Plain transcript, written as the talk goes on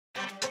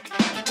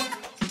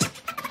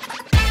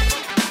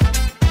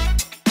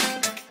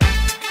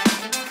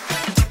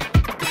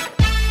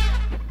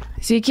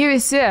Sveiki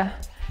visi.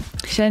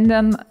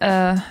 Šiandien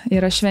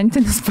yra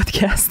šventinis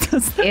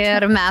podcastas.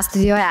 Ir mes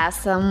studijoje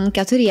esam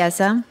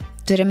keturiese.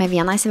 Turime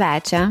vieną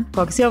svečią.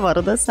 Koks jo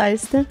vardas,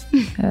 Aistė?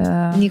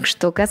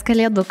 Nykštukas,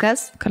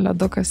 kalėdukas.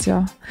 Kalėdukas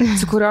jo.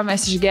 Su kuriuo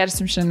mes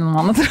išgersim šiandien,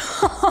 man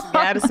atrodo.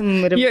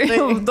 Gersim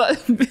rimtai.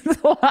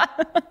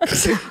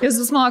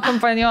 Jis bus mano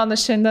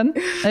kompanionas šiandien.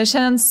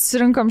 Šiandien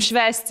surinkom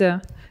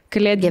švęsti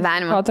kalėdinį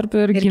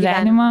laikotarpį ir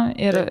gyvenimą.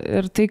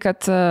 Ir tai,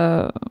 kad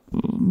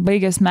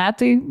baigės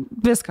metai,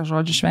 viską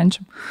žodžiu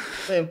švenčiam.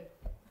 Taip.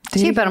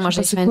 Šiaip per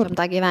mažai švenčiam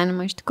tą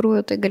gyvenimą, iš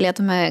tikrųjų, tai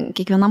galėtume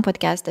kiekvienam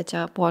podcast'e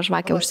čia po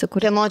žvakę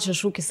užsikurti. Kieno čia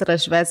šūkis yra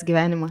švęs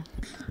gyvenimą?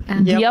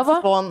 Dievo?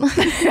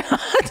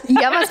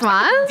 Dievas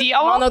man?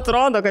 Dievo? Man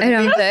atrodo, kad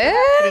rimtai?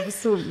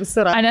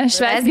 Visi yra. Ane,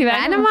 švęs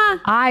gyvenimą?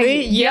 Ai, Tai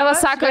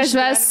Dievas sako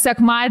švęs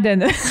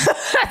sekmadienį.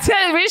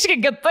 Tai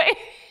viškai kitai.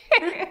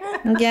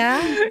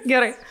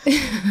 Gerai.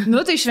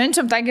 Nu, tai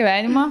švenčiam tą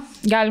gyvenimą.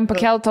 Galim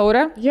pakelti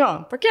taurę.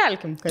 Jo,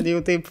 pakelkim, kad jau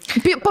taip.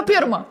 Po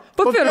pirmą.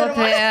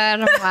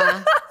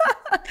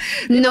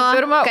 Nu,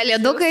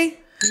 kalėdukai.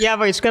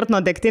 Ieva iškart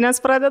nuo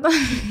degtinės pradeda.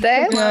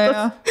 Taip.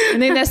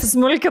 Jinai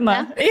nesismulkina.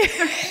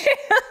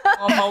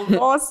 O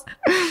maldos.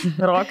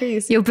 Rokai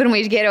jis. Jau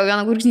pirmą išgėriau,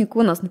 vieną gurkšnį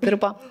kūnas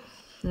nupirpo.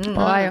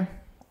 Oi.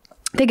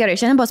 Tai gerai,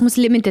 šiandien pas mus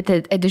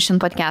limited edition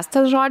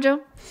podcastas, žodžiu.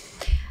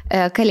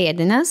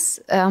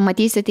 Kalėdinės,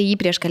 matysite jį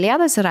prieš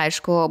kalėdas ir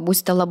aišku,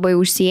 būsite labai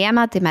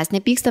užsiėmę, tai mes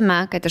nepykstame,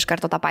 kad iš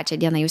karto tą pačią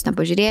dieną jūs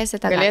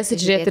nepažiūrėsite. Galėsit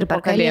žiūrėti ir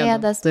per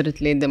kalėdas.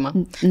 Turit leidimą.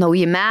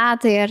 Nauji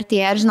metai ir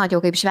tie, ar žinot jau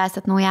kaip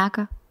švęstat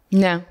naujaką?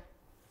 Ne.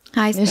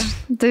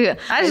 Aistė.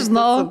 Aš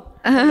žinau.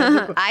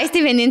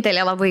 Aistė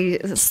vienintelė labai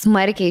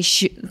smarkiai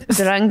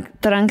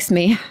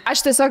tranksmiai.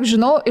 Aš tiesiog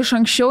žinau iš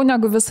anksčiau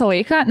negu visą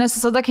laiką, nes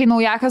visada, kai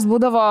naujakas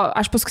būdavo,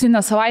 aš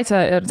paskutinę savaitę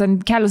ir ten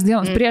kelias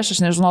dienos prieš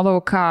aš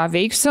nežinodavau, ką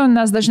veiksiu,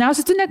 nes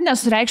dažniausiai tu net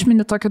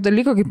nesureikšmini tokio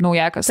dalyko kaip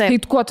naujakas. Tai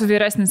kuo tu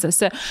vyresnis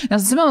esi. Nes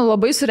atsimenu,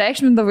 labai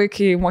sureikšmindavai,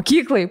 kai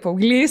mokyklai,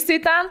 paauglystėj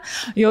ten,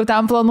 jau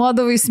ten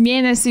planuodavai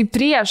mėnesį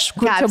prieš,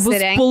 kur čia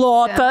bus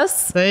plotas.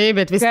 Taip,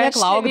 bet vis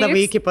tiek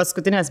laukdavai iki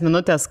paskutinės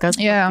minutės,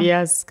 kas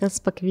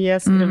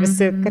pakvies ir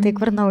visi, kad tai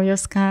kur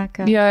naujos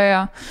ką.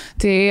 Jo.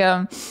 Tai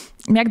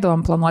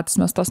mėgdavom planuotis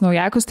mes tos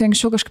naujakus, tai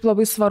anksčiau kažkaip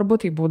labai svarbu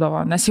tai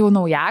būdavo, nes jau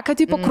naujaką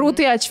tipo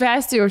krūtai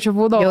atšvęsti, jau čia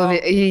būdavo.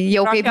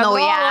 Jau kaip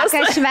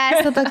naujaką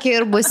švęsti tokie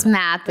ir bus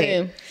metai.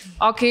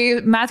 O kai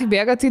metai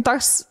bėga, tai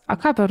toks,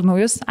 ką per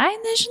naujus? Ai,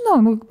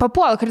 nežinau,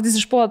 papuola, kartais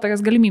išpuola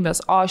tokias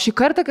galimybės. O šį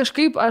kartą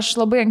kažkaip aš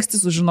labai anksti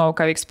sužinau,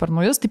 ką veiks per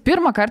naujus. Tai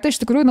pirmą kartą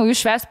iš tikrųjų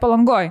naujus švęsti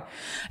Palangoj.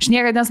 Aš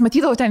niekada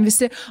nesmatydavau, ten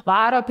visi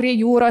varo prie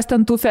jūros,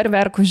 ten tų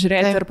ferverkų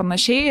žiūrėti ir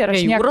panašiai. Ir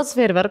prie jūros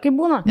ferverkai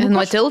būna?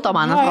 Nuo tilto,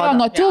 man atrodo.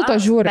 Nuo tilto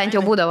žiūri. Bent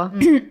jau būdavo.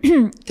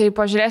 Tai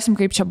pažiūrėsim,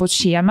 kaip čia bus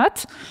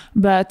šiemet.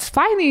 Bet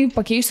fainai,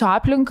 pakeisiu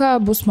aplinką,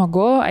 bus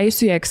smagu,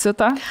 eisiu į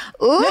Exitą.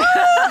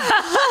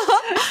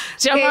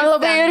 Čia man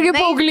labai irgi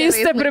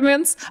paauglystė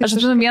primins. Aš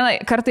žinau,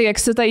 vieną kartą į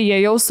Exitą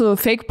įėjau su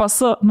fake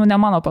pasu, ne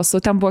mano pasu,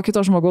 ten buvo kito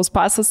žmogaus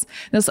pasas,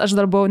 nes aš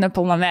dar buvau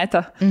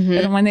nepilnametė.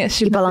 Ir mane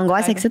į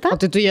Palangos Exitą? O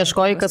tai tu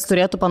ieškoji, kas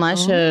turėtų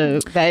panašią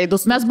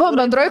veidus? Mes buvom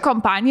bendroji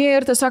kompanija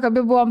ir tiesiog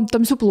abi buvom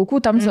tamsių plaukų,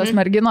 tamsios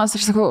merginos.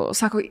 Aš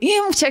sakau,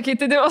 imk čia,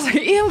 kiti dievas,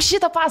 imk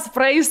šitą pasą,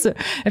 praeisiu.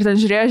 Ir ten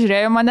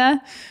žiūrėjo mane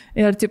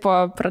ir tipo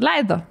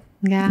praleido.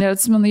 Ir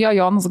atsimenu,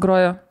 Jonas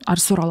grojo. Ar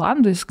su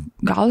Rolandu?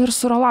 Gal ir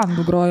su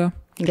Rolandu grojo.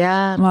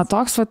 Man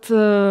toks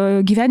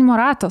gyvenimo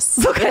ratas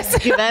sukasi.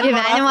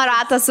 Gyvenimo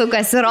ratas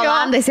sukasi.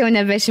 Rolandas jau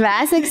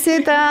nebešvęs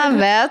Exitą,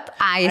 bet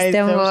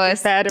Aistė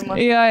bus.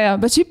 Jo,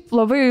 bet šiaip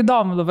labai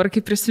įdomu dabar, kai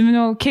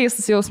prisiminiau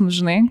keistas jausmus,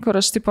 žinai, kur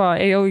aš tipo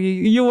ėjau į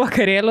jų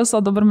vakarėlius,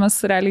 o dabar mes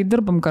realiai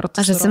dirbam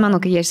kartu. Aš atsimenu,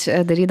 kai aš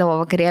darydavo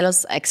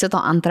vakarėlius Exito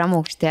antram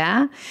aukšte,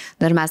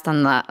 dar mes ten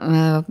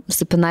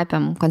su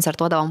Pinapėm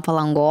koncertuodavom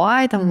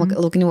Palangoj, ten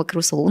laukinių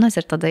vakarų salūnas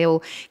ir tada jau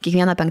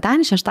kiekvieną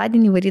penktadienį,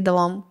 šeštadienį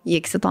varydavom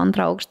į Exito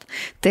antrą aukštą.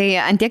 Tai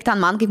antiek ten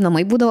man kaip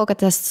namai būdavo,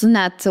 kad esu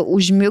net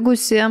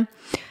užmigusi,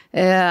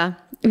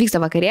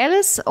 vyksta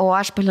vakarėlis, o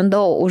aš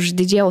palindau už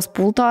didžėjaus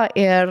pulto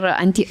ir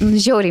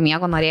žiauriai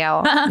miego norėjau.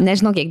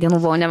 Nežinau, kiek dienų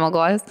buvau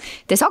nemagojus.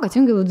 Tiesiog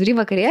atjungiau vidury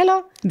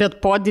vakarėlio. Bet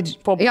po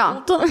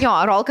pulto? Jo,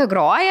 Rolka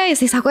groja,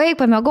 jisai sako, eik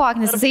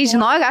pamiegok, nes jisai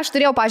žinojo, aš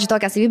turėjau, pavyzdžiui,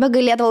 tokią savybę,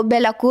 galėdavau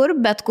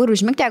bet kur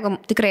užmigti, jeigu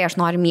tikrai aš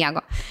noriu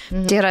miego.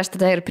 Tai ir aš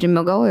tada ir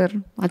primigau ir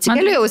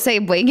atsikeliu, jau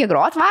jisai baigė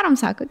grot, varom,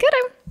 sako,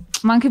 gerai.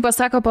 Man kaip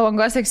pasako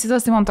Palangos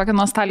Exitas, tai man tokia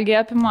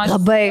nostalgija apima.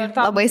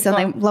 Labai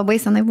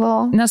senai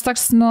buvo. Nes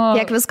toks,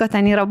 kiek visko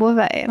ten yra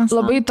buvę.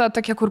 Labai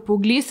tokia, kur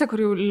paauglystė,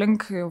 kur jau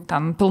link jau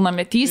ten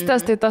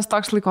pilnametystės, tai tas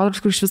toks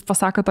laikotarpis, kur iš vis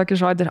pasako tokį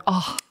žodį ir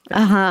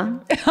Aha.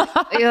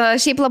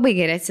 Šiaip labai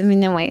geri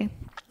atsiminimai.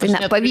 Tai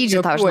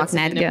pavydžiu tau, žinok,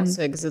 netgi.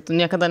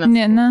 Niekada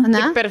ne.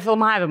 Tik per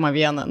filmavimą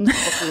vieną.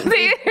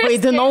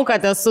 Vaidinau,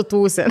 kad esu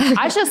tūsė.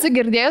 Aš esu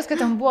girdėjus, kad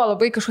ten buvo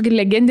labai kažkokie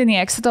legendiniai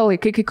Exito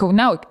laikai, kai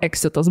Kaune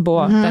Exitas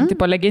buvo. Ten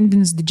tipo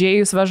legendinis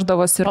didžėjus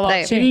veždavosi ir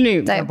panašiai.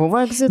 Taip.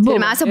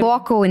 Pirmiausia buvo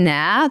Kaune.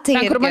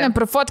 Ten, kur mane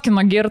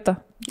prifotkino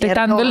girtą. Tai Ir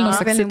ten Vilnius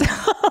Vilnius.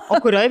 Exit. O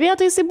kurioje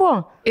vietoje jisai buvo?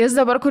 Jis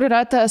dabar, kur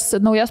yra tas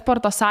nauja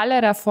sporto salė,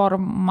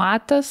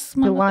 Reformatas,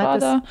 man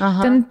Pilates. atrodo.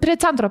 Aha. Ten prie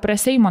centro, prie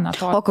Seimo O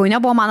netoli. Kaune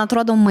buvo, man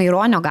atrodo,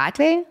 Maironio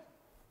gatvėje.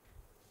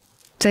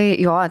 Tai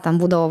jo, ten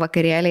būdavo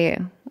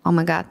vakarėliai, oh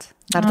my god.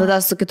 Ar tada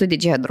su kitu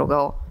didžėju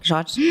draugau,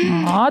 žodžiu.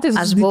 O, tai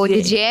Aš buvau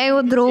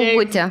didžėjų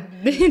draugutė.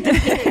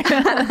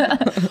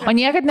 O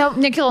niekad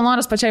nekilo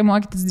noras pačiai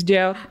mokytis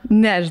didžėjo.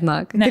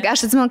 Nežinok. Ne. Tik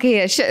aš atsimenu,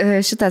 kai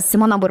šitas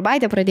Simona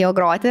Burbaitė pradėjo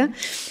groti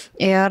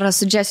ir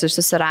su Džesiu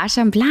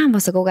susirašėm,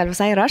 blemba, sakau, gal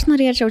visai ir aš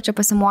norėčiau čia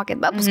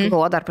pasimokyti, bet paskui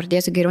galvoju, dar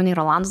pradėsiu geriau nei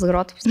Rolandas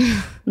groti.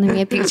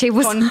 Namie pykčiai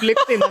bus.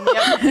 Konfliktai namie.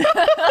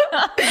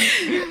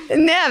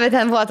 Ne, bet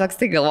ten buvo toks,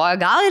 tai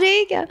galvoju, gal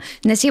reikia.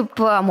 Nes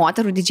šiaip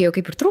moterų didžėjų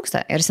kaip ir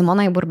trūksta. Ir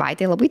Simonai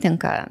Burbaitė labai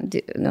tinka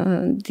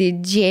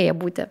didžėja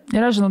būti.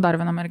 Ir aš žinau dar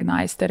vieną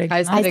merginą, Aistė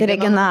Regina. Aistė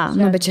Regina,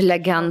 nu, bet čia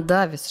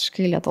legenda,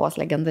 visiškai Lietuvos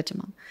legenda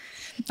čia man.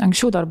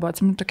 Anksčiau dar buvo,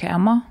 atsimenu, tokia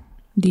Ema,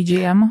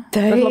 DJ Ema.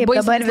 Taip,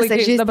 dabar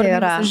visažistė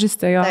yra.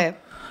 Visažistė, jo. Taip.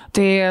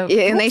 Tai...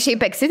 Jinai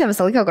šiaip Exitė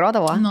visą laiką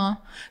grodavo. Nu,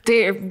 tai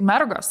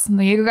mergos, nu,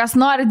 jeigu kas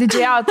nori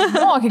didžiauti,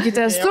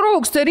 mokykitės,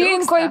 trūksta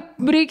rinkoje,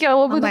 reikia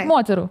labai daug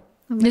moterų.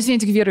 Nes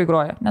vien tik vyrai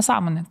groja,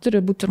 nesąmonė,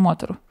 turi būti ir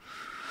moterų.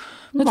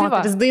 Nu, tai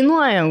Moteris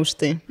dainuoja už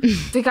tai.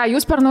 Tai ką,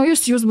 jūs per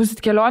naujus, jūs busit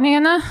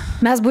kelionėje, ne?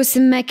 Mes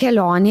būsime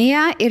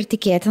kelionėje ir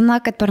tikėtina,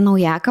 kad per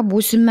naujaką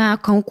būsime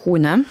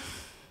Kankūne.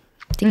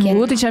 Tai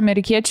čia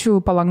amerikiečių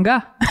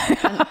Palanga.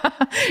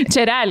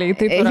 Čia realiai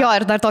taip yra. Jo,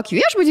 ir dar tokį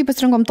viešbutį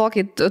pasirinkom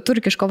tokį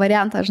turkiško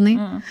variantą, žinai.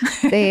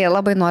 Tai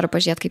labai noriu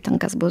pažiūrėti, kaip ten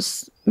kas bus.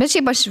 Bet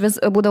šiaip aš vis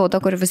būdavau to,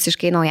 kur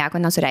visiškai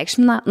naujako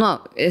nesureikšmina. Nu,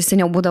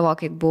 seniau būdavo,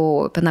 kai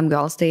buvau Pinam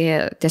Girls, tai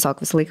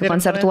tiesiog visą laiką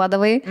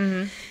koncertuodavai.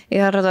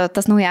 Ir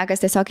tas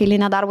naujakas tiesiog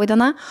eilinė darbo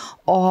diena.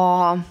 O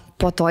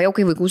po to jau,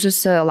 kai vaikų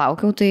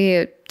susilaukiau, tai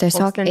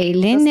tiesiog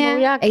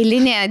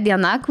eilinė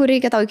diena, kur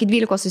reikia tau iki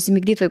 12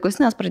 susimigdyti vaikus,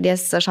 nes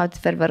pradės šauti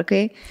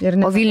ferverkai.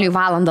 O Vilniui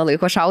valandą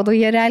laiko šaudo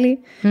jie realiai.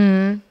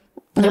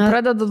 Jie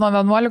pradeda nuo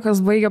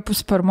 11, baigia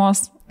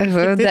 1:30.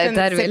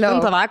 Dar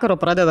vėliau. 7 vakaro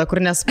pradeda, kur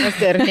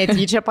nesupasti ir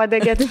netyčia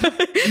padegėti.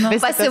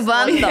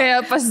 Pasibando.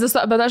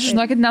 Bet aš,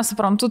 žinokit,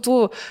 nesuprantu tų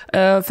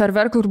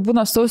ferverkų, kur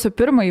būna sausio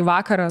 1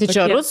 vakarą. Tai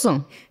čia rusų?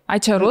 Ai,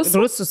 čia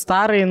rusų? Rusų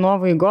starai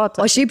Novai Got.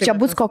 O šiaip čia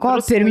bus koko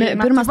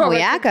pirmas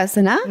naujakas,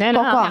 ne? Ne,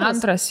 Koko.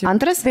 Antras jau.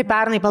 Antras? Tai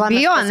pernai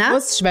palamės. Bijo, ne?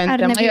 Bus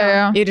šventėm. Ar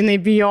nebijo? Ir jinai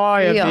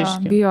bijojo.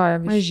 Bijojo.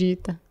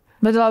 Mažytė.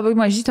 Bet labai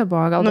mažytė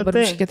buvo, gal dabar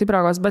tai. biškai taip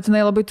reagos, bet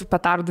jinai labai tų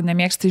petardų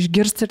nemėgsta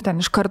išgirsti ir ten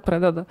iškart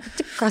pradeda.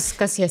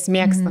 Kas jas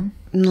mėgsta?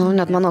 Nu,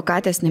 net mano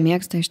katės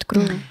nemėgsta, iš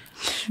tikrųjų.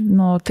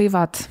 Nu, tai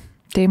vat.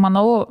 Tai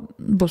manau,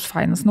 bus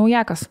fainas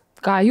naujakas.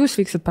 Ką jūs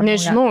vyksit per naujaką?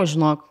 Nežinau,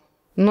 žinok.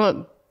 Nu,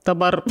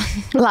 dabar.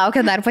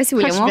 Laukia dar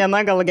pasiūlymų. Aš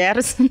viena gal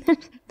geras.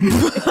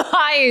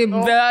 Ai,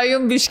 be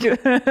jum biški.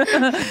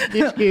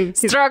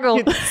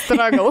 Struggle.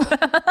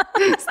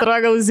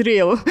 Struggle is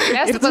real.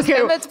 Galėsit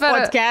paskambinti per...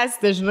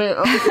 Podcast'e, žinai.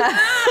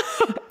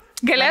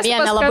 Galėsit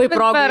nelabai paskambinti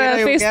progų per yra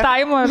jau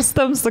FaceTime ir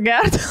stam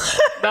sugert.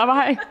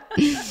 Davai.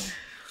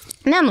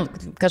 Ne, nu,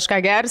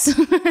 kažką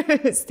gersiu.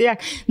 Vis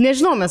tiek.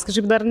 Nežinau, mes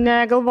kažkaip dar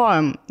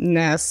negalvojam,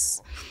 nes...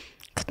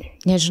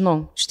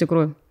 Nežinau, iš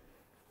tikrųjų.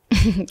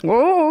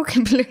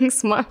 Kaip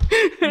linksma.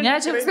 Ne,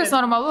 čia viskas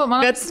normalu,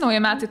 mano visi nauji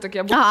metai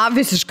tokie buvo.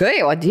 Visiškai,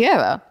 o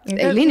dieve.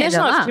 Eilinė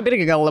Nežinau, diena. aš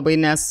irgi gal labai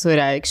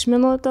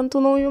nesureikšminu ten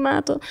tų naujų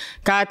metų.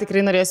 Ką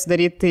tikrai norėsiu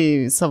daryti, tai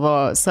savo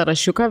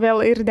sąrašiuką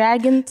vėl ir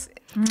deginti.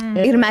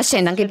 Ir mes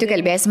šiandien kaip tik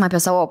kalbėsim apie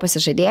savo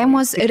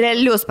pasižadėjimus,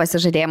 realius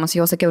pasižadėjimus.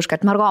 Jau sakiau,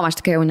 iškart mergom, aš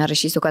tikrai jau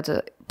nerašysiu, kad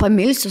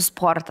pamilsiu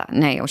sportą.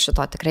 Ne, jau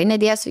šito tikrai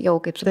nedėsiu, jau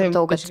kaip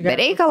supratau, kad be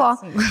reikalo.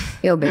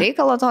 Jau be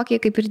reikalo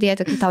tokį kaip ir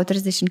dėti, kai tau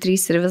 33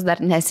 ir vis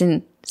dar nesin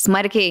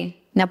smarkiai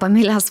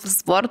nepamilęs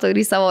sporto ir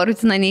į savo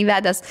rutiną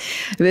neįvedęs.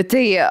 Bet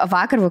tai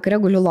vakar vakare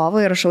guliu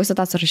lovoje ir rašausi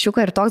tą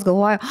sąrašiuką ir toks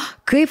galvoju,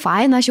 kaip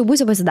faina, aš jau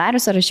būsiu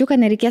pasidarius sąrašiuką,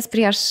 nereikės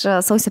prieš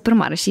sausio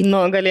 1 rašyti.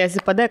 Nu,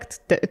 galėsi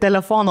padegti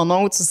telefono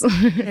naucus.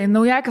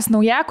 Naujakas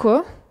naujaku.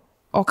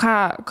 O ką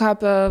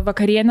apie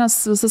vakarienės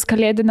visas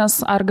kalėdinės,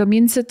 ar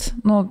gaminsit?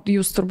 Nu,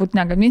 jūs turbūt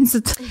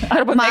negaminsit.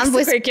 Arba man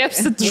bus, kai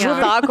kepsit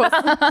žuvį.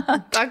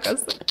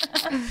 Takas.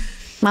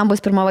 Man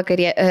bus pirmos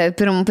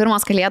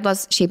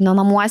kalėdos šiaip ne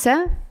namuose,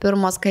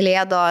 pirmos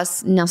kalėdos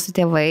ne su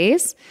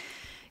tėvais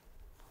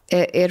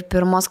ir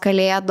pirmos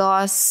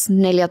kalėdos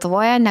ne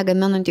Lietuvoje,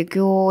 negaminant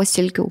jokių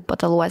silkių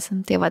pataluose.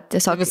 Tai va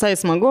tiesiog... Visai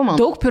smagu, man.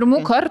 Daug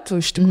pirmų kartų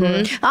iš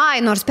tikrųjų.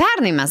 Ai, nors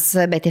pernai mes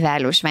be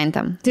tėvelių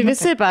šventėm. Tai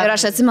visi pernai. Ir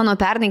aš atsimenu,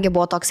 pernai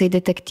buvo toksai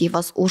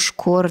detektyvas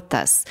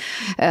Užkurtas.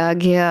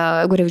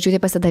 Gurevičiūtė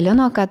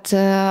pasidalino, kad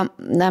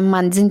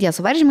man dzintė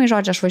suvaržymai,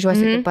 žodžiu, aš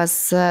važiuosiu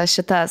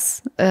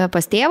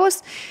pas tėvus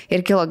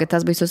ir kilo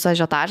tas baisus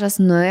ažiotažas.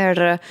 Nu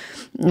ir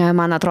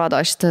man atrodo,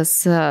 šitas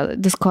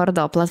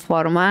Discordo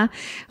platforma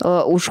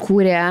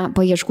užkūrė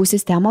paieškų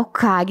sistemą,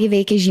 kągi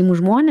veikia žymų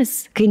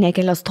žmonės, kai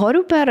nekelia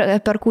storių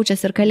per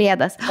kūčias ir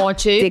kalėdas. O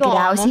čia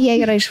tikriausiai jie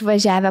yra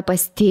išvažiavę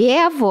pas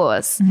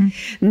tėvus.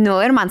 Nu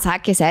ir man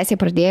sakė, sesė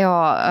pradėjo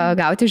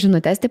gauti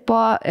žinutės tipo,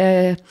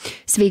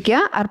 sveiki,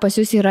 ar pas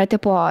jūs yra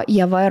tipo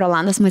Ieva ir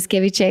Rolandas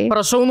Mackevičiai?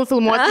 Prašau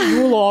nufilmuoti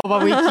jų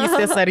lovą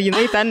vaikystės, ar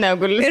jinai ten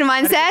neguli. Ir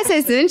man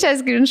sesė siunčia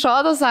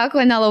screenshotą,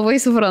 sako, nelabai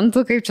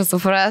suprantu, kaip čia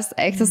supras.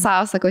 Eikti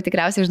savo, sakau,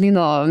 tikriausiai, žinai,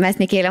 nu, mes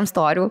nekėlėm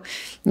storių,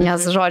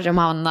 nes, žodžiu,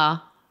 man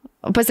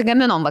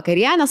pasigaminom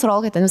vakarienę,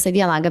 Rolka ten visą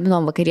dieną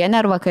gaminom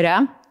vakarienę ir vakare.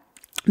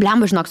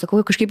 Blemba, žinok,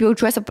 sakau, kažkaip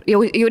jaučiuosi,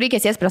 jau reikia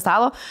sėsti prie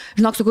stalo,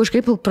 žinok, sakau,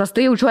 kažkaip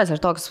prastai jaučiuosi,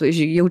 aš toks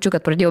jaučiu,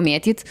 kad pradėjau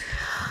mėtyti.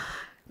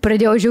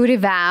 Pradėjau žiūri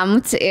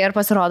vemt ir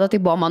pasirodo,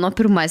 tai buvo mano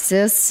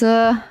pirmasis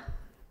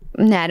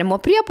nerimo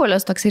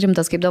priepuolis, toks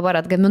rimtas, kaip dabar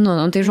atgaminu.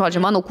 Nu, tai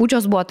žodžiu, mano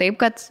kūčios buvo taip,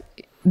 kad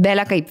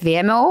belė kaip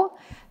vėmiau.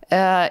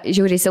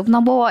 Žiūriai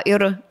silpna buvo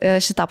ir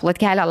šitą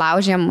plotkelę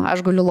laužėm, aš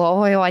guliu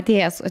lovoje,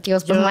 atėjęs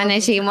pas mane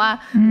šeima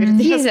ir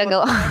tyzė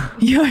gal.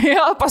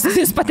 Jo,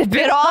 paskutinis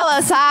patepė. Ir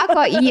Rolas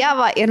sako,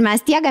 Ieva, ir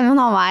mes tiek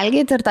gamino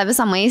valgyti ir tą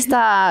visą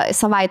maistą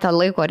savaitę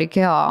laiko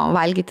reikėjo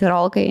valgyti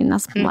Rolkai,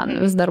 nes man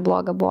vis dar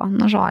bloga buvo.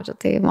 Na, žodžiu,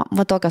 tai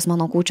va tokios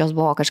mano kūčios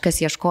buvo, kažkas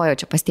ieškojo,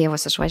 čia pas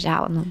tėvus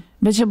išvažiavo. Nu.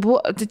 Bet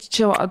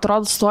čia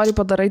atrodo, story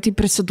padarai, tai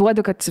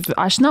prisiduodi, kad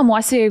aš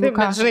namuose, jeigu taip,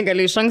 ką. Žinai,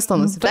 gali iš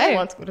anksto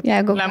nusifilmuoti.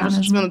 Jeigu ką.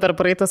 Aš atsimenu per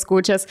praeitas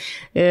kūčias,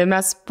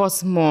 mes pas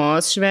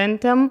mus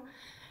šventėm,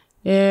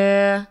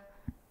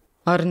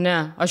 ar ne?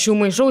 Aš jau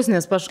maišaus,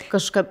 nes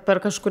per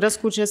kažkurias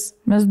kūčias...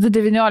 Mes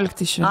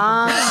 2019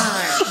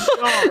 šventėm.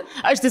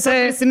 Aš tiesiog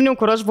prisiminiau,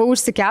 kur aš buvau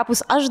užsikepus,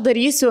 aš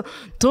darysiu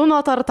tuno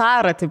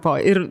tartarą, tipo,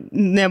 ir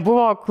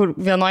nebuvo kur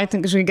vienoj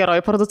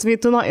geroj parduotuvėj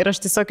tuno, ir aš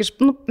tiesiog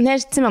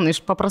neatsimenu,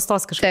 iš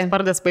paprastos kažkokios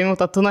pardės paėmiau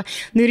tą tuną,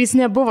 ir jis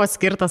nebuvo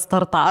skirtas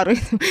tartarui.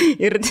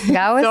 Ir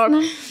tiesiog,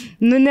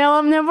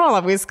 nebuvo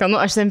labai skanu,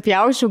 aš ten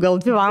pjaušiu gal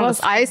 2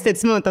 valandas, Aistė,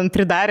 atsimenu, ten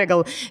pridarė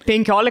gal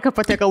 15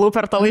 patiekalų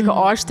per tą laiką,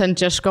 o aš ten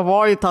čia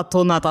škavoju tą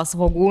tuną, tą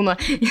svogūną,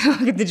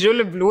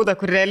 didžiulį bliūdą,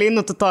 kur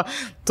realiai tu to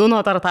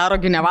tuno tartaro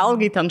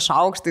nevalgai ten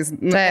šaukštais.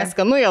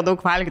 Neskanu jo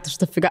daug valgyti,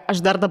 aš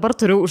dar dabar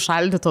turiu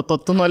užšaldyti to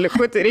tuno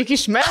likutį, reikia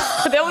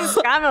išmesti, kodėl jis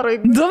kameroj.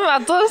 2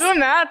 metus? 2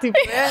 metai.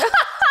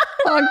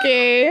 Ok.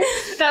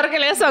 Dar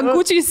galėsiu ant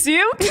kūčiai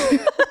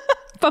įsijungti,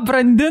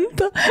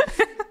 pabrandinti.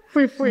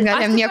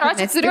 Galim nieko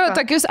neatsitiko. Aš turiu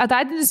tokius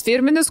etatinius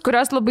firminis,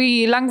 kurios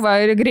labai lengva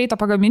ir greita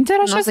pagaminti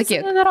ir aš jas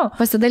nedarau.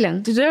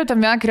 Pasidalink. Tai turiu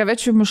tam vieną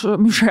krevečių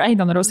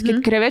mišrainą, norėjau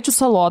sakyti, krevečių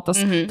salotas.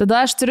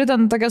 Tada aš turiu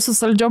ten tokias su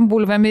saldžiom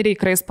bulvėm ir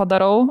ikrais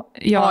padarau.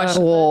 Jo,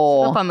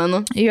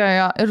 pamenu.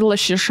 Jo, ir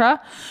lašišą.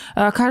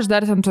 Ką aš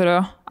dar ten turiu?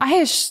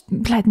 Aš,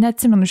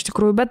 neatsimenu iš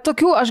tikrųjų, bet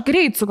tokių aš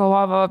greit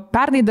sugalvojau.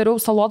 Pernai dariau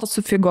salotą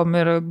su figom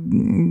ir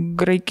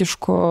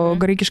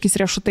graikiškais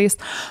riešutais.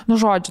 Nu,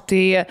 žodžiu,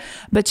 tai,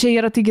 bet čia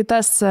yra taigi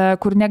tas,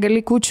 kur negali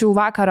kūčių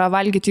vakarą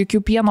valgyti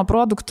jokių pieno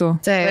produktų.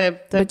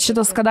 Taip. Bet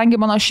šitas, kadangi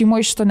mano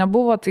šeimoje šito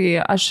nebuvo,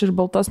 tai aš ir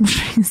baltas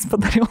mišrainis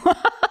padariau.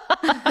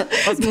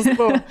 Pas mus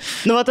buvo.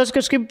 Nu, vat aš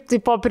kažkaip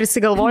tipo,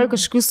 prisigalvoju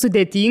kažkokių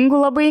sudėtingų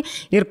labai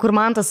ir kur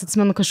man tas,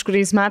 atsimenu,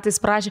 kažkuriais metais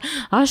prašė,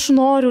 aš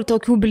noriu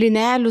tokių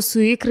blinelių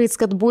su ikrais,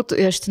 kad būtų,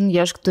 aš ten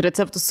ieškau tų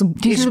receptų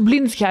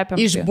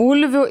iš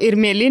bulvių ir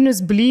mėlinius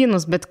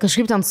blynus, bet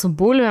kažkaip ten su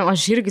bulvėm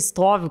aš irgi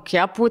stoviu,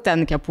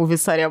 kepu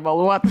visą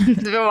riebaluotą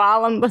 2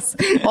 valandas.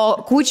 O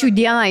kūčių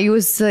dieną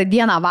jūs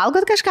dieną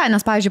valgot kažką?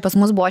 Nes, pavyzdžiui, pas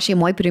mus buvo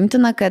šeimoje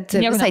primtina, kad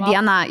visą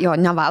dieną jo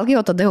nevalgai,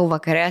 o tada jau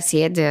vakare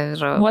sėdi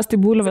ir... Uostai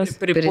bulvės.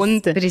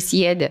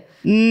 Prisėdi.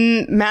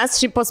 Mes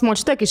šiaip pas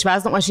močiutę, kai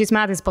švęsdom, aš šiais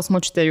metais pas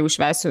močiutę jau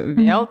švęsiu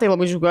vėl, tai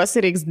labai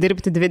džiaugiuosi, reiks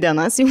dirbti 2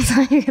 dienas, jau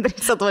sakė, kad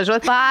reiks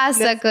atvažiuoti.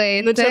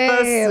 Pasakai,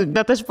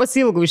 bet aš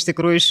pasilgau iš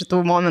tikrųjų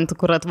šitų momentų,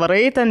 kur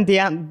atvarai ten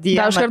dieną.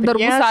 Kažkaip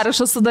darbų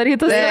sąrašas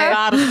sudarytas.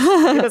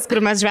 Tas,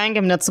 kur mes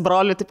žvengiam net su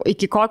broliu, tipo,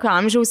 iki kokio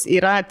amžiaus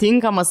yra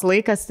tinkamas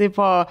laikas,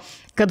 tipo,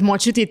 kad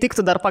močiutė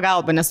įtiktų dar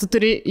pagalbą, nes tu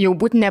turi jau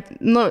būti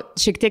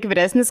šiek tiek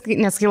vyresnis,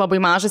 nes kai labai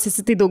mažas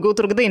esi, tai daugiau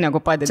trukdai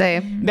negu padedi.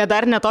 Bet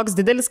dar netoks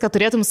didelis, kad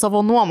turėtum savo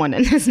nuomonę,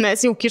 nes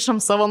mes jau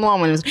kišam savo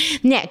nuomonės.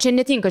 Ne, čia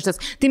netinka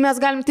šitas. Tai mes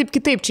galim taip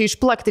kitaip čia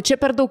išplakti, čia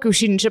per daug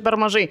kiaušinių, čia per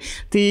mažai.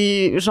 Tai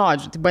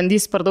žodžiu, tai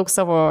bandys per daug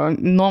savo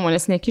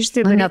nuomonės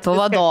nekišti. Net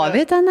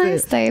vadovė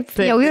tenais, taip.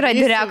 Jau yra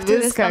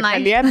direktorius tenai.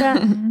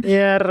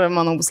 Ir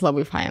manau bus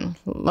labai fain.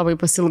 Labai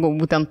pasilgau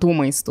būtent tų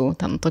maistų,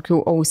 tam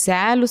tokių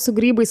auselių su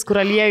grybais,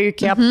 kur aliejų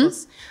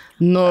keptus.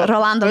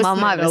 Rolando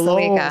mama visą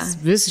laiką.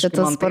 Visiškai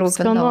man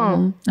parūpino.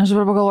 Aš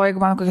dabar pagalvoju, jeigu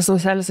man kokias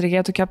auselis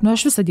reikėtų kepti,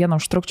 aš visą dieną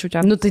užtrukčiau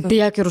čia. Tai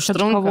tiek ir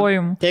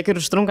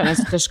užtrunka,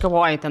 nes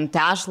češkavoji, ten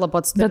tešla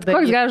pats. Bet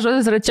koks geras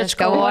žodis yra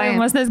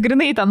češkavojimas, nes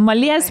grinai ten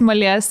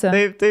malėsi.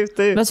 Taip.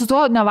 Bet su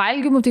tuo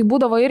nevalgymu tai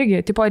būdavo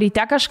irgi, tipo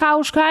ryte kažką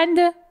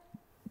užkandi,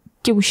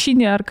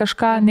 kiaušinį ar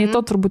kažką, nei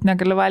to turbūt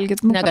negali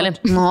valgyti. Negali.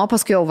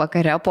 Paskui jau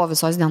vakare po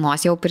visos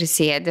dienos jau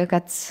prisėdi,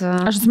 kad...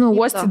 Aš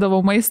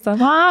uostydavau maistą.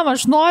 Mam,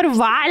 aš noriu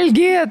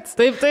valgyti.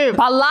 Taip.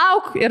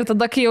 Palauk. Ir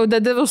tada, kai jau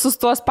dedi visus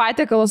tuos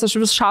patiekalus, aš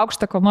vis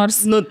šaukštą ko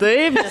nors.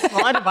 Taip, nes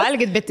nori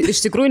valgyti, bet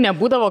iš tikrųjų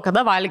nebūdavo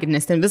kada valgyti,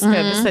 nes ten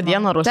visą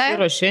dieną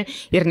ruoši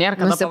ir nėra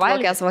kada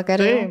pavalgyti.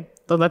 Vakare.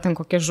 Tada ten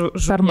kokie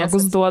per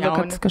nagus duoda,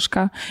 kad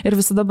kažką. Ir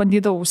visada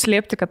bandydavau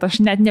slėpti, kad aš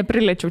net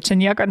nepriliečiau, čia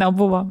nieko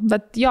nebuvo.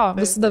 Bet jo,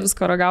 visada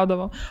visko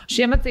ragaudavau.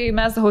 Šiemet tai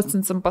mes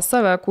hostinsim pas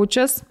save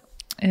kūčias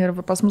ir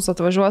pas mus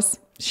atvažiuos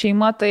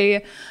šeima,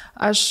 tai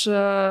aš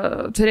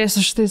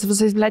turėsiu šitais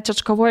visais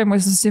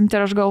blečiačkavojimais susimti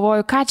ir aš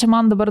galvoju, ką čia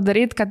man dabar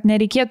daryti, kad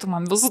nereikėtų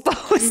man visų to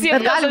užsiemti.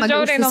 Bet galima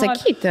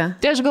užsisakyti.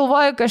 Tai aš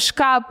galvoju,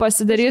 kažką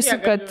pasidarysiu,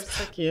 kad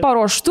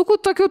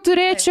paruoštukų tokių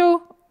turėčiau.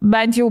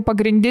 Bent jau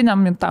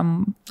pagrindiniam tam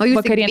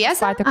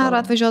vakarienės patiekalui. Ar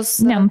atvažiuos?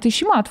 Ne, tai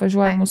šeima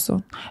atvažiuoja mūsų.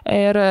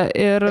 Ir...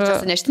 Čia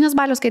su neštinis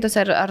balius skaitosi,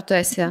 ar tu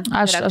esi?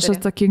 Aš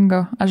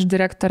atsakinga, aš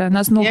direktorė,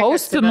 nes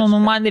nuhaustinu,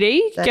 man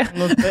reikia.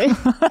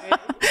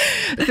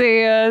 Tai,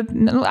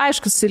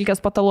 aišku,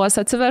 silkės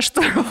pataluose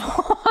atsivežtų.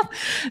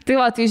 Tai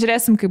va, tai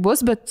žiūrėsim, kaip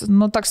bus, bet,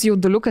 toks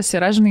jauduliukas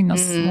yra, žinai,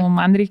 nes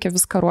man reikia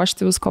viską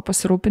ruošti, visko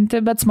pasirūpinti,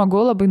 bet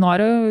smagu, labai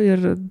noriu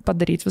ir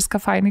padaryti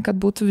viską fainai, kad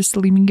būtų visi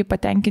laimingi,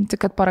 patenkinti,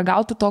 kad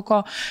paragautų to,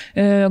 ko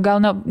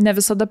gal ne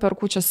visada per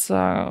kūčias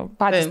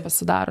patys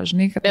pasidaro,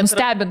 žinai, kad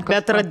nustebint.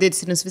 Bet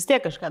tradicinis vis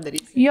tiek kažką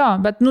daryti. Jo,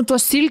 bet,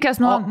 tos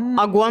silkės,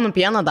 aguonų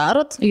pieną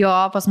darot? Jo,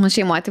 pas mus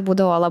šeimoje tai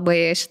būdavo labai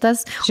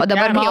šitas, o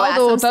dabar jau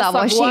esam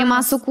savo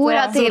šeimą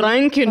sukūrę, tai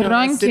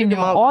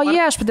rankinių. O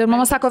aš padėjau,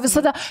 mama sako,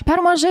 visada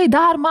per mažai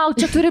dar mal,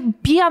 čia turi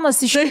pienas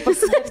iš jų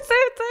pasidaryti.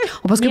 Taip.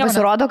 O paskui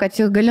pasirodo, kad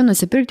gali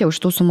nusipirkti už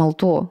tų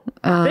sumaltų.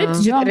 Taip,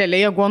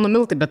 realiai aguonų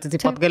miltai, bet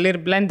taip pat gali ir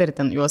blenderį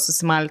ten juos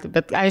susimalti.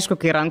 Bet aišku,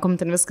 kai rankom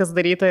ten viskas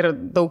daryta ir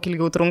daug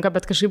ilgiau trunka,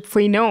 bet kažkaip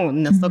fainiau,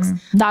 nes toks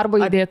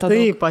darbo įdėta.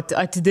 Taip,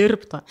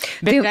 atidirbta.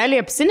 Bet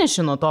realiai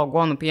apsineši nuo to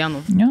aguonų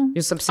pienų.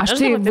 Jūs apsinešdavote?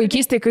 Aš tai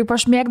vaikystėje, kaip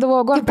aš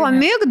mėgdavau aguonų. Tai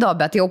pamėgdo,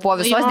 bet jau po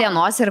visos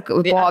dienos ir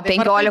po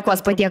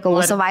 15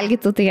 patiekalų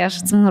suvalgytų, tai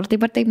aš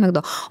taip ir taip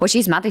mėgdau. O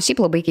šiais metais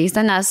šiaip labai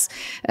keista, nes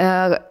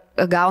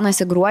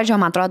gaunasi gruodžio,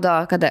 man atrodo,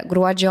 kada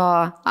gruodžio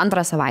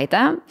 2 savaitę.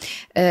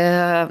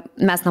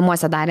 Mes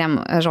namuose darėm,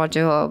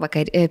 žodžiu,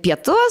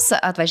 pietus,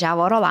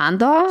 atvažiavo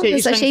Rolando,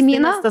 visa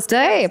šeimyna.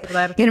 Taip.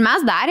 Ir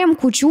mes darėm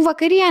kūčių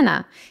vakarienę.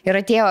 Ir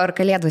atėjo ir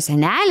kalėdų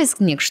senelis,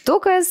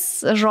 knykštukas,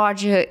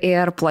 žodžiu,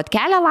 ir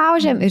plotkelę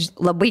laužėm. Ir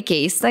labai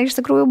keista iš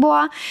tikrųjų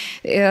buvo.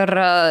 Ir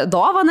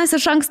dovanas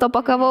iš anksto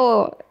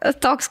pakavau,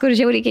 toks, kur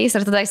žiauriai keista.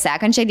 Ir tada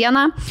sekančią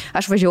dieną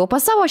aš važiavau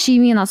pas savo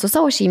šeimyną, su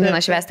savo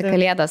šeimyną švęsti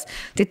kalėdas.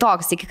 Tai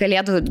toks, iki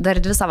kalėdų dar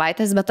 2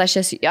 savaitės, bet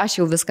aš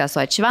jau viską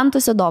esu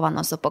atšventusi,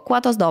 dovanos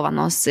supakuotos,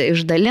 dovanos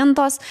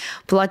išdalintos,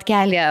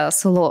 plotkelė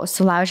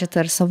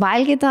sulaužyta ir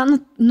suvalgyta,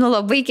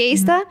 labai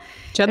keista.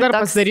 Čia dar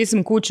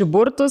pasidarysim kūčių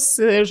burtus,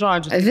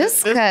 žodžiu.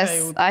 Viskas,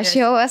 aš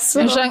jau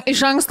esu.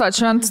 Iš anksto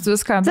atšventus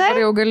viską,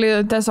 dabar jau gali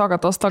tiesiog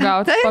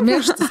atostogauti,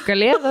 pamirštis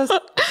kalėdas,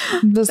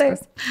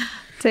 viskas.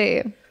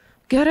 Taip.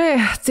 Gerai,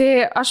 tai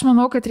aš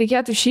manau, kad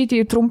reikėtų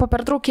išeiti į trumpą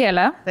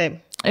pertraukėlę.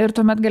 Taip. Ir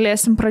tuomet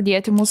galėsim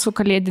pradėti mūsų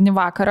kalėdinį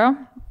vakarą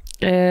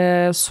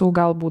su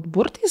galbūt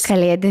burtais.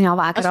 Kalėdinio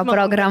vakaro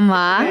programa.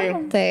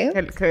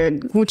 Taip.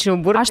 Kūčių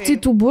burtai. Aš tai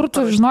tų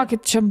burtų,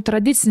 žinokit, čia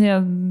tradicinė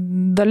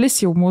dalis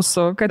jau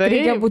mūsų, kad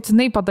reikia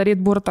būtinai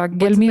padaryti burtą.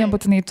 Gelminė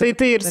būtinai.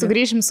 Tai ir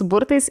sugrįšim su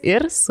burtais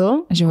ir su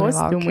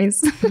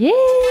kostiumais.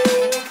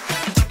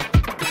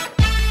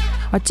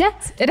 O čia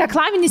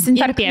reklaminis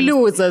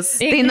interpėlis.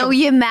 Tai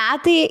nauji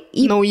metai,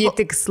 nauji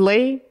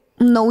tikslai.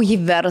 Nauji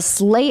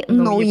verslai,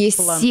 nauji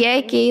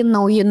siekiai,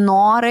 nauji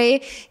norai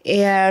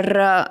ir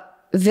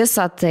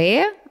visa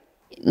tai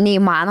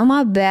neįmanoma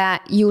be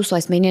jūsų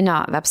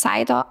asmeninio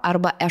websaito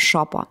arba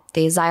e-shopo.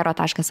 Tai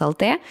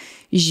zairo.lt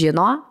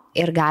žino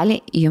ir gali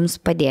jums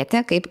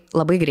padėti, kaip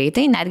labai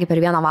greitai, netgi per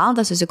 1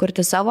 valandą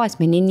susikurti savo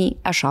asmeninį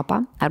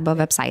e-shopą arba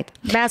website.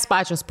 Mes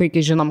pačios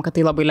puikiai žinom, kad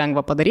tai labai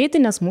lengva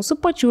padaryti, nes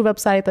mūsų pačių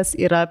websaitas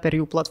yra per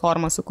jų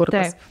platformą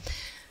sukurtas.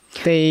 Taip.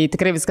 Tai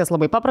tikrai viskas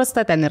labai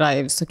paprasta, ten yra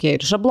visokie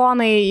ir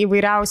šablonai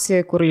įvairiausi,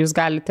 kur jūs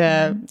galite...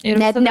 Ir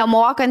net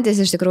nemokantis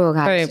iš tikrųjų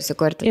gali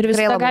susikurti. Ir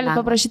visada galite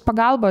paprašyti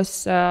pagalbos,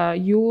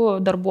 jų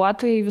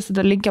darbuotojai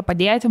visada linkia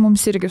padėti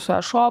mums irgi su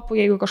e-shopu,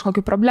 jeigu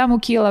kažkokių problemų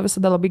kyla,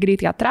 visada labai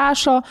greitai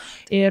atrašo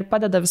ir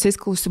padeda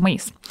visais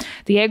klausimais.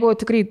 Tai jeigu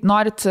tikrai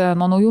norit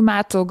nuo naujų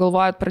metų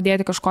galvojat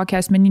pradėti kažkokią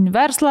asmeninį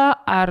verslą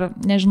ar,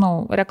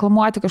 nežinau,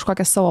 reklamuoti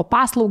kažkokias savo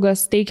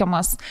paslaugas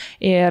teikiamas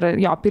ir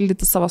jo,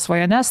 pildyti savo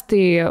svajones,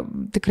 tai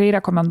tikrai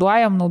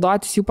rekomenduojam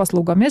naudotis jų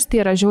paslaugomis,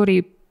 tai yra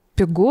žiauriai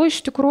pigu iš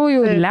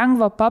tikrųjų,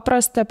 lengva,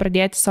 paprasta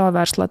pradėti savo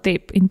verslą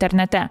taip,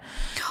 internete.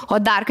 O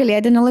dar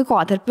kalėdiniu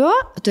laikotarpiu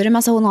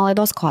turime savo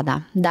nuolaidos kodą.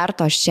 Dar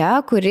tos čia,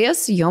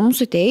 kuris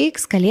jums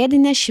suteiks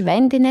kalėdinės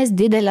šventinės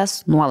didelės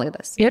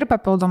nuolaidas. Ir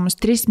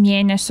papildomus 3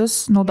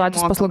 mėnesius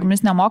naudotis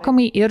paslaugomis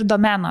nemokamai ir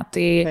domeną.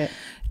 Tai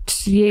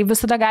jei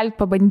visada galite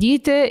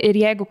pabandyti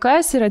ir jeigu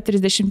kas, yra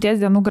 30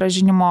 dienų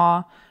grąžinimo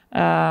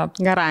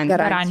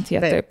garantija.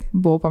 Taip,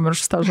 buvau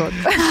pamiršus tą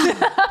žodį.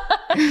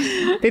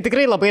 Tai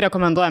tikrai labai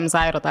rekomenduojam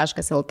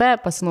zairo.lt,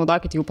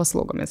 pasinaudokit jų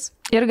paslaugomis.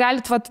 Ir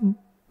galit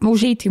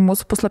užeiti į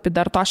mūsų puslapį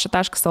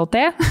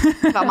dartoši.lt.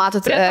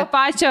 Pamatot, Prie to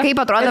pačio. kaip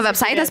atrodo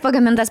website'as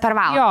pagamintas per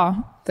valandą.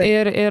 Jo.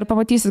 Ir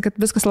pamatysit, kad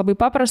viskas labai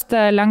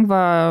paprasta,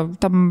 lengva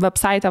tam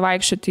website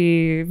vaikščioti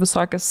į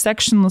visokias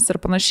sectionus ir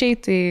panašiai,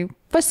 tai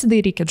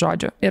pasidairykit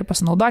žodžiu ir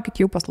pasinaudokit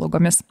jų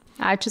paslaugomis.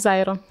 Ačiū,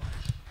 Zairo.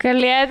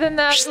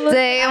 Kalėdinė.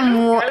 Štai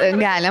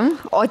galim,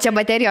 o čia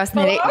baterijos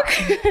nereikia.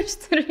 Aš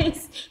turiu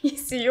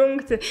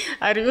įsijungti.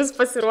 Ar jūs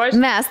pasiruošę?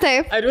 Mes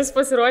taip. Ar jūs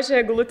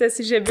pasiruošę eglutės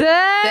įžiebti?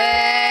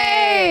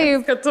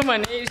 Taip. Kad tu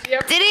mane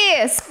įžiebti.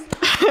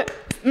 3.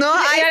 Nu,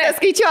 Aiste,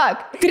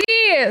 skaičiuok.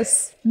 3,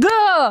 2,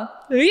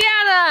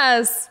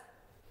 1.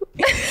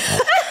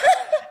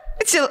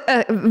 Čia,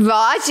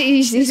 va, čia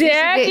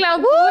Žiūrėk,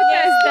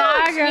 lemputės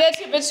dega.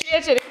 Šviečia, bet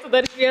šviečia, reiktų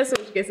dar šviesą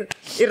užgesinti.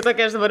 Ir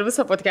tokia aš dabar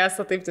visą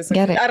podcastą taip tiesiog.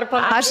 Gerai. Ar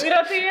panašiai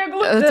yra tai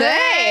eglutė?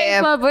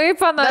 Taip. Labai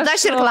panašu. Bet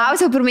aš ir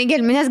klausiau pirmai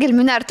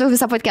gelminė, ar tu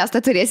visą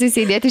podcastą turėsi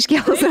sėdėti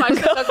iškėlus. Aš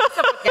tiesiog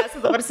visą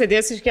podcastą dabar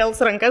sėdėsiu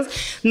iškėlus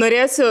rankas.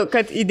 Norėsiu,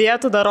 kad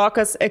įdėtų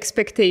darokas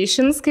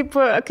expectations, kaip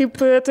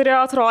turėjo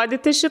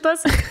atrodyti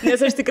šitas,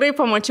 nes aš tikrai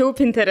pamačiau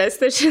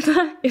Pinterest'e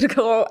šitą ir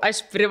galvojau,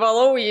 aš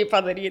privalau jį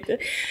padaryti.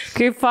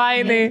 Kaip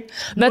fainai.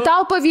 Bet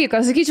tau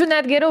pavyko, sakyčiau,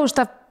 net geriau už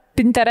tą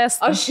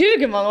Pinterestą. Aš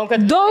irgi manau,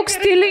 kad daug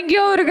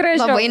stilingiau ir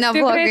gražiau. Labai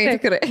neblogai,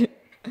 tikrai.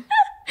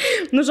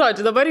 Nu,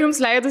 žodžiu, dabar jums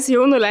leidus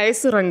jau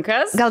nuleisiu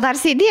rankas. Gal dar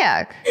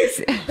sėdėk.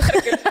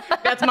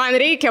 Bet man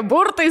reikia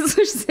burtais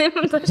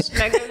užsimti, aš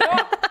negaliu.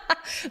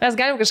 Mes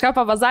galim kažką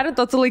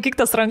pavazarinti, o tu laikyk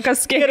tas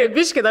rankas kiek. Gerai,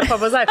 biški dar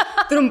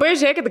pavazarinti. Trumpai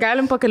žiūrėkit,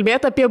 galim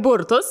pakalbėti apie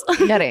burtus.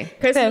 Gerai.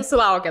 Kas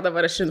jūsų laukia,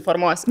 dabar aš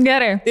informuosiu.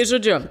 Gerai. Tai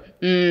žodžiu.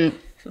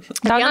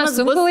 Tau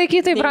nesunku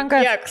laikyti į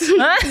rankas.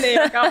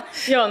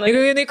 Jo,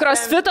 Jeigu jinai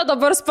crossfitą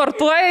dabar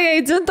sportuoja,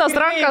 jai dzintas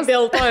rankas.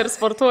 Dėl to ir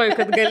sportuoju,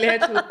 kad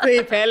galėčiau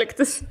taip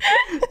elgtis.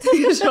 Tai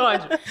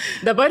žodžiu.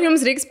 Dabar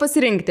jums reiks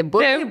pasirinkti.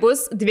 Burtai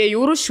bus 2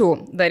 rūšių.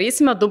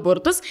 Darysime 2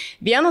 burtus.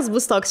 Vienas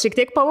bus toks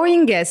šiek tiek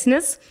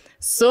pavojingesnis,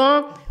 su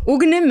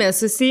ugnimi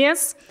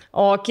susijęs,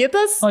 o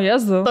kitas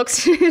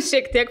toks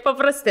šiek tiek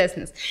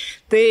paprastesnis.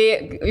 Tai,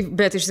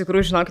 bet iš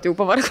tikrųjų, žinokit, jau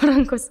pavargo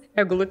rankos,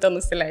 eglutė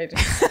nusileidžia.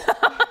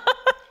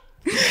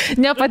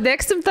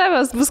 Nepadėksim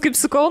tavęs, bus kaip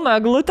su Kauno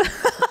eglutė.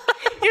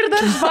 Ir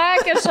dar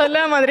žvakė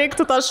šalia, man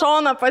reiktų tą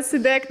šoną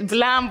pasidėkti,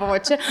 blembo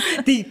čia.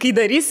 Tai kai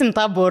darysim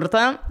tą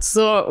burtą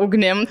su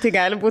ugnim, tai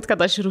gali būti,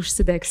 kad aš ir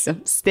užsidegsiu.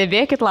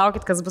 Stebėkit,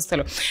 laukit, kas bus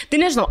toliau.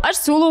 Tai nežinau,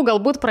 aš siūlau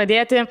galbūt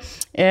pradėti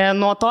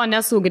nuo to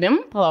nesu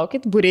ugnim.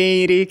 Palaukit,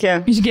 būriai reikia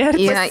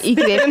išgerti.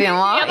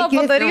 Įkvėpimo. Vieno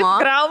padaryti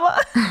kramą.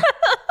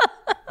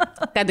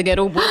 Kad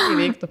geriau burtai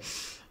veiktų.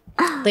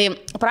 Tai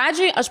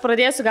pradžiai aš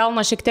pradėsiu gal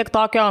nuo šiek tiek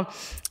tokio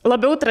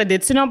labiau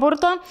tradicinio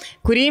burto,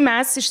 kurį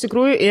mes iš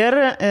tikrųjų ir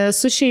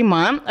su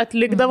šeima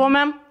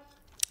atlikdavome.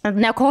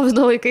 Ne COVID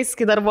laikais,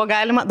 kai dar buvo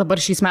galima,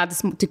 dabar šiais metais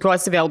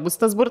tikiuosi vėl bus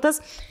tas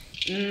burtas.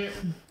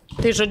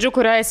 Tai žodžiu,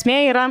 kurio esmė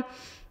yra,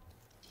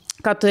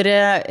 kad turi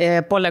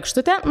po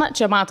lėkštutę, na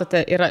čia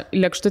matote, yra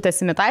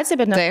lėkštutės imitacija,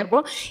 bet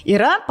nesvarbu,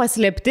 yra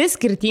paslėpti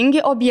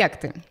skirtingi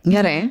objektai.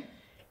 Gerai.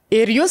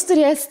 Ir jūs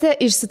turėsite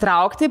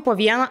išsitraukti po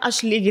vieną,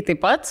 aš lygiai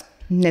taip pat.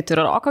 Net ir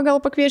Roką gal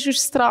pakviešiu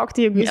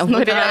išsitraukti, jeigu jis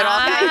norėjo.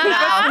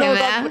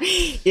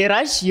 Ir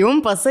aš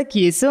jums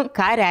pasakysiu,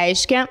 ką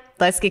reiškia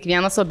tas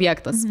kiekvienas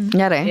objektas.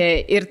 Gerai.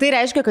 Ir tai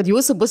reiškia, kad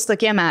jūsų bus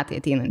tokie metai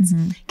ateinantis.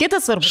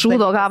 Kitas svarbus.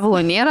 Šūdo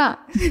gabalo nėra?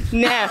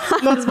 Ne,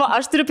 nors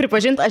aš turiu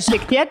pripažinti, aš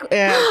šiek tiek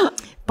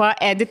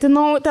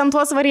paeditinau ten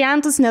tuos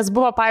variantus, nes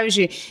buvo,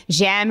 pavyzdžiui,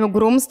 žemių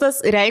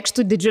grumstas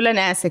reikštų didžiulę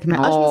nesėkmę.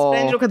 Aš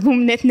nusprendžiau, kad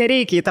mums net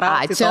nereikia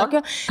įtraukti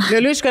tokio.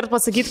 Galiu iškart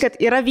pasakyti, kad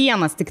yra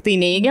vienas tik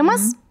tai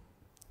neigiamas.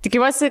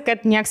 Tikiuosi,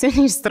 kad nieks jo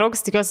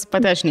neišsitrauks, tikiuosi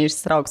pati aš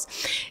neišsitrauks.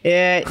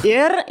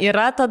 Ir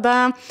yra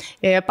tada,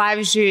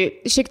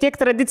 pavyzdžiui, šiek tiek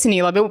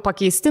tradiciniai labiau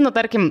pakeisti, nu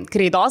tarkim,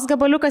 kreidos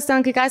gabaliukas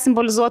ten kai ką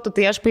simbolizuotų,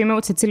 tai aš paėmiau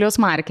Cecilijos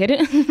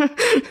markerį,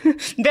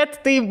 bet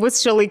tai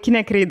bus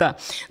šiuolaikinė kreida.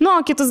 Nu,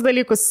 kitus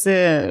dalykus,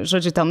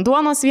 žodžiu, ten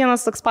duonos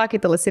vienas toks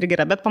pakaitalas irgi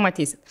yra, bet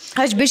pamatysit.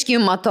 Aš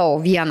biškai matau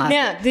vieną.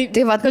 Ne,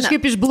 tai va,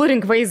 kažkaip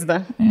išblurink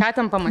vaizdą. Ką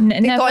ten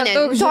pamatyti?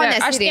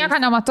 Aš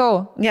nieko nematau.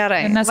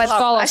 Gerai.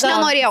 Aš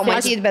nenorėjau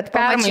matyti, bet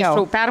pamačiau.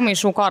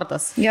 Permaišau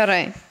kortas.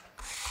 Gerai.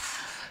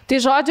 Tai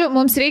žodžiu,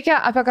 mums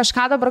reikia apie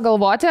kažką dabar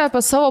galvoti, apie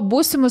savo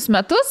būsimus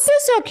metus.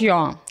 Tiesiog jo.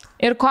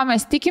 Ir ko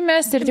mes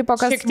tikimės, ir tipo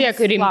kas... Šiek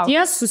tiek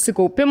rimties,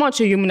 susikaupimo,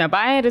 čia jums ne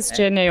bairis,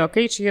 čia ne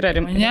jokai, čia yra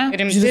rimti.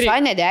 Visai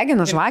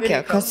nedegina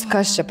žvakė.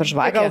 Kas čia per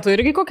žvakė? Gal tu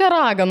irgi kokią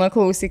raganą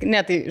klausyk?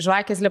 Ne, tai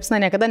žvakės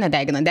liepsna niekada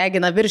nedegina.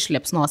 Degina virš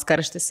liepsnos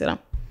karštis yra.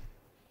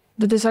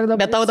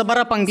 Bet tau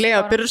dabar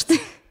apanglėjo pirštai.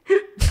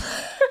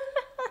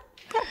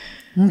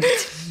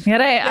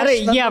 Gerai,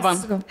 Ieva,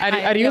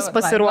 ar jūs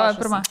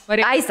pasiruošęs?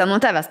 Aiste, nuo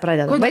tavęs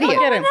pradedu. Varyk.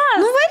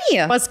 Nu,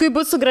 varyk. Paskui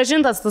bus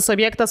sugrąžintas tas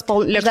objektas po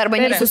lėkštutėlės. Dar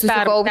bandysiu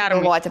susikaupti,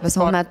 galvoti apie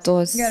savo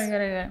metus.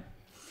 Gerai.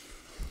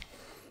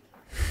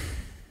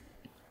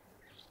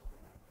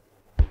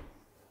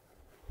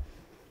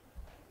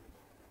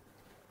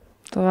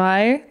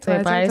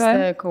 Taip,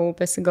 Aiste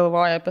kaupėsi,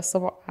 galvoja apie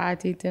savo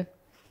ateitį.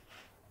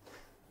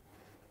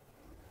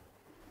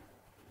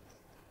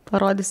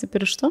 Parodysi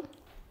pirštu.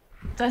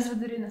 Tas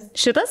vidurinis.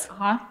 Šitas?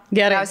 Aha.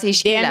 Gerai. Tikriausiai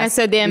iškėlęs.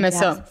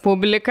 Dėmesio.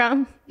 Publika.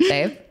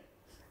 Taip.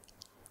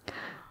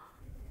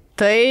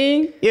 Tai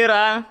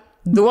yra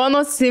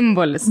duonos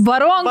simbolis.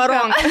 Baronka.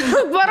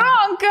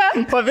 Baronka.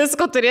 Po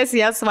visko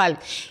turėsi jas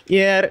valgyti.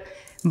 Ir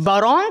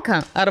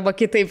baronka, arba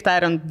kitaip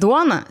tariant,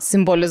 duona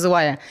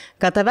simbolizuoja,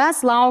 kad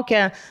tavęs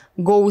laukia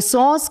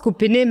gausos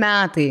kupini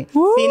metai.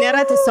 Tai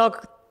nėra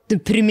tiesiog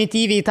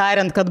primityviai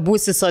tariant, kad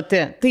būsi soti.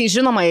 Tai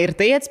žinoma ir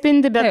tai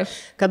atspindi, bet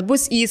kad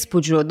bus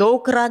įspūdžių,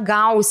 daug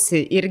ragausi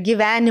ir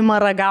gyvenimą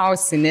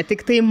ragausi, ne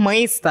tik tai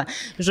maistą.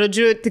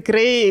 Žodžiu,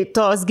 tikrai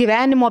tos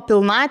gyvenimo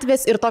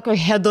pilnatvės ir tokio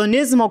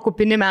hedonizmo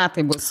kupini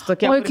metai bus.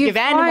 Tokie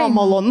gyvenimo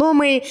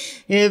malonumai,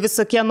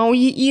 visokie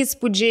nauji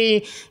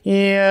įspūdžiai,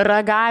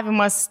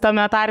 ragavimas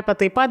tame tarpe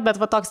taip pat, bet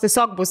va toks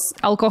tiesiog bus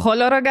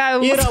alkoholio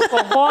ragavimas. Ir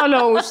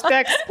alkoholio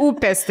užteks,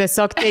 upės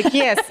tiesiog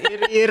tekės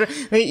ir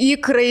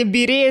ikrai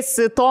birės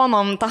tonom.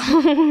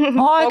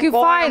 Oi, kaip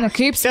faina,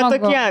 kaip smagu.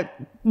 Bet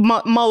tokie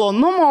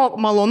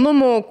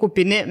malonumų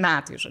kupini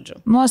metai,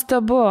 žodžiu.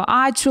 Nuostabu,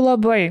 ačiū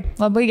labai.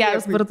 Labai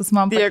geras burtas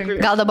man patinka.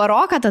 Gal dabar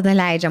roką tada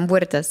leidžiam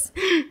burtis?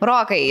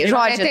 Rokai,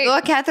 žodžiu, 2,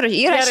 4,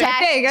 yra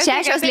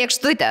 6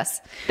 lėkštutės.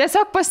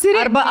 Tiesiog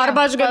pasirinkti.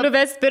 Arba aš galiu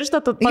vesti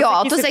pirštą, tu pasakysi, jo,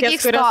 tu sakyk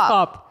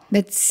stop.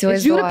 Bet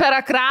žiūri per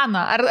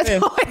ekraną. Ar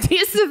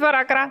matysi per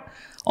ekraną?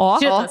 O,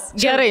 šitas.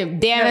 Gerai,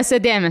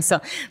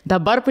 dėmesio.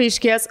 Dabar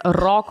paaiškės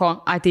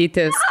Roko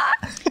ateitis.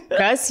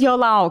 Kas jo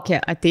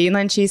laukia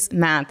ateinančiais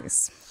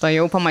metais? To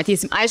jau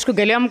pamatysim. Aišku,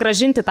 galėjom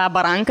gražinti tą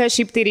baranką,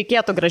 šiaip tai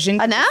reikėtų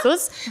gražinti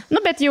visus. Nu,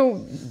 bet jau...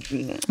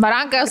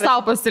 Baranką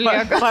savo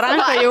pasilieka.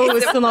 Baranką jau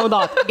visi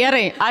naudot.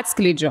 Gerai,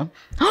 atskleidžiu.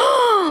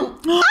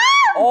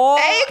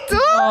 Eik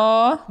tu!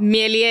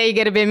 Mėlieji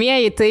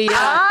gerbėmieji, tai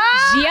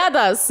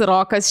žiedas,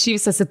 Rokas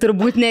šypsosi,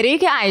 turbūt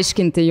nereikia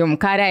aiškinti jum,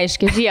 ką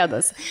reiškia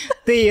žiedas.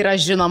 Tai yra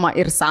žinoma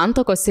ir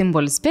santuokos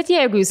simbolis, bet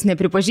jeigu jūs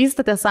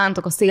nepripažįstate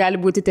santuokos, tai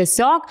gali būti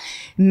tiesiog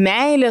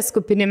meilės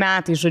kupini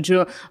metai.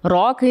 Žodžiu,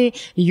 Rokai,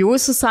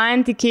 jūsų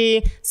santykiai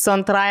su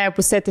antraja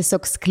pusė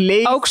tiesiog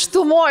skleis.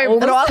 Aukštumoj.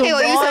 Rokai,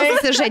 o jūs esate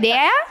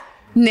susižadėję?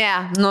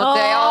 Ne, nu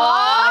tai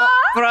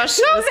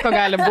prašau. Visko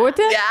gali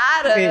būti.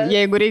 Gerai. Tai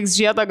jeigu reiks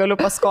žiedą, galiu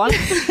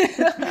paskolinti.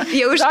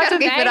 Jau iškart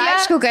kaip ir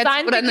aišku, kad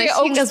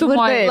pranašingas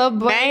būtų.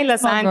 Meilė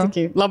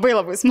santykiai. Labai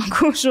labai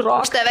smagu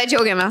žiūrėti. Už tave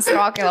džiaugiamės,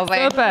 Rokai,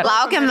 labai. Super.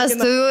 Laukiam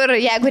vestuvių ir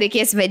jeigu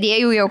reikės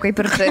vedėjų, jau kaip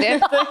ir turi.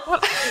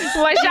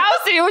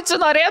 Mažiausiai jaučiu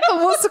norėtų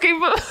mūsų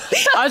kaip...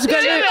 Aš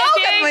galiu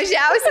kad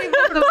mažiausiai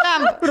būtų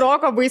tam.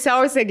 Roko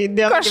baisiausia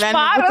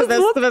gyvenime būtų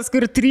vestuvės,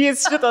 kur 3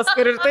 šitas,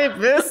 kur ir taip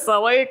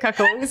visą laiką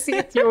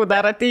klausyt, jau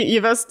dar atei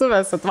į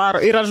vestuvės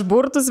atvaro. Ir aš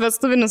burtus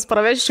vestuvinius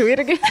praveščiau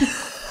irgi.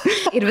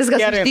 Ir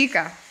viskas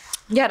užtyka.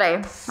 Gerai.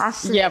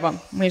 Ieva,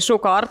 maišau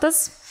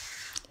kortas.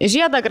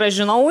 Žiedą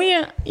gražinau į...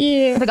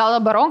 Tai gal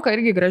baronką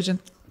irgi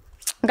gražinti?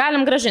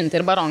 Galim gražinti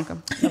ir baronką.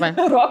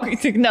 Rokai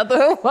tik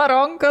nedaviau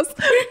baronkos.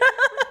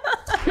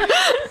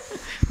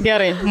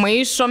 Gerai,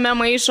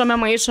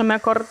 maišome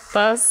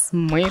kortas,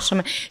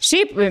 maišome.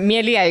 Šiaip,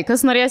 mėlyjei,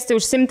 kas norėsite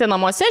užsimti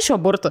namuose šio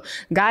burtų,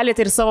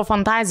 galite ir savo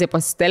fantaziją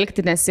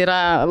pasitelkti, nes yra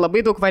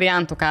labai daug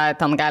variantų, ką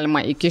ten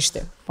galima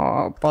įkišti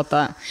po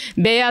tą.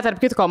 Beje,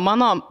 tarp kitko,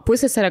 mano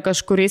pusseserė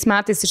kažkuriais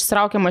metais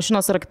išsitraukė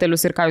mašinos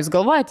raktelius ir ką jūs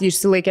galvojate,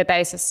 išsilaikė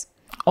teisės.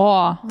 O,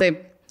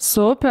 taip.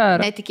 Super.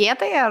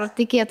 Netikėtai ar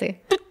tikėtai?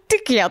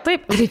 Tikėtai.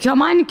 Reikėjo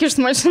man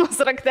įkišti mašinos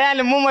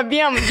raktelį, mum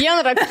abiem vien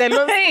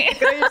raktelius.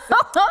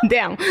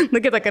 Dėm, nu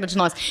kitą kartą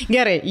žinos.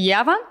 Gerai,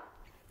 Ieva.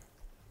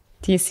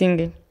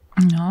 Teisingai.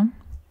 No.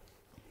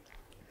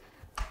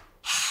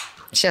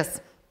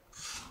 Šis.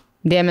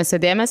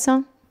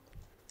 Dėmesio.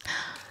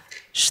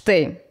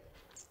 Štai.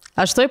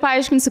 Aš toj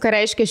paaiškinsiu, ką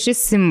reiškia šis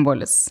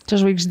simbolis. Čia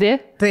žvaigždė?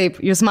 Taip,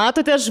 jūs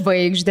matote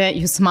žvaigždę,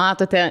 jūs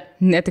matote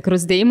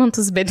netikrus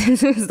deimantus, bet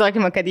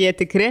įsivaizduokime, kad jie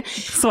tikri.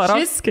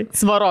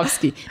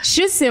 Svarovskiai.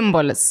 Šis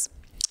simbolis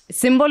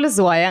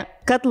simbolizuoja,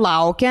 kad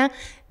laukia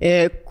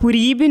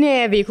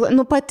kūrybinėje veikloje,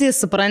 nu pati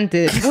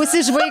supranti,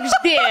 būsi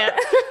žvaigždė.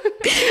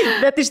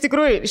 Bet iš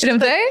tikrųjų,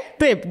 rimtai?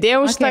 Taip,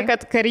 dėjau šitą,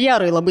 kad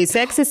karjerui labai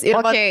seksis ir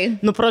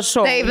nu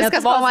prašau, tai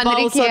viskas, ko man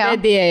reikėjo.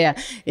 Vedėja.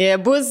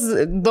 Bus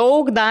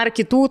daug dar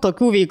kitų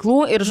tokių veiklų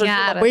ir žodžiu,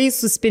 labai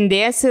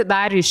suspindėsi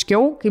dar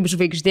ryškiau kaip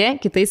žvaigždė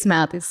kitais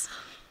metais.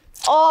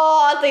 O,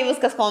 tai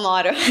viskas, ko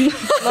noriu.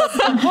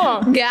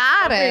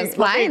 Geras,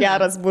 labai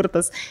geras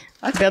burtas.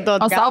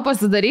 O savo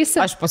pasidarysi?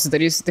 Aš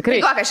pasidarysiu, tikrai.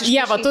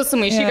 Ieva, tu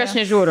sumaišyk, aš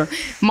nežiūriu.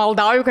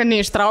 Maldauju, kad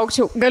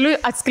neištraukčiau. Galiu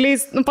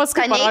atskleisti, nu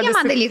paskui parodysiu.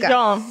 Neigiamą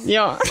dalyką?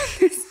 Jo.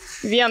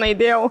 Vieną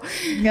įdėjau.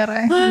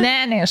 Gerai.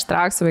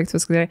 Neištrauksiu, veikti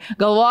viską gerai.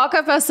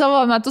 Galvok apie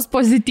savo metus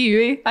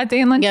pozityviai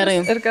ateinančius. Gerai.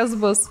 Ir kas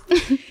bus.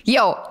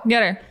 Jau.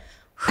 Gerai.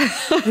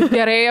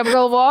 Gerai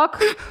apgalvok.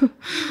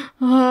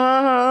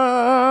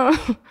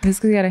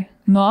 Viskas gerai.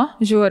 Nu,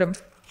 žiūrim.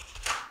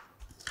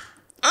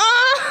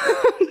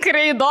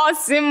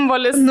 kreidos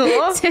simbolis,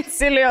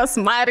 Cecilijos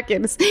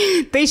markeris.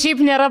 Tai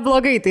šiaip nėra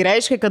blogai, tai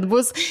reiškia, kad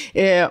bus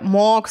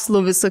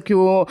mokslų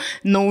visokių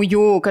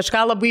naujų,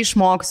 kažką labai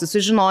išmoksiu,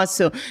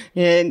 sužinosiu,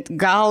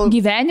 gal...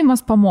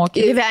 Gyvenimas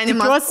pamokys.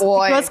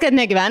 Tikiuosi, kad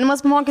ne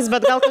gyvenimas pamokys,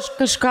 bet gal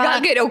kažką...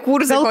 Gal geriau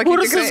kursai, gal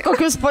kursus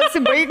kokius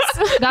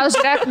pasibaigsiu. Gal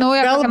žiūrėk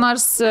naują kokią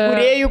nors...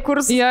 Kūrėjų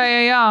kursų.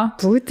 Jo.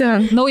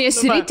 Būtent. Naują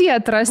sritį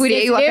atrasti.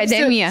 Kūrėjų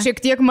akademija.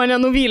 Šiek tiek mane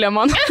nuvylė,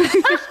 man.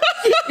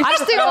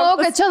 Aš tai manau,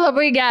 kad čia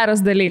labai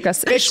geras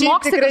dalykas.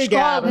 Išmoksti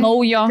kažko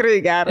naujo.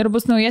 Ir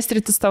bus naujas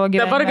sritis tavo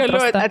gyvenime. Dabar galiu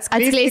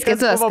atskleisti,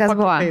 kas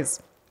buvo.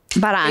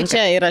 Baranka. Tai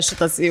čia yra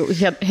šitas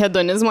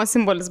hedonizmo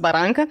simbolis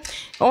baranka.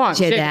 O,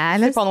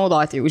 žiedelis.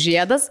 Panaudoti jau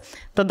žiedas.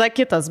 Tada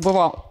kitas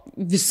buvo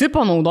visi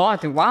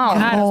panaudoti. Wow.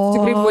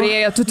 Tikrai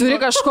būrėja. Tu turi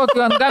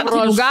kažkokiu ant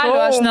gamtinių galių,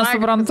 aš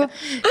nesuprantu.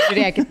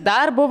 Žiūrėkit,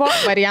 dar buvo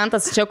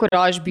variantas čia, kurio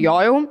aš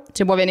bijojau.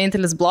 Čia buvo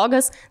vienintelis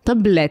blogas.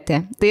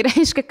 Tabletė. Tai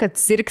reiškia, kad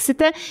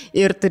sirksite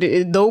ir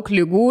daug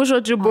lygų,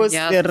 žodžiu, bus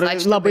ir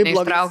labai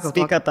bloga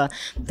sveikata.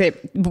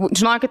 Taip,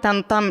 žinokit,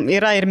 tam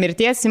yra ir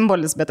mirties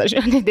simbolis, bet aš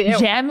jo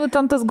nedėjau. Žemių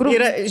ten tas grūdas.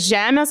 Yra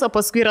žemės, o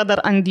paskui yra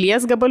dar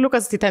anglies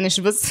gabaliukas, tai ten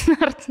iš vis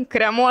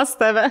kremuos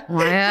tave.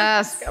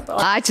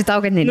 Ačiū tau,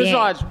 kad nedėjai.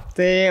 Žodžiu,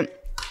 tai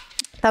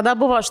tada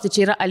buvo, štai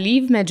čia yra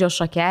alyvmedžio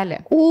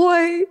šakelė.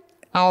 Oi.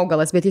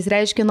 Augalas, bet jis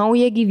reiškia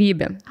naują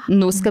gyvybę.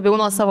 Nuskabiau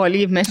nuo savo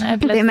alyvmedžio.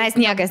 Tai mes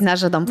niekas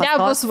nežadam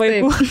pastos. Nebus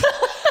vaikų.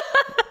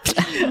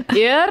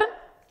 Ir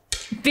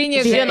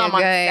pinigai. Žinoma,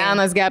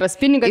 senas geras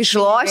pinigas.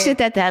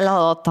 Išlošite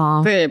teleloto.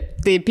 Taip,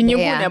 tai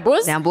pinigų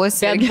nebus,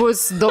 bet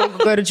bus daug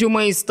gardžių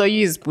maisto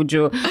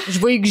įspūdžių,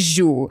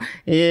 žvaigždžių,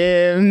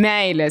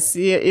 meilės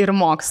ir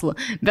mokslų.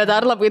 Bet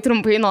dar labai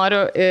trumpai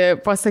noriu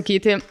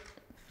pasakyti,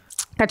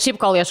 kad šiaip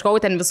kol ieškau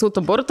ten visų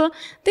tų burtų,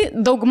 tai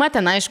dauguma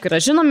ten aišku yra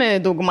žinomi,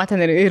 dauguma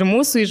ten ir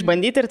mūsų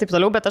išbandyti ir taip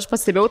toliau, bet aš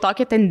pastebėjau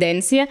tokią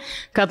tendenciją,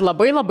 kad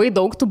labai labai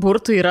daug tų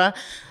burtų yra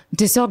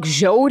tiesiog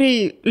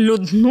žiauriai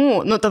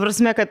liūdnų. Nu, ta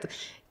prasme, kad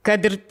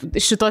ir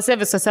šituose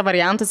visose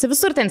variantuose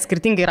visur ten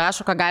skirtingai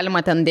rašo, ką galima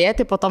ten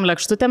dėti po tom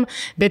lėkštutėm,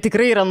 bet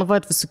tikrai yra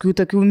visokių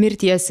tokių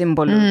mirties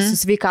simbolių, su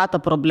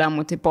sveikata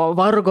problemų, tipo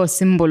vargo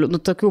simbolių,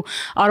 tokių,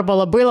 arba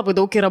labai labai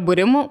daug yra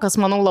būrimų, kas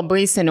manau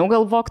labai seniau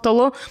gal buvo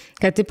aktualu,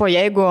 kad tipo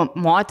jeigu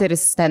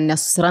moteris ten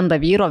nesusiranda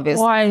vyro vis,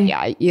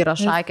 jai yra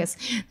šakės.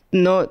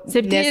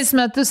 7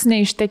 metus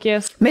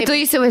neištekės. Bet tu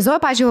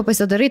įsivaizduoji, pažiūrėjau,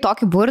 pasidarai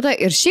tokį burdą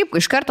ir šiaip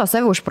iš karto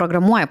save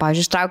užprogramuoji,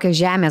 pažiūrėjau, ištraukia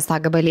žemės tą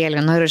gabalėlį,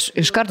 ir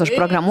iš karto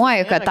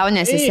užprogramuoji, kad tau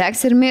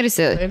nesiseks ir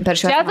mirsi per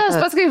šios metus. Čia tas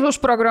pats, kaip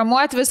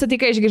užprogramuoti visą tai,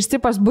 kai išgirsti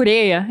pas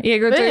būrėją.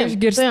 Jeigu tu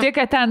išgirsti,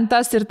 kad ten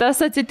tas ir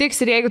tas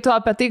atsitiks ir jeigu tu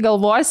apie tai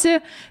galvosi,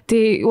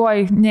 tai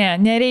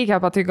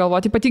nereikia apie tai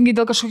galvoti, ypatingai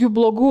dėl kažkokių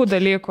blogų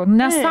dalykų.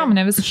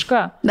 Nesąmonė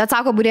visiška. Bet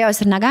sako,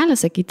 būrėjos ir negali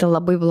sakyti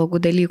labai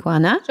blogų dalykų,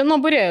 ne? Čia nuo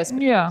būrėjos.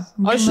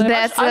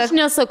 Aš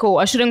nesakau,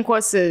 aš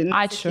renkuosi.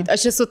 Ačiū.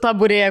 Aš esu ta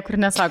būrėja, kur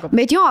nesako.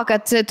 Bet jo,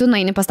 kad tu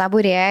nueini pas tą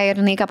būrėją ir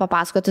ką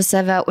papasakoti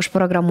save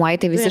užprogramuoji,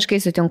 tai visiškai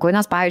sutinku,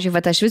 nes, pavyzdžiui,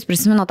 aš vis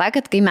prisimenu tą,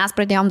 kad kai mes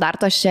pradėjom dar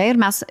to čia ir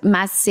mes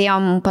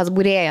ėjom pas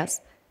būrėjas.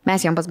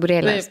 Mes ėjom pas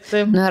būrėlės.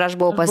 Ir aš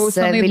buvau pas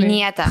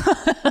Vilnietę.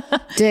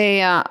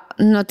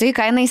 Tai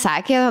ką jinai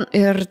sakė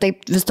ir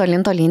taip vis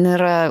tolin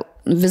ir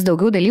vis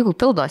daugiau dalykų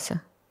pildosi.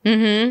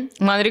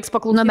 Man reiks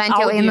paklausyti. Bent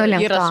jau einu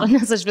link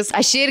to.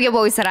 Aš irgi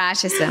buvau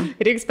įsirašysi.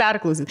 Reiks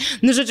perklausyti.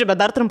 Žodžiu, bet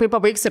dar trumpai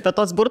pabaigsiu apie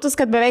tos burtus,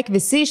 kad beveik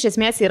visi iš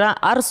esmės yra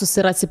ar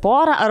susirasi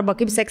porą, arba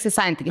kaip seksis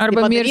santykiai.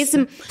 Arba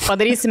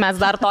padarysim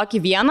mes dar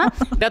tokį vieną,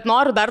 bet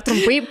noriu dar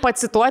trumpai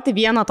pacituoti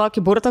vieną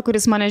tokį burtą,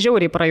 kuris mane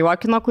žiauriai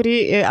prajuokino,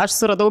 kurį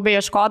aš suradau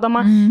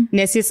beieškodama,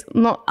 nes jis,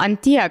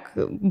 antiek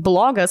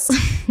blogas.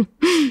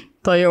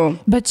 To jau.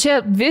 Bet čia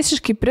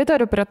visiškai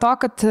pritariu prie to,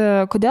 kad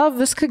kodėl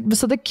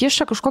visada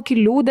kiša kažkokį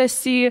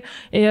liūdesį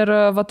ir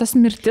tas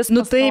mirtis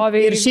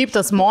pastoviai. Ir šiaip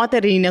tas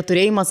moteriai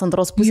neturėjimas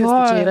antros pusės,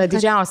 tai čia yra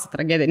didžiausia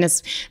tragedija. Nes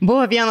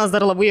buvo vienas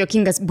dar labai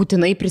juokingas,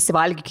 būtinai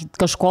prisivalgykit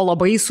kažko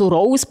labai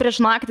sūraus prieš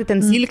naktį,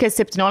 ten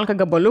silkės 17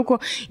 gabaliukų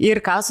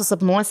ir ką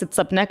susapnuosit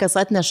sapne, kas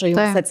atneša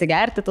jums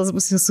atsigerti, tas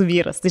bus jūsų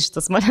vyras. Tai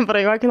šitas mane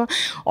prajuokino.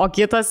 O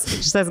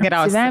šitas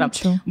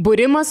geriausias yra.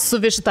 Būrimas su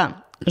višta.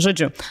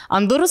 Žodžiu,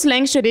 ant durų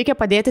slenksčio reikia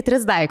padėti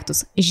 3 daiktus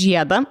 –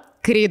 žiedą,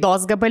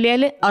 kreidos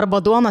gabalėlį arba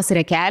duonos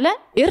riekelę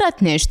ir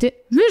atnešti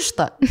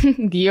vištą,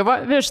 gyvą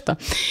vištą.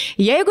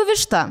 Jeigu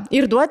višta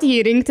ir duoti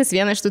jai rinktis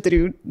vieną iš tų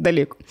 3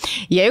 dalykų.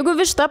 Jeigu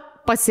višta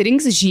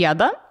pasirinks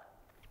žiedą,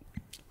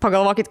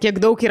 pagalvokit, kiek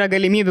daug yra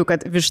galimybių,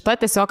 kad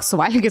višta tiesiog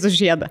suvalgytų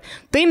žiedą.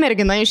 Tai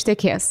mergina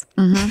ištekės.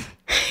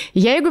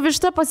 Jeigu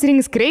višta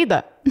pasirinks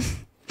kreidą,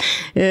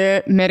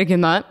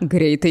 mergina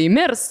greitai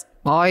mirs.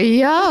 O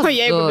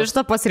jeigu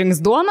višta pasirinks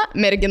duoną,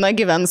 mergina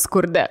gyvens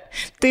skurde.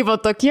 Tai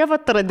tokie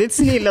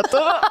tradiciniai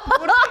lietuvių.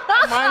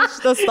 Man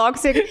šitas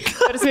toks,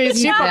 tarsi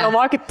šiaip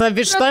pagalvokit, ta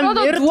višta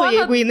mirtų,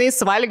 jeigu jinai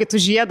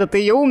suvalgytų žiedą,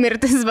 tai jau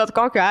mirtis bet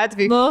kokiu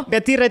atveju.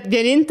 Bet tai yra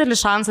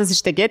vienintelis šansas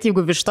ištekėti,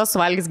 jeigu višta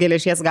suvalgys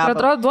geležies gabalą.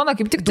 Atrodo, duona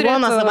kaip tik turėtų.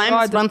 Duona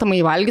savaime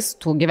suprantamai valgys,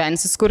 tu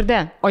gyvensi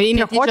skurde. O jei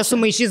netyčia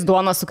sumaišys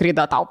duoną su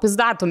kreida, tau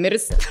pizda, tu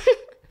mirsi.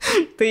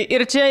 Tai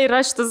ir čia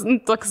yra šitas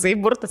toksai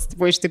burtas,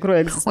 tipo, iš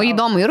tikrųjų egzistuoja. O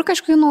įdomu, ir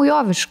kažkokių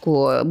naujoviškų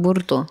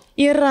burtų.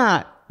 Yra.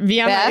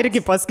 Vieną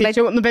irgi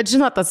paskaičiau, bet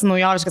žinot, tas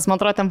naujoviškas, man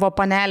atrodo, ten buvo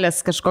panelės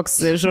kažkoks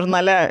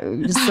žurnale,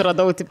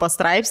 suradau tipo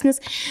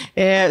straipsnis,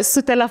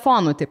 su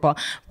telefonu, tipo,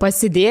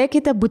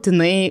 pasidėkite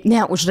būtinai,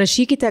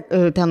 užrašykite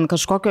ten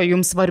kažkokio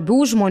jums svarbių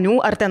žmonių,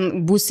 ar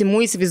ten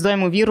būsimų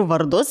įsivaizduojamų vyrų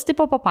vardus,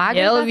 tipo, po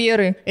pagalbę. Vėl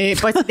vyrai.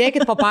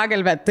 Pasidėkit po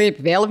pagalbę,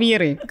 taip, vėl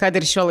vyrai, kad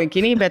ir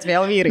šiuolaikiniai, bet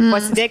vėl vyrai.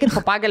 Pasidėkit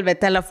po pagalbę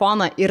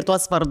telefoną ir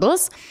tuos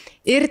vardus,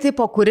 ir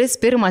tipo, kuris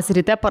pirmas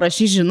ryte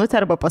parašys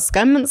žinutę arba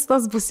paskambins,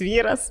 tas bus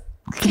vyras.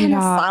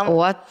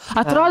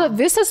 Atrodo,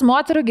 visas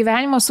moterų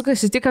gyvenimas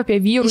sukasi tik apie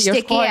vyrų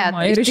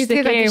ieškojimą ir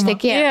ištekėjimą.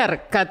 Ir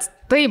kad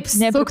taip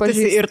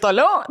suktųsi ir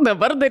toliau,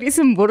 dabar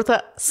darysim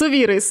burtą su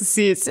vyrais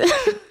susijusi.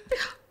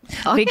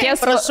 Reikės,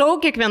 prašau,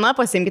 kiekviena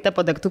pasimkite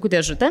po degtukų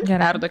dėžutę,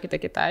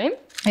 perduokite kitai.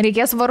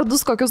 Reikės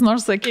vardus kokius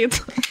nors sakyti.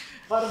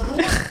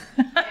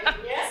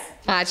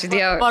 Ačiū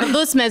Dievui.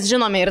 Vardus mes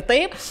žinome ir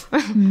taip.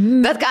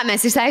 Bet ką,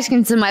 mes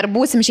išsiaiškinsim, ar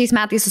būsim šiais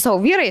metais su savo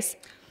vyrais?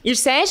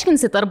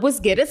 Išsiaiškinsit, ar bus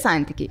geri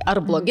santykiai, ar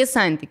blogi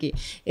santykiai.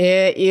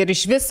 Ir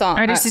iš viso,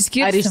 ar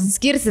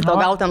išsiskirsit, o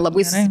gal ten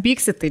labai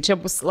susipyksit, tai čia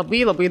bus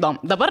labai labai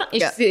įdomu. Dabar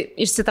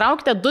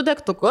išsitraukite 2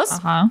 degtukus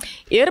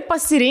ir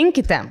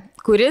pasirinkite,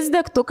 kuris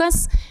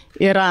degtukas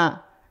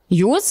yra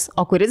jūs,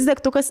 o kuris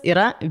degtukas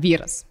yra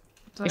vyras.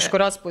 Iš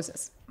kurios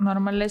pusės?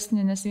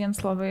 Normalesnį, nes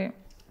vienas labai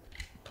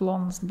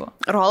plonas buvo.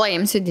 Rolą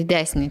imsiu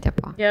didesnį,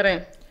 tipo.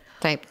 Gerai.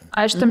 Taip.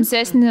 Aš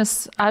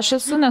tamsesnis, aš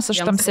esu, nes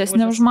aš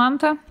tamsesnė už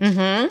mantą.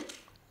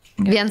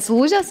 Viens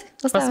lūžęs?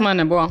 Pas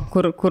mane buvo,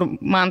 kur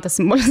man tas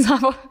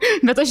simbolizavo,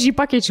 bet aš jį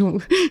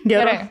pakeičiau.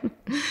 Gerai.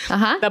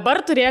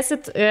 Dabar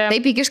turėsit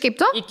taip įkiš kaip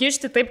tu?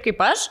 Įkišti taip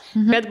kaip aš,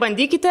 bet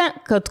bandykite,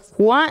 kad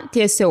kuo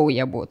tiesiau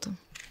jie būtų.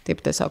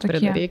 Taip tiesiog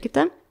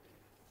pridarykite.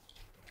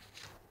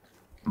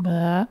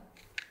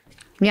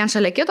 Vien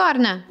šalia kito, ar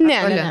ne?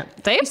 Ne.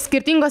 Taip,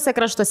 skirtingose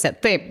kraštuose.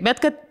 Taip,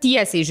 bet kad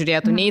tiesiai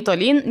žiūrėtų, nei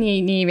tolyn,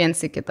 nei viens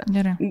į kitą.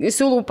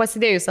 Siūlau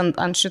pasidėjus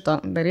ant šito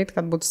daryti,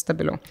 kad būtų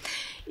stabiliau.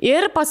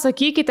 Ir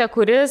pasakykite,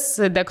 kuris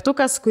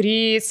degtukas,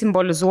 kurį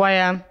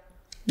simbolizuoja...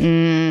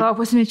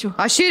 Pasimečiau.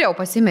 Aš ir jau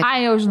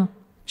pasimečiau. Jau žinau.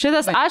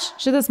 Šitas aš,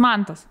 šitas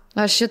mantas.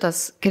 Aš šitas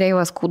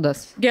kreivas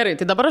kūdas. Gerai,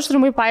 tai dabar aš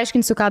trumpai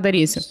paaiškinsiu, ką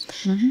darysiu.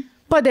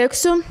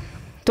 Padegsiu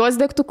tuos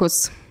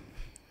degtukus.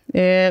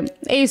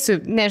 Eisiu,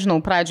 nežinau,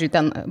 pradžiui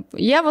ten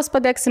Ievos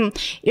padegsim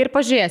ir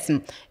pažiūrėsim.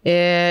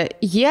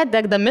 Jie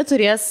degdami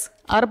turės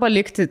arba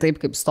likti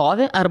taip, kaip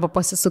stovi, arba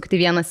pasisukti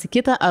vienas į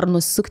kitą, ar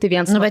nusisukti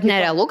vienas į kitą. Bet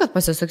nerealu, kad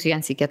pasisuks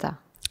vienas į kitą.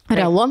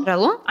 Realu.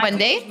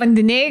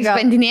 Bandiniai?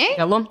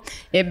 Realu.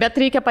 Bet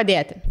reikia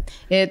padėti.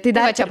 Tai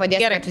dar čia padėti.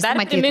 Gerai, dar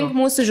primink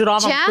mūsų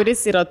žiūrovam,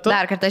 kuris yra tu.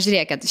 Dar kartą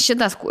žiūrėkit,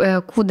 šitas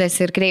kūdas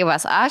ir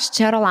kreivas, aš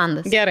čia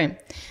Rolandas. Gerai.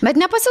 Bet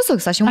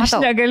nepasisuks, aš jau matau.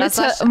 Aš negaliu,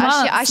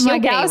 aš jau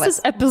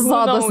geriausias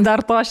epizodas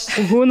dar to aš.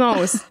 Who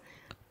knows?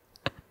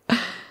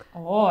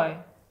 Oi.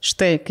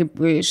 Štai, kaip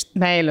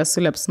meilė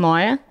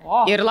suliepsnoja.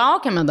 Ir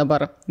laukiame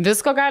dabar.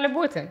 Visko gali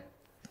būti.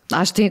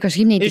 Aš tai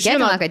kažkaip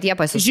neįtikėtina, kad jie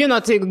pasisuks.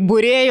 Žinot, tai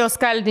būrėjos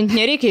kaldinti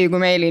nereikia, jeigu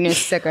meiliai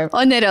nesiseka.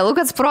 O nerealu,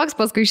 kad sprogs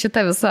paskui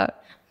šitą visą.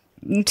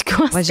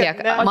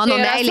 Važiuok, mano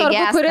meilė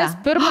gesta. Kuris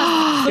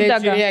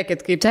pirmas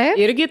žiūrėkit, kaip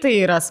irgi tai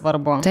yra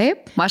svarbu.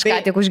 Taip, aš ką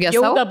tik užgesau.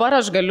 Jau dabar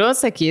aš galiu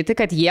sakyti,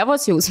 kad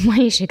Ievos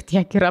jausmai šiek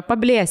tiek yra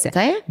pablėsę.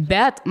 Taip.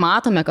 Bet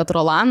matome, kad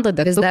Rolando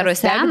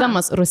degtukas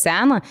degdamas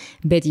rusena,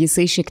 bet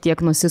jisai šiek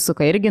tiek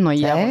nusisuka irgi nuo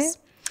Ievos.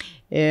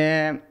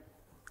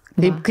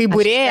 Kai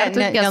būrėja,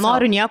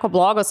 nenoriu nieko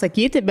blogo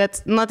sakyti,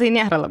 bet, tai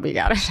nėra labai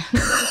gerai.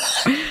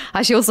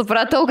 Aš jau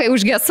supratau, kai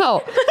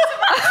užgesau.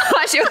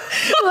 Aš jau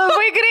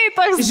labai greit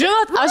toks.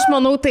 Žinot, aš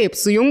manau taip,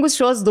 sujungus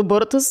šios 2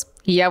 burtus,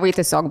 Ievai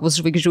tiesiog bus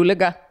žvaigždžių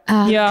liga.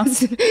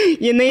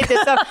 Jinai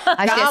tiesiog...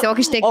 Aš tiesiog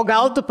ištekėjau. O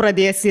gal tu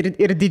pradėsi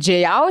ir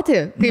didžėjauti,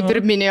 kaip ir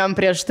minėjom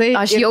prieš tai.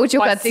 Aš jaučiu,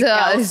 kad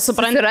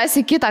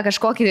susirasi kitą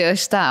kažkokį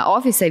šitą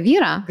ofisę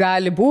vyrą.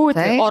 Gali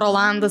būti. O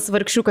Rolandas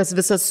vargšiukas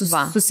visas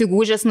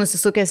susigūžęs,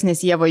 nusisukęs,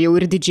 nes Ieva jau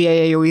ir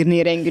didžėja, jau ir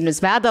į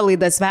renginius veda,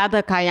 laidas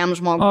veda, ką jam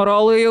žmogus. O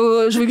Rolui jau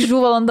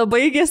žvaigždžių valanda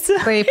baigėsi.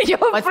 Taip,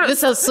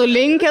 visas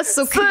sulinkęs,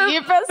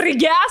 sukrypęs.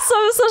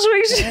 Prigeso visas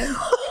žvaigždžių.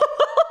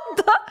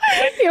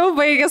 Jau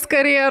baigęs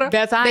karjerą.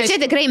 Bet čia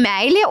tikrai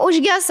meilė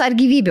užges ar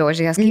gyvybė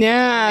užges?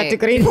 Ne,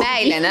 tikrai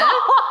meilė, ne?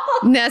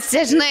 Nes,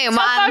 žinai,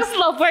 man... Toks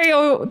labai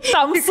jau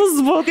tamsus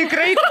buvo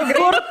tikrai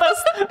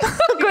kurtas,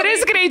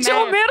 kuris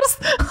greičiau mirs.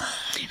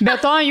 Be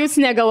to, jūs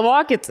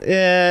negalvokit,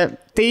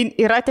 tai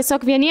yra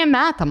tiesiog vieniem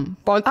metam.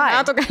 Po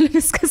metų gali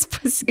viskas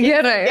pasikeisti.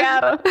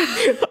 Gerai.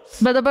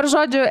 Bet dabar,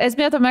 žodžiu,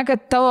 esmė tame,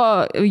 kad tavo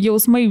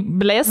jausmai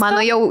blėsta.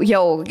 Mano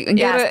jau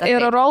gesta.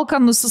 Ir Rolka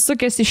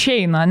nusisukęs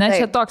išeina, ne?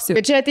 Čia toks jau.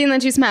 Bet čia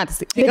ateinančiais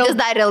metais. Bet jis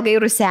dar ilgai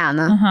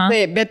rusena.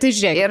 Taip, bet tai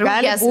žiūrėk,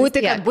 gali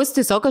būti, kad bus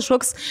tiesiog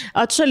kažkoks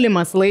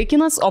atšalimas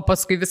laikinas, o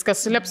paskui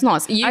viskas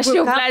suliepsnos. Aš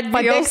jau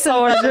bijau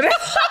savo žiūrė.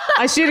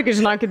 Aš irgi,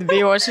 žinokit,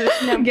 bijau, aš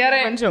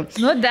gerai. Bandžiau.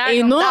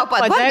 Nu, tau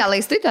pat gal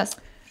laistutės?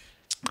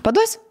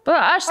 Paduos?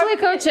 Aš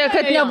laikau čia,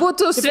 kad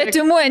nebūtų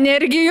svetimų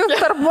energijų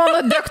tarp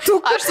mano degtukų.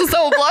 Aš su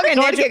savo blogą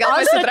energiją gal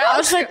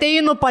pasitrauksiu. Aš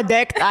ateinu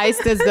padegti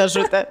Aistės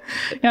dėžutę.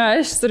 Ja,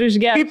 aš turiu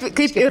išgerti.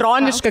 Kaip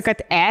ironiška,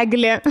 kad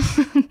Eglė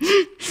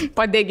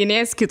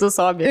padeginės kitus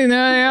objektus.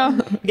 Ja.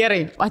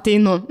 Gerai,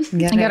 ateinu.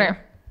 Gerai.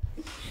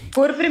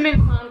 Kur primink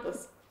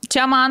Mantas?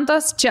 Čia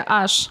Mantas, čia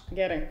aš.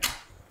 Gerai.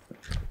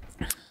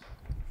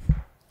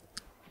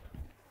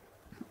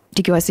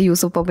 Tikiuosi,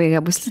 jūsų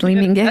pabaiga bus Aš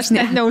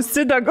laimingesnė. net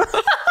neužsidegu.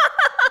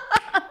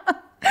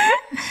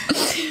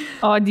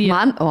 O,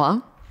 Dieve.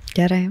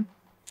 Gerai.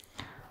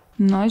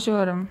 Nu,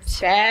 žiūrim.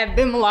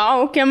 Šebim,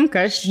 laukiam,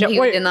 kas čia.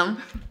 Oi, Judinam.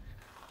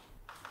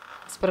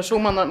 atsiprašau,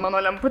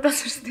 mano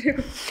lemputės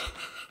užstrigo.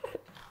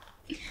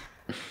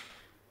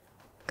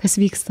 Kas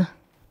vyksta?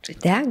 Čia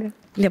dega.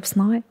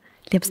 Liepsnoja.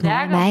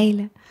 Liepsnoja Dega.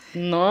 meilė.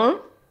 Nu,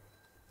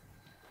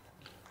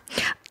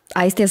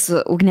 Aistės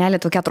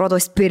ugnelė tokia atrodo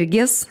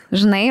spirgis,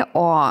 žinai,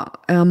 o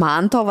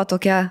Manto va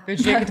tokia...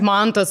 žiūrėkit,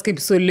 Mantas kaip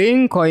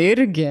sulinko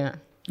irgi.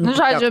 Nu,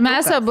 žodžiu,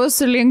 mes abu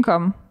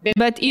sulinkom.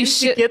 Bet į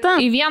kitą?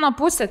 į vieną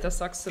pusę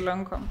tiesiog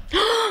sulinkom.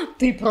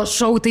 Tai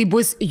prašau, tai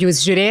bus, jūs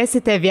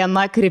žiūrėsite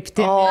viena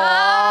kryptimi.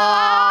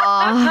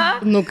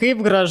 Nu kaip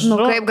gražu.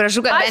 Nu kaip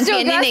gražu, kad bent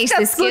vieni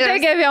neišsiskirs.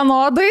 Sudegė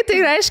vienodai,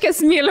 tai reiškia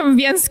mylim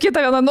viens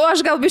kitą vieną. Nu,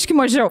 aš gal biški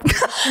mažiau.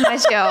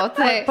 Mažiau,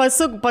 tai.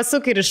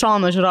 Pasuk ir iš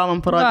šono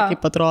žiūrovam parodė,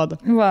 kaip atrodo.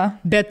 Va.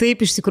 Bet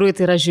taip iš tikrųjų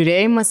tai yra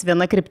žiūrėjimas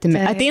viena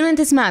kryptimi. Taip.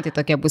 Ateinantis metai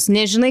tokie bus.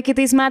 Nežinai,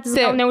 kitais metais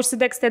gal Taip.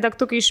 neužsidegs tie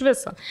degtukai iš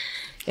viso.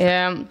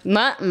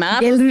 Na, mes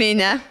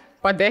Gelminė.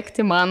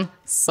 padegti man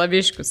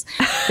saviškius.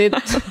 Tai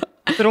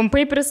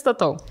trumpai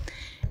pristatau.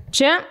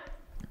 Čia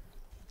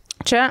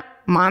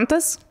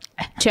Mantas,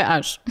 čia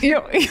aš.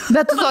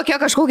 Bet tu tokia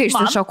kažkokia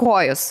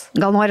išsišakojus.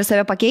 Gal nori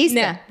save pakeisti?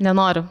 Ne,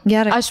 nenoriu.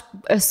 Gerai. Aš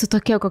esu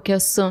tokia, kokia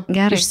esu.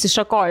 Gerai.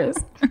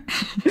 Išsišakojus.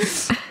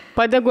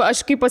 Padegu,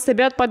 aš kaip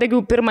pastebėjot,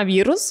 padegiau pirmą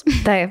vyrus,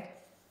 Taip.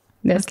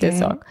 nes Okay.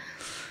 tiesiog.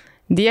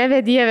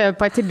 Dieve,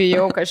 pati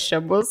bijau, kas čia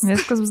bus.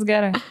 Viskas bus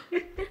gerai.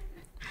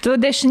 Tu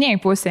dešiniai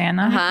pusėje,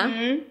 ne? Aha.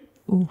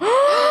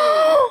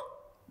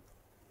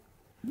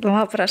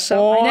 Va,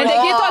 prašau.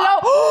 Nedegi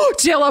toliau.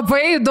 Čia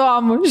labai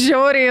įdomu,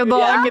 žiauriai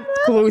įdomu.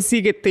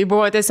 Klausykit, tai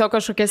buvo tiesiog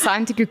kažkokia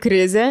santykių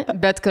krizė,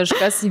 bet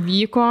kažkas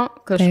įvyko,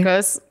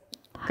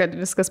 kad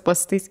viskas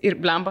pasitais ir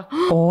blemba.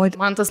 O,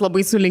 Man tas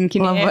labai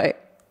sulinkinė. Labai.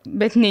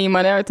 Bet ne į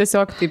mane, o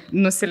tiesiog taip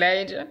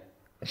nusileidžia.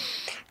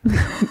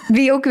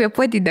 bijau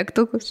kvėpuoti į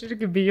degtukus. Aš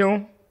irgi bijau.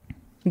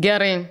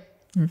 Gerai.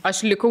 Aš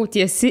likau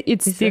tiesi į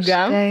stygą,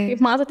 Visiškai. kaip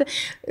matote.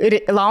 Ir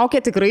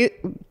laukia tikrai,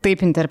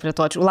 taip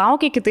interpretuočiau,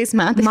 laukia kitais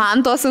metais. Man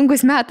to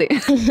sunkus metai.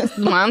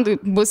 Man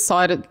bus,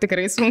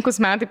 tikrai sunkus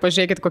metai,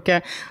 pažiūrėkit, kokia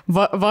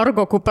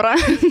vargo kupra,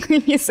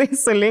 kaip jisai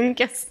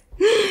sulinkęs.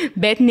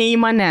 Bet ne į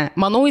mane.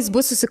 Manau, jis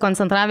bus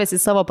susikoncentravęs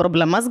į savo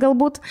problemas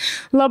galbūt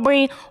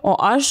labai, o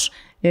aš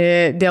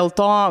dėl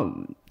to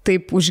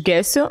taip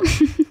užgesiu.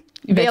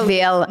 Vėl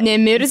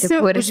nemirsiu,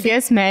 įsikursi.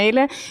 užges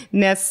meilę,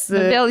 nes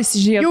Vėl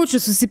įsižiebs. jaučiu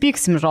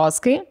susipyksim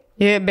žoskai,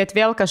 bet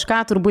vėl kažką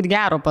turbūt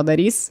gero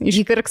padarys,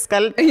 išpirks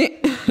kaltę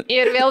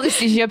Ir vėl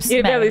įsižiebs.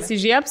 ir vėl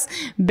įsižiebs,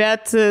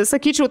 bet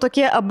sakyčiau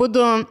tokie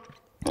abudu,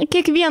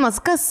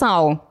 kiekvienas kas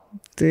savo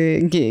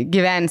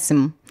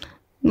gyvensim.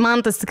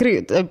 Man tas tikrai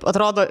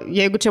atrodo,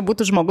 jeigu čia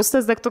būtų žmogus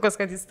tas degtukas,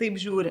 kad jis taip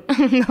žiūri.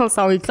 Gal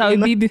savo Savo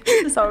bybį.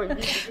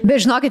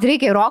 Bet žinokit,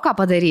 reikia ir roką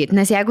padaryti,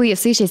 nes jeigu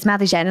jisai šiais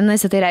metais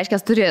ženinasi, tai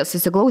reiškia, turi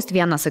susiglausti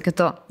vieną su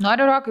kitu.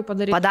 Noriu rokai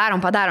padaryti.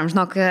 Padarom,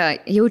 žinok,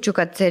 jaučiu,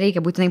 kad reikia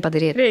būtinai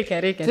padaryti.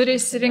 Reikia.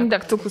 Turi įsirinkti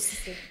degtukus.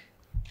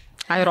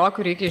 Ai,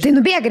 rokų reikia Tai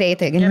nubėg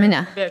greitai,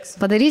 Gelminė. bėgsiu.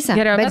 Padarysi.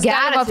 Gerai, Bet mes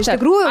galim geras, iš aptart.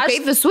 tikrųjų, Aš-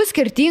 kaip visų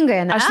skirtingai,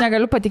 ne? Aš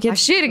negaliu patikėti.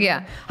 Aš irgi.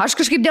 Aš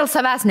kažkaip dėl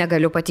savęs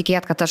negaliu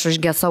patikėti, kad aš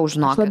užgesau,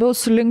 žinok. Labiau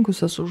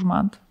sulinkusios už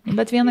man.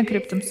 Bet vieną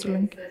kryptim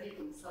sulink.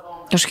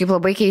 Kažkaip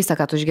labai keista,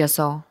 kad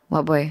užgesau.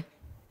 Labai.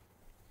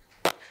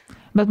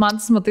 Bet man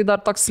tas, matai, dar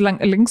toks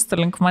linksta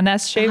link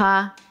manęs šiaip.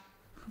 Aha.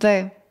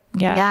 Taip.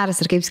 Geras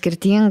ir kaip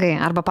skirtingai.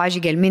 Arba,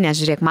 pavyzdžiui, Gelminė,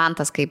 žiūrėk, man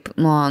tas kaip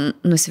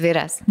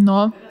nusviręs.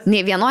 Nu,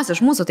 Nei vienos iš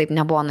mūsų taip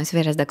nebuvo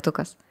nusviręs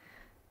degtukas.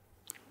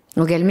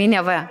 Nu,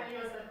 Gelminė, va.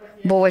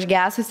 Buvo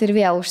užgesus ir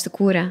vėl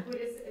užsikūrė.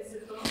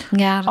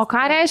 Geras. o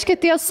ką reiškia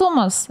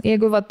tiesumas?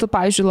 Jeigu va, tu,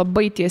 pavyzdžiui,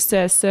 labai tiesi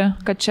esi,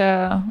 kad čia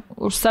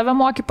už save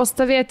moki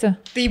pastovėti.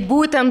 Tai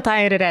būtent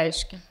tai ir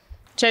reiškia.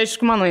 Čia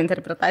aišku mano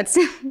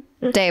interpretacija.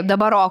 Taip,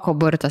 dabar Roko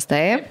burtas,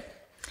 taip.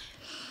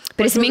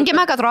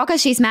 Prisiminkime, kad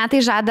Rokas šiais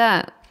metais žada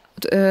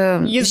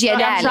žiedelį. Jis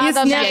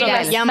nežada,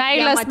 jam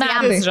meilės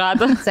ateitis metai.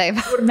 žada. Taip.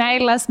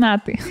 Meilės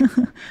metai.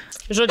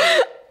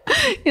 Žodžiu,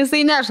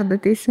 Jisai nežada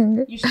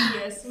teisingai.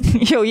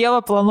 Jau Ieva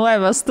planuoja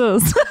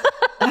vestus.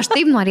 Aš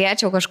taip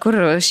norėčiau kažkur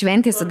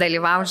šventį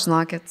sudalyvauti,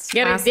 žinokit.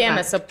 gerai, Vasarą.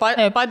 dėmesio.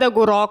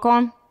 Padegu Roko.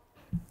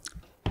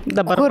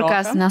 Dabar Kur Roką.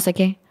 kas,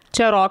 nesakei.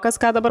 Čia Rokas,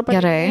 ką dabar padegu?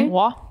 Gerai.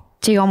 O,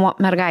 Čia jo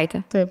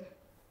mergaitė. Taip.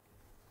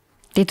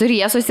 Tai turi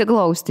jie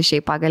susiglausti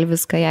šiaip pagal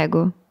viską,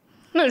 jeigu...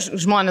 Nu,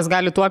 žmonės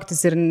gali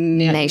tuoktis ir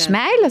Ne iš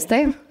meilės,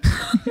 taip.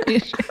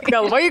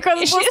 Gal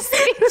vaikas bus?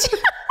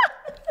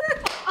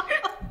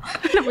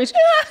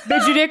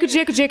 Bet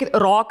žiūrėkit,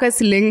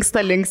 Rokas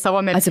linksta link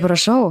savo merginos.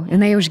 Atsiprašau,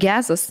 jinai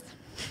užgesus.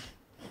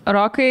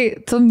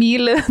 Rokai, tu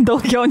myli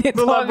daugiau nei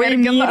tu Labai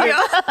myli.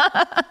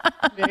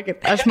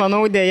 Žiūrėkit, aš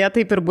manau, dėja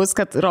taip ir bus,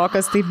 kad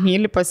Rokas taip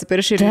myli,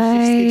 pasipirš ir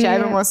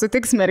skaičiavimo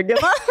sutiks merginą.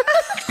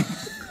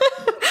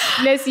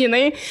 Nes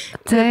jinai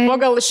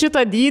pagal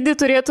šitą dydį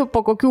turėtų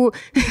po kokių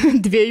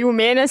 2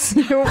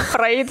 mėnesių jau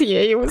praeiti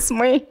jie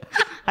jausmai.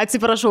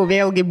 Atsiprašau,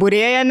 vėlgi,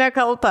 būrėja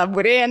nekalta.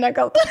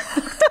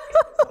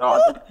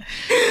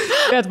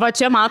 Bet va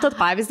čia matot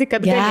pavyzdį,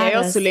 kad galėjo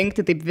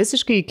sulinkti taip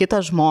visiškai į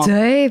kitą žmogų.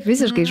 Taip,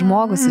 visiškai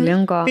žmogus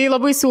sulinko. Tai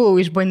labai siūlau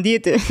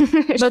išbandyti.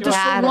 Bet tu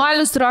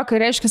šaunuolis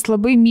Rokai, reiškia,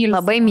 labai myli.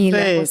 Labai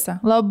myli.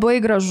 Labai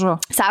gražu.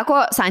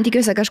 Sako,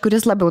 santykiuose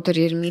kažkuris labiau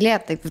turi ir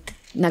mylėti.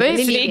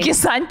 Taip, sveiki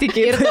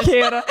santykiai.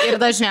 Ir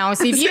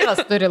dažniausiai vyras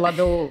turi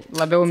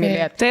labiau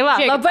mylėti. Tai va,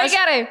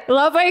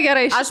 labai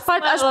gerai. Aš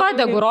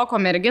padegu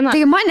Roko merginą.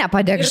 Tai mane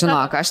padėk,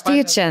 žinok, aš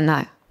tai čia,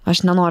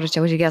 aš nenoriu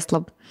čia užgėst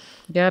labai.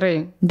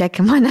 Gerai.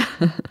 Dėki mane.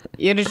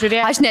 Ir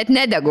žiūrėk. Aš net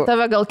nedegu.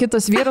 Tave gal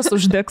kitas vyras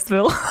uždegs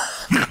vėl.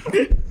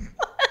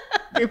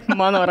 Kaip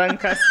mano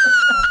rankas.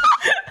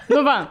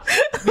 Nu va,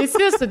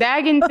 visi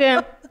sudeginti.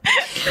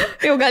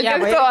 Jau gal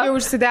jau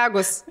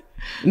užsidegus.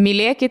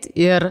 Mylėkit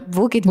ir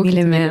būkit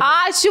mylimi.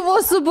 Ačiū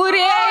mūsų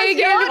būrėjai,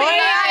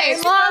 gerai.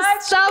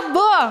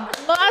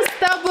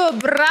 Nuostabu,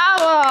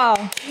 bravo.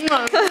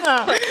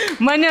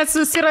 Mane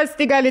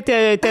susirasti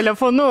galite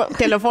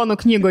telefonų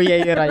knygoje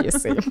yra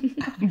jisai.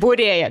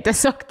 Būrėja,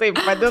 tiesiog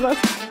taip vadinat.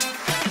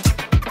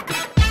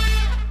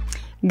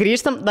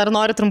 Grįžtam, dar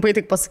noriu trumpai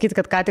tik pasakyti,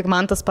 kad ką tik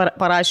Mantas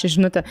parašė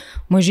žinutę.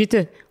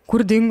 Mažyti,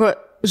 kur dingo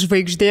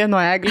žvaigždė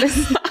nuo eglės?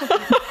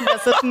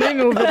 Nes aš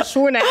nuėmiau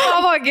viršūnę.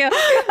 Pavogė.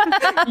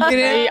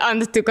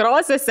 Ant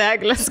tikrosios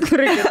eglės,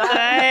 kur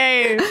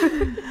gyvena.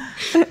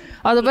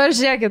 O dabar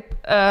žiūrėkit,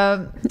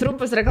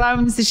 trumpas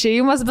reklaminis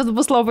išėjimas, bet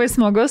bus labai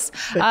smagus.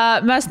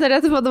 Mes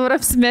norėtume dabar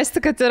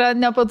apsimesti, kad yra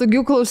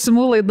nepatogių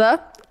klausimų laida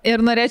ir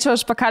norėčiau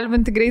aš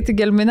pakalbinti greitai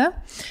Gelminę,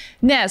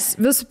 nes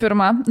visų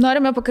pirma,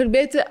 norime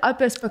pakalbėti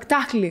apie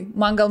spektaklį,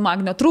 man gal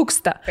Magnio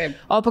trūksta. Taip.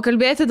 O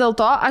pakalbėti dėl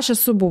to, aš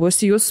esu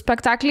buvusi jūsų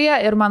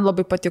spektaklyje ir man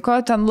labai patiko,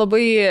 ten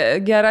labai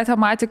gera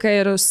tematika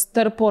ir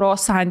tarp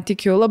poros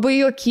santykių, labai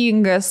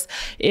juokingas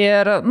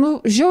ir,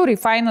 žiauriai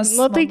fainas.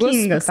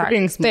 Nuotaikingas,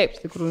 linksmas. Taip,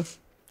 iš tikrųjų.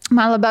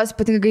 Man labiausiai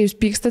patinka, kai jūs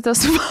pykstate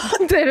su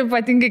man, tai ir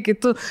ypatingai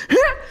kitų.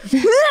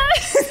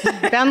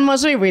 Ten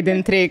mažai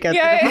vaidinti reikia.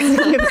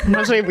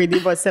 Mažai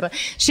vaidybos yra.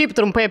 Šiaip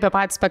trumpai apie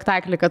patį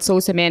spektaklį, kad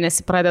sausio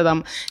mėnesį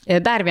pradedam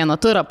dar vieną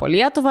turą po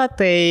Lietuvą,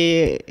 tai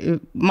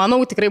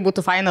manau tikrai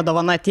būtų faina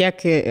dovana tiek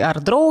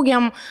ar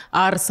draugiam,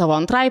 ar savo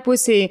antrai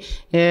pusiai.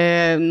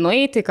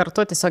 Nueiti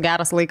kartu, tiesiog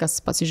geras laikas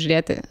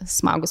pasižiūrėti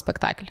smagų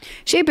spektaklį.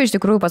 Šiaip iš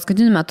tikrųjų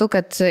paskutiniu metu,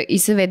 kad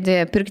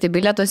įsivedė pirkti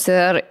bilietus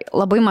ir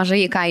labai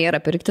mažai į ką jie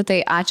yra pirkti,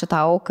 tai ačiū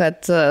tau,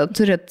 kad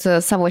turit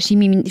savo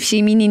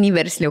šeimininį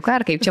versliuką,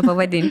 ar kaip čia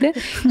pavadinti.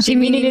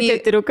 Šeimininį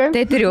teatriuką.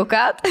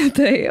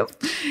 Taip.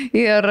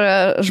 Ir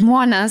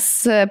žmonės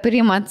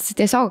priimat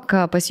tiesiog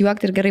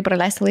pasijuokti ir gerai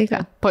praleisti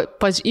laiką.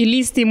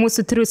 Įlysti į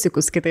mūsų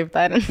triusikus, kitaip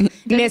tariant.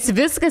 Nes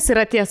viskas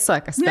yra tiesa,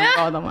 kas ten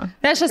rodoma.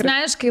 Aš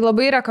asmeniškai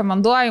labai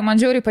rekomenduoju, man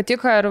žiauriai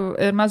patiko ir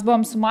mes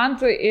buvom su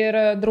Mantu ir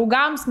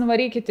draugams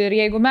nuvarykit ir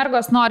jeigu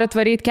mergos norit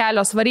varyti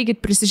kelios, varykit,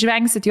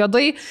 prisižvengsit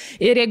juodai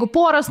ir jeigu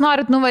poros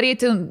norit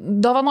nuvaryti,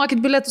 dovanokit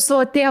bilietų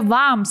savo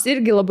tėvams,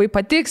 irgi labai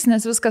patiks,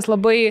 nes viskas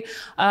labai,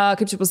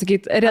 kaip čia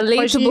pasakyti,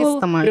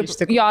 relatable.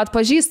 Jo,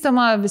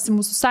 atpažįstama, visi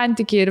mūsų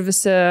santykiai ir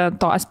visi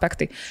to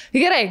aspektai.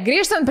 Gerai,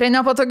 grįžtant prie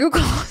nepatogių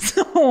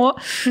klausimų.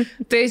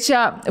 Tai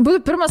čia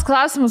būtų pirmas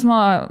klausimas,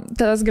 mano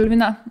tavęs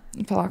Gelminė.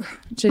 Palauk,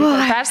 čia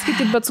reikia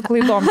perskaityti, bet su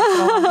klaidom.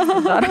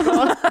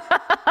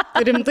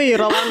 Rimtai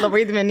Rolando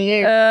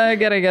vaidmenyje.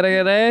 Gerai,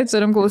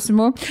 turim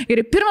klausimų.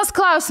 Gerai, pirmas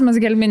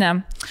klausimas, Gelminė.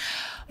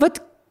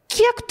 Vat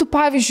kiek tu,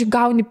 pavyzdžiui,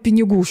 gauni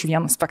pinigų už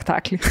vieną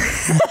spektaklį?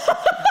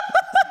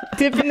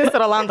 Tipinis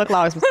Rolando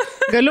klausimas.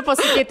 Galiu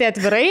pasakyti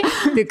atvirai,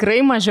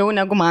 tikrai mažiau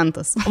negu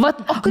Mantas.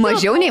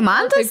 Mažiau nei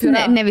Mantas?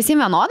 Ne visi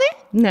vienodai?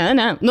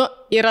 Ne.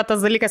 Yra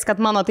tas dalykas, kad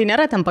mano tai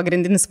nėra ten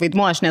pagrindinis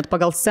vaidmuo, aš net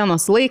pagal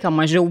scenos laiką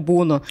mažiau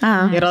būnu.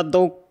 Yra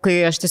daug, kai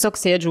aš tiesiog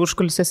sėdžiu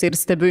užkulisiuose ir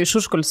stebiu iš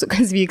užkulisių,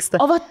 kas vyksta.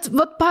 O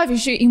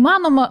pavyzdžiui,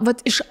 įmanoma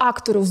iš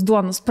aktoriaus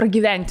duonos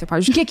pragyventi,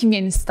 pavyzdžiui, kiek į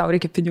mėnesį tau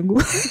reikia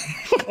pinigų?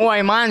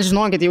 Oi, man,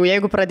 žinokit, jau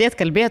jeigu pradėt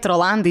kalbėti,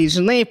 Rolandai,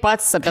 žinai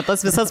pats apie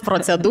tas visas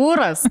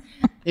procedūras,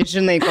 ir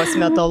žinai,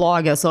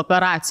 kosmetologijos,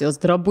 operacijos,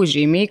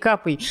 drabužiai,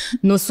 make-upai,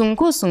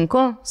 sunku,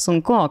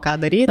 ką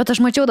daryti. Bet aš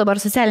mačiau dabar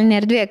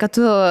socialinėje erdvėje, kad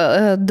tu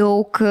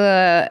daug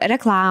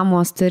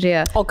reklamos turi.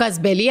 O kas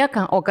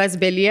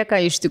belieka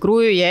iš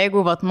tikrųjų,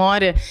 jeigu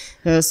nori,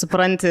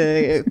 supranti,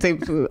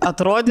 taip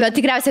atrodyti. Bet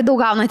tikriausiai daug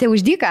gaunate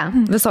už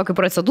dyką visokių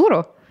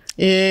procedūrų.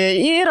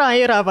 Yra,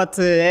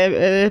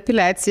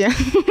 epiliacija.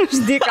 Už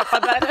dyką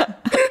padarė.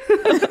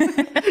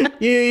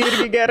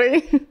 Irgi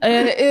gerai.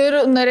 Ir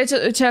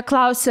norėčiau, čia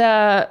klausia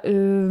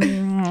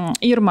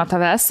Irma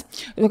tavęs,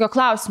 tokio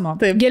klausimo.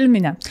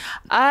 Gelminė.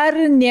 Ar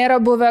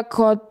nėra buvę,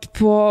 kad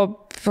po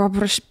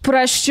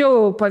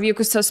praščiau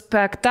pavykusio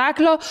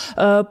spektaklio,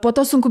 po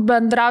to sunku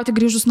bendrauti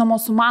grįžus namo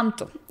su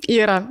Mantu.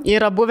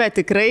 Yra buvę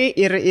tikrai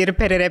ir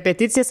per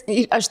repeticijas.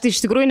 Aš tai iš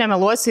tikrųjų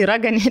nemeluosiu, yra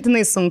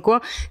ganėtinai sunku,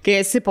 kai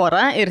esi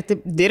pora ir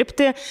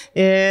dirbti,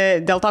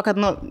 dėl to, kad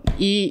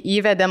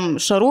įvedėm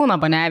Šarūną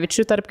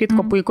Banevičių, tarp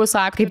kitko puikus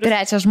aktorius. Kaip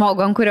trečią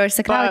žmogų, ant kurio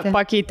išsikrauti.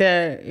 Pakeitė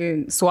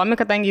Suomį,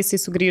 kadangi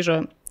jisai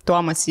sugrįžo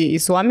Tomas į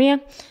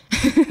Suomiją.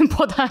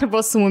 Po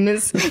darbo su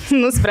mumis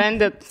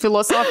nusprendė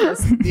filosofiją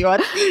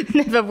studijuoti,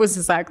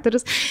 nebebusis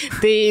aktorius.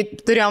 Tai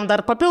turėjom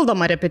dar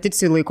papildomą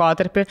repeticijų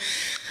laikotarpį.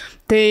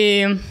 Tai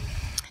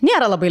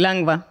nėra labai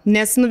lengva,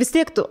 nes vis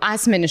tiek tu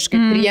asmeniškai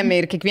priėmė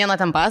ir kiekvieną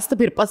ten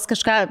pastabą ir pats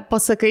kažką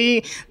pasakai.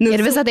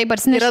 Ir visą tai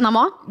parsineši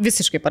namo?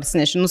 Visiškai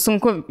parsineši,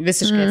 sunku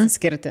visiškai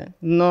atsiskirti.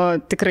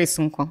 Tikrai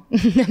sunku,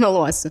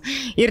 nemeluosiu.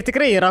 Ir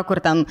tikrai yra, kur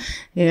ten,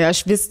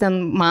 aš vis ten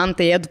man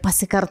tai ėdu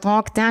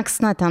pasikartok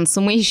tekstą, ten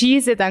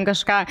sumaišysi, ten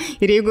kažką.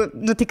 Ir jeigu,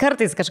 tai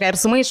kartais kažką ir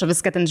sumaišo,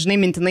 viską ten, žinai,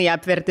 mintinai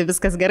apverti,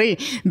 viskas gerai,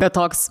 bet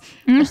toks,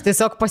 aš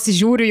tiesiog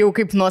pasižiūriu jau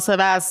kaip nuo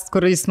savęs,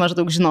 kur jis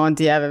maždaug žinau,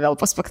 Dieve vėl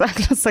po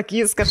spektaklio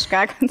sakys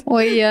kažką.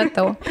 Oi,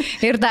 tau.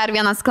 Ir dar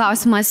vienas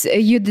klausimas.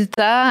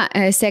 Judita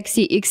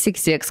Sexy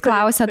XXX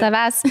klausia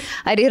tavęs,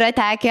 ar yra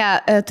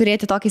tekę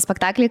turėti tokį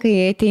spektaklį, kai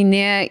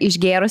ateini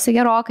išgėrusi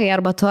gerokai,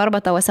 arba tu, arba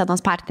tavo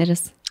scenos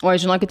partneris? O,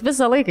 žinokit,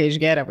 visą laiką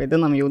išgeria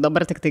vaidinam, jau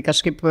dabar tik tai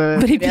kažkaip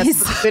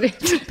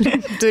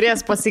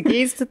turės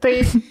pasikeisti,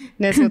 tai,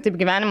 nes jau taip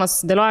gyvenimas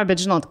susidėlioja,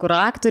 bet žinot, kur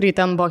aktoriai,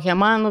 ten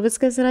bohema,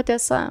 viskas yra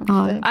tiesa.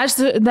 Aš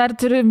dar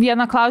turiu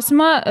vieną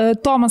klausimą.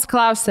 Tomas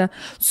klausia,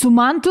 su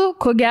Mantu,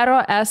 ko gero,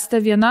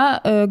 esate viena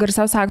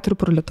garsiausių aktorių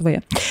pro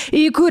Lietuvoje.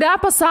 Į kurią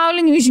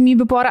pasaulinių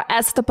įžymybių porą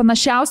esate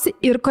panašiausi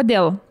ir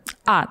kodėl?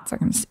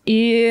 Atsakymas.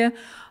 Į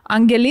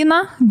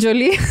Angelina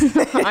Jolie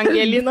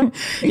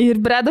ir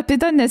Bredą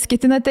Pittą, nes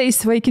ketinate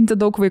įsivaikinti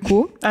daug vaikų.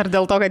 Ar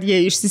dėl to, kad jie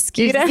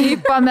išsiskyrė? Į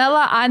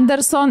Pamela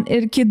Anderson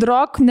ir Kid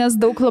Rock, nes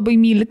daug labai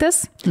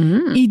mylitės.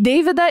 Į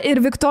Davidą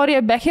ir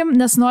Victoriją Beckham,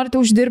 nes norite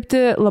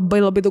uždirbti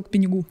labai labai daug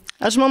pinigų.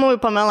 Aš manau į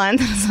Pamela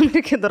Anderson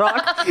ir Kid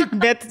Rock,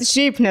 bet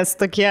šiaip nes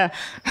tokie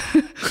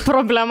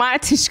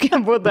problematiški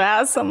būdų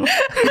esam.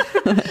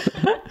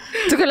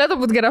 Tu galėtų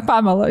būti gera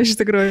Pamela, iš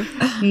tikrųjų.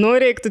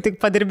 Reiktų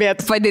tik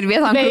padirbėti.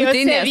 Padirbėti ant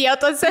krūtinės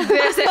vietose.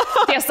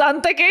 Ties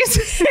antakiais.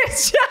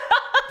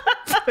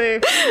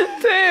 Taip.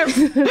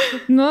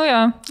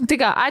 Tai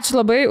ką, ačiū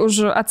labai už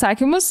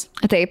atsakymus.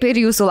 Taip, ir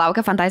jūsų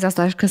laukia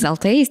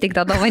fantazijos.lt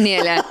įsteigta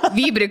dovanėlė.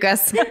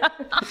 Vybrikas.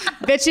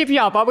 Bet šiaip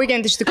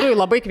pabaigiant, iš tikrųjų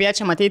labai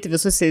kviečiam ateiti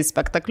visus į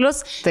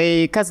spektaklius. Tai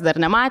kas dar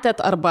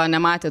nematėt arba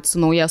nematėt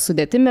su nauja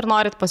sudėtim ir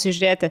norit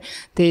pasižiūrėti,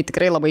 tai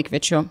tikrai labai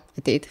kviečiu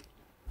ateiti.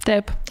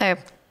 Taip.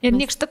 Ir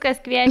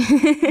nykštukas kviečia.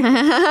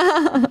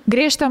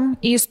 Grįžtam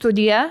į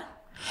studiją.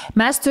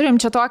 Mes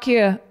turim čia tokį,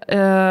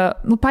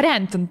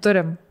 parentint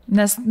turim,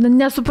 nes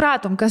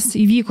nesupratom, kas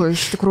įvyko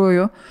iš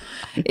tikrųjų.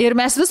 Ir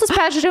mes visus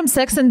peržiūrėjom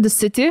Sex and the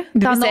City.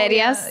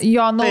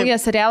 Jo naują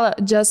serialą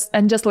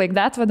Just Like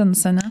That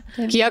vadinasi, ne?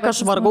 Kiek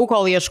aš vargau,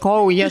 kol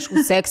ieškau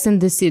Sex and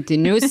the City.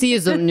 New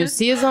season.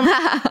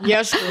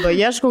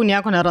 Ieškau,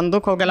 nieko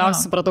nerandu, kol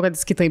galiausiai supratau, kad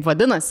jis kitaip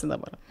vadinasi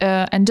dabar.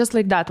 And Just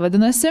Like That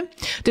vadinasi.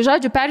 Tai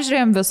žodžiu,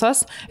 peržiūrėjom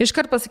visos.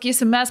 Iškart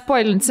pasakysim, mes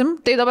spoilinsim.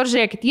 Tai dabar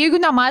žiūrėkit,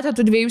 jeigu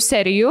nematėte tų 2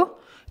 serijų,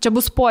 čia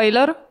bus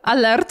spoiler,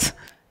 alert.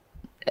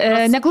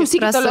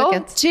 Neklausykit toliau.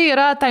 Čia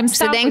yra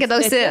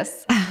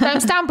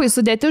timestampai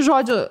sudėti,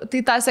 žodžiu, tai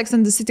tą Sex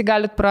and the City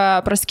galit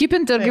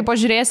praskipinti ir kai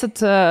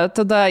pažiūrėsit,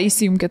 tada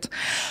įsijungkit.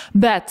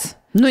 Bet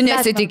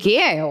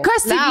nesitikėjau.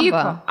 Kas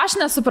įvyko? Aš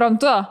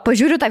nesuprantu.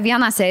 Pažiūriu tą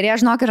vieną seriją,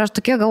 žinok, ir aš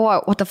tokia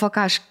galvoju, what the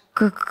fuck,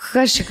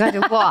 kas čia ką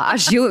buvo,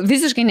 aš jau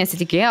visiškai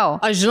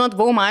nesitikėjau. Aš žinot,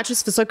 buvau mačius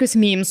visokius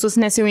memsus,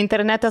 nes jau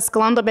internete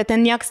sklando, bet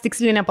ten nieks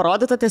tiksliai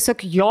neparodyta, tiesiog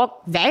jo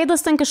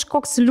veidas ten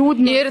kažkoks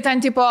liūdnas. Ir ten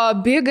tipo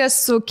Bigas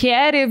su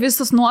Kerry,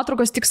 visus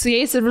nuotraukos tik su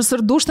jais ir visur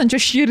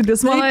dūštančios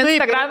širdis. Mano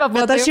Instagram'e buvo.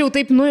 Bet aš jau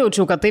taip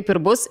nujaučiau, kad taip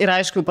ir bus ir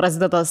aišku,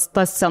 prasideda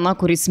ta scena,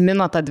 kuris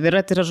mino tą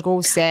dviratį ir aš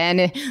gavau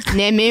senį,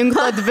 nemink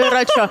to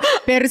dviračio,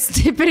 per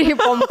stipriai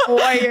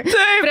pompuoji.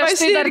 Taip, prieš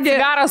tai dar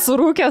cigarą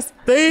surūkęs.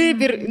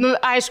 Taip, ir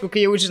aišku,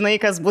 kai jau žinai,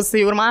 kas bus,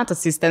 tai jau ir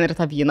matosi, jis ten ir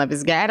tą vyną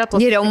vis geria.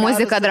 Ir jau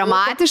muzika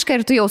dramatiška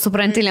ir tu jau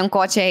supranti, link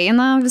ko čia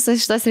eina visas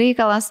šitas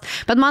reikalas.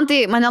 Bet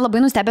mane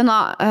labai nustebino,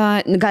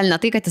 gal ne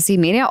tai, kad jisai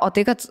mirė, o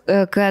tai,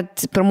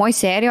 kad pirmoji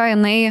serijoje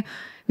jinai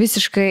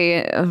visiškai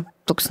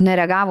toks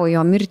nereagavo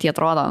jo mirtį,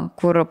 atrodo,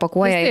 kur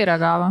pakuoja...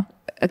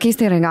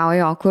 Keistai reagavo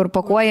jo, kur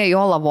pakuoja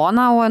jo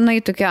lavoną, o jinai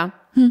tokia,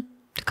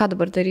 ką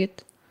dabar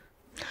daryti?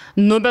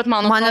 Bet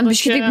mane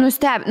biškai taip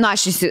nustebino.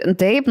 Aš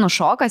taip,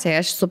 šokas,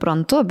 aš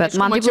suprantu, bet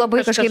man taip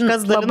labai kažkaip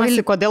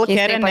dalinosi, kodėl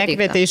Kerry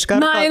nekvietė iš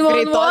karto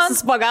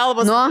greitosios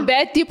pagalbos.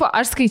 Bet tipo,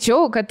 aš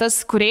skaičiau, kad tas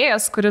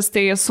kūrėjas, kuris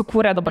tai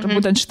sukūrė dabar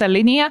būtent šitą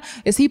liniją,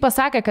 jisai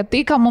pasakė, kad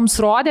tai, ką mums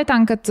rodė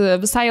ten, kad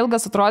visai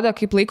ilgas atrodė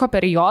kaip laiko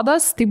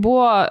periodas, tai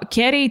buvo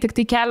Kerry tik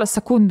tai kelios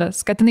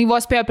sekundės, kad jinai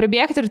vos spėjo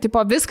pribėgti ir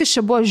tipo, viskas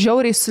čia buvo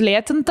žiauriai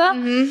sulėtinta,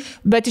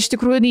 bet iš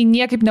tikrųjų jinai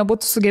niekaip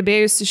nebūtų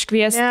sugebėjusi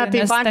iškviesti.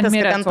 Tai faktas,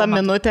 kad ten tą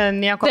minutę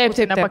nieko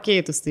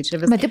nepakeitus. Tai čia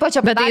viskas.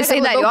 Bet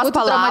jisai dar jos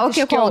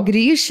palaukė, kol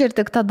grįš ir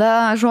tik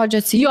tada žodžio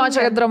atsijungė. Jo,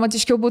 čia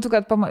dramatiškiau būtų,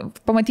 kad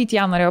pamatyti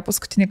ją norėjo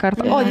paskutinį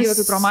kartą. O, Dieve,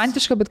 kaip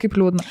romantiška, bet kaip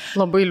liūdna.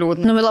 Labai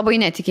liūdna. Nu, labai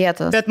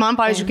netikėtas. Bet man,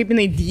 pavyzdžiui, kaip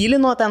jinai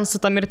dylino ten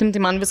su ta mirtim,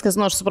 tai man viskas,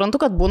 aš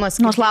suprantu, kad būna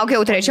skirtingai. Aš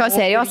laukiau 3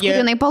 serijos, kur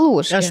jinai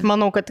palūš. Aš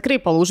manau, kad tikrai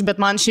palūš,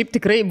 bet man šiaip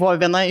tikrai buvo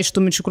viena iš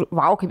tų minčių, kur,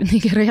 vau, kaip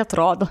jinai gerai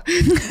atrodo.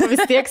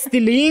 Vis tiek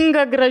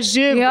stilinga,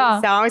 graži.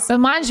 Bet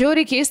man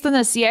žiauriai keista,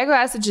 nes jeigu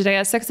esate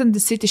žiūrėję Sex and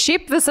the City,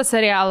 šiaip visą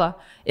serialą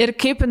ir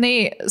kaip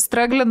jinai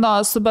straglino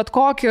su bet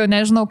kokiu,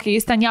 nežinau, kai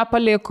jis ten ją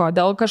paliko,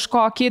 dėl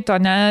kažko kito,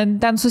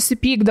 ten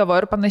susipykdavo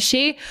ir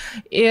panašiai.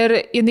 Ir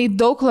jinai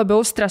daug labiau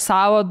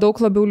stresavo,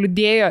 daug labiau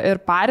liūdėjo ir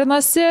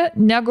parinosi,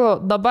 negu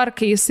dabar,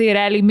 kai jisai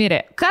realiai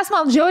mirė. Kas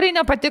man žiauriai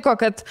nepatiko,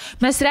 kad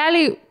mes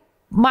realiai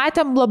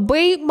matėm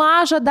labai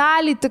mažą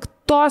dalį tik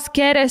tos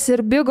Kerės ir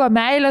Bigo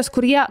meilės,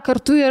 kur jie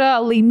kartu yra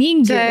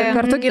laimingi ir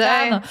kartu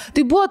gyvena.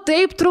 Tai buvo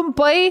taip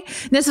trumpai,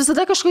 nes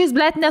visada kažkokiais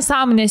blėt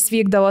nesąmonės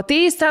vykdavo. Tai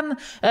jis ten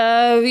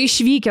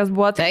išvykęs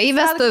buvo. Tai į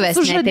vestuvės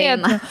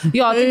sužadėtų.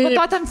 Jo, tai po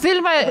to tam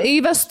filme į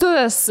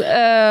vestuvės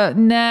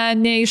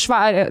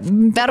neišvarė.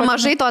 Per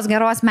mažai tos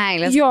geros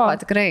meilės. Jo, buvo,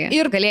 tikrai.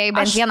 Ir galėjai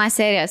bent vieną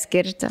seriją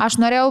skirti.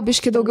 Aš norėjau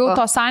biški daugiau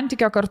to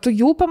santykio kartu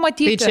jų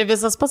pamatyti. Tai čia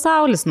visas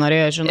pasaulis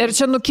norėjo, žinoti. Ir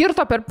čia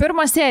nukirto per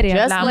pirmą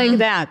seriją. Just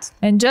like that.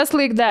 And just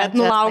like that.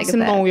 Nulauksim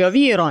naujo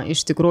vyro,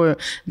 iš tikrųjų.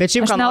 Bet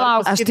šiaip,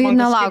 aš tai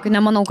nelaukiu,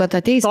 nemanau, kad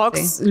ateis.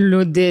 Toks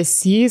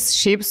liūdesys,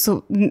 šiaip su...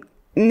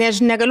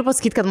 Negaliu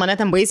pasakyti, kad mane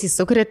ten baisiai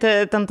sukrėtė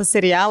ten tas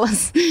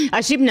serialas.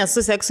 Aš šiaip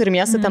nesu Sekso ir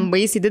miesto ten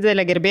baisiai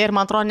didelė gerbėja ir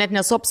man atrodo net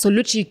nesu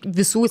absoliučiai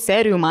visų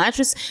serijų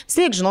mačius. Vis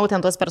tiek žinau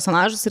ten tos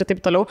personažus ir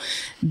taip toliau.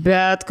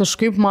 Bet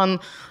kažkaip man...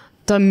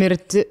 ta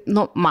mirti,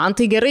 man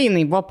tai gerai,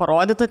 jinai buvo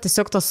parodyta,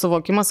 tiesiog tas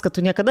suvokimas, kad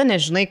tu niekada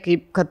nežinai,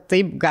 kad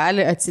taip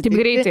gali atsitikti. Taip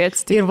greitai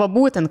atsitikti. Ir va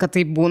būtent, kad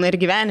taip būna ir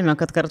gyvenime,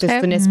 kad kartais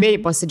tu nespėjai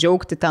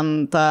pasidžiaugti ten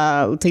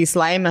tais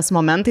laimės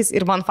momentais.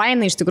 Ir man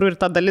fainai iš tikrųjų ir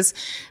ta dalis,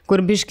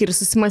 kur biški ir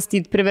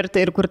susimastyti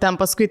privertė ir kur ten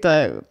paskui ta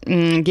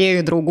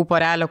gėjų draugų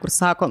porelė, kur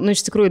sako,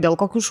 iš tikrųjų, dėl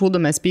kokių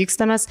šūdų mes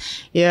pykstamės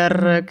ir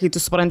kai tu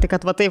supranti,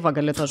 kad va taip va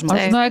gali to žmogus.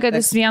 Aš žinau, kad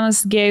jis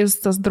vienas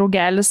gėjus, tas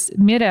draugelis,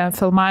 mirė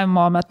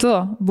filmavimo metu.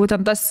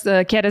 Būtent tas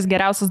Kerės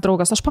geriausias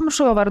draugas. Aš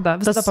pamiršau jo vardą,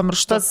 visada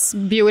pamirštu. Tas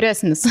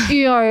bjauresnis.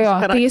 Jo.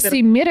 Tai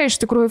jisai mirė iš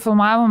tikrųjų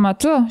filmavimo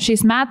metu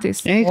šiais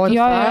metais.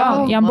 Jo,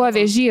 jam buvo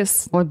vėžys.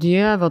 O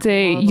Dieve. Tai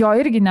jo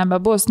irgi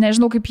nebebus.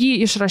 Nežinau, kaip jį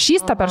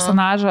išrašys tą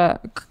personažą.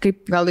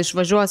 Gal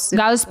išvažiuos.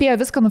 Gal spėjo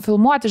viską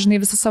nufilmuoti,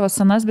 žinai, visas savo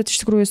scenas, bet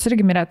iš tikrųjų jis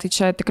irgi mirė. Tai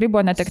čia tikrai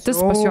buvo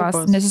netektis pas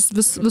juos. Nes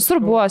jis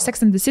visur buvo.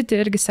 Sex and the City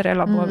irgi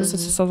serialė buvo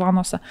visose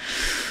sezonuose.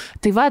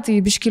 Tai va, tai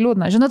biški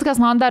liūdna. Žinot, kas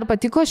man dar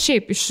patiko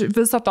šiaip iš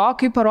viso to,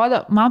 kaip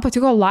parodė, man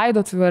patiko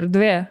laidotuvių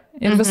erdvė.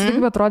 Ir visą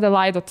kaip atrodė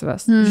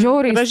laidotuvės.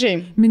 Žiauriai,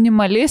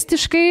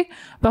 minimalistiškai,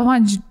 bet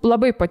man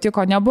labai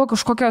patiko. Nebuvo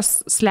kažkokios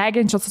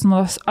slegiančios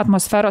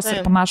atmosferos ir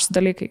panašus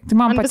dalykai. Tai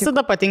man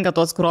visada patinka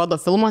tos, kur rodo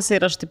filmuose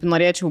ir aš taip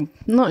norėčiau,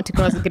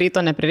 tikiuosi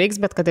greito neprireiks,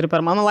 bet kad ir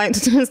per mano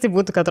laidotuvės tai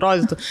būtų, kad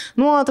rodytų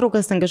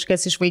nuotraukas ten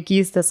kažkas iš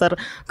vaikystės ar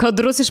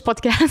kadrus iš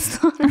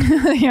podcastų.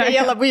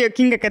 Jie labai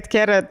juokinga, kad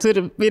Kerė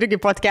turi irgi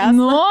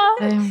podcastą.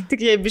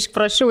 Tik jie bišk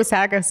prašiau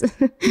sekasi.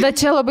 Bet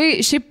čia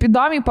labai šiaip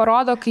įdomiai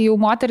parodo, kai jau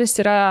moteris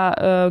yra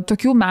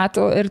tokių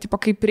metų ir tipo,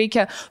 kaip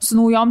reikia su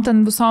naujom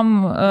ten visom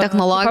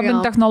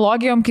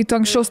technologijom, kai tu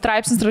anksčiau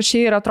straipsnis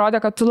rašai ir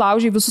atrodė, kad tu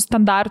laužiai visus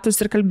standartus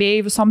ir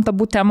kalbėjai visom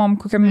tabų temom,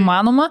 kokiam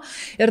įmanoma.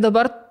 Ir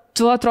dabar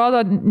tu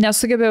atrodo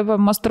nesugebė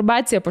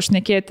masturbaciją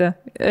pašnekėti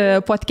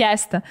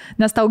podcast'e,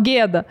 nes tau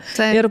gėda.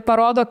 Ir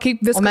parodo,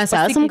 kaip viskas pasikeitė.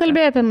 O mes esam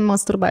kalbėję apie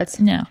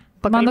masturbaciją? Ne.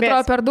 Man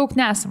atrodo, per daug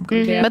nesam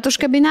kalbėję. Bet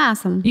užkabinę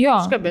esam. Jo,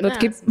 bet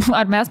kaip,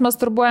 ar mes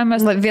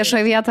masturbuojamės?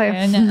 Viešoje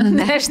vietoje.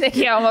 Ne, aš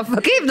nekėjau.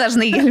 Kaip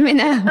dažnai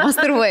gelminė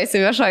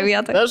masturbuojasi viešoje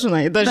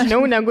vietoje?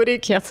 Dažniau negu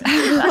reikėtų.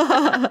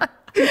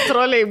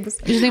 Troliai bus.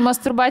 Žinai,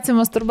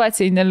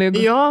 masturbacijai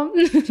nelygu. Jo,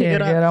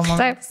 yra.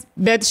 Taip.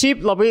 Bet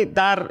šiaip labai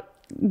dar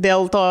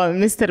dėl to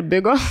Mr.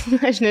 Bigo,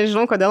 aš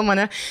nežinau, kodėl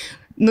mane...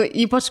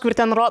 ypač kur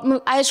ten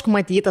aišku,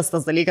 matytas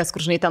tas dalykas,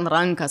 kur žinai ten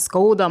rankas,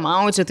 skauda,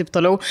 maudžia, taip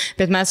toliau,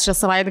 bet mes šią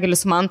savaitgalį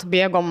su Mantu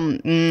bėgom,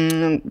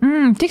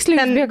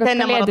 tiksliai bėgom. Ten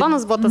ne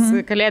maratonas, buvo tas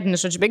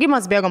kalėdinis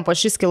bėgimas, bėgom po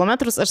 6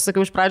 kilometrus, aš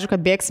sakiau iš pradžių,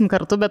 kad bėgsim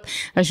kartu, bet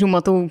aš jau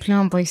matau,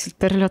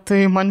 per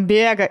lėtai man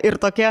bėga ir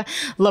tokia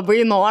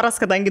labai noras,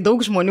 kadangi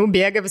daug žmonių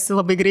bėga visi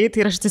labai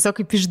greitai ir aš tiesiog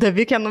kaip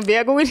išdavikė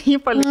nubėgau ir jį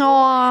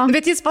palikau.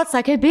 Bet jis pats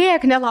sakė,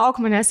 bėg, nelauk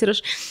manęs ir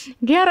aš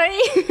gerai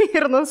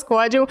ir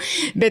nuskuodžiau,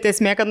 bet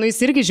esmė, kad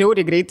jis irgi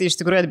žiauriai greitai iš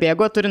tikrųjų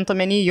atbėgo, turint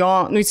omeny jo,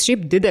 jis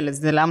šiaip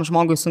dideliam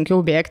žmogui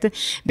sunkiau bėgti,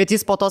 bet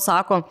jis po to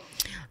sako,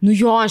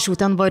 aš jau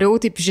ten variau,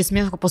 taip iš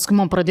esmės, paskui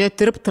man pradėjo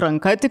tirpti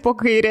ranka, taip po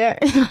kairė,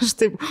 ir aš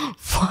taip,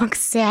 fuck,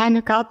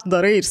 seni, ką tu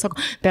darai, ir sako,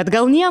 bet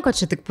gal nieko,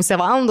 čia tik pusę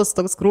valandos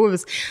toks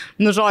krūvis,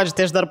 žodžiu,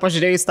 tai aš dar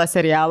pažiūrėjus tą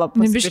serialą,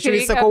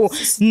 paskui sakau,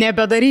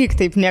 nebedaryk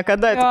taip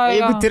niekada,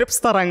 jeigu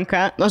tirps ta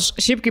ranka, aš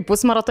šiaip kaip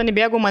pusmaratonį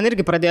bėgau, man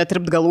irgi pradėjo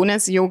tirpti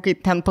galūnės, jau kai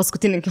ten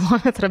paskutinį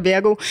kilometrą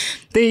bėgau,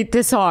 tai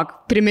tiesiog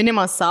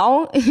priminimas savo,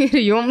 tau ir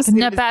jums.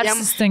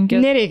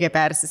 Nepersistenkit. Nereikia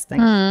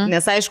persistengti.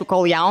 Nes aišku,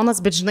 kol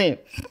jaunas, bet žinai,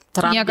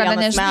 niekada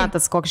nežinai.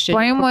 metas, koks čia.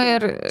 Paima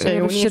ir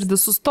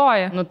širdis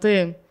sustoja. Nu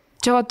tai.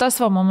 Čia va tas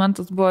va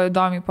momentas buvo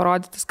įdomiai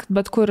parodytas, kad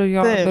bet kur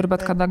jo ir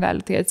bet kada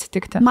gali tai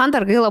atsitikti. Man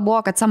dar gaila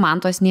buvo, kad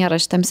Samantos nėra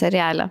šitam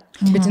seriale.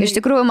 Iš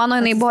tikrųjų, mano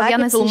jinai buvo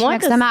vienas iš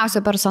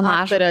mėgstamiausių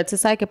personažų. Aktorė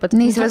atsisakė pati.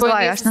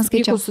 Neįsivaizduoju, aš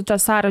neskaičiau. Su ta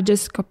Sarah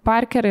Jessica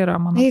Parker yra,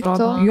 man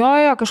atrodo. Jo,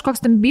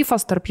 kažkoks ten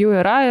beefas tarp jų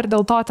yra ir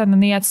dėl to ten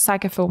jinai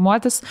atsisakė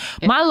filmuotis.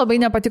 Man labai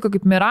nepatiko,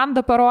 kaip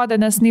Miranda parodė,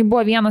 nes jinai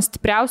buvo vienas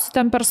stipriausių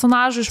ten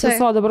personažų iš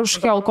viso, dabar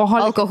kažkokia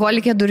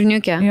alkoholikė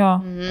durniukė. Jo,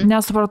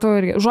 nesupratau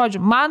irgi.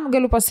 Žodžiu, man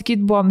galiu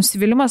pasakyti, buvo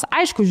nusivylimas.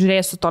 Aišku,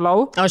 žiūrėsiu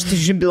toliau. Aš tai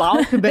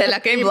žiblaukiu, bet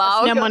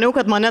nemaniau,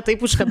 kad mane taip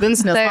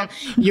užkabins, nes man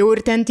jau ir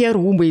ten tie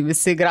rūbai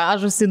visi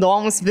gražus,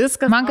 įdomus,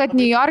 viskas. Man, kad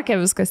New York'e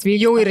viskas vyko.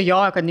 Jau ir jo,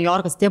 kad New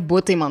York'as tie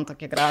būtai man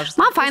tokie gražus.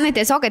 Man fainai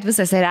tiesiog, kad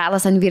visas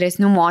serialas ant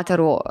vyresnių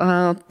moterų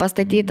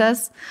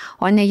pastatytas,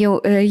 o ne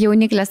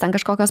jauniklės, ten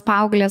kažkokios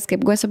paauglės,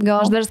 kaip Gossip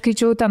Girl. Aš dar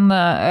skaičiau ten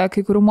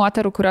kai kurių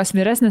moterų, kurios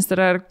vyresnės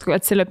ir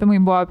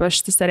atsiliepimai buvo apie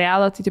šitą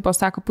serialą, tai tipo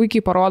sako,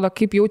 puikiai parodo,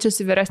 kaip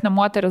jaučiasi vyresnė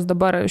moteris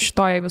dabar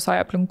šitoje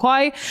visoje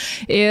aplinkoje.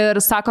 Ir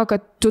sako,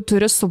 kad tu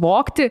turi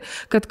suvokti,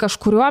 kad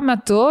kažkuriuo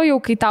metu, jau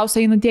kai tau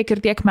eina tiek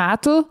ir tiek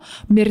metų,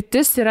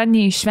 mirtis yra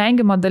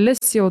neišvengiama dalis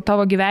jau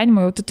tavo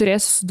gyvenimo, jau tu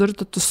turėsi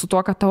sudurti su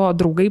tuo, kad tavo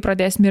draugai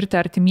pradės mirti,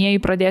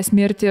 artimieji pradės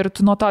mirti ir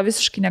tu nuo to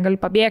visiškai negali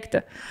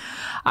pabėgti.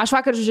 Aš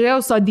vakar žiūrėjau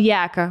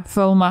Zodiaką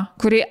filmą,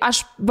 kurį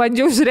aš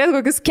bandžiau žiūrėti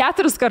kokius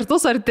 4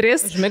 kartus ar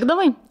 3.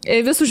 Užmigdavai?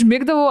 Vis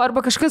užmigdavau,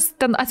 arba kažkas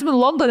ten, atsimenu,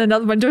 Londone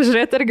net bandžiau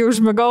žiūrėti, irgi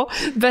užmigau,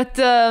 bet...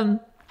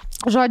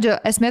 Žodžiu,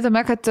 esmė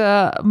tame, kad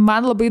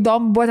man labai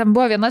įdomu,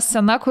 buvo viena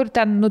scena, kur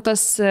ten, tas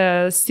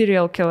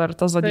serial killer,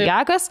 tas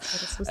Zodiakas,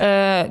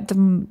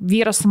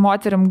 vyras su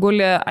moterim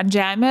guli ant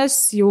žemės,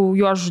 jau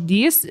jo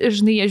žudys,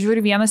 žinai, jie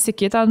žiūri vienas į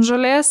kitą ant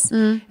žolės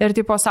ir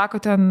tipo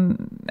sako ten,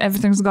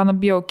 everything's gonna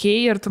be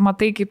okay, ir tu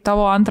matai, kaip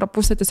tavo antrą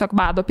pusę tiesiog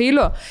bado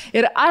peiliu.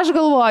 Ir aš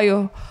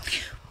galvoju,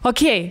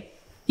 okei,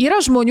 yra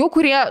žmonių,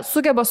 kurie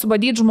sugeba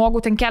subadyti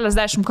žmogų ten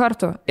keliasdešimt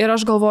kartų. Ir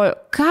aš galvoju,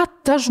 ką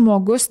tas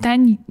žmogus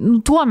ten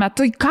tuo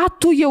metu, ką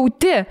tu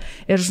jauti?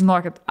 Ir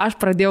žinokit, aš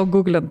pradėjau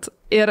googlinti.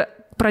 Ir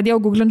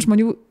pradėjau googlinti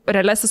žmonių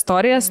realias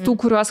istorijas, tų,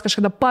 kuriuos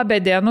kažkada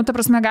pabedė, ta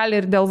prasme, gali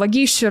ir dėl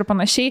vagysčių ir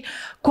panašiai.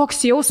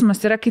 Koks jausmas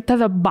yra, kai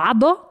tave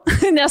bado?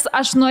 Nes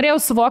aš norėjau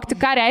suvokti,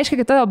 ką reiškia,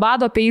 kai tave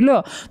bado peiliu.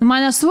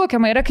 Man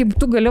nesuvokiama yra, kaip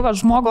tu gali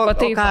žmogų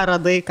pateikti. Ką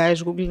radai, ką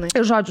išgooglinai?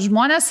 Ir žodžiu,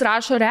 žmonės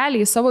rašo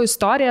realiai savo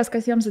istorijas,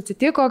 kas jiems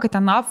atsitiko, kad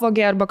ten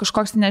apvogė arba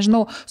kažkoks,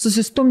 nežinau,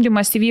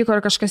 susistumdymas įvyko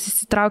ir kažkas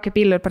įsitraukė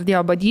peilį ir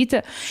pradėjo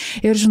badyti.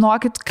 Ir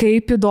žinokit,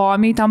 kaip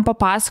įdomiai tam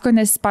papasako,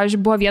 nes,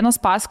 pavyzdžiui, buvo vienas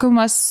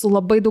pasakojimas su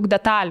labai daug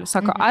detalių.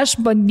 Sako, aš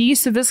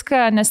bandysiu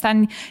viską, nes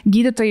ten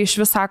gydytojai iš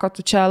vis sako,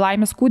 tu čia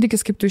laimės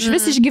kūdikis, kaip tu iš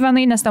vis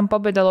išgyvenai, nes ten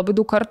pabedė labai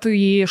daug kartų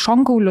į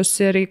šonkaulius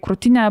ir į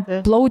krūtinę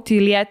plautį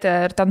lietė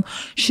ir ten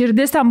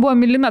širdis ten buvo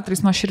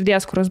milimetrais nuo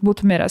širdies, kurios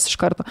būtų miręs iš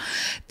karto.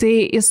 Tai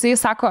jisai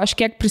sako, aš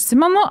kiek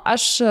prisimenu,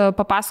 aš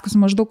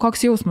papasakosiu maždaug,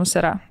 koks jausmas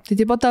yra. Tai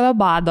tipo tave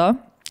bado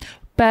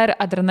per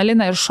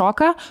adrenaliną ir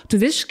šoką, tu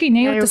visiškai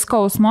nejauti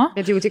skausmo.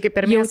 Bet jauti kaip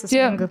per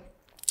mėsą.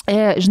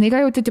 Žinai, ką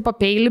jauti, tipo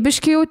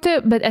peilibiškai jauti,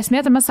 bet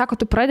esmė tame, sako,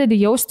 tu pradedi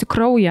jausti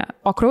kraują.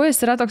 O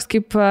kraujas yra toks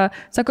kaip,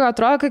 sako,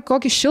 atrodo, kaip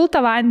kokį šiltą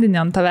vandenį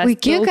ant tavęs.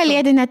 Puikiai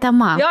kalėdinė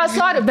tema. Jo,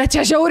 sorry, bet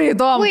čia žiauriai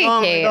įdomu.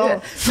 Puikiai.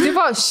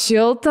 Tipo,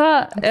 šiltą.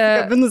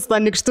 Kabinus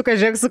tą nikštuką,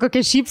 žiūrėk, su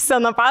kokia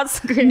šypsena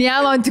pasakai. Ne,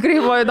 man tikrai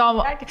buvo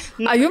įdomu.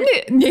 A,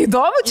 jums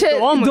neįdomu čia?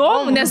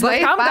 Įdomu, nes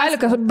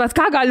bet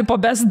ką gali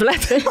pabest,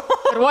 blėt.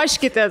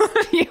 Ruoškitės.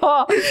 Jo,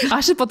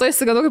 aš po to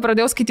įsigandau, kai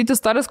pradėjau skaityti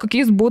istorijas,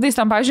 kokiais būdais,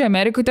 ten, pavyzdžiui,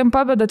 Amerikoje ten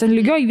pabeda, ten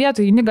lygio į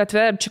vietą, į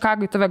gatvę ir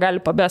Čikagoj tave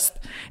gali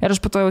pabest. Ir aš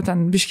po to jau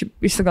ten biškai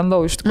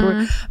įsigandau iš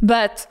tikrųjų.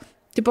 Bet,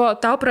 tipo,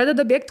 tau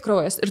pradeda bėgti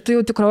kraujas ir tu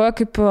jau tikroje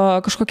kaip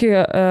kažkokį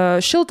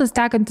šiltas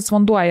tekantis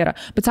vanduo yra.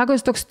 Bet sako,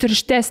 jis toks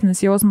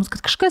tirštesnis jausmas,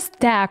 kad kažkas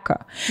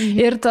teka.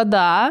 Ir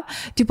tada,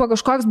 tipo,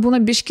 kažkoks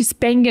būna biškai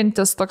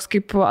spengiantis, toks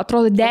kaip,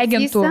 atrodo,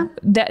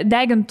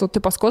 degintų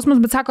tipo skausmas,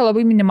 bet sako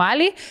labai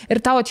minimaliai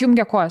ir tau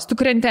atjungia kojas. Tu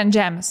krenti ant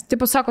žemės.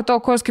 Tipo, sako, tavo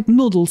kojas kaip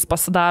noodles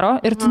pasidaro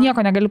ir tu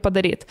nieko negali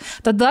padaryti.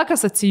 Tada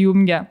kas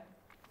atsijungia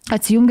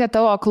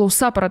tavo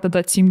klausa pradeda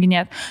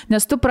atsijunginėti,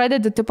 nes tu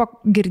pradedi tipo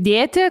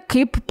girdėti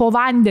kaip po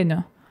vandeniu.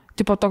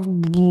 Tipo toks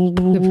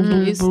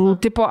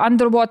tipo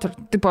underwater,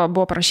 tipo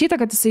buvo parašyta,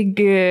 kad jisai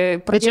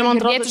pradėjo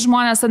girdėti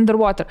žmonės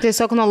underwater.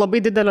 Tiesiog nuo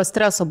labai didelio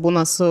streso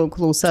būna su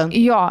klausa.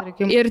 Jo,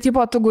 ir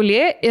tipo tu guli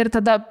ir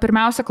tada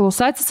pirmiausia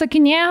klausa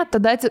atsisakinėja,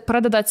 tada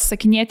pradeda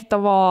atsisakinėti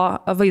tavo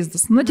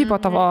vaizdas, tipo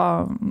tavo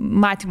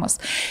matymas.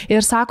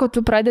 Ir sako,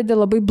 tu pradedi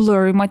labai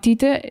blurry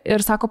matyti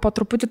ir sako, po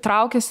truputį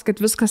traukėsi, kad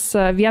viskas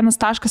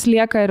vienas taškas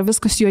lieka ir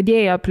viskas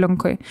juodėja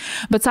aplinkui.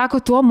 Bet sako,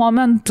 tuo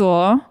momentu,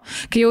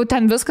 kai jau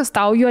ten viskas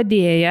tau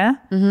juodėja,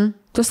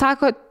 tu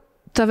sako,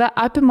 tave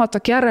apima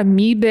tokia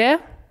ramybė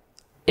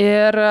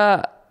ir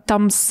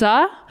tamsa,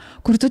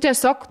 kur tu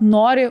tiesiog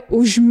nori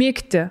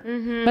užmigti.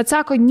 Bet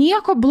sako,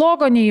 nieko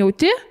blogo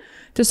nejauti,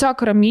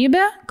 tiesiog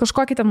ramybė,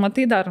 kažkokį ten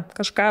matai dar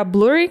kažką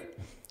blurry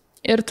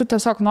ir tu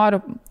tiesiog nori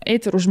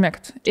eiti ir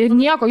užmigti. Ir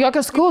nieko,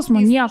 jokio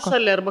skausmo, nieko.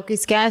 Šalia arba kai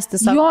skęsti,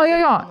 sako.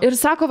 Jo. Ir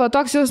sako, va,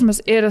 toks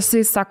jausmas. Ir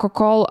jisai sako,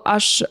 kol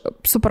aš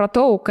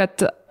supratau,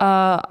 kad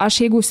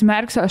aš jeigu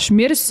užsimerksiu, aš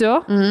mirsiu,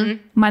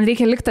 man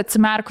reikia likti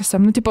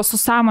atsimerkusiam, nu, tipo, su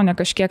sąmonė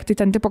kažkiek, tai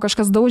ten, tipo,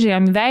 kažkas daužė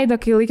jam veidą,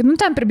 kai laikė, nu,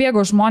 ten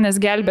pribėgo žmonės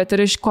gelbėti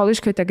ir kol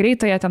iškvietė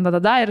greitąją, ten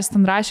ir jis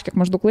ten rašė, kiek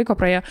maždaug laiko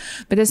praėjo.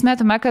 Bet esmė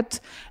tame, kad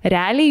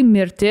realiai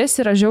mirtis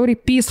yra žiauriai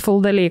peaceful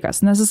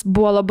dalykas, nes jis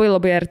buvo labai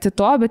labai arti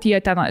to, bet jie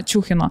ten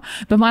čiūchino.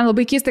 Bet man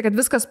labai keista, kad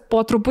viskas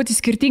po truputį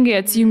skirtingai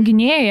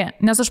atsijunginėja,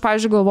 nes aš,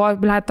 pavyzdžiui, galvoju,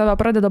 ble, tave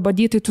pradeda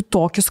badyti, tu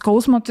tokį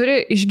skausmą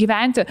turi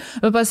išgyventi,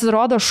 bet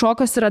pasirodo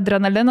šokas ir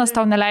adrenalinas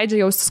tau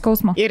neleidžia jausti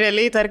skausmą. Ir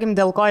realiai, tarkim,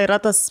 dėl ko yra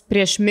tas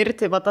prieš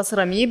mirtį, va tas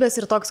ramybės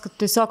ir toks, kad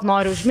tiesiog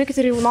nori užmigti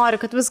ir jau nori,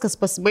 kad viskas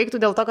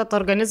pasibaigtų, dėl to, kad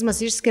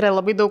organizmas išskiria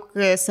labai daug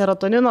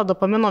serotonino,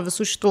 dopamino,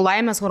 visų šitų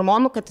laimės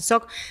hormonų, kad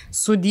tiesiog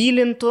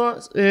sudylintų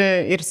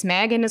ir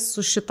smegenis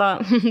su šita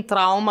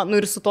trauma,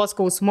 nu ir su to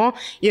skausmu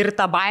ir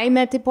ta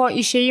baime tipo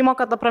išėjimo,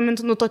 kad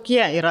apramintų, nu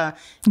tokie yra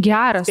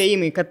geras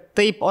spėjimai, kad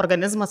taip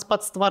organizmas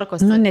pats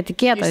tvarkosi. Nu,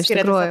 netikėta, iš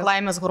tikrųjų.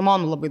 Laimės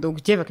hormonų labai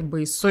daug, dieve, kaip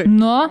baisu.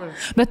 Nu,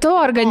 bet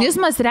tavo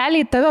organizmas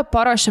realiai tave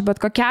paruošia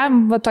bet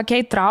kokiam, va,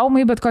 tokiai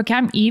traumai, bet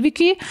kokiam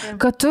įvykiui,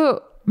 kad tu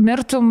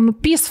mirtum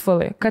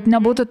peacefully, kad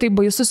nebūtų tai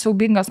baisus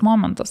siaubingas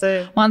momentas.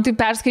 Man tai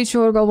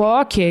perskaičiau ir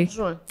galvoju,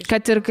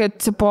 kad ir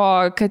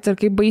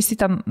kaip baisiai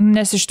ten,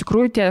 nes iš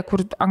tikrųjų tie,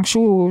 kur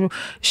anksčiau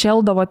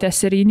šeldavo tie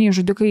serijiniai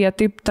žudikai, jie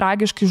taip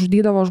tragiškai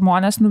žudydavo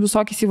žmonės, nu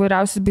visokiais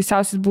įvairiausiais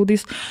baisiausiais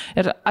būdais.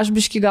 Ir aš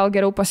biški gal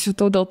geriau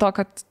pasijutau dėl to,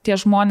 kad tie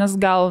žmonės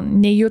gal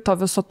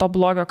nejuto viso to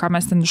blogio, ką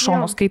mes ten iš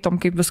šono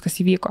skaitom, kaip viskas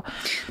įvyko.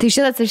 Tai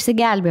šitas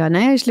išsigelbėjo,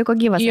 ne? Išliko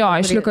gyvas. Jo,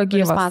 išliko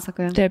gyvas.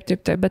 Taip,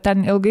 bet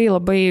ten ilgai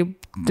labai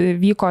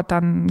vyko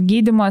ten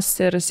gydymas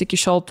ir jis iki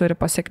šiol turi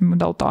pasiekmių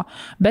dėl to,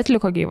 bet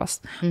liko gyvas.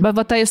 Bet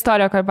va ta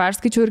istorija, ką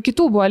perskaičiau, ir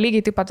kitų buvo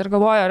lygiai taip pat ir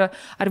galvoju,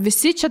 ar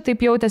visi čia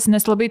taip jautėsi,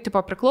 nes labai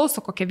tipo priklauso,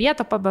 kokią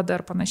vietą pabeda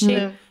ir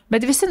panašiai.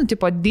 Bet visi, nu,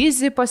 tipo,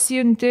 dizzy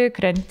pasijunti,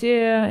 krenti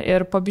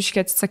ir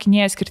pabiškiai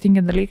atsisakinėja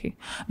skirtingi dalykai.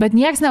 Bet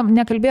nieks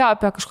nekalbėjo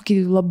apie kažkokį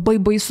labai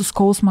baisų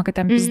skausmą, kad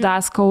ten pizda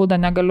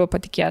skauda, negaliu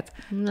patikėti.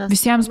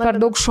 Visiems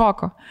per daug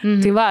šoko.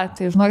 Tai va,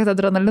 tai žinokit,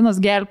 adrenalinas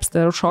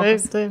gelbsti ir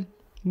šokas. Taip.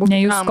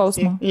 Ne jūs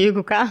skausmo. Jeigu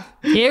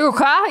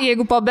ką,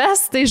 jeigu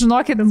pabes, tai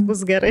žinokit,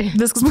 bus gerai.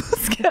 Viskas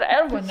bus gerai,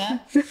 arba ne.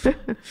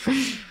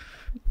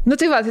 Nu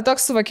tai va, tai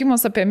toks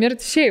suvokimas apie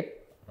mirtį šiaip.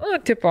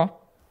 Nu, tipo,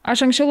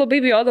 aš anksčiau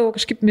labai bijodavau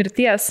kažkaip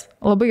mirties.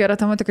 Labai gera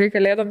tema tikrai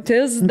kalėdom.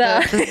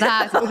 Tizda.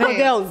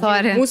 Kodėl?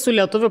 Mūsų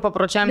lietuvių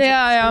papročiam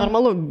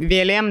normalu,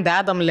 vėlėm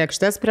dedam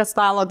lėkštes prie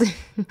stalo. Tai...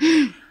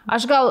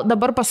 Aš gal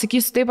dabar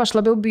pasakysiu taip, aš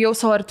labiau bijau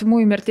savo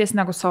artimųjų mirties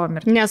negu savo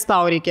mirties. Nes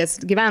tau reikės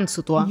gyventi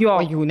su tuo, o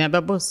jų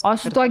nebebus. O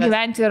su tuo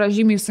gyventi yra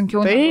žymiai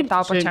sunkiau negu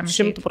tau pačiam.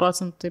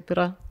 100% taip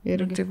yra.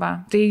 Tai va,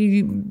 tai...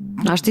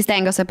 Aš tai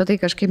stengiuosi apie tai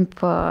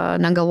kažkaip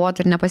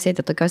negalvoti ir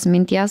nepasėti tokios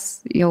minties,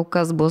 jau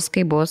kas bus,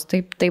 kaip bus,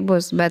 taip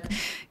bus, bet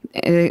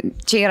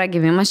čia yra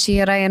gyvimas,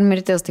 čia yra ir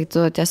mirtis, tai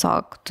tu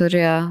tiesiog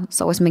turi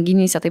savo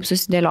smegenyse taip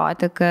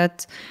susidėlioti,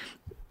 kad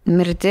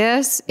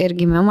mirtis ir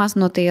gimimas,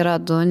 nu tai yra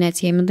du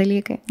neatsiejami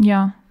dalykai.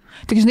 Jo.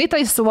 Tik žinai, tai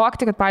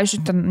suvokti, kad, pavyzdžiui,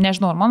 ten,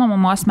 nežinau, mano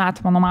mamos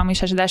metų, mano mamai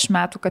 60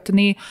 metų, kad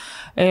jinai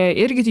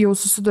irgi jau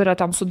susiduria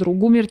tam su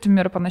draugų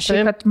mirtimi ir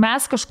panašiai, kad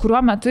mes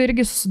kažkuriuo metu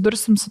irgi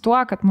susidursim su tuo,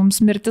 kad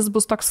mums mirtis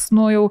bus toks,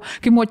 nu jau,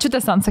 kai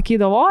močiutės ant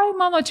sakydavo, oi,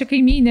 mano čia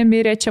kaimynė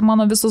mirė, čia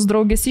mano visos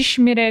draugės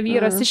išmirė,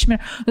 vyras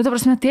išmirė. Nu, ta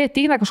prasme, tai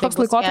ateina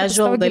kažkoks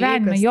laikotarpis tavo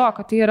gyvenime, jo,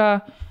 kad tai yra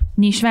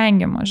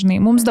neišvengiama, žinai.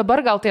 Mums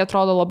dabar gal tai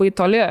atrodo labai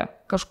toli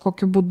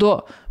kažkokiu būdu,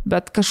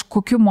 bet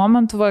kažkokiu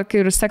momentu, va,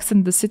 kai ir Sex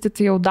and the City,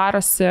 tai jau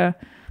darosi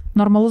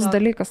normalus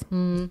dalykas.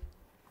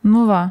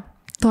 Nu va,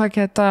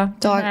 tokia ta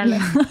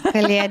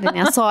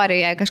kalėdinė, sorry,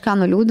 jei kažką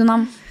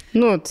nuliūdinam.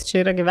 Nu, tai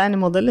čia yra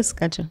gyvenimo dalis,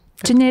 ką čia?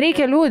 Čia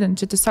nereikia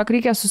liūdinti, čia tiesiog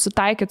reikia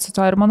susitaikyti su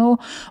to ir manau,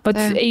 bet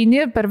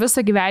eini per visą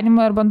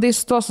gyvenimą ir bandai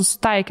su to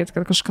susitaikyti,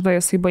 kad kažkada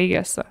jisai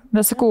baigėsi.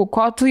 Nes sakau,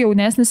 ko tu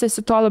jaunesnis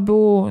esi, tuo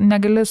labiau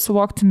negali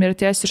suvokti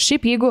mirties. Ir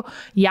šiaip, jeigu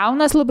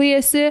jaunas labai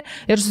esi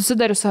ir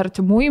susidari su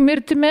artimųjų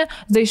mirtimi,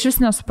 tai iš vis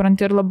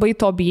nesupranti ir labai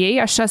to bijai.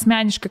 Aš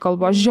asmeniškai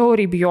kalbu, aš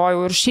žiauriai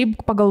bijojau ir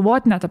šiaip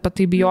pagalvoti net apie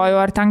tai bijojau,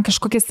 ar ten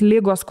kažkokias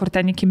lygos, kur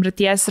ten iki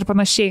mirties ir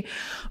panašiai.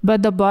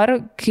 Bet dabar,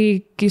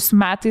 kai su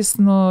metais,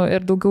 nu,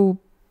 ir daugiau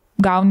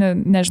gauni,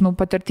 nežinau,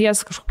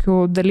 patirties, kažkokių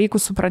dalykų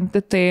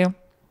supranti, tai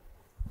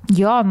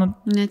jo, nu,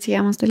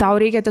 neatsiejamas dalykas. Tau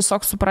reikia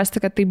tiesiog suprasti,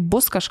 kad tai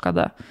bus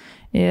kažkada.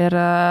 Ir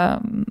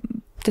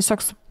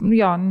tiesiog,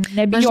 jo,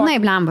 nebijok. Žinai,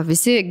 blemba,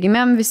 visi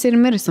gimėm, visi ir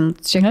mirsim.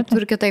 Šiek tiek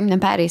ir kitaip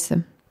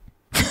nepereisi.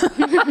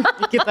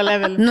 Į kitą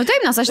levelį. Nu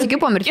taip, nes aš tikiu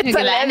po mirtinių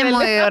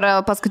gyvenimų ir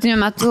paskutiniu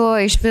metu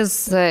iš vis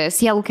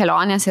Sielų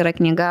kelionės yra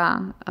knyga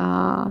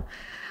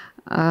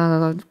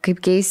kaip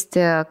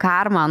keisti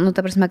karmą, nu,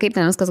 ta prasme, kaip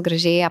ten viskas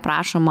gražiai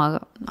aprašoma,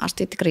 aš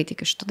tai tikrai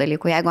tikiu šitų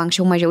dalykų. Jeigu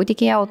anksčiau mažiau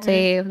tikėjau, tai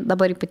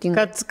dabar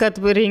ypatingai. Kad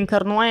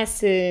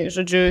reinkarnuojasi,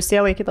 žodžiu,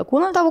 siela į kitą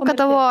kūną?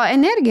 Kad tavo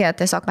energija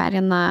tiesiog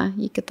perina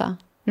į kitą.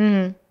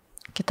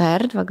 Kitą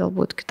erdvę,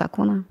 galbūt kitą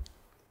kūną.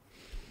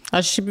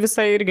 Aš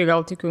visai irgi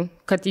gal tikiu,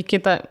 kad į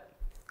kitą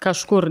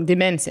kažkur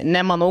dimensija.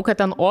 Nemanau, kad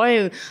ten,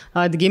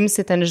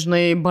 atgimsi ten,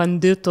 žinai,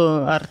 banditų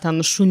ar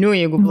ten šunių,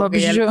 jeigu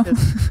blogai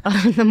elgsis.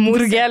 Ar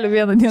murgelių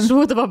vieną dieną.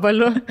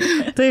 Šūdvabalių.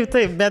 Taip,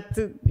 bet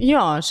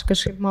jo, aš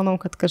kažkaip manau,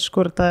 kad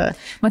kažkur ta...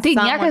 Matai,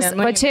 niekas,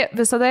 va čia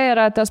visada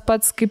yra tas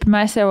pats, kaip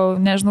mes jau,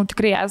 nežinau,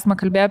 tikrai esame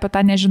kalbėję apie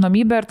tą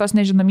nežinomybę ir tos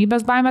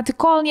nežinomybės baimę, tai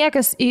kol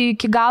niekas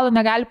iki galo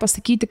negali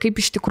pasakyti, kaip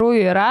iš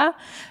tikrųjų yra,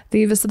 tai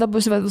visada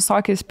bus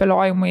visokie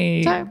spėliojimai,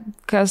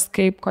 kas,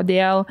 kaip,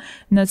 kodėl,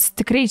 nes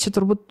tikrai čia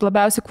turbūt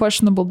labiausiai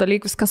questionable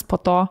dalykus, kas po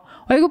to.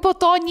 O jeigu po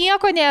to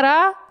nieko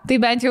nėra, tai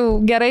bent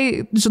jau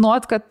gerai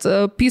žinot, kad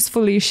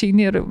peacefully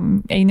išeini ir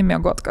eini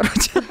miegot,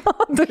 karočią.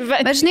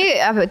 Bet žinai,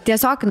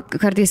 tiesiog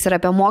kartais ir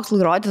apie mokslų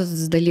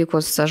įrodytus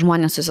dalykus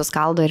žmonės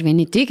susiskaldo ir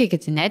vieni tiki,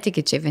 kiti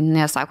netiki, čia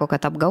vieni sako,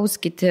 kad apgaus,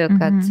 kiti,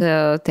 kad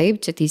taip,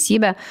 čia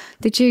teisybė.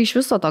 Tai čia iš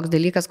viso toks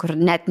dalykas, kur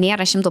net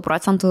nėra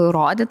 100%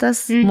 įrodytas,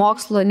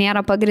 mokslo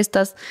nėra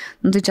pagristas,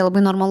 tai čia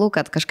labai normalu,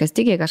 kad kažkas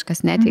tiki, kažkas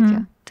netiki.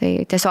 Tai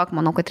tiesiog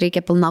manau, kad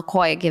reikia pilna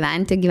koja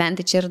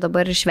gyventi čia ir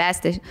dabar ir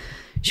švęsti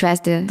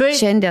šiandien.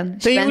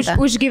 Tai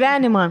už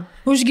gyvenimą.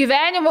 Už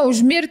gyvenimą,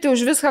 už mirtį,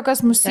 už viską,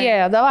 kas mus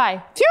sieja.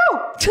 Davai.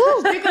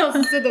 Kaip gal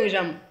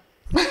susidaužiam?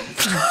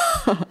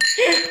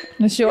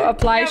 Aš jau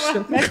aplaiščiu.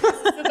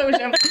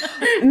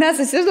 Mes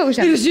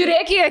susidaužiam. Ir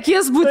žiūrėk į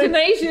akis,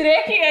 būtinai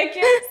žiūrėk į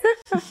akis.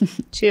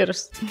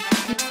 Cheers.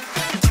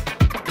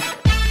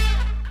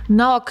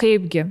 Na, o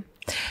kaipgi?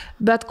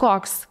 Bet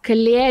koks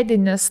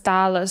kalėdinis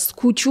stalas,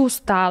 kūčių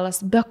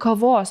stalas, be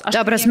kavos. Ta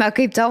prasme,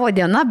 kaip tavo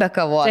diena be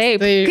kavos? Taip.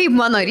 Kaip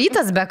mano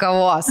rytas be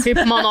kavos? Kaip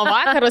mano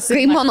vakaras.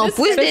 Kaip mano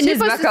pusdienis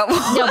be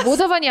kavos?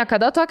 Nebūdavo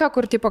niekada tokio,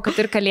 kur tipo, kad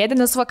ir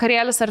kalėdinis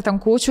vakarėlis ar ten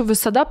kūčių,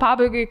 visada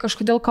pabaigai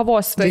kažkodėl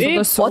kavos.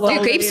 O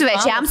tai kaip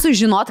svečiams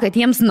sužinot, kad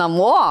jiems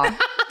namo?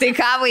 Tai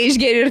kavą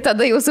išgeri ir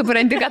tada jau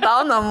supranti, kad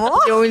tau namo?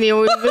 Jau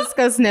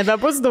viskas,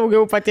 nebebus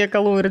daugiau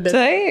patiekalų ir dėl.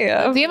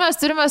 Tai mes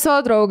turime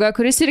savo draugą,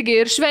 kuris irgi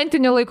ir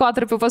šventiniu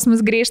laikotarpiu pas mus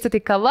grįžta, tai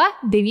kava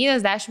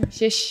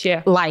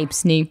 96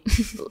 laipsniai.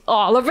 O,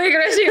 labai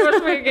gražiai,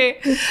 užbaigai.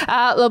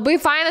 Labai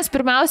fainas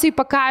pirmiausiai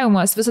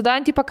įpakavimas. Visada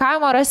ant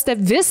įpakavimo rasite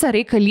visą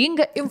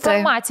reikalingą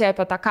informaciją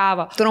apie tą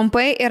kavą.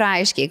 Trumpai ir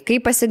aiškiai,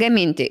 kaip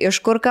pasigaminti, iš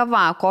kur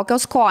kava,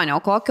 kokio skonio,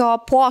 kokio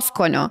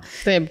poskonio.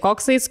 Taip,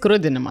 koksai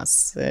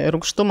skrudinimas,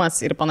 rūgštumas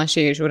ir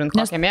panašiai, žiūrint,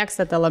 kokią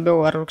mėgstate labiau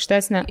ar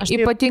rūgštesnę.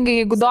 Ypatingai,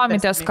 jeigu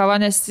domitės kava,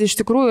 nes iš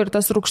tikrųjų ir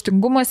tas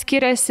rūgštingumas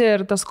skiriasi,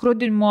 ir tas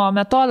skrudinimo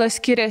metodas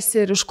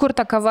skiriasi, ir iš kur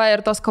ta kava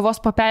ir tos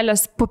kavos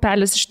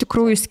pupelės iš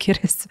tikrųjų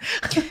skiriasi.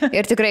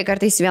 Ir tikrai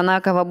kartais viena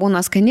kava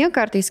būna skani,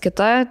 kartais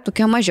kita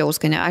tokia mažiau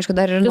skani. Aišku,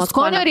 dar ir nuo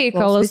skonio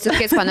reikalas.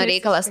 Visiškai skonio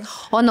reikalas.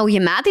 O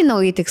nauji metai,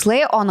 nauji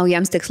tikslai, o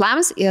naujiems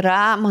tikslams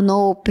yra,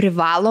 manau,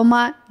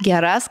 privaloma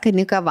gera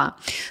skani kava.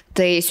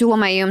 Tai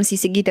siūloma jums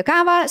įsigyti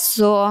kavą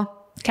su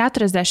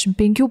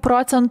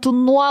 45%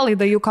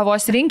 nuolaida jų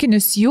kavos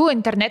rinkinius jų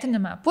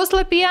internetinėme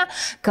puslapyje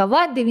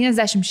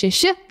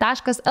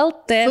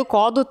kava96.lt su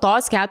kodu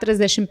TOS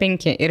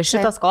 45. Ir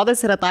šitas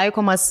kodas yra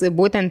taikomas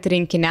būtent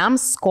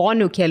rinkiniams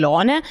skonių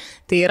kelionė,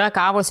 tai yra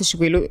kavos iš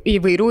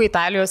įvairių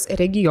Italijos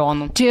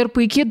regionų. Čia ir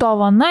puikiai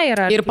dovana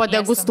yra. Ir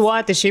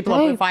padegustuoti, šiaip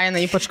labai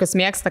faina, ypač kas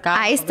mėgsta kavą.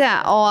 Aiste,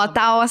 o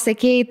tavo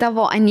sakėjai,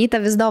 tavo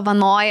Anyta vis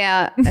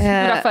dovanoja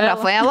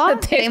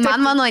Rafaelo, tai man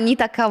mano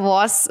Anyta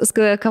kavos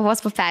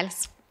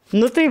pupelis.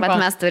 Nu tai bet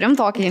mes turim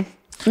tokį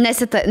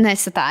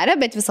nesitarę,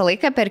 bet visą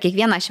laiką per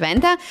kiekvieną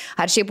šventę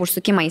ar šiaip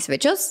užsukimą į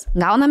svečius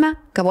gauname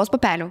kavos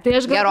pupelių. Tai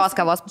geros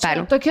kavos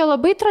pupelių. Tokia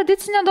labai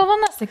tradicinė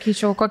dovana,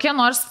 sakyčiau, kokie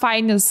nors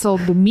faini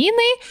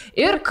saldumynai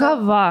ir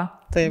kava.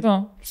 Taip.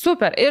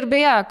 Super. Ir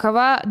beje,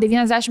 kava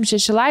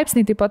 96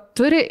 laipsniai taip pat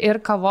turi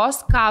ir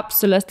kavos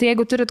kapsulės. Tai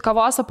jeigu turit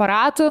kavos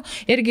aparatų,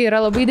 irgi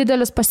yra labai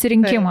didelis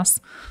pasirinkimas.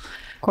 Taip.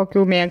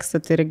 Kokių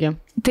mėgstat irgi.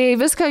 Tai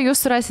viską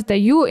jūs rasite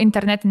jų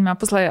internetinėme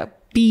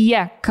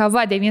puslapyje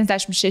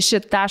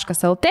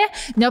kava96.lt.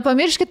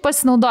 Nepamirškit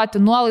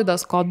pasinaudoti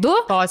nuolaidos kodu.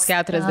 TOS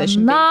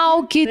 40.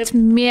 Naukit,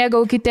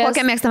 mėgaukitės.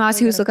 Kokia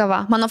mėgstamiausia jūsų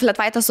kava? Mano flat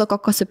white su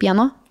kokosų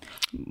pienu.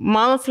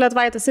 Mano flat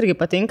white'as irgi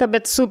patinka,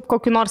 bet su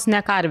kokiu nors ne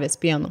karvės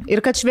pienu.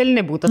 Ir kad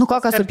švelni būtų. Nu,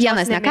 kokosų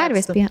pienas ne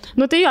karvės pienu.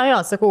 Nu, tai jo,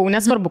 sakau,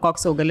 nesvarbu,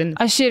 koks augalinis.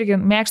 Aš irgi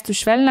mėgstu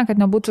švelnę, kad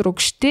nebūtų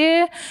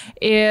rūgšti.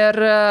 Ir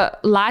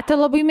latę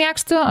labai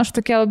mėgstu, aš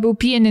tokia labiau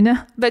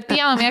pieninė, bet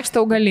pieną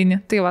mėgstu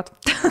augalinį. Tai vat.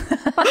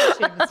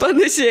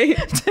 Panašiai.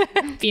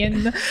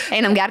 Pieninė.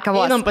 Einam ger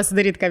kavos. Einam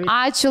pasidaryti kavį.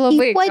 Ačiū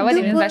labai. Kava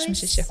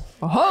 96.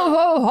 Ho,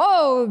 ho,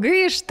 ho,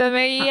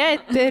 grįžtame į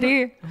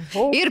eterį.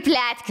 Ir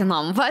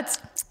plėtkinom,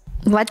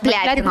 Vat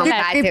plėtinom.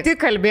 Kaip tik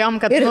kalbėjom,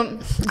 kad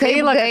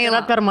gaila, kad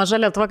yra per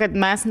maža Lietuva, kad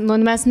mes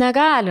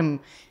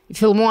negalim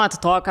filmuoti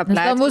to, ką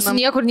plėtinam. Mūsų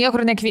niekur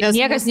nekvies.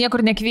 Niekas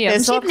niekur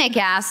nekvies. Šiaip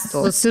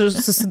nekestų.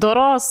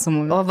 Susidoros su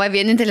mumis. O va,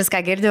 vienintelis,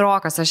 ką girdi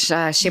Rokas, aš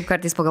šiaip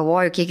kartais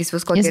pagalvoju, kiek jis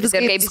visko girdi ir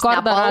kaip jis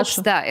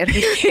nepalsta.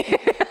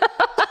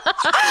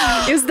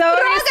 Jis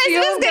dabar Viską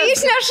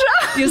išneša.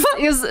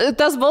 Jis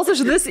tas balsas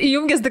žodis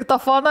įjungęs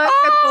diktofoną ir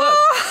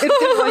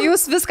tipo,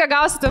 jūs viską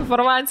gausite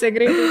informaciją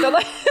greitai tada.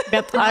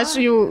 Bet aš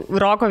jau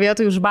Roko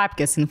vietoj už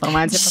babkės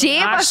informaciją.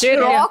 Šiaip aš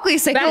Rokui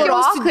sakiau,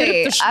 Rokai,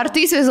 ar tu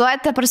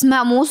įsivaizduojate, prasme,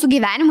 mūsų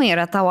gyvenimai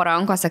yra tavo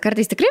rankose.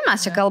 Kartais tikrai mes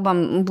čia kalbam,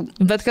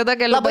 Bet kada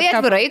gali labai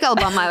atvirai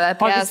kalbam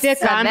apie vis tiek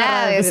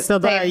kamera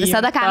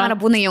visada kamera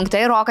būna įjungta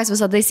ir Rokas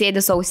visada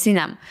sėdi su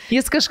ausiniam.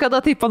 Jis kažkada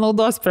tai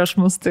panaudos prieš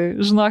mus, tai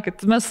žinokit,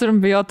 mes turim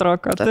bijoti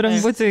Roko, turim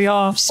būti jo.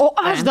 O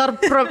aš dar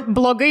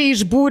blogai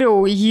išbūriau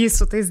jį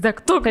su tais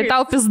degtukais. Tai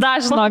tau pizda,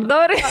 žinok,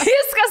 dabar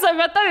viskas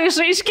apie tave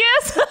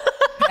išaiškės.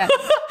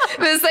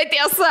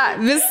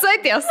 Visa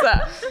tiesa.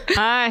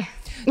 Ai.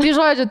 Tai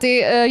žodžiu, tai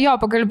jo,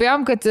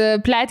 pakalbėjom, kad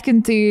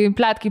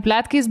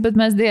pletkais, bet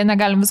mes dėja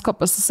negalim visko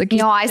pasisakyti.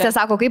 Jo, Aistė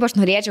sako, kaip aš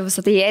norėčiau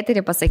visą tai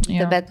eterį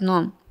pasakyti, bet,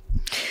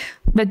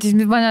 Bet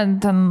mane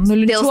ten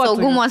nulinčiuotų. Dėl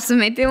saugumo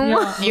sumetimų.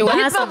 Jau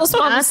esam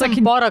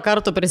porą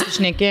kartų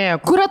prisišnekėję.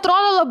 Kur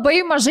atrodo labai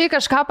mažai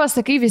kažką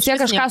pasakai, vis tiek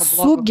kažką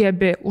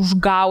sugebi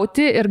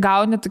užgauti ir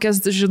gauni tokias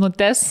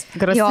žinutės.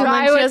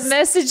 Grasinančias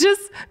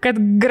messages, kad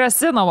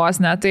grasina vos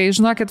ne. Tai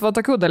žinokit, va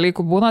tokių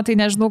dalykų būna, tai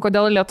nežinau,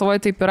 kodėl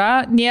Lietuvoje taip yra.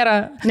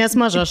 Nėra. Nes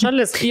maža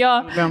šalis. Jo.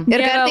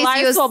 Ir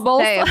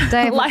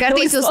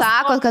kartais jūs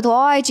sakot, kad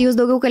oi, čia jūs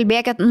daugiau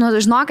kalbėkit.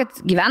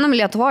 Žinokit, gyvenam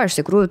Lietuvoje iš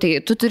tikrųjų, tai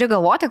tu turi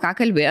galvoti, ką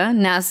kalbė,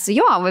 nes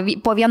jo,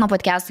 po vieno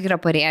podcast'o yra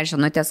parėję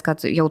žinutės,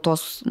 kad jau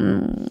tos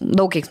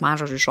daug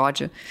keiksmažodžių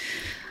žodžių.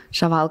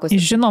 Šavalkos.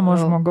 Žinomo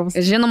žmogaus.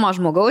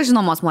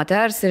 Žinomos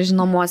moters ir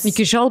žinomos.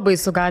 Iki šiol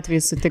baisu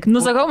gatvėje sutikti.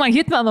 Nusakau, man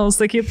hitmenau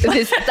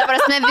sakyti. Ta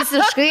prasme,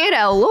 visiškai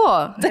realu.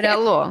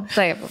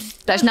 Taip.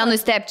 Tai aš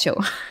nenustepčiau.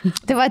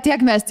 Tai va tiek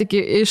mes tik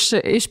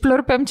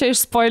išpliurpėm, čia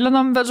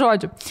išspoilinom, bet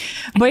žodžiu.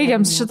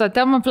 Baigiam šitą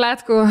temą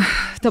pletkų,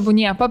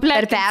 tebūnie,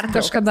 paplėtkų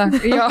kažkada.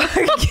 Jo,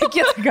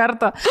 kitą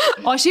kartą.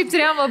 O šiaip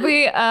turėjom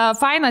labai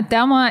fainą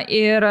temą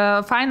ir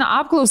fainą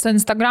apklausą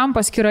Instagram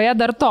paskyroje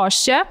dar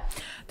tos čia.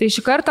 Tai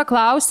šį kartą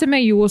klausime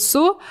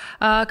jūsų,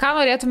 ką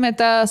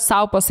norėtumėte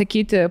savo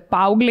pasakyti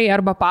paaugliai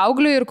arba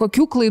paaugliui ir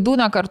kokių klaidų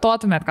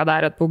nekartotumėt, ką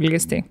darėt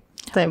paauglystėj.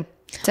 Taip.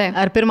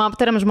 Ar pirmą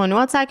aptariam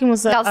žmonių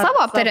atsakymus? Gal savo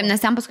aptariam, nes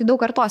ten paskui daug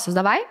kartosius,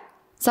 davai?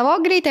 Savo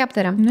greitai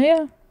aptariam.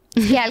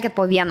 Gelkit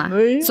po vieną,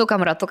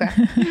 sukam ratuką,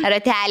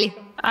 ratelį.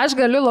 Aš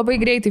galiu labai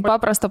greitai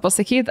paprastą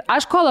pasakyti.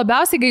 Aš ko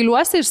labiausiai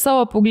gailiuosi iš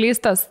savo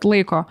paauglystės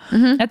laiko.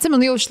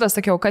 Atsimenu, jau šitą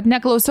sakiau, kad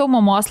neklausiau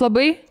mamos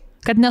labai,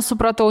 kad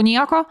nesupratau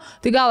nieko,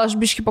 tai gal aš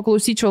biškį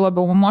paklausyčiau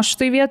labiau mamos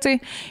šitai vietai.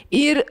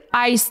 Ir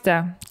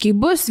Aiste, kai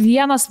bus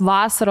vienas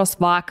vasaros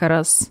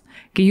vakaras,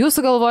 kai jūs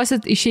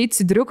sugalvosit išeiti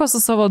sidriuko su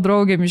savo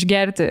draugėm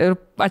išgerti ir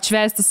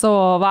atšvęsti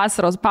savo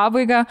vasaros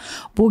pabaigą,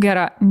 būk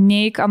gera,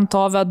 neik ant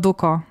to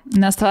veduko,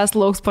 nes tavęs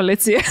lauks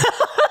policija.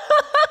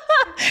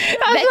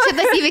 Bet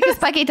šitas įvykis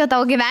pakeitė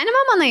tavo gyvenimą,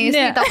 manai? Jis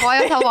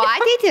įtakojo tavo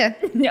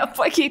ateitį?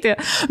 Nepakeitė.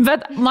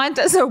 Bet man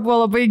tiesiog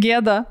buvo labai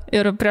gėda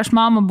ir prieš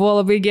mamą buvo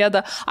labai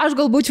gėda. Aš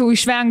gal būčiau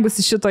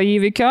išvengusi šito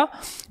įvykio,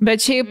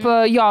 bet šiaip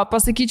jo,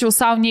 pasakyčiau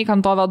savo, neik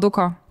ant to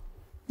veduko.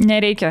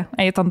 Nereikia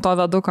eiti ant to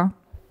veduko.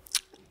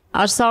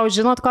 Aš savo,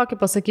 žinot, kokį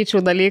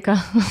pasakyčiau dalyką?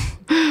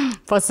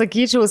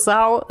 Pasakyčiau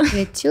savo.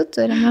 Kviečiu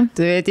turime.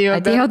 Atėjau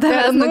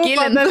tavęs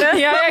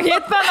nukilinti. Jo,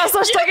 hitmenas,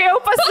 aš tokia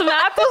jau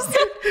pasimetus.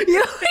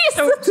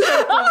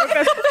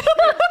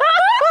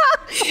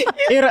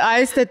 Ir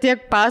Aistė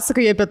tiek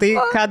pasakoja apie tai,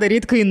 ką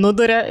daryti, kai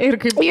nuduria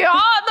ir kaip... Jo,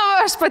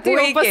 aš pati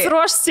jau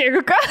pasiruošusi,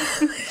 jeigu ką.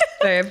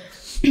 Taip.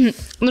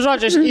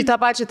 Žodžiu, aš į tą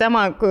pačią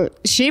temą,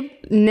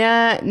 šiaip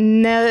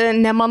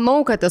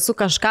nemanau, kad esu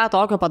kažką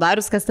tokio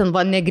padarius, kas ten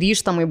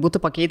negrįžtamai būtų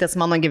pakeitęs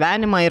mano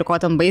gyvenimą ir ko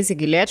ten baisiai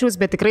gilėčiaus,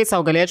 bet tikrai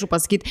savo galėčiau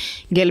pasakyti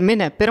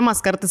gelminę.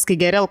 Pirmas kartas, kai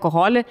geri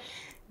alkoholį,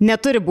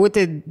 neturi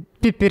būti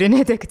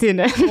pipirinė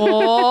degtinė.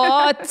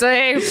 O,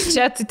 taip,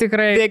 čia tai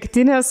tikrai.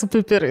 Degtinė su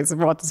pipirais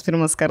buvo tas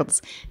pirmas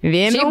kartas.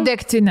 Šiaip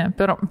degtinė,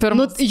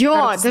 pirmas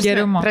kartas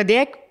gerimo.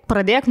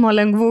 Pradėk nuo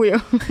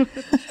lengvųjų.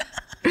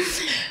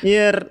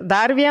 Ir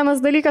dar vienas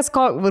dalykas,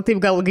 taip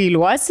gal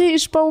gailiuosi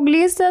iš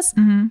paauglystės.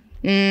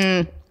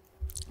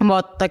 Buvo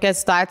tokia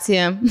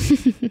situacija,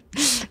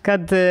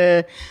 kad,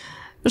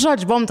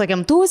 žodžiu, buvom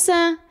tokiam tūse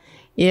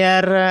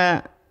ir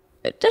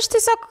aš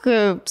tiesiog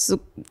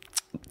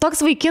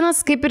toks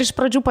vaikinas, kaip ir iš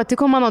pradžių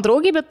patiko mano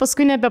draugiai, bet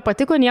paskui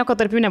nebepatiko, nieko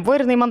tarp jų nebuvo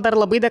ir jinai man dar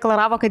labai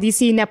deklaravo, kad jis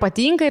jai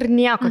nepatinka ir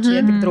nieko, čia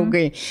jie tik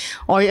draugai.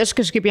 O aš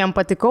kažkaip jam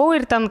patikau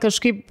ir ten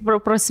kažkaip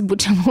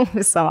prasibūdžiamau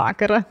visą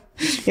vakarą.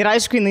 Ir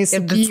aišku, jinai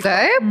supyko.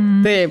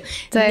 Taip.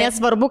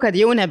 Nesvarbu, kad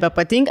jau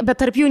nebepatinka,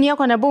 bet tarp jų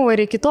nieko nebuvo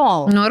ir iki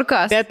tol. Nu ir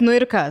kas?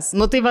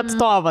 Tai vat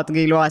to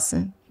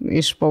gailiuosi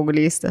iš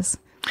paauglystės.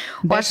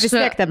 Bet aš vis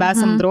tiek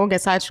tebesam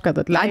draugės, ačiū,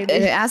 kad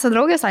atleidai. Esi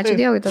draugės, ačiū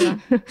Dievui tada.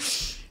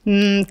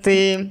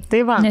 Tai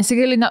va.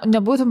 Nesigaili,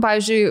 nebūtum,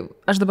 pavyzdžiui,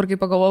 aš dabar kaip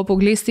pagalvojau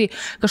paauglystėj,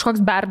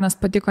 kažkoks bernas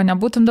patiko,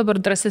 nebūtum dabar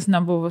drąsesnė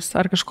buvus,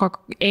 ar kažkok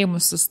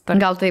eimusis.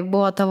 Gal tai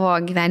buvo tavo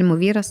gyvenimo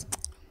vyras?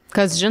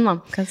 Kas žino?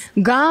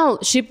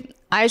 Gal, šiaip,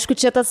 aišku,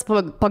 čia tas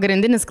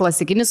pagrindinis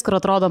klasikinis, kur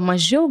atrodo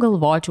mažiau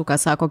galvočiau, ką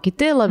sako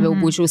kiti, labiau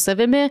būčiau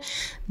savimi,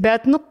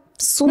 bet,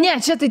 Ne,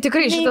 čia tai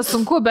tikrai šitas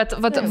sunku, bet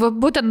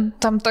būtent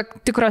tam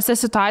tikrose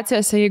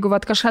situacijose, jeigu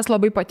kažkas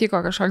labai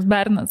patiko, kažkoks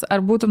bernas,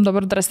 ar būtum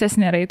dabar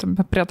drąsesnė ir eitum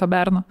prie to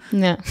berno?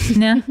 Ne.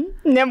 Ne?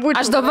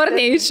 Nebūčiau. Aš dabar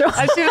neįčiau.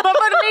 Aš ir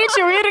dabar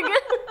neįčiau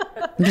irgi.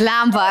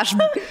 Blemba, aš.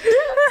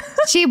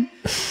 Šiaip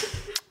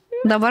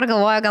dabar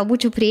galvoju, gal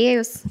būčiau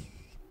priejus.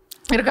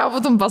 Ir ką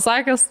būtum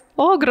pasakęs,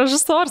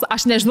 gražus tors.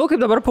 Aš nežinau, kaip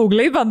dabar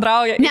paaugliai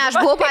bendrauja. Ne, aš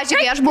buvau,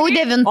 pažiūrėjau, aš buvau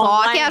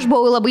 9-okė, aš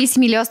buvau labai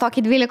įsimylėjęs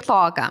tokį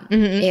 12-oką.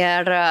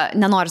 Ir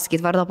nenoriu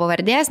sakyti vardo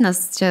pavardės, nes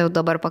čia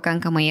dabar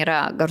pakankamai yra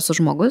garsus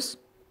žmogus.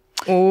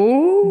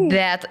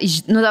 Bet,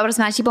 dabar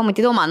mes šį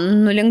pamatydavau, man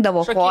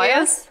nulinkdavo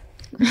kojas.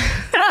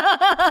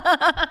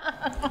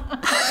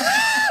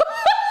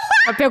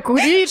 Apie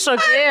kurį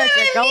šokėją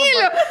čia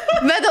kalba.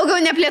 Bet daugiau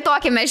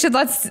neplėtokime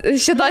šitos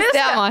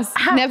temos.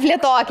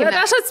 Neplėtokime. Bet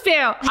aš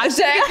atspėjau. Aš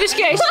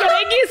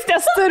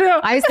aiškiaregystės turiu.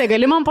 Aiste,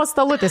 gali man po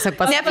stalu tiesiog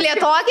pasakyti.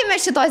 Neplėtokime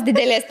šitos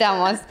didelės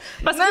temos.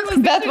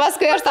 Bet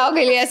paskui aš tau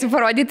galėsiu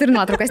parodyti ir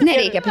nuotraukas.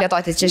 Nereikia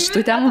plėtoti čia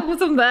šitų temų.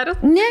 Būtum dar.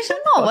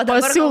 Nežinau, va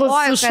dabar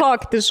galvoju,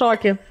 sušokti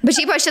šokį. Bet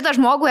šiaip aš šitą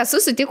žmogų esu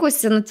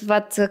sutikusi,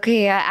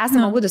 kai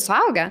esame būdų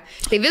suaugę.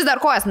 Tai vis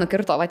dar kojas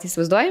nukirto,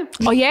 įsivaizduoju.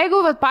 O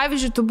jeigu,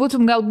 pavyzdžiui, tu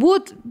būtum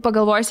galbūt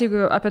pagalvojęs,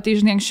 jeigu apie tai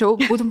žinai anksčiau,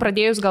 būtum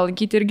pradėjus gal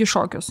lankyti irgi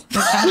šokius.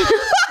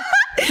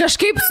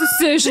 Kažkaip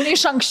susižinai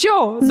iš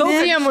anksčiau. Daug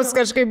jiemus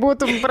kažkaip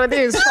būtum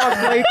pradėjus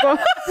šokti laiko.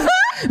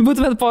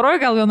 Būtumėt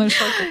poroj gal vienu iš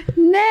šokių?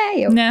 Ne,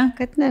 jau. Ne.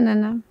 Kad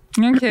ne.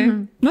 Okay.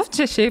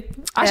 Čia šiaip.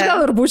 Aš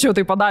gal ir būčiau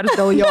tai padaręs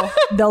dėl jo.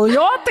 Dėl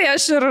jo tai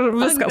aš ir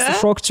viską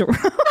sušokčiau.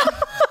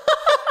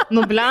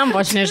 Blemba,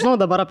 aš nežinau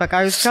dabar apie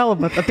ką jūs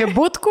kalbat. Apie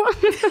Butkų?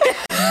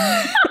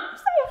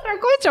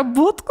 Ko čia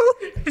Butku?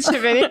 Čia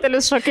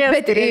vienintelis šokėjas.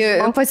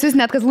 Bet pas jūs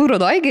net Kazlų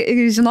Rūdoj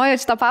žinojo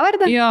šitą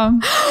pavardę? Jo.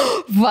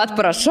 Vat,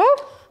 prašau.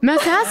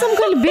 Mes esam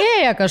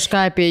kalbėję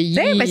kažką apie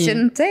jį.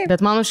 Taip.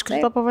 Bet man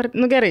užkrito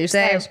pavardė. Gerai,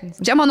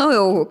 išsiaiškinsim. Čia, manau,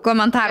 jau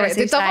komentaruose.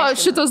 Tai tavo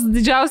šitos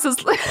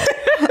didžiausias...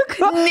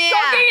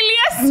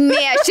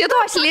 Ne, šito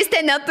aš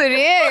listę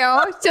neturėjau.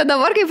 Čia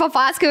dabar, kai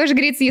papasakojau, aš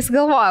greit jis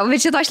galvojau,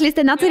 bet šito aš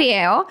listę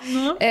neturėjau.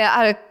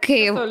 Ar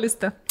kaip...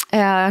 listė?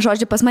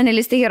 Žodžiu, pas mane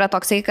listė yra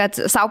toksai, kad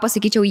savo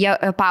pasakyčiau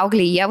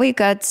paaugliai Ievai,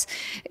 kad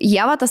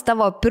Ieva, tas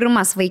tavo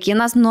pirmas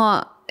vaikinas,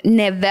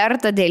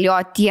 neverta dėl jo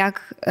tiek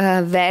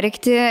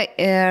verkti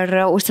ir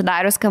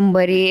užsidarius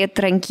kambarį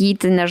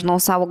trankyti, nežinau,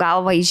 savo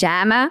galvą į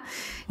žemę.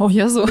 O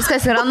Jėzu.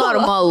 Viskas yra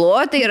normalu,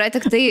 tai yra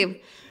tik tai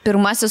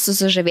pirmasis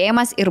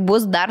susižavėjimas ir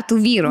bus dar tų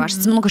vyrų.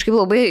 Aš atsimenu,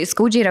 kažkaip labai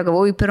skaudžiai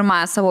reagavau į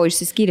pirmą savo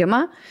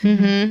išsiskyrimą.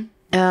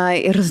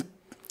 Ir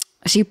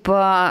šiaip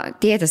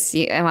tėtis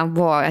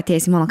buvo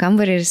atėjęs į mano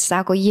kambarį ir jis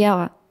sako,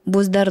 Ieva,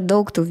 bus dar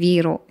daug tų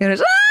vyrų. Ir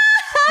aš...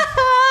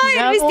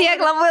 Ir vis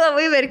tiek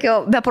labai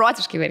verkiau,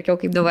 beprotiškai verkiau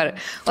kaip dabar.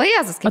 O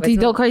Jėzus, kaip... O tai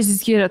dėl ko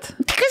išsiskyrėt?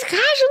 Tai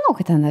ką žinau,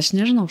 kad ten, aš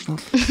nežinau.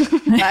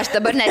 Aš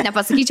dabar net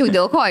nepasakyčiau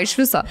dėl ko iš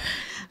viso.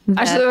 Bet...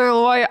 Aš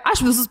galvoju,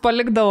 aš visus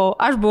palikdavau,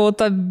 aš buvau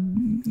ta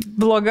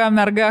bloga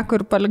merga,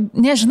 kur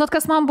palikdavau. Nežinot,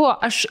 kas man buvo,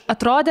 aš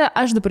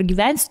dabar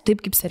gyvensiu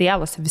taip, kaip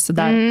serialuose visi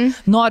darė.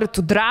 Noriu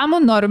tų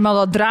dramų, noriu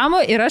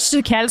melodramų ir aš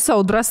kelsiu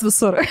audras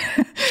visur.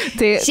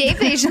 Tai...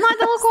 Šiaip tai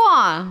žinot dėl ko?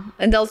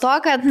 Dėl to,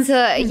 kad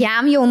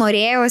jam jau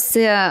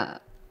norėjosi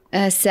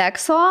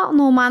sekso,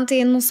 man tai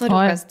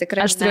nusoriukas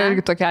tikrai. Aš turėjau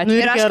irgi tokia atveju.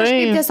 Ir aš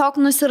kažkaip tiesiog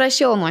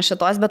nusirašiau nuo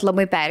šitos, bet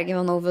labai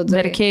pergyvenau viduje.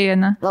 Verkėjai,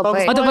 ne?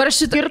 Labai. O dabar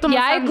šitą,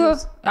 jeigu...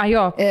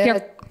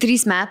 Kiek?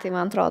 3 metai,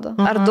 man atrodo.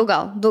 Ar 2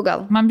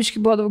 gal. Man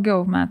biškai buvo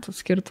daugiau metų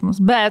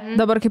skirtumus. Bet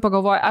dabar kaip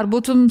pagalvoju, ar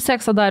būtum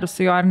seksą darius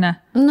su juo, ar ne?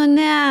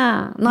 Ne.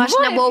 Aš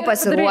nebuvau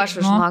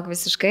pasiruošus, žinok,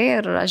 visiškai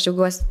ir aš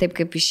džiaugiuosi taip,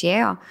 kaip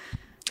išėjo.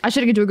 Aš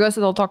irgi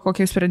džiaugiuosi dėl to,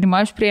 kokį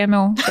sprendimą aš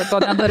priėmiau, kad to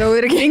nedariau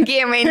irgi.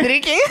 Linkėjimai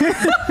Endrikiai.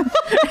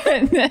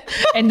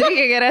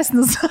 Endrikiai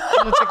geresnis.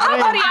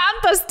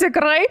 Variantas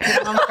tikrai.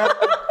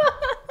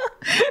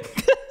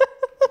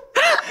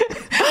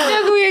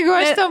 Jeigu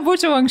aš ten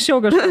būčiau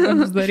anksčiau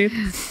kažką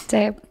daryti.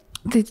 Taip.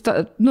 Tai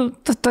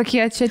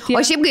tokie čia tie.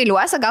 O šiaip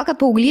gailiuosi, gal kad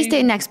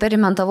paauglystėje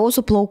neeksperimentavau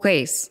su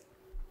plaukais.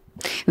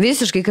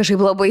 Visiškai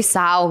kažkaip labai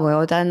saugojau,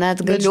 ten net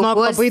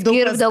galiukus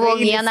skirdavau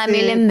 1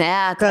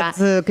 milimetrą.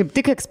 Kad kaip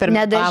tik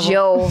eksperimentavau.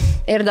 Nedažiau.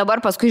 Ir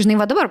dabar paskui, žinai,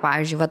 dabar,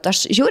 pavyzdžiui,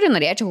 aš žiūri,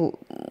 norėčiau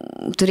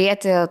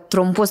turėti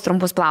trumpus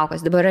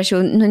plaukus. Dabar aš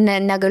jau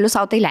negaliu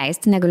savo tai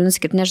leisti, negaliu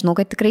nusikirti, nežinau,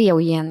 kad tikrai jau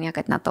jie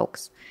niekad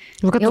netauks.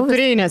 Kad tu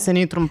turėjai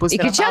neseniai trumpus.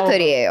 Iki čia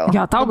turėjau.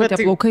 Ja, taugo tie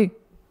plaukai.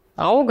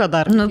 Auga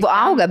dar.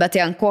 Auga, bet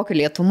tai ant kokiu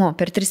lėtumu.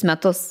 Per 3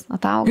 metus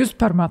atauga. Jūs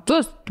per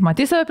metus? Tu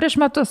matei save prieš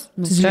metus?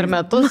 Per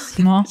metus?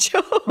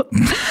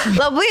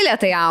 Labai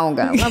lėtai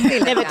auga.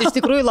 Ne, bet iš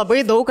tikrųjų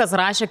labai daug kas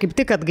rašė, kaip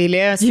tik, kad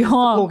gailėjosi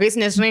plaukais,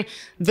 nes, žinai,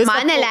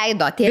 man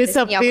neleido. Tai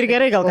ir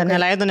gerai gal, kad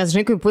neleido, nes,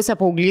 žinai, kaip pusė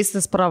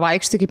paauglystės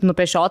pravaikšti, kaip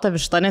nupešiota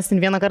višta, nes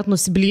vieną kartą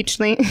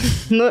nusiblyčnai.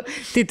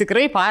 Tai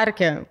tikrai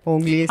parke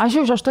paauglystė.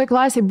 Aš jau 6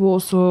 klasėje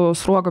buvau su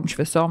sruogom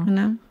šviesiom.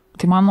 Ne.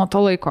 Tai man nuo to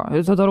laiko.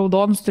 Ir tada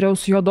raudonus turėjau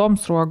su juodom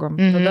sruogom.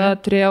 Tada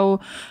turėjau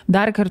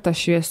dar kartą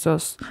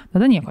šviesius.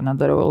 Tada nieko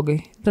nedariau ilgai.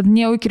 Tad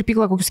nejau į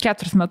kirpyklą kokius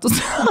 4 metus.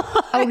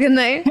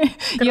 Auginai.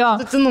 Jo.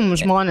 Tutinum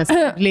žmonės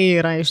liai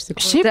yra iš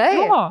tikrųjų.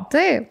 Šiaip jo.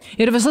 Taip.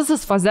 Ir visas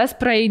tas fazes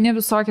praeini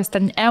visokias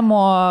ten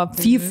emo,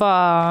 FIFA.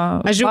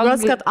 Aš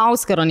džiaugiuosi, kad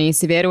Auskaro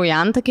neįsivėriau į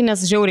antakį,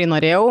 nes žiauriai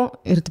norėjau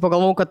ir tai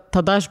pagalvojau, kad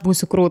tada aš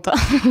būsiu krūta.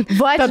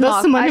 Va,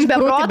 aš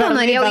be proto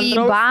norėjau į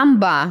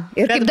Bambą.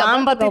 Ir kaip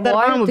Bamba, tai dar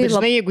Bamba, bet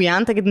žinai, jeigu į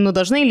antakį,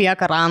 dažnai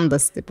lieka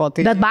randas. Tipo,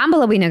 tai... Bet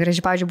Bamba labai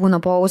negražiai, pavyzdžiui, būna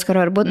po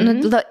Auskaro.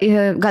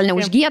 Gal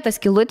neužgyja ta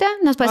skylutė,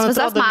 nes pas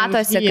visas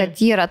matosi, kad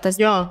yra tas.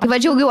 Tai va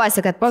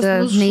džiaugiuosi, kad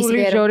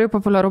neįsivėriau. Žiauriai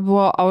populiaru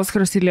buvo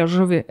Auskaras į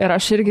liežuvį. Ir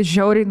aš irgi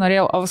žiauriai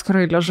norėjau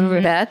Auskarą į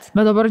liežuvį. Bet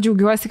dabar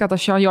džiaugiuosi, kad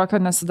aš jo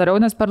jokio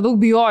nesidariau, nes per daug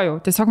bijojau.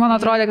 Tiesiog man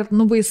atrodė, kad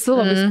baisu,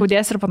 labai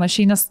skaudės ir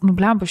panašiai, nes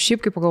blembu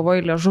šiaip, kaip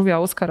pagalvoju, liežuvį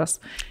Auskaras.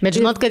 Bet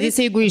žinot, kad jis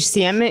jeigu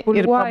išsiemi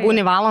ir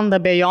pabūni valandą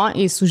be jo,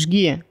 jis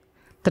užgyja.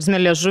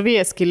 Tarsi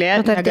liežuvyje skylė,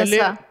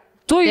 negali.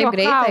 Tu jau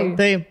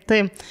greitai.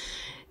 Taip.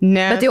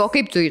 Nes... Bet jau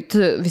kaip tu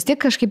vis tiek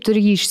kažkaip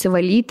turi jį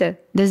išsivalyti,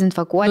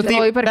 dezinfekuoti.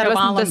 Tai per kelias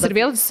minutės ir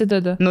vėl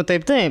susideda.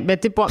 Taip,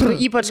 bet tipo,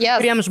 ypač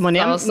kuriems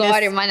žmonėms.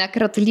 Mane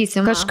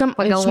kratulysim. Kažkam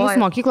iš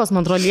mūsų mokyklos,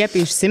 man atrodo,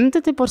 liepia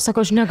išsimti, taip, ir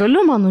sako, aš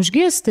negaliu, man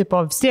užgys, taip,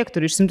 vis tiek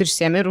turiu išsimti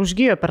išsiemi ir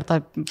užgyjo per tą...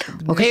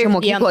 O kai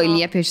mokykloje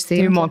liepia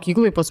išsimti? Tai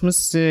mokykloje pas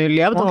mus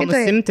liepdavo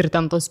nusimti ir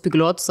ten tos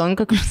spigliuotus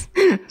ankakus.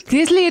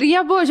 Tiesliai ir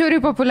jie buvo žiauriai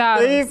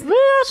populiarūs. Taip,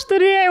 aš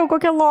turėjau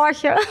kokią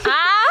lochę.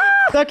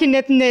 Tokį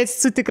net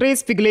nesu tikrai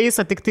spigliais,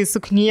 o tik tai su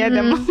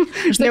kniedėm.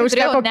 Aš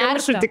neužteko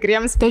kiaušų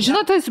tikriems. Tai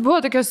žinote, jis buvo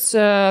tokios...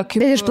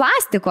 Bet iš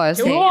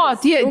plastikos.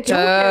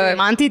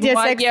 Man tai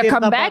tiesiog... Jie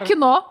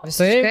comebacino.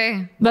 Visiškai.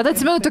 Bet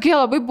atsimenu, tokie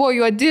labai buvo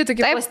juodi,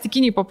 tokie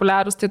plastikiniai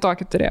populiarūs, tai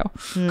tokį turėjau.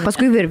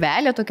 Paskui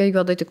virvelė tokia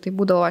juoda, tik tai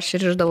būdavo, aš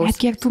ir išdavau. Bet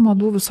kiek tų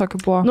madų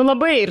visokių buvo?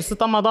 Labai, ir su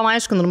to madom,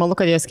 aišku, normalu,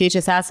 kad jos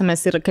keičiasi, esame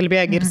ir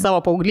kalbėję ir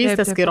savo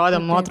paauglystės, kai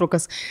rodėm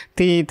nuotraukas.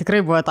 Tai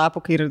tikrai buvo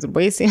etapų, kai ir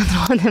baisiai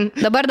atrodėm.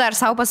 Dabar dar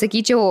savo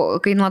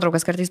pasakyčiau, kai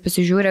nuotraukas kartais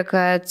pasižiūrė,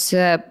 kad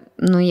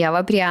Ieva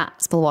prie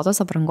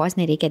spalvotos aprangos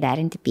nereikia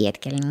derinti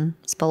pėdkelnių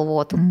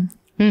spalvotų.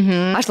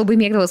 Aš labai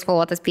mėgdavau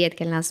spalvotas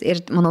pėdkelnes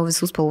ir manau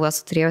visų spalvas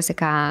turėjusi,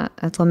 ką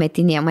tuo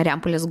metinėje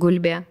Marijampolės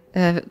Gulbė.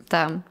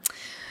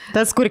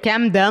 Tas kur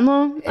kem denų?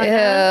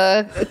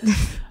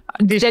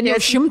 Ten jau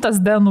 100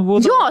 denų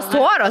būtų. Jo,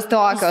 storos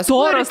tokios.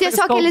 Storos,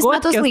 tiesiog kelis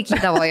metus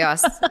laikydavo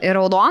jos. Ir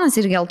raudonas,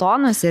 ir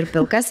geltonas, ir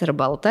pilkas, ir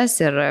baltas,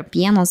 ir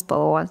pienos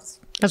spalvos.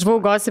 Aš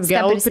buvau Gossip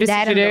Girl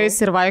prisižiūrėjus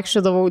ir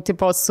vaikščiodavau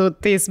tipo su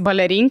tais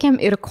balerinkiam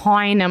ir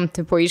koinėm,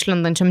 tipo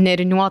išlendančiam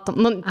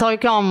neriniuotom,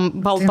 tokiom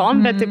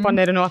baltom, bet tipo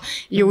neriniuotom.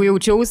 Jau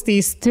jaučiausi tai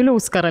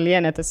stiliaus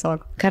karalienė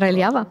tiesiog.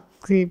 Karalieva?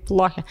 Kaip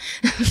lochė.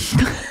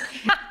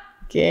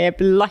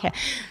 Kaip lochė.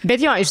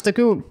 Bet jo, iš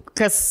tokių,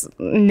 kas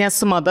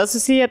nesu mada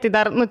susiję, tai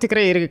dar,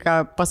 tikrai irgi ką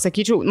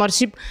pasakyčiau, nors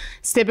šiaip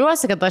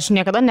stebiuosi, kad aš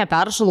niekada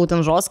neperšalau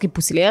ten žos kaip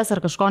pusilės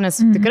ar kažko, nes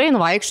tikrai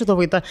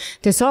nuvaikščiodavau į tą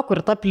tiesiog,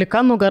 kur ta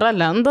plika nugara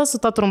lenda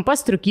su ta trumpa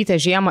striukytė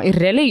žiemą ir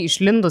realiai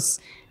išlindus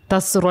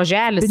tas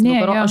ruoželis,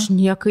 aš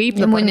niekaip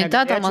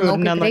imunitetą, manau,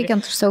 kaip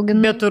reikiant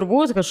užsiauginti. Bet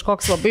turbūt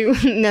kažkoks labai,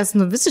 nes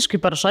visiškai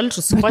per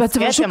šalčius. Bet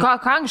ką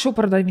anksčiau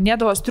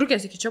pardavinėdavo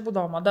striukės, iki čia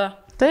būdavo mada.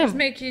 Taip.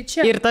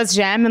 Ir tas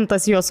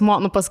žemintas juosmo,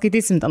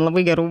 paskaitysim, ten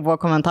labai gerų buvo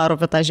komentarų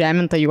apie tą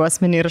žemintą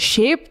juosmenį. Ir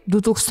šiaip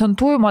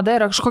 2000-ųjų mada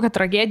yra kažkokia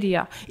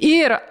tragedija.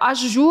 Ir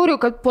aš žiūriu,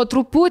 kad po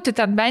truputį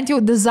ten bent jau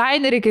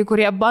dizaineriai, kai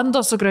kurie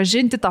bando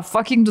sugrąžinti tą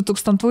fucking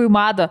 2000-ųjų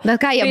madą. Bet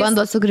ką jie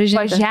bando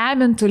sugrąžinti?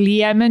 Pažemintų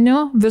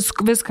liemenių,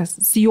 viskas,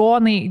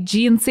 sijonai,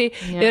 džinsai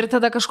ir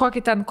tada kažkokie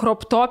ten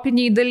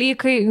kroptopiniai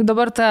dalykai.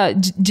 Dabar ta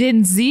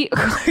Gen Z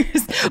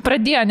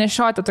pradėjo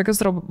nešioti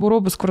tokius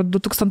rūbus, kur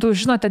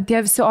 2000-ųjų, žinote,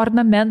 tie visi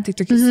ornamentai,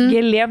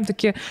 gėlėm,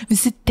 tokie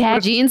visi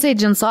teg. Džinsai,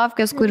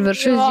 džinsovkės, kur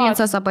viršus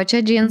džinsas, apačia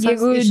džinsas.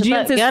 Jeigu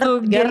džinsai su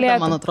gėlė.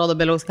 Man atrodo,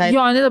 Beliauskaitė.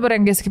 Jo, ne dabar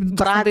rengėsi kaip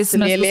bratis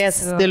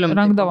lėlės stilium.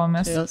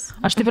 Rengdavomės.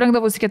 Aš taip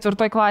rengdavausi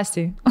 4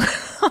 klasiai.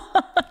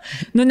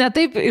 Ne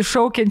taip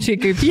iššaukiančiai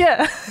kaip jie.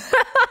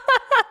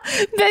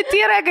 Bet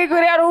yra kai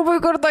kurie rūbai,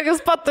 kur tokius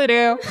pat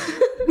turėjau.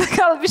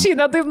 Gal biškai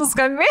ne taip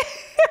nuskambėjo.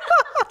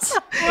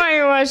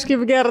 Aš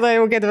kaip Gerda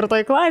jau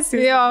 4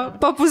 klasėje. Jo,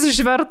 papus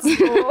išvertus,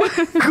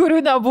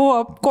 kurių nebuvo,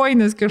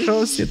 koinis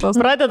kišausi.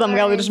 Pradedam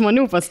gal ir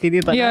žmonių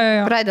paskaityti.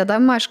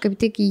 Pradedam, aš kaip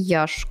tik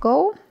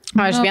ieškau.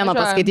 Aš vieną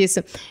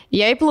paskaitysiu.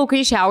 Jei plaukai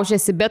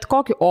šiaušiasi bet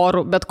kokiu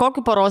oru, bet kokiu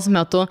paros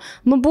metu,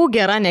 būk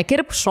gera,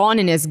 nekirp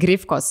šoninės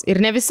grifkos. Ir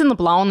ne visi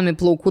nuplaunami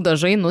plaukų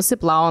dažai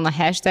nusiplauna.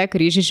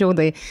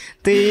 #ryžišiaudai.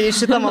 Tai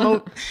šitą,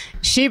 manau,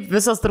 šiaip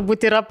visas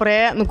turbūt yra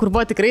praėję, kur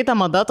buvo tikrai ta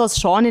mada tos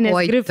šoninės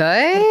grifkos.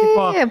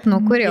 Taip,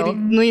 kur jau.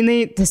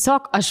 Jinai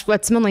tiesiog, aš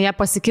atsimenu, ją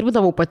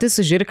pasikirpdavau pati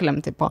su žirklėm,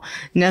 tipo.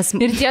 Nes...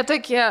 Ir tie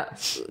tokie,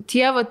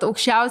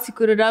 aukščiausiai,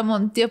 kur yra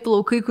man tie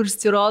plaukai, kur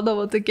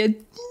stirodavo, tokie...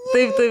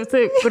 Taip,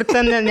 kur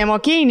ten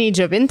nemokėjai nei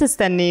džiovintis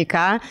ten, nei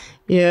ką.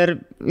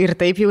 Ir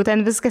taip jau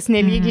ten viskas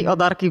nelygiai, o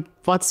dar kaip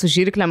pats su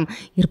žirklėm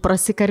ir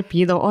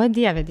prasikarpydavo. O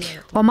dieve.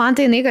 O man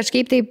tai jinai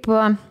kažkaip taip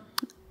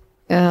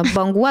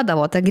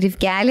banguodavo tą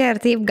grifkelį ir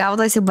taip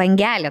gaudavosi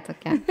bangelė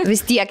tokia.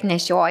 Vis tiek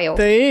nešiojau.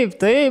 Taip,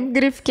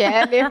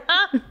 grifkelė.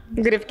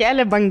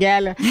 Grifkelė,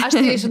 bangelė. Aš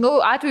tai žinau,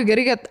 atveju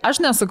gerai, kad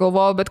aš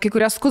nesugalvojau, bet kai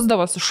kurie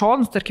skusdavosi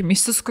šonus, tarkim,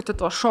 įsiskuti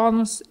tuos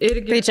šonus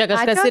irgi. Tai čia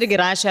kažkas irgi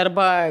rašė,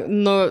 arba,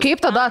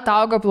 Kaip tada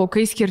atauga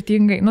plaukai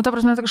skirtingai? Nu, ta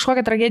prasme,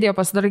 kažkokia tragedija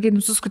pasidarai, kai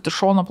nusiskuti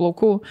šono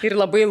plaukų. Ir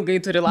labai ilgai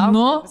turi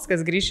laukti,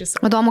 viskas grįžys.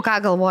 Įdomu, ką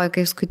galvoju,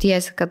 kai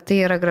skutiesi, kad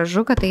tai yra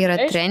gražu, kad tai yra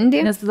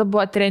trendy. Nes tada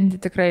buvo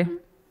trendy tikrai.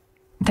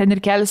 Ten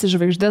ir kelias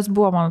žvaigždės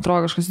buvo, man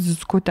atrodo, kažkas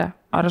įsiskutė.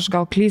 Ar aš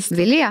gal klystu?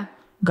 Vilija?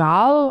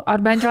 Gal,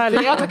 ar bent jau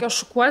Vilija tokia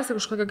šukuosi,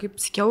 kažkokia kaip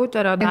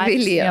skiauterė.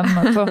 Vilija.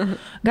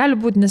 Gali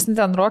būti, nes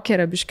ten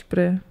rokerė biški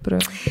prie.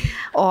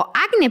 O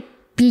Agnė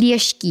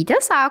Plieškytė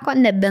sako,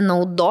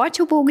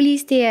 nebenaudočiau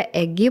paauglystėje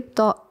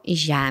Egipto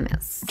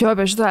žemės. Jo,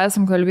 apie šitą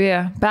esam kalbėję.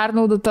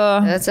 Pernaudota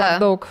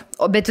daug.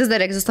 O bet vis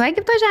dar egzistuoja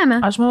Egipto žemė?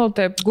 Aš manau,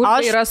 taip.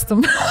 Gurtai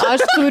rastum.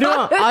 Aš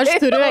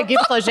turiu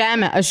Egipto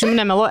žemę. Aš jums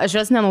nemeluoju, aš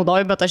jos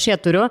nenaudoju, bet aš ją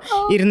turiu.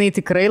 Ir jinai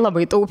tikrai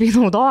labai taupiai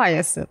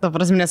naudojasi. Ta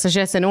prasme, nes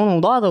aš ją seniau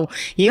naudodavau.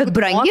 Bet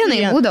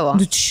branginai būdavo.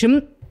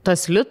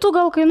 100 litų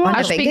gal kainuoja.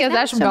 Aš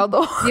 50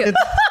 gaudau.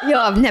 Jo,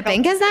 ne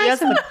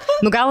 50.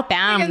 Gal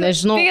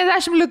nežinau.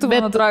 50 litų,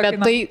 man atrodo.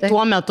 Bet tai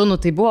tuo metu,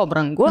 tai buvo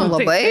brangu.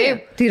 Labai.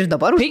 Tai ir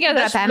dabar už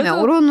 50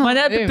 eurų.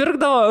 Mane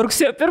apipirkdavo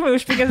rugsėjo 1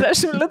 už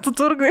 50 litų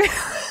turgui.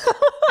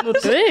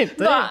 Taip.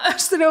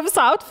 Aš turėjau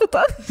visą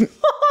outfitą.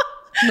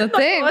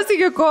 Taip. Aš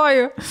iki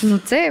kojų.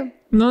 Taip.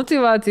 Tai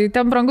va, tai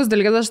ten brangus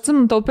dalykas, aš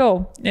atsimenu, taupiau.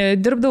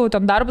 Dirbdavau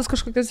ten darbus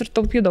kažkokius ir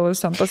taupydavau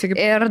visam.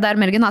 Ir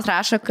dar merginos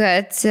rašo,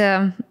 kad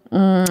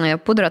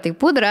pudra tai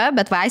pudra,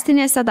 bet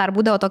vaistinėse dar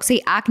būdavo toksai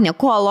Acne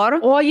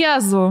Color. O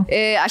Jezu.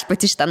 Aš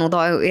pati šitą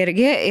naudojau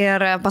irgi.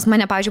 Ir pas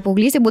mane, pavyzdžiui,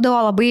 paauglystėje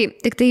būdavo labai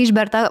tik tai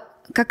išberta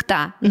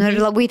kakta. Ir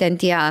labai ten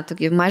tie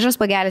mažas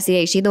pagelis,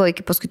 jie išeidavo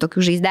iki paskui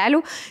tokių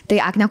žaizdelių. Tai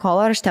Acne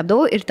Color aš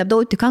tepdavau ir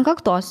tepdavau tik ant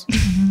kaktos.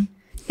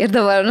 Ir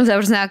dabar,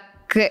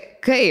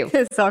 kaip?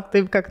 Tiesiog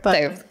taip, kakta.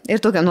 Taip. Ir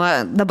tokia,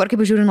 dabar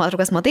kaip žiūriu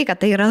nuotraukas, matai, kad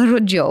tai yra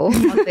rudžiau,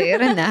 o tai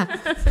yra ne.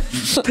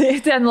 Tai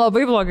ten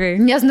labai blogai.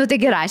 Nes,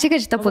 taigi rašė,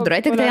 kad šitą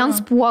pudrą tik tai ant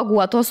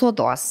spuoguotos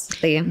odos.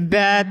 Tai.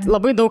 Bet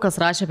labai daug kas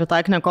rašė apie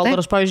tą Acne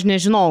Color, aš, pavyzdžiui,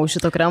 nežinau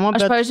šito kremo.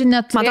 Aš, pavyzdžiui,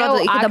 net man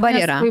atrodo, iki dabar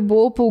yra. Kai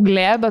buvau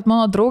paauglė, bet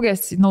mano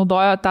draugės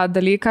naudojo tą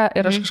dalyką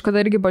ir aš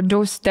kažkada irgi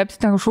bandžiau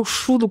stepti ten kažkoks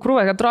šūdų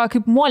krūvę, kad atrodo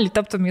kaip molį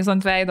teptumės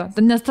ant veido.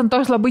 Nes ten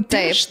toks labai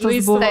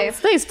tirštas buvo.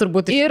 Taip,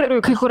 turbūt. Ir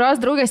kai kurios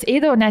draugės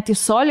eidavo net į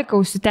soliką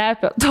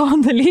užsitepę to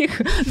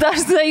dalyką.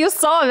 Dažnai jūs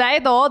savo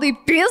veido odai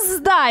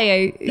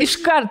pizdajai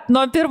iškart,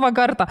 nuo pirmą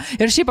kartą.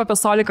 Ir šiaip apie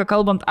soliką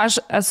kalbant, aš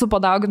esu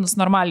padauginus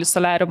normaliai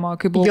soliariumo,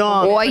 kai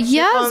buvau. O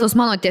Jėzus,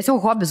 mano tiesiog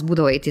hobis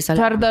būdavo eiti į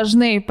soliariumą. Per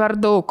dažnai, per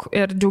daug.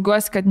 Ir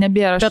džiaugiuosi, kad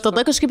nebėra. Bet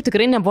tada kažkaip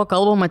tikrai nebuvo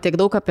kalbama tiek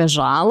daug apie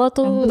žalą.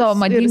 Būdavo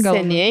madinga.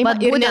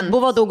 Ir net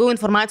buvo daugiau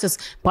informacijos,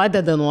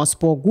 padeda nuo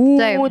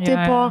spuogų,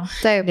 tipo.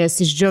 Taip. Nes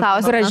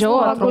išdžiaugiu.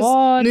 Gražiau atrodo.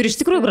 Ir iš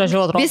tikrųjų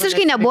gražiau atrodo.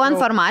 Visiškai nebuvo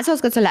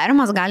informacijos, kad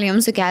soliariumas gali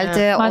jums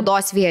sukelti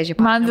odos vėžį.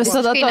 Man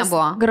visada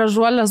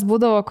gražuolės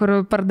būdavo, kur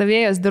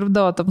pardavėjas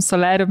dirbdavo tam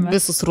soliariume.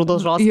 Visus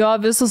rudos žodžius. Jo,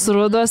 visus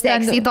rudos.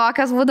 Seksy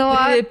tokias būdavo.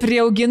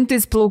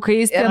 Priaugintais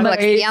plaukais. Ir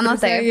blakstiena,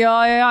 taip. Jo.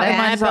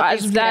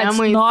 Aš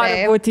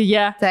noriu būti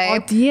jie.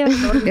 Taip.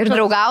 Ir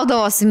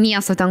draugaudavo su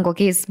miesto ten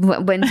kokiais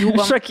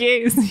bandiūgom.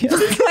 Šokėjais.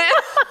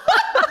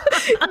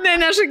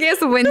 Ne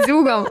šokėjais, su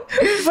bandiūgom.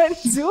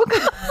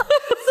 Bandiūgom?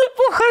 Su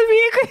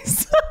puchavykais.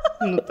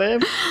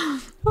 Taip.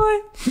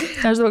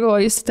 Aš dabar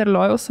galvoju,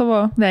 įsiterliojau savo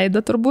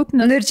veidą turbūt.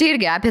 Ir čia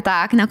irgi apie tą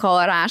Acne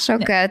Color rašo,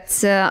 kad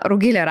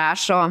Rugilė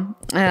rašo,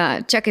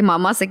 čia kai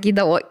mama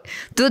sakydavo,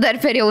 tu dar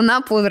per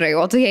jauna pudrai,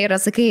 o tu jai yra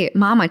sakai,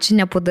 mama, čia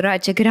ne pudra,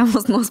 čia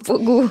kremas nuo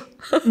spuogų.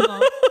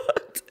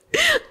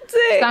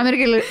 Tam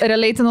irgi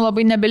realiai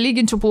labai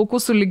nebelyginčiau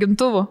plaukų su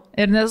lygintuvu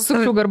ir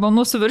nesukčiau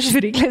garbanų su virš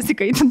viryklės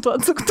įkaitintų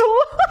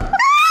atsuktuvu.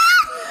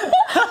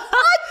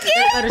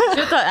 Ar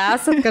šitą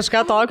esat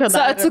kažką tokio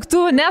dar?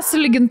 Atsuktuvu, nesu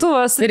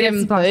lygintuvas.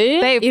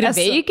 Taip, ir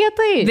veikia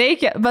tai?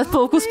 Veikia, bet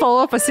plaukų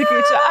spalva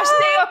pasikeičia. Aš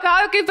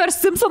nejuokauju, kaip per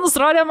Simpsonus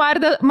rodė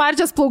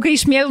Marčios plaukai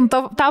išmėlint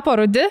tapo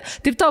rudi,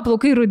 taip tavo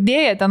plaukai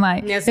rudėja tenai.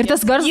 Ir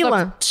tas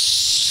garsas.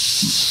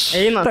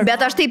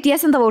 Bet aš taip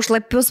tiesindavau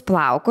šlapius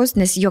plaukus,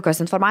 nes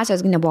jokios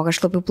informacijos nebuvo, kad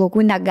šlapių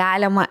plaukų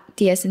negalima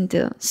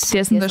tiesinti.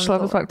 Tiesinti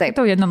šlapius plaukus. Taip,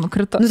 tau jie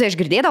nenukrito. Tai aš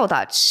girdėdavau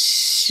tą,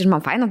 ir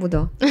man faina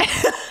būdavo.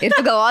 Ir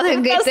tu galvodai,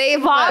 kad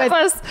taip.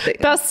 Vapas,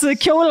 tas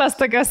kiaulės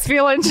tokias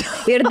filančias.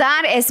 Ir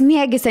dar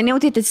esmėgi seniau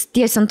tai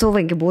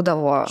tiesintuvai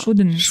būdavo.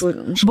 Šūdinis.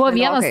 Buvo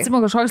vienas,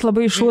 atsimenu, kažkoks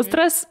labai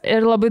šūstras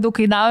ir labai daug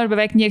kainavo ir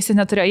beveik nieks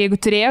neturėjo.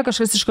 Jeigu turėjo,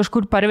 kažkas iš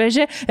kažkur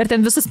parvežė ir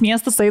ten visas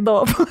miestas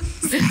eidavo.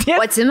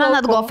 O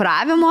atsimenat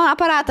gofravimo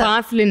aparatą?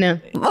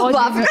 Vaflinė.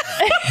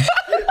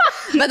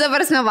 Bet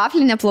dabar mes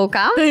vaflinė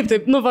plaukam?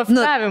 Taip,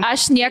 vaflinavim.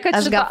 Aš niekada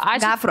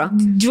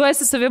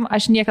džiuojuosi savim,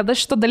 aš niekada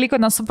šito dalyko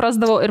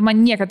nesuprasdavau ir man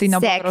niekada tai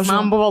nebuvo gražu.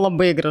 Man buvo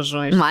labai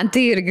gražu. Man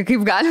tai irgi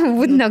kaip galima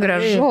būti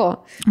negražu.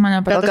 Mane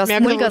tokios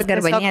smulkios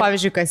garbanėlės.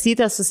 Pavyzdžiui,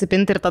 kasytės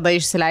susipinti ir tada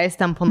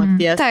išsileisti ant po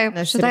nakties. Taip,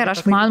 šitai ir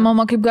aš. Man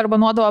mama kaip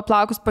garbanuodavo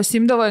plaukus,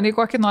 pasimdavo į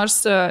kokį nors,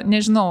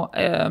 nežinau,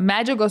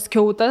 medžiagos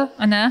kiautą,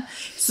 ne,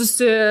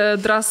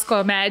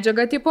 susidrasko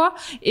medžiagą tipo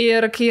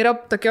ir kai yra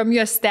tokiom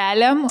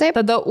juostelėm,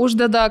 tada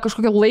uždeda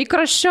kažkokią laikraštį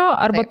laikraščio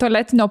arba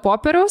tualetinio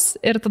popieriaus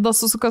ir tada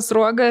susuka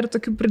sruogą ir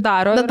tokių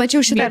pridaro. Bet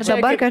mačiau šitą ir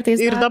dabar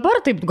kartais. Ir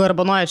dabar taip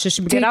garbanoja, čia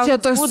šiaip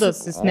geriausias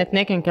būdas, jis net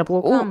nekenkia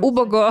plaukams.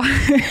 Ubago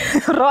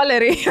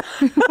roleriai.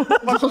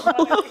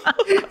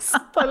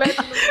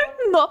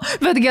 No,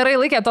 bet gerai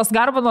laikė, tos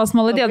garbanos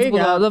maladės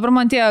buvo. Dabar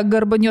man tie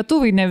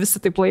garbaniotuvai ne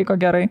visi taip laiko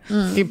gerai.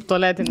 Kaip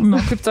tualetinis.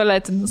 Nu, kaip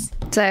tualetinis.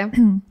 Taip.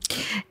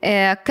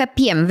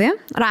 Kapiemvi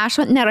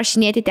rašo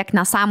nerašinėti tiek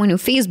nesąmonių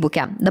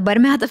Facebook'e. Dabar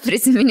meta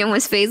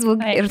prisiminimus Facebook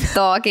ir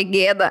tokia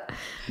gėda.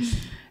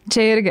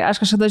 Čia irgi, aš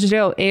kažkada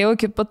žiūrėjau, ėjau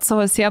iki pat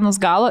savo sienos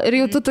galo ir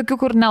jau tu tokių,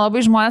 kur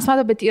nelabai žmonės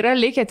mato, bet yra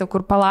likėte,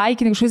 kur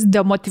palaikini kažkokius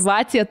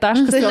demotivacija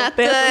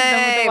taškas.lt.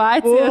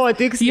 Buvo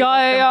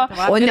tiksliai. Jo.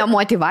 O ne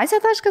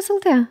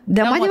motivacija.lt?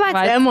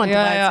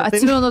 Demotivacija.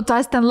 Atsimenu,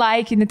 tas ten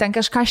laikini, ten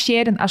kažką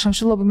šėrint. Aš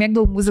anksčiau labai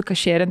mėgdavau muziką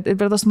šėrint ir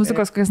prie tos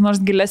muzikos kokias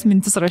nors gilias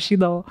mintis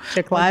rašydavau.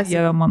 Čia klasė.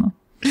 Dieve mano.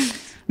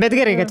 Bet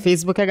gerai, kad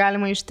Facebook'e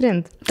galima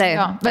ištrinti.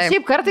 Taip. Bet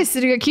šiaip kartais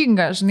ir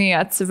juokinga, žinai,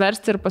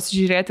 atsiversti ir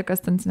pasižiūrėti, kas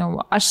ten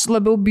nebuvo. Aš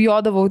labiau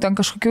bijodavau ten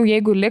kažkokių,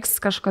 jeigu liks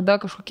kažkada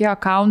kažkokie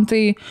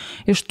akauntai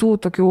iš tų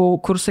tokių,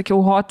 kur sakiau,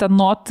 hot and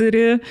not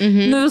turi.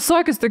 Nu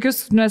visokius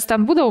tokius, nes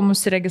ten būdavo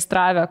mūsų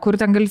registravę, kur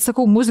ten gali,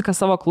 sakau, muziką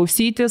savo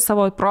klausyti,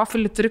 savo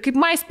profilį turi, kaip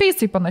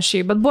MySpace'ai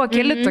panašiai, bet buvo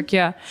keli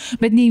tokie.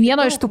 Bet nei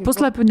vieno iš tų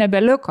puslapių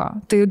nebeliko.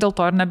 Tai dėl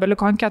to ir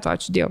nebeliko anketo,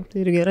 ačiū Dievui.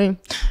 Tai ir gerai.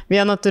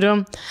 Vieną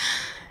turiu.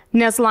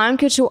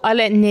 Neslankiočiau,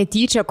 ale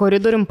netyčia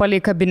koridorium palei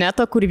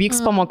kabinetą, kur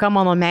vyks pamoka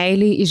mano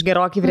meiliai iš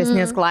gerokai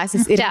vyresnės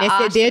klasės ir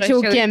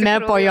nesėdėčiau kieme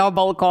po jo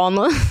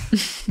balkonu.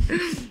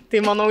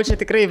 Tai manau, čia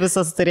tikrai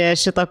visas turėjo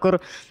šitą, kur,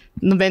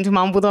 nu bent jau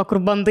man būdavo, kur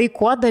bandai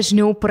kuo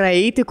dažniau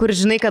praeiti, kur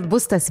žinai, kad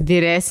bus tas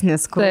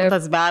vyresnis, kur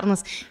tas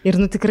bernas. Ir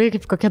nu tikrai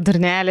kaip kokia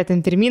durnelė, ten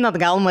pirmin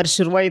atgal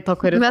marširuoji to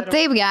koridorių. Bet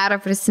taip gera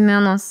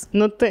prisiminus.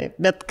 Nu taip,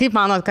 bet kaip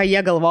manot, ką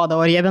jie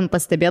galvodavo, ar jie bent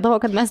pastebėdavo,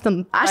 kad mes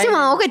ten... Aš tai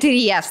manau, kad ir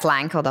jie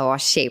slankiodavo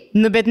šiaip.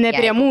 Nu bet ne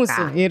prie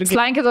mūsų.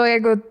 Slankydavo,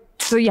 jeigu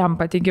tu jam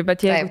patinki,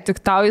 bet jeigu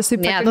tik tau jisai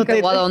patinka. Ne,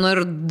 galvodavo, nu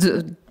ir...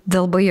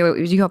 Dalbai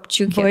jo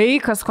apčiūkė.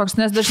 Vaikas koks,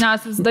 nes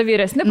dažniausiai tada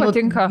vyresni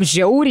patinka.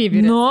 Žiauriai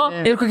vyresni.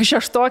 Nu, ir kokį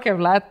šeštokė,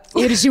 blet.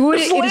 Ir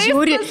žiūri.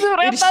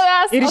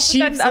 Ir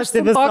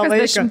šypsosi visą laiką.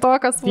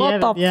 Dešimtokas,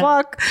 what the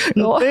fuck.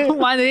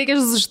 Man reikia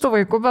su šitų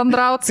vaikų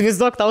bendrauti.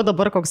 Įsivaizduok, tau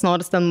dabar koks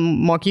nors ten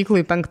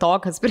mokyklai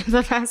penktokas prie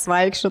tavęs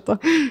vaikščiotų.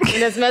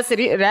 Nes mes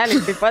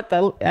realiai taip pat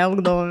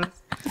elgdavomės.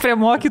 Prie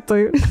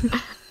mokytojų.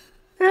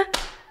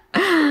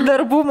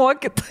 Darbų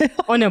mokytojo.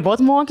 O nebot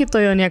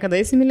mokytojo, niekada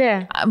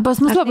įsimylėjo? Pas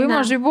mus labai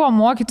mažai buvo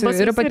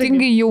mokytojų ir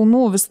ypatingai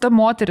jaunų, vis ta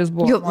moteris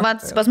buvo.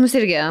 Pas mus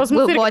irgi.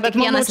 Buvo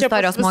tik vienas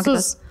istorijos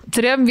mokytojas.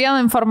 Turėjom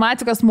vieną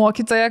informatikos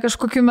mokytoją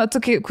kažkokiu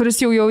metu, kuris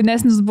jau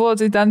jaunesnis buvo,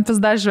 tai ten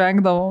pizda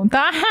žvengdavau.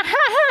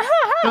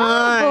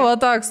 Buvo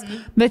toks.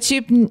 Bet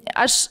šiaip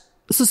aš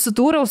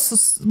susidūriau su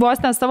vos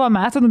ne savo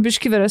metų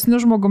nubiški vyresnių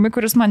žmogumi,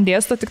 kuris man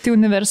dėsto tik tai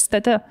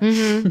universitete.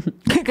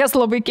 Kas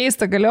labai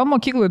keista, galėjo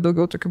mokyklai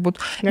daugiau tokių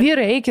būtų.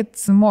 Vyrai, eikit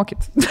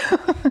mokyt.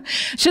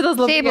 Šitas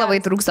labai... Taip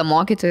labai trūksta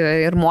mokytojų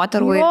ir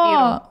moterų ir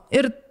vyrų.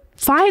 Ir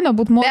faina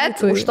būt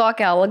mokytojų. Bet už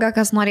tokią algą,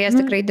 kas norės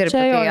tikrai dirbti,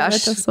 tai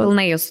aš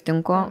pilnai jūs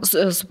sutinku,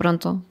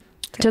 suprantu.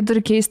 Čia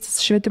turi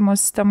keistis švietimo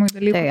sistemų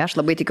dalykų. Tai aš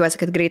labai tikiuosi,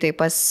 kad greitai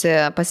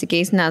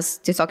pasikeis, nes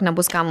tiesiog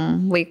nebus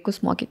kam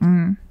vaikus mokyti.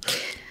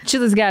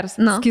 Šitas geras.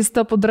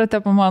 Skysta pudra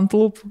tepama ant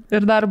lūpų.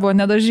 Ir dar buvo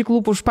nedažyk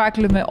lūpų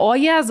užpaklimi. O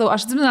Jėzau,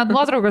 aš atsimenu, net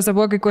nuotraukose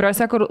buvo kai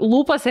kuriuose, kur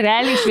lūpas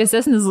realiai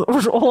šviesesnis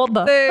už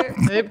odą.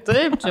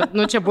 Taip.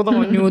 Čia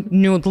būdavo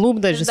nude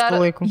lūpdažis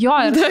tų laikų. Jo,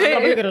 ir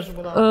labai gražu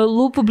būdavo.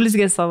 Lūpų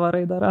blizgiai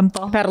savarai dar ant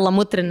to.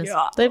 Perlamutrinis.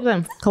 Taip.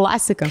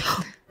 Klasika.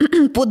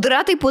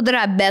 Pudra tai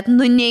pudra, bet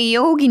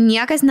nejaugi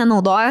niekas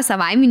nenaudoja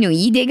savaiminio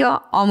įdėgio,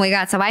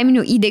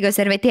 savaiminio įdėgio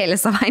servetėlė,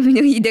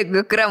 savaiminio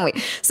įdėgio kramai,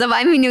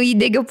 savaiminio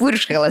įdėgio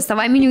purškalas,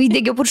 savaiminio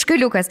įdėgio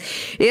purškaliukas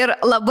ir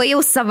labai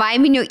jau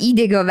savaiminio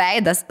įdėgio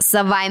veidas,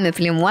 savaime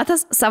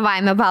filmuotas,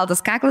 savaime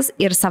baltas kaklas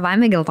ir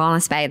savaime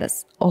geltonas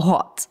veidas.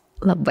 Hot.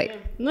 Labai.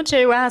 Nu,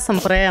 čia jau esam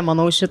praėję,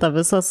 manau, šitą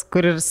visas,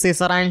 kur ir su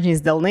oranžiniais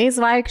delnais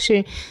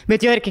vaikščiai,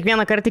 bet jo ir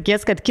kiekvieną kartą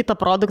tikės, kad kitą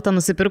produktą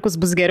nusipirkus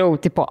bus geriau.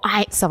 Tipo,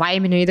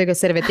 savaiminio įdėgio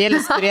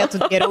servetėlis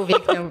turėtų geriau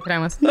veikti negu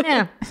kremas.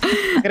 Ne,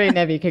 tikrai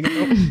neveikia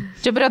geriau.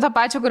 Čia prie to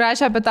pačio, kur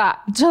rašė apie tą,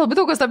 čia labai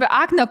daug kas apie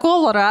akne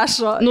kolo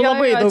rašo. Nu,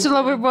 labai daug. Čia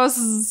labai buvo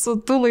su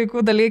tų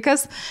laikų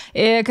dalykas,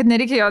 kad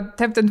nereikėjo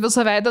tepti ant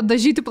viso veido,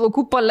 dažyti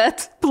plaukų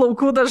palet,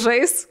 plaukų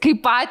dažais,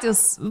 kaip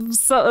patys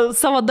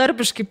savo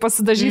darbiškai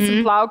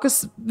pasidažyti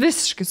plaukus,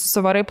 visiškai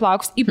susivarai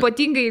plaukus.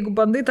 Ypatingai, jeigu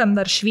bandai ten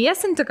dar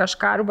šviesinti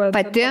kažką, arba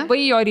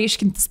labai jo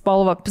ryškinti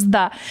spalvą,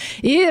 pizda.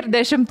 Ir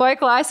 10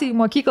 klasėje į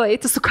mokyklą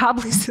eiti su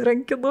kablais ir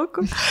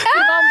rankinuku.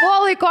 Ir man buvo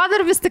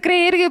laikotarpis tikrai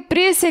irgi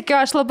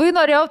prisiekiau, aš labai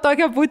norėjau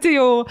tokia būti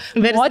jau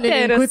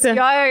moteris.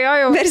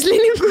 Jo.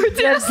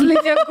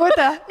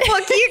 Verslininkutė.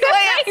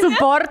 Mokykloje. Su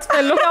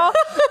portfeliu.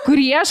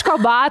 Kur ieško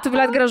batų,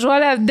 blėt,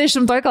 gražuolė,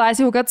 10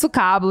 klasėje, kad su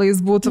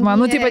kablais būtų.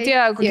 Man, taip pat tie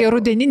kokie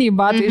rudeniniai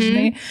batai,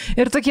 žinai.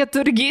 Ir tokie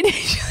turginiai,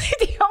 žinai,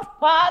 tie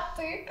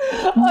batai.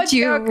 O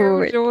čia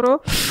kaip žiauru.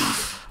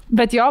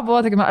 Bet jo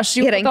buvo, taigi, aš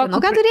jau... Ir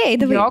rankinuką turėjai,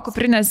 davai? Jo,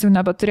 kuprinės jau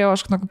nebeturėjau,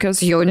 aš nuo kokios...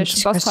 Jau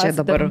šitas čia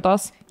dabar.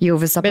 Jau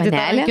visą Bet į tą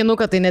panelę.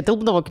 rankinuką tai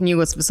netilpdavo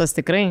knygos visas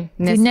tikrai.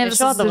 Tai ne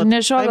visas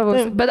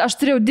nešiodavau, bet aš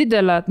turėjau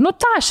didelę, nu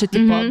tašį,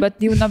 tipo,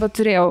 bet jau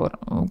nebeturėjau.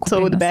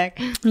 Tote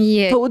bag.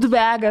 Tote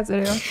bagą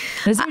turėjau.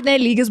 Nes jau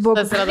nelygis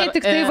buvo,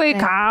 tik tai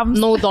vaikams.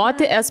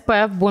 Naudoti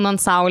SPF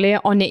būnant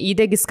saulėje, o ne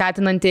įdegi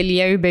skatinant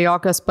aliejų be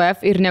jokio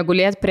SPF ir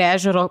negulėti prie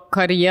ežero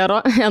karjero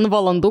N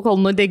valandų,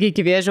 kol nudegi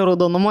iki vėžio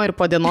raudonumo ir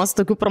po dienos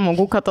tokių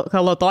pramogų, kad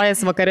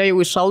kalotojas vakare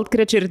jau iš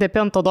šaltkrečio ir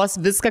tepi ant odos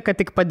viską,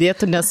 kad tik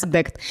padėtų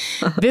nesudegti.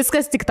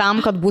 Viskas tik tam,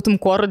 kad būtum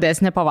kuo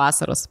rudesnė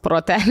pavasaros.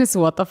 Protelis,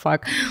 what the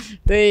fuck.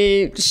 Tai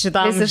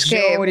šitam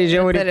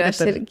žiauriai.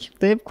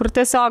 Taip, kur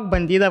tiesiog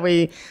bandydavai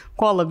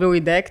kuo labiau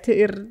įdegti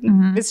ir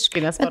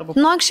visiškai nesvarbu.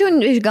 Nu, anksčiau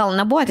gal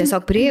nebuvo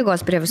tiesiog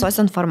prieigos prie visos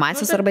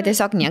informacijos arba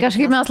tiesiog niekas.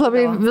 Kažkaip mes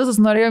labai visus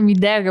norėjom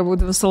įdegę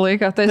būti visą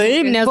laiką.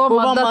 Taip, nes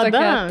buvo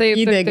mada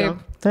įdegio.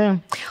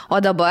 Taip. O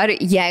dabar,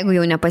 jeigu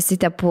jau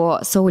nepasitepu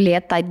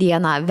saulėtą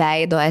dieną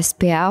veido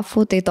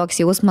SPF-ų, tai toks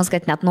jausmas,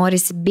 kad net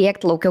norisi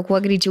bėgti laukia kuo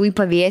greičiau į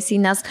pavėsį,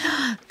 nes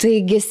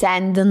taigi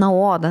sendina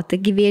odą,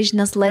 taigi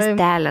vėžinės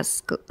ląstelės.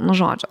 Nu,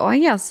 žodžiu, o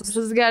jas.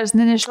 Šis geras,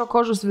 nenešio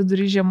kožus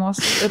vidury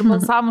žiemos ir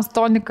balsamus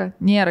tonika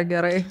nėra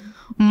gerai.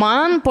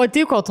 Man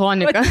patiko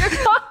tonika.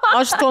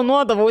 Aš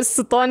tonuodavausi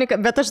su tonika,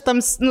 bet aš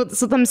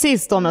su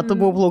tamsiais tuo metu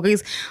buvau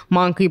plaukais.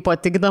 Man kai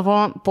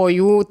patikdavo, po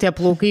jų tie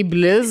plaukai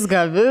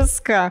blizga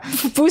viską.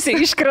 Pusė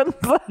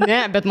iškrenta. Ne,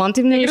 bet man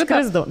taip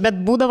neiškrisdavo.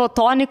 Bet būdavo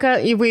tonika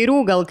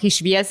įvairių, gal kai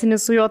šviesini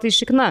su juo, tai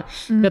šikna.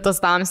 Bet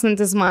tas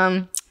tamsinantis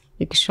man...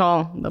 Iki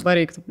šiol dabar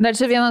reiktų. Dar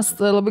čia vienas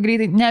labai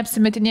greitai,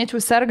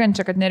 neapsimetinėčiau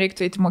sergančią, kad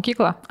nereiktų eiti į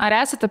mokyklą. Ar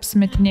esate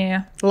apsimetinėję?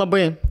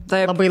 Labai,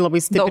 taip,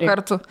 labai stipriai. Daug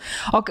kartų.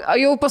 O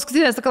jau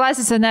paskutinės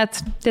klasėse net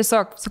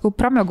tiesiog, sakau,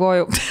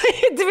 pramegojau.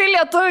 2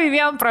 lietuviai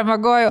vien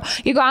pramegojau.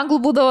 Jeigu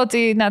anglų būdavo,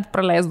 tai net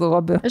praleisdavau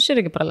abi. Aš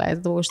irgi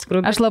praleisdavau, iš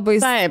tikrųjų. Aš labai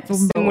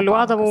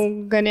simuliuodavau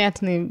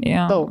ganėtinai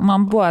daug.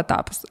 Man buvo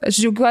etapas.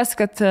 Aš džiaugiuosi,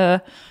 kad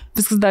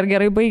viskas dar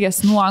gerai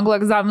baigėsi. Nu,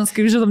 anglų egzaminas,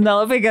 kaip žinom,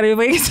 nelabai gerai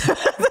baigėsi.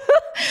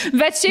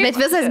 Bet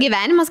visas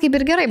gyvenimas kaip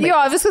ir gerai baigėsi. Jo,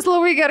 viskas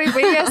labai gerai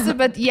baigėsi,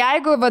 bet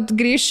jeigu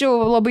grįžčiau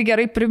labai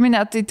gerai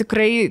priminę, tai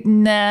tikrai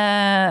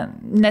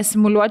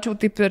nesimuliuočiau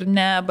taip ir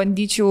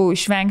nebandyčiau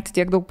išvengti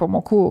tiek daug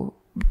pamokų,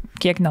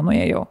 kiek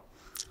nenuėjau.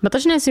 Bet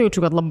aš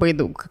nesijaučiu, kad labai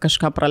daug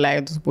kažką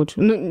praleidus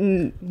būčiau. Nu,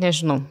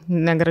 nežinau,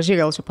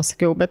 negražiai gal čia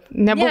pasakiau, bet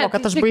nebuvo,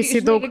 kad aš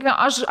baisiai daug...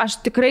 Aš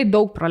tikrai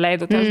daug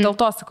praleidau, tai aš dėl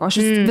to sakau, aš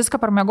viską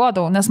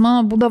pramegodavau, nes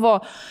mano būdavo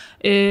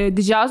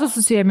didžiausias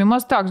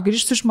susijėmimas toks,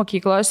 grįžtu iš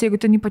mokyklos, jeigu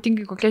ten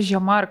ypatingai kokia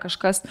žiema ar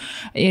kažkas,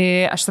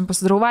 aš ten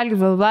pasidarau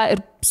valgyti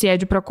ir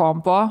sėdžiu prie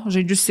kompo,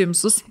 žaidžiu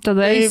Simsus,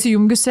 tada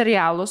įsijungiu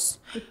serialus,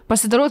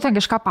 pasidarau ten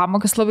kažką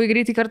pamokas, labai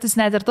greitai kartais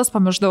net ir tas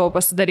pamiršdavau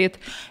pasidaryti,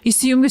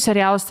 įsijungiu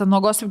serialus, ten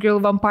Gossip Girl,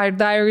 Vampire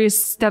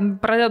Diaries, ten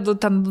pradedu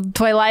ten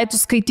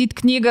Twilightus skaityti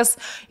knygas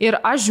ir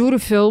aš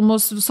žiūriu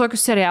filmus,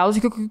 visokius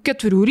serialus iki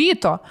 4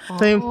 ryto.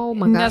 Taip.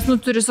 Nes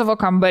turi savo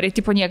kambarį,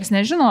 tipo niekas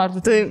nežino, ar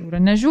tu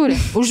nežiūri.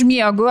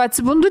 Užmiegu,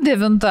 atsibundu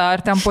 9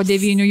 ar ten po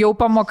 9, jau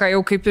pamoka, jau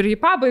kaip ir į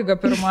pabaigą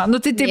pirmą.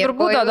 Nu tai taip ir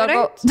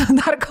būdavo,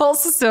 dar kol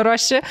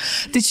susiruoši.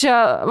 Tai čia,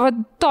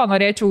 to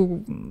norėčiau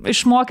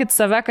išmokyti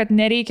save, kad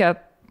nereikia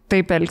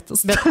taip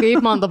elgtis. Bet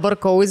kaip man dabar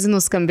kauzi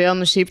nuskambėjo,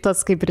 šiaip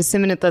tas, kaip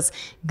prisiminitas,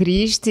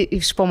 grįžti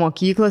iš po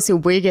mokyklos, jau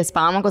baigęs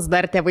pamokos,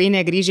 dar tėvai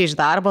negrįžę iš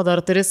darbo, dar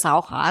turi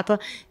savo chatą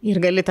ir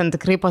gali ten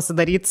tikrai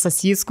pasidaryti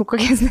sasyskų,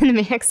 kokias ten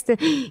mėgsti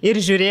ir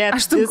žiūrėti.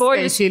 Aš tu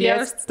koju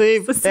išėlės.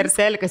 Taip, per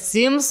selką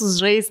Simsus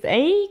žaisti,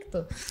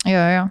 eiktų.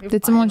 Jo. Tai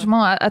atsimenu,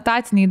 mano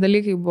etatiniai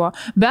dalykai buvo.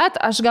 Bet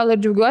aš gal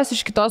ir džiaugiuosi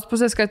iš kitos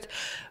pusės, kad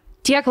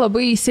tiek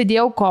labai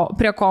įsėdėjau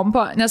prie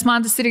kompo, nes man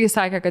tas irgi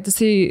sakė, kad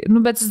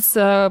bet jis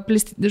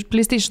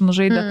PlayStation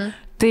žaidė.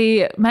 Tai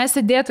mes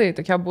sėdėtojai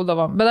tokie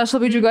būdavom. Bet aš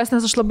labai džiaugiuosi,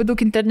 nes aš labai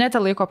daug internete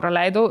laiko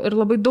praleidau ir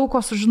labai daug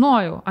ko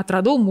sužinojau.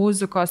 Atradau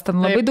muzikos,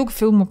 ten labai daug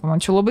filmų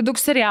pamačiau, labai daug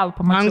serialų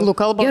pamačiau. Anglų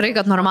kalba. Gerai,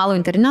 kad normalų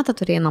internetą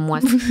turėjai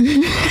namuose.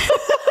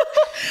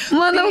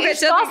 Manau, kad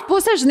iš tos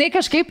pusės, žinai,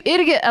 kažkaip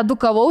irgi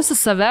edukavausi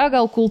save,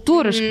 gal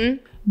kultūriškai.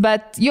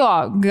 Bet jo,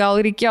 gal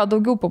reikėjo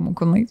daugiau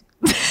pamokų nueiti.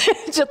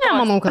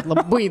 Manau, kad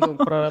labai daug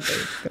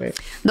praradai.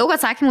 Daug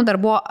atsakymų dar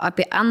buvo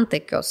apie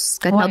antakius,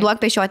 kad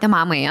neduok pešioti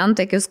mamai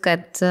antakius,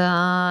 kad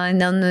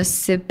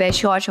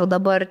nenusipešiočiau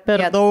dabar.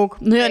 Per daug.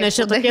 Nu jo, nes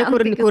čia tokie,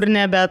 kur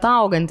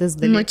nebeataugantis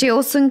dalykai. Nu čia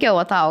jau sunkiau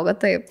atauga,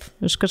 taip.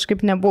 Aš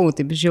kažkaip nebuvau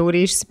taip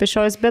žiauriai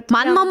išsipešiojęs, bet...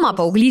 Man mama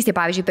paauglystė,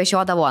 pavyzdžiui,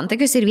 pešiodavo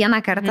antakius ir vieną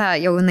kartą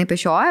jau jinai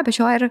pešioja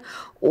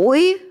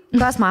ir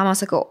kas mama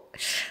sakau,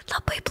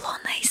 labai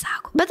plonai,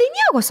 sako. Bet tai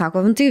nieko,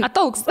 sako, tai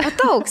ataugs.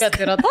 Bet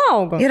ir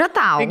ataugo.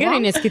 Tai gerai,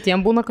 nes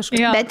kitiem būna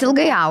kažkaip. Bet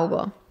ilgai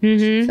augo. Nu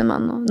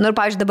ir,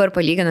 pavyzdžiui, dabar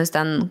palyginus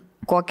ten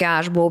kokią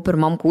aš buvau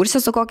pirmam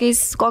kursė su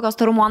kokios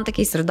tarumo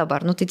antakiais ir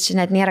dabar. Nu, tai čia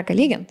net nėra ką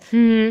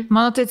lyginti.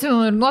 Mano tai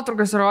atsimenu ir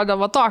nuotraukas rodė,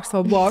 va toks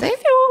tavo buvo.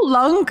 Taip jau,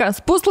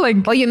 lankas,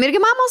 puslankis. O jums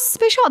irgi mamos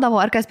pešiodavo,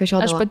 ar kas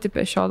pešiodavo? Aš pati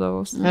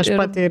pešiodavau. Aš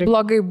pati irgi.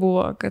 Blogai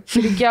buvo, kad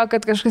reikėjo,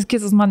 kad kažkas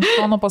kitas man iš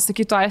šono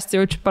pasakytų, Aistė,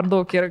 jau čia per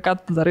daug ir ką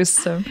tu darai su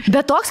savimi.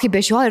 Bet toks kaip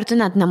pešioji ir tu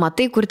net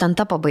nematai, kur ten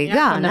ta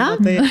pabaiga, ne?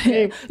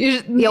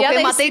 Jau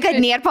kai matai,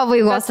 kad nėra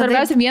pabaigos.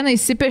 Svarbiausia, vieną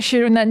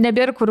įsipeši ir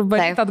nebėra kur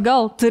varyti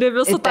atgal. Turi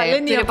visą tą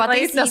liniją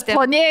pataisyti, nes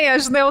plonėja,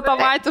 žinai,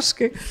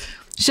 automatiškai.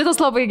 Šitas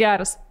labai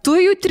geras.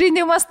 Tujų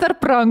trinimas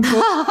tarp rankų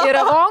ir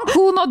ant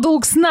kūno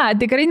dulksna.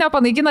 Tikrai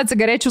nepanaikina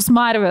cigarečių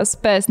smarvės.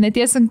 Pes,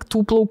 netiesink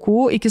tų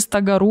plaukų iki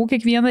stagarų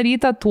kiekvieną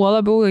rytą, tuo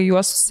labiau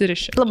juos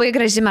susiriši. Labai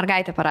graži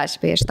mergaitė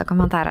parašė beje šitą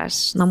komentarą.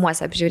 Aš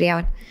namuose apžiūrėjau.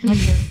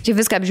 Čia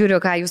viską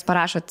apžiūriu, ką jūs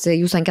parašot,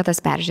 jūsų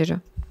anketas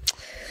peržiūriu.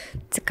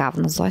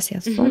 Cikavnas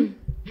esu.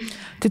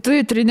 Tai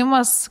tujų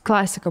trinimas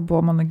klasika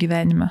buvo mano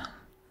gyvenime.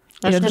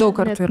 Ir daug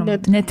kartų ir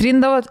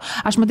netrindavot.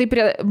 Aš matai,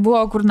 buvo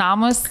kur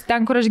namas,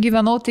 ten, kur aš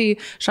gyvenau, tai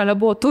šalia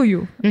buvo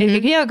tujų. Ir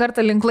kiekvieną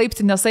kartą link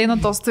laiptinės eina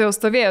tos tujos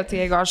stovėjo,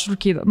 tai jeigu aš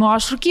rūkydavau. Nu,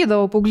 aš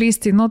rūkydavau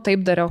paauglystėj, nu,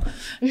 taip dariau.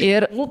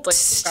 Ir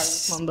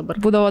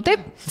būdavo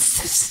taip.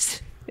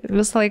 Ir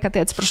visą laiką,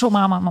 tai atsiprašau,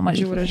 mama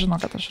žiūri,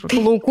 žino, kad aš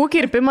rūkydavau. Plaukų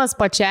kirpimas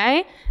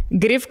pačiai,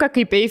 grifka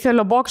kaip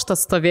Eifelio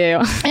bokštas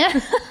stovėjo.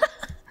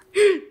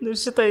 Nu,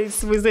 šitą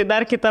įsivaizdai,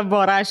 dar kita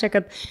buvo rašė,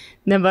 kad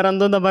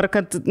neberandu dabar,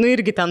 kad, nu,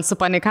 irgi ten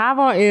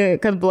supanikavo,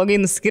 kad blogai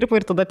nusikirpo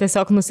ir tada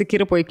tiesiog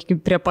nusikirpo iki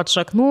prie pat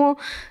šaknų,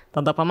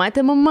 tada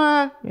pamatė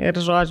mama ir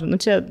žodžiu, nu,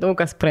 čia daug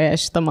kas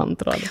praėjo šitą, man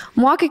atrodo.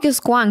 Mokykis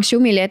kuo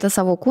anksčiau mylėti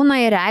savo kūną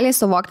ir realiai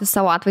suvokti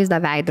savo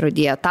atvaizdą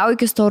veidrodyje. Tau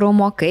iki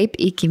storumo kaip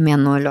iki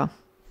mėnulio.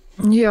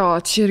 Jo,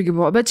 čia irgi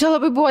buvo, bet čia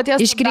labai buvo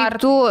tiesa.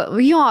 Iškreiptų,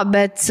 jo,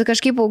 bet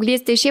kažkaip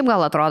paauglystė šiaip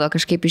gal atrodo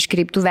kažkaip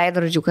iškreiptų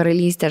veidrodžių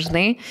karalystė,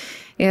 žinai,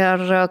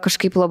 ir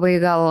kažkaip labai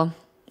gal,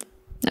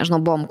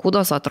 nežinau, buvom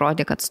kūdos,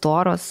 atrodė, kad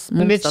storos.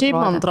 Bet šiaip,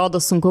 man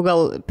atrodo, sunku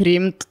gal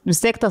priimti,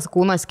 vis tiek tas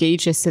kūnas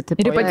keičiasi.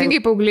 Tipo, ir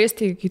ypatingai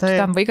paauglystė, kai tu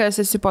ten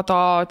vaikas esi, po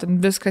to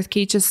ten viskas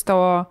keičiasi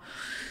tavo...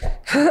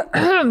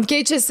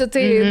 keičiasi,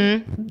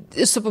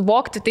 tai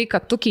supavokti tai,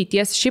 kad tu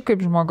keitiesi šiaip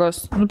kaip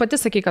žmogus. Nu, pati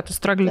sakai, kad tu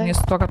straglinai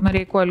su to, kad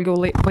norėjai kuo ilgiau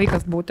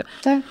vaikas būti.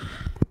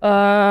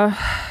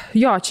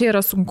 Jo, čia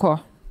yra sunku.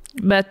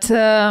 Bet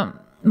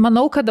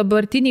manau, kad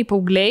dabartiniai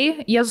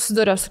paaugliai, jie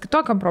susiduria su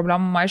kitokiam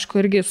problemom,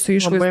 aišku, irgi su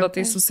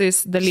išvaizdotais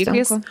visais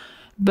dalykais.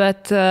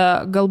 Bet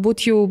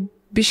galbūt jau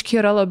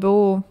biški yra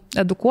labiau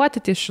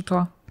edukuoti ties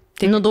šituo.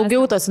 Nu,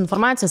 daugiau tos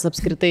informacijos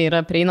apskritai yra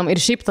prieinama ir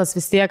šiaip tas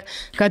vis tiek,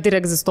 kad ir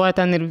egzistuoja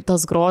ten ir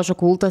tas grožio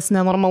kultas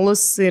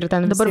nenormalus ir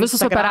ten dabar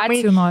visus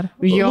operacijų nori.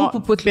 Jo,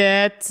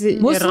 bet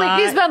mūsų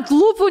laikais bent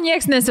lūpų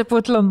nieks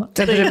nesiputlina.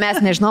 Taip, ir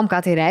mes nežinom,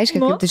 ką tai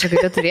reiškia, kaip tu čia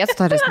gali turėti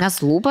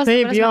storesnes lūpas.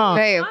 Taip, jo.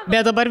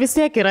 Bet dabar vis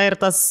tiek yra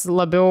ir tas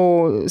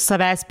labiau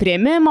savęs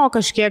priėmimo,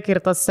 kažkiek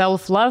ir tas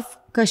self-love.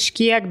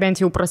 Kažkiek bent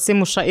jau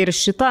prasimuša ir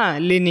šitą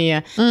liniją.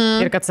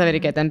 Ir kad save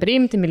reikia ten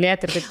priimti,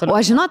 mylėti ir taip toliau.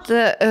 O žinot,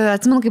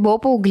 atsimenu, kai buvau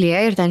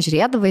paauglė ir ten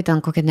žiūrėdavai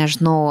ten kokią,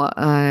 nežinau,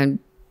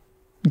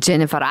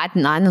 Jennifer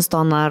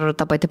Aniston ar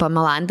ta pati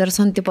Pamela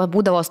Anderson, tipo,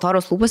 būdavo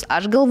storos lūpos,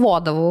 aš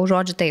galvodavau,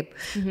 žodžiu taip,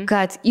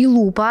 kad į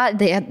lūpą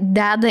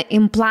deda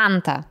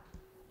implantą.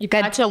 Į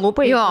pačią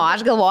lūpą? Jo,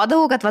 aš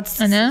galvodavau, kad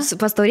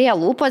pastorėja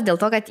lūpos dėl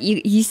to, kad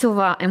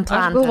įsiuva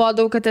implantą. Aš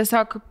galvodavau, kad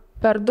tiesiog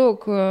per daug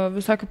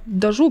visokių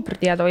dažų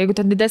pridėdavo. Jeigu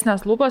ten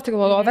didesnės lūpos, tai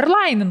galvodavo,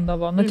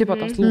 overlinindavo. Nu, tipo,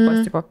 tos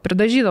lūpos, tipo,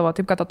 pridažydavo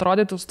taip, kad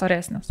atrodytų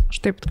storesnės. Aš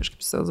taip kažkaip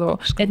įsivaizdavau.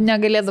 Net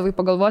negalėdavai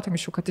pagalvoti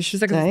anksčiau, kad iš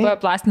vis egzistuoja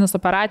plastinės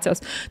operacijos.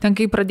 Ten,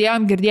 kai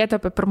pradėjom girdėti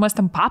apie pirmas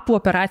ten papų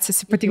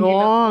operacijas, ypatingai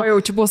jau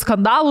čia buvo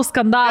skandalų.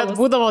 Bet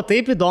būdavo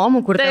taip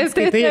įdomu, kur ten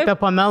skaitai apie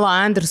Pamela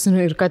Anderson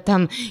ir kad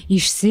ten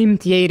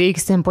išsimti jai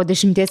reiks ten po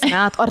 10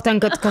 metų, ar ten,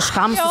 kad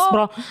kažkam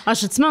suspro.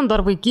 Aš atsimenu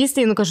dar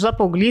vaikystėje, kažkada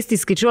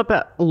paauglystėje skaičiau apie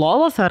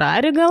Lola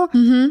Ferrari gal.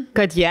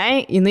 Kad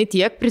jinai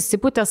tiek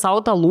prisipūtė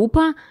savo tą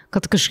lūpą,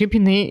 kad kažkaip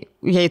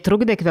jai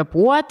trukdė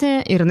kvepuoti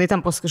ir jinai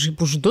ten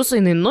kažkaip užduso,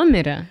 jinai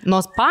numirė.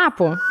 Nuo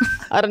papų.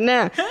 Ar ne?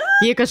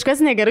 Jei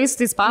kažkas negerai su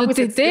tais papais,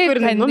 tai taip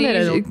ir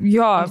numirė.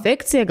 Jo.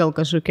 Infekcija gal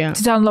kažkokia.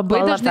 Tai ten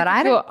labai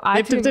dažnai.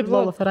 Taip,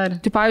 Lola Ferrari.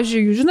 Tai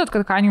pavyzdžiui, jūs žinot,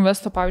 kad Kanye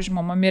Westo, pavyzdžiui,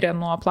 mama mirė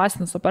nuo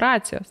plastinės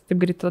operacijos.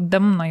 Taip greita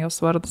Demna jos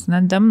vardas,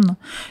 ne Demna.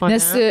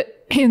 Nes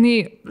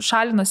jinai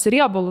šalinosi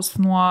riebalus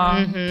nuo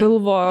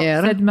pilvo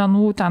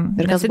sėdmenų ten,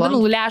 nesėdmenų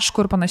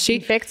lėškų ir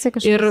panašiai. Infekcija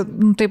kažkokia.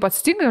 Ir taip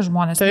atsitinka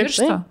žmonės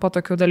miršta po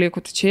tokių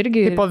dalykų. Tai čia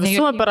irgi... Tai po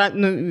visų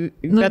operacijų,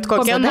 bet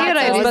kokia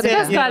yra, bet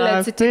kas gali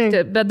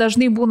atsitikti. Bet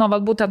dažnai būna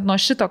būtent nuo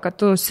šito, kad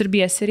tu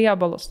sirbiesi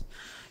riebalus.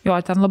 Jo,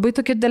 ten labai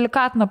tokia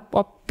delikatna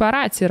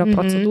operacija yra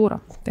procedūra.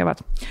 Tai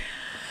vat.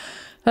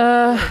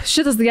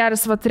 Šitas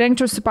geras,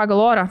 rengčiausi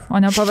pagal orą, o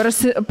ne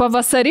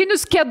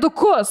pavasarinius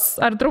kėdukus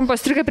ar trumpą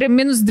striką prie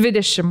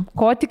 -20.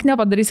 Ko tik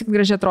nepadarysi, kad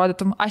gražiai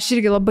atrodytum. Aš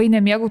irgi labai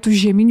nemėgau tų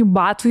žieminių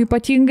batų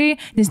ypatingai,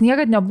 nes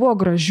niekad nebuvo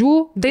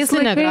gražių. Tais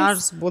laikais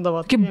negražus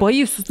būdavo. Kaip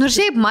baisus. Nu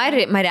šiaip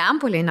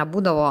Mariampoliai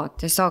nebūdavo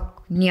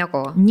tiesiog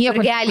nieko.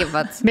 Gėlį,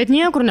 bet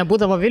niekur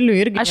nebūdavo Vilnių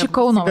irgi. Aš į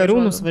Kauno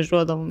Gariūnus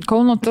važiuodavom.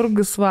 Kauno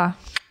turgus, va.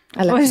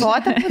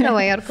 Aleksote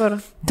būdavai ar kur?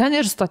 Ten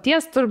ir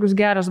stoties turgus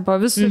geras buvo,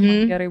 visur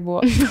gerai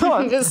buvo.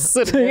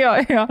 Visur.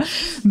 Jo.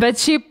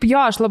 Bet šiaip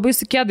jo, aš labai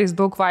su kėdais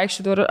daug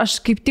vaikščiu ir aš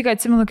kaip tik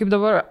atsimenu, kaip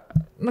dabar,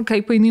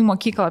 kaip einu į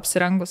mokyklą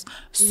apsirengus,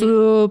 su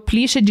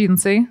plyšę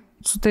džinsai,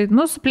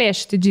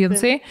 suplėšyti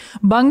džinsai,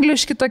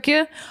 bangliški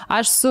tokie,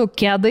 aš su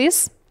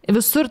kėdais,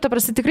 visur, ta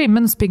prasme, tikrai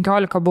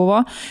 -15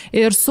 buvo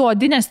ir su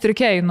odinė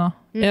striukė einu.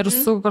 Ir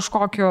su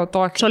kažkokio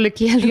tokio.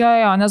 Šalikėlį.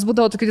 Jo, nes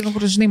būdavo tokia diena,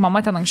 kur, žinai,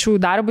 mama ten anksčiau į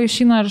darbą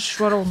išeina ir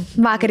švarau.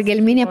 Vakar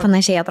gelminė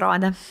panašiai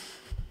atrodė.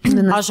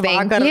 Aš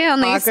vakar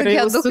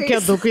su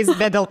kėdukais,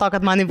 bet dėl to,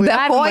 kad man į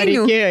vairavimą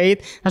reikėjo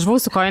eiti. Aš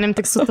buvau su kojinėm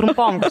tik su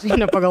trumpom, kažkaip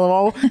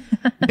nepagalvojau.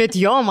 Bet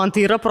jo, man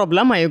tai yra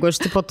problema, jeigu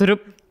aš tipo turiu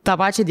tą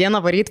pačią dieną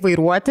varyti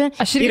vairuoti.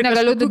 Aš irgi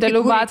negaliu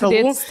didelių batų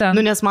dėtis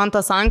ten. Nes man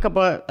tas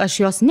ankaba,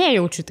 aš jos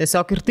nejaučiu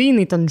tiesiog ir tai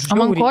jinai ten žiūri.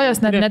 O man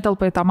kojos net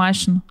netelpa į tą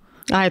mašiną.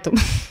 Ai, tu.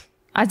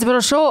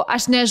 Atsiprašau,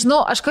 aš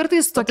nežinau, aš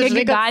kartais tokia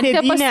gigantė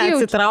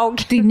pasijaučiu.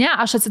 Tai ne,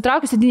 aš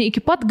atsitraukiu sėdinį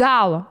iki pat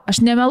galo, aš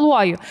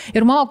nemeluoju.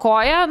 Ir mano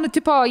koja,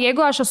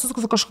 jeigu aš esu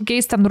su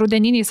kažkokiais ten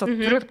rudeniniais,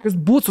 turiu tokius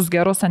būtus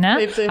gerus, ne?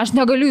 Taip. Aš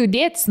negaliu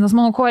judėtis, nes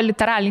mano koja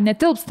literaliai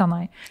netilps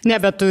tenai. Ne,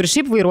 bet tu ir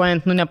šiaip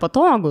vairuojant,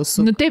 nepatogus.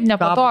 Taip,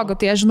 nepatogu,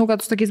 tai aš žinau,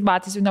 kad su tokiais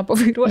batais jau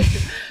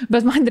nepavairuosiu.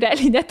 Bet man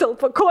realiai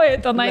netilpa koja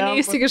tenai,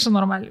 neįsikiša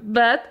normaliai.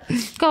 Bet,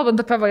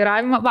 kalbant apie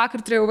vairavimą,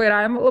 vakar turėjau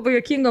vairavimą, labai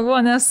juokinga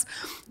buvo, nes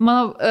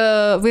mano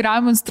vairavimo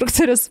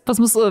instruktorius pas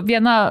mus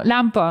viena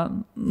lempa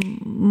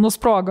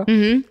nusprogo.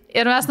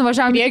 Ir mes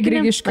nuvažiavome į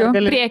Grigiškių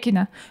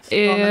priekinę,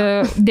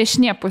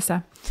 dešinė pusę.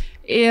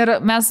 Ir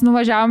mes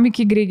nuvažiavom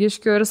iki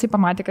Grigiškių ir jisai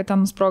pamatė, kad ten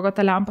nusprogo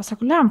tą lempą.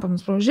 Sako, lempa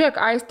nusprogo, žiūrėk,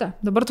 Aiste,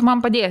 dabar tu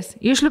man padėsi.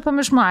 Išlipam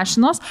iš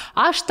mašinos,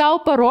 aš tau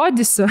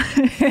parodysiu,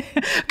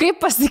 kaip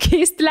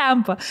pasikeisti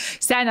lempą.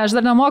 Senė, aš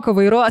dar nemoku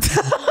vairuoti.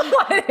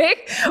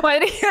 man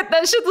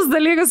reikia šitus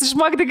dalykus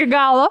išmokti iki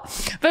galo.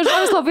 Bet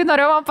žmonės labai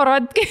norėjo man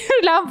parodyti,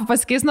 kaip lempą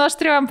pasikeisti, aš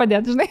turėjau jam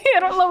padėti, žinai,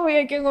 ir labai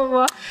juokinga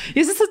buvo.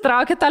 Jis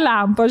įsitraukė tą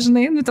lempą,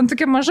 žinai, ten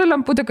tokia maža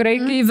lemputė, kur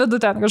reikia į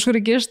vidų ten kažkur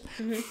įkišti.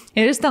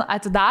 Ir jis ten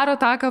atidaro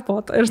tą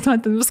kapotą ir ten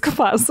viską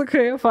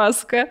pasakoja.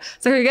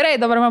 Sako, gerai,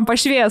 dabar man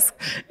pašviesk.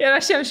 Ir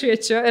aš jam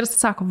šviečiu ir jis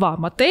sako, va,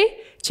 matai,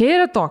 čia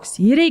yra toks,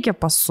 jį reikia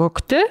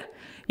pasukti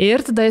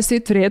ir tada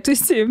jisai turėtų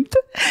įsimti.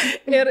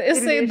 Ir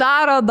jisai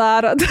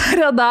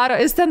daro.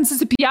 Jis ten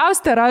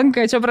susipjaustė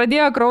ranką, čia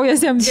pradėjo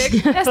kraujas jam bėgti.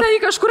 Nes ten jį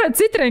kažkur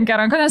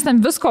atsitrenkė ranką, nes ten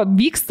visko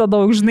vyksta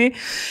daug, žinai.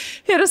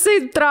 Ir jisai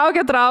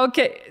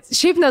traukė.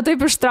 Šiaip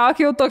netaip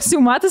ištraukė, jau toks jau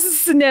matas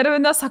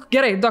susinervinęs, sako,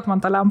 gerai, duok man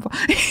tą lempą.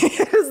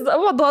 Ir jis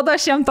duoda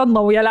aš jam tą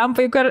naują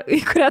lempą, į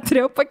kurią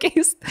turėjau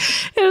pakeisti.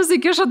 Ir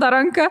jisai kišo tą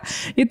ranką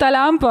į tą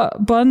lempą,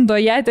 bando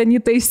ją ten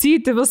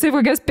įtaisyti visai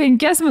kokias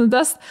 5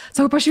 minutes.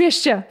 Sako,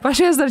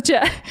 pašvies dar čia.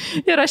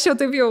 Ir aš jau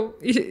taip jau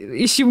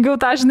išjungiau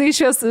tą, žinai,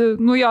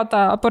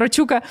 tą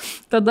aparačiuką.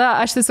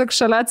 Tada aš tiesiog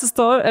šalia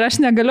atsistoju ir aš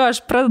negaliu,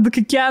 aš pradedu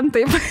kikent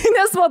taip,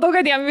 nes matau,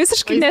 kad jam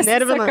visiškai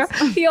nesiseka.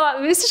 Jo,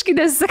 visiškai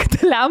nesiseka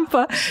tą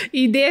lempą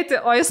įdėti,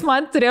 o jis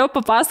man turėjo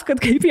papasakot,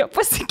 kaip ją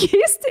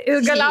pasikeisti.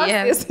 Ir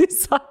galiausiai jisai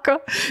sako,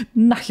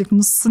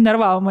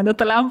 sunervavo mane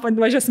tą lempą,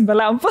 važiuosim be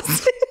lempos.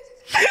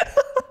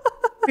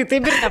 Tai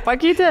taip ir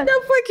nepakeitė?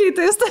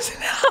 Nepakeitė jis tas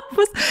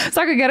lempas.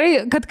 Sako,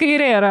 gerai, kad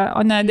kairė yra,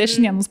 o ne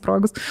dešinė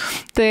nusprogus.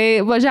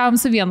 Tai važiavom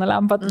su viena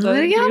lempa, tada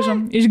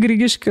grįžom iš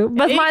Grigiškių.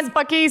 Bet man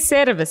pakeis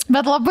servis.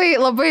 Bet labai,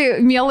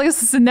 labai mielai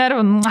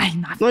susinervinu.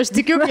 Aš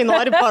tikiu, kai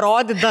nori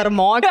parodyti dar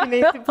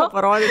mokiniai,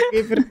 parodyti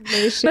kaip ir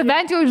neišėjai. Bet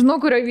bent jau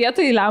žinau, kurioje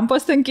vietoje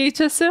lempos ten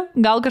keičiasi.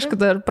 Gal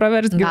kažkada ir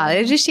pravers gyventi.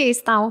 Gal ir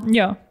išeis tau.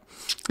 Jo.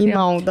 Į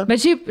naudą. Bet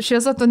šiaip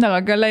šviesą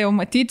tunelą galėjau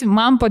matyti,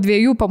 man po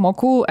 2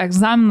 pamokų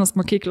egzaminas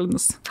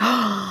mokyklinis.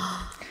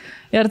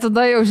 Ir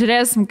tada jau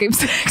žiūrėsim, kaip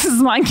seksis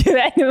man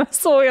gyvenime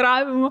su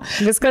vairavimu.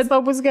 Viskas tau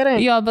bus gerai.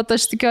 Jo, bet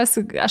aš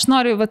tikiuosi, aš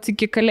noriu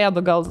iki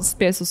kalėdų gal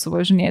spėsiu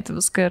suvažinėti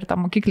viską ir tą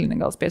mokyklinį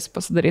gal spėsiu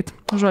pasidaryti.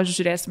 Žodžiu,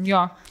 žiūrėsim,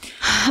 jo.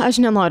 Aš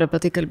nenoriu apie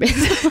tai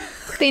kalbėti.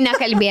 Tai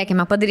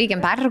nekalbėkime, padarykim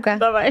pertrauką.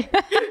 Davai.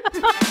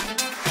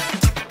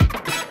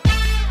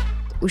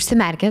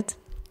 Užsimerkit.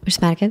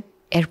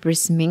 Ir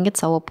prisiminkit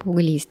savo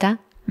paauglystę.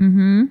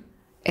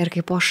 Ir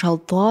kaip po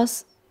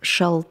šaltos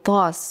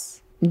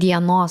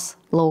dienos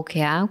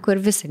lauke, kur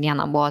visą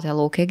dieną buvote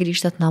lauke,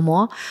 grįžtat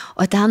namo,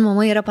 o ten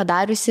mama yra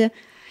padariusi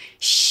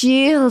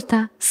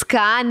šiltą,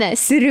 skanę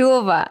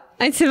sriubą.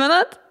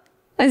 Atsimenat?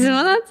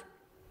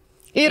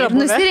 Ir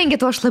nusirengi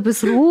tuos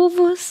šlapius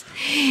rūbus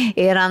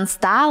ir ant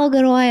stalo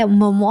garuoja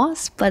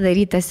mamos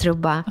padaryta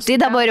sriuba. Tai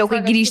dabar jau, kai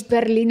grįžti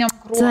Berlyniam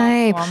kruopom.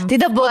 Taip, tai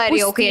dabar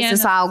jau, kai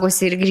esi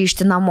saugusi ir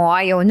grįžti namo,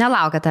 jau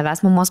nelaukia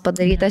tavęs mamos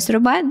padaryta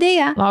sriuba,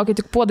 dėja. Laukia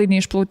tik puodai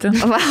neišplauti.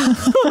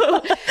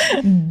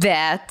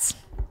 Bet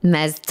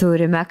mes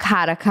turime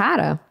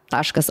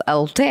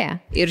karą.lt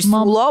ir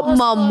siūlo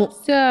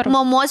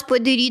mamos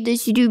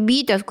padarytas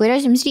sriubytės,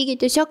 kurias jums reikia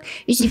tiesiog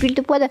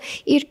įsipilti puodą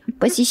ir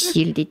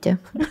pasisildyti.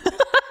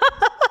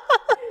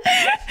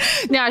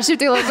 Ne, aš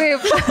šitai labai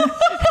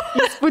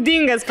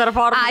Įspūdingas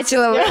performances. Ačiū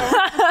labai.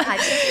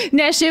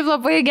 Ne, šiaip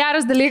labai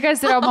geras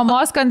dalykas yra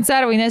mamos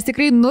konservai, nes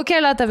tikrai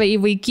nukelia tave į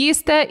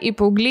vaikystę, į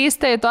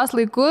paauglystę, į tos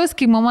laikus,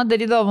 kai mama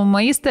darydavo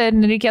maistą ir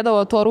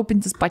nereikėdavo tuo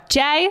rūpintis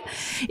pačiai.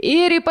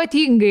 Ir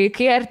ypatingai,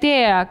 kai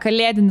artėja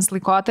kalėdinis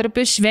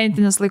laikotarpis,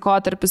 šventinis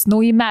laikotarpis,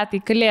 nauji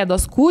metai,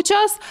 kalėdos,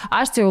 kūčios,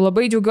 aš tai jau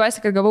labai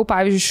džiaugiuosi, kad gavau,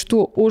 pavyzdžiui,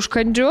 šitų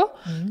užkandžių.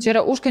 Čia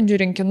yra užkandžių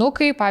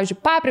rinkinukai, pavyzdžiui,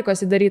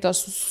 paprikos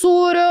įdarytos su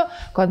sūriu,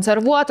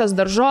 konservuotos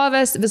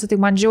daržovės, visą tai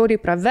man žiauriai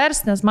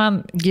pravers, nes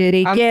man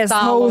reikės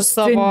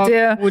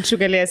maustinti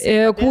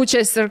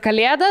kūčias ir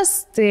kalėdas,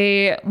 tai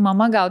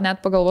mama gal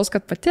net pagalvos,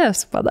 kad pati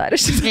esu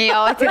padaręs.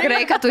 Jo,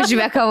 tikrai, kad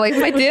užvekavai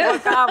pati.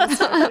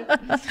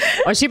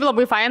 O šiaip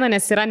labai faina,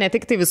 nes yra ne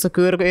tik tai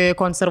visokių ir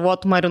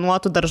konservuotų,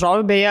 marinuotų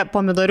daržovių, beje,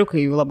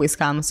 pomidoriukai jų labai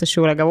skanus, aš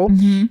jau ragavau,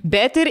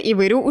 bet ir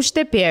įvairių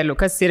užtepėlių,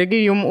 kas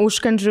irgi jum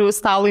užkandžių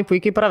stalui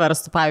puikiai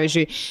praverstų.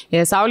 Pavyzdžiui,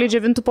 saulėje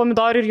džiovintų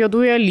pomidorių ir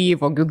juodųjų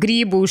alyvuogių,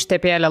 grybų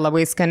užtepėlė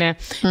labai skani.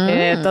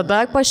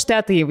 Tada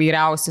paštetai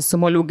įvairiausi su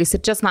moliūgais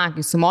ir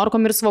česnakais, su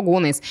morkom ir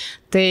svogūnais.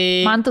 Tai...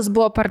 Man tas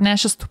buvo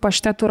parnešęs tų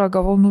paštetų,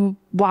 ragavau,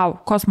 wow,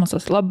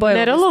 kosmosas, labai.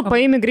 Nerealu,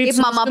 paimi grybus.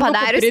 Kaip mama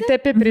padariusi.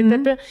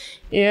 Pritepi.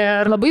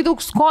 Ir labai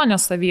daug skonio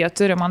savyje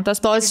turi, man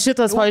tas.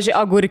 Šitas, pavyzdžiui,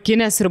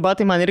 agurkinė sriuba,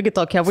 tai man irgi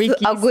tokia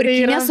vaikystė.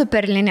 Agurkinė su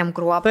perliniam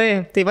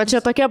kruopom. Tai va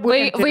čia tokia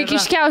būtent.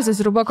 Vaikiškiausia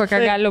sriuba,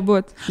 kokia gali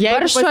būti.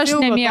 Barščių aš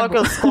nemėgau.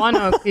 Tokio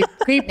skonio,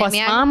 kaip pas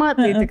mamą,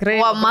 tai tikrai.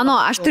 O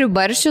aš turiu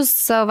barščius,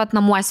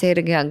 namuose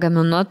irgi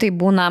gaminu, tai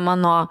būna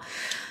mano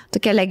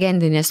tokia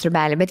legendinė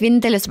sriubelė, bet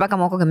vienintelis sriuba, ką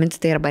moku gaminti,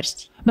 tai yra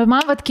barščiai. Bet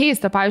man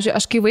keista, pavyzdžiui,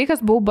 aš kai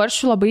vaikas buvau,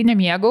 barščių labai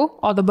nemėgau,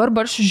 o dabar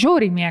barščių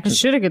žiauriai mėgstu.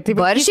 Aš irgi, tai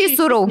barščiai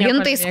su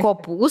raugintais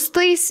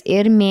kopūstais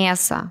ir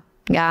mėsa.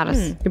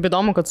 Geras. Kaip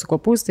įdomu, kad su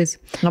kopūstais.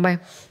 Labai.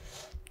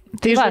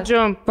 Tai žodžiu,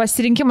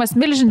 pasirinkimas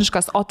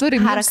milžiniškas, o turi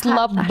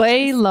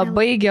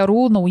labai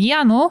gerų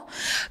naujienų,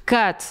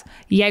 kad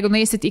jeigu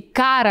nueisit į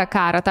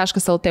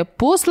kara.lt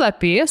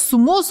puslapį su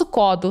mūsų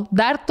kodu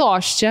dar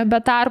toščia, be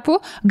tarpų,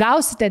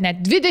 gausite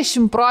net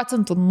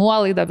 20%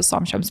 nuolaidą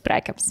visom šioms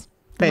prekiams.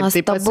 Taip,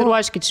 tai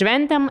pasiruoškit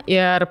šventėm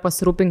ir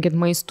pasirūpinkit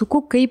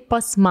maistuku kaip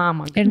pas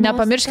mamą. Ir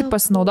nepamirškit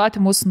pasinaudoti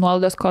mūsų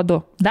nuolaidos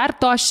kodu. Dar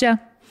toščia.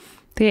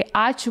 Tai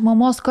ačiū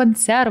mamos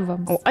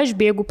konservams. O aš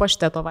bėgu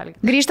pašteto valgyti.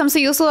 Grįžtam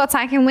su jūsų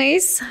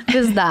atsakymais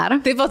vis dar.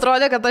 Taip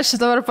atrodė, kad aš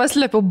šitą dabar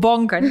paslėpiau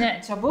bonką. Ne,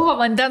 čia buvo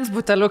vandens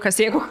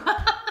buteliukas, jeigu...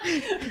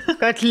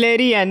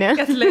 Katlerienė.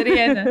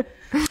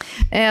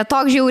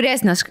 Toks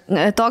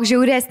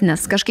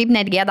žiauresnis, kažkaip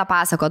net gėda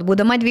pasakot.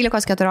 Būdama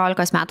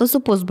 12-14 metų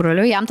su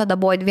pusbroliu, jam tada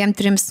buvo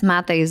 2-3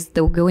 metais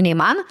daugiau nei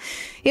man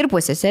ir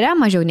pusseserė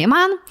mažiau nei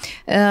man.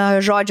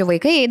 Žodžiu,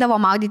 vaikai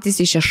eidavo maudytis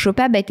į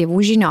Šešupę, bet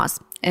tėvų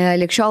žinios.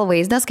 Lik šiol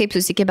vaizdas, kaip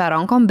susikibę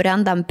rankom,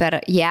 brendam per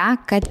ją,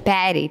 kad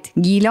pereit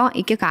gylio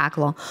iki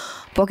kaklo.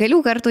 Po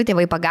kelių kartų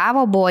tėvai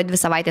pagavo, buvo 2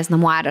 savaitės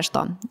namų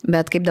arešto.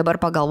 Bet kaip dabar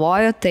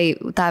pagalvoju, tai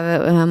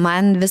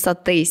man visą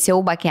tai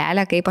siauba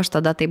kelia, kaip aš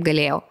tada taip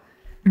galėjau.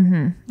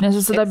 Nes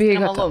visada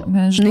bijai, kad...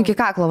 Iki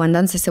kaklo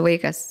vandens esi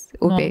vaikas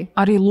upiai.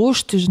 Ar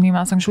įlūžti, žinai,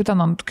 mes anksčiau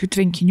ten ant tokių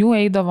tvenkinių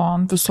eidavo,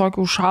 ant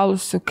visokių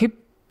užšalusių. Kaip,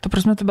 tu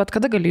prasme, tu bet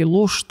kada gali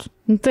įlūžti?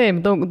 Taip,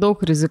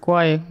 daug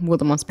rizikuoji,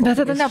 būdamas paauglys. Bet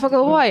tada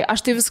nepagalvoji,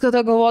 aš tai viską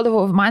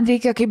galvodavau, man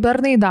reikia, kaip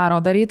bernai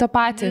daro, daryti tą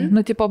patį.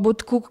 Tipo,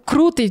 būt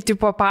krūtai,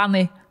 tipo,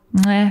 panai.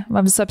 Ne,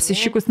 man visą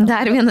apsišikus.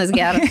 Dar vienas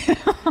geras.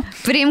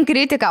 Priim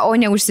kritiką, o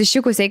ne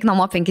užsišikus, eik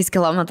namo 5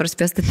 km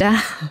pėstute.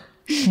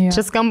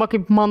 Čia skamba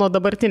kaip mano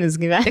dabartinis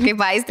gyvenimas. Čia kaip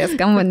vaistė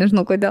skamba,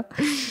 nežinau kodėl.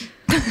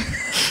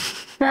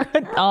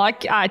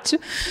 Ačiū.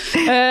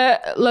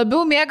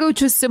 Labiau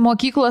mėgaučiusi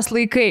mokyklos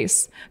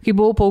laikais. Kai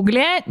buvau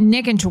paauglė,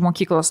 nekenčiau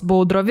mokyklos.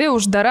 Buvau drovi,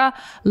 uždara,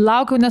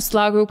 laukiau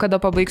nesulaukiau, kada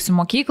pabaigsiu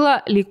mokyklą,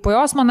 lyg po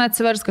jos man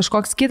atsivers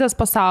kažkoks kitas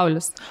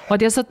pasaulis. O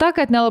tiesa ta,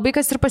 kad nelabai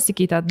kas ir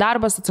pasikeitė.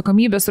 Darbas,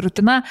 atsakomybės,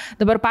 rutina,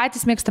 dabar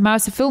patys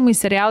mėgstamiausi filmai,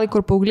 serialai,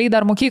 kur paaugliai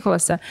dar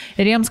mokyklose.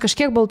 Ir jiems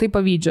kažkiek baltai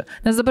pavydžiu.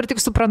 Nes dabar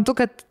tik suprantu,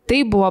 kad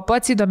tai buvo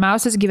pats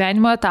įdomiausias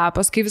gyvenimo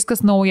etapas, kai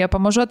viskas nauja,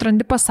 pamažu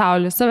atrandi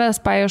pasaulį,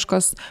 savęs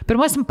paieškos,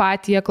 pirma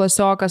simpatija,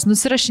 klasiokas,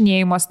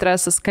 nusirašinėjimo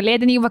stresas,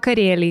 kalėdiniai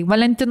vakarėliai,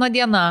 Valentino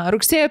diena,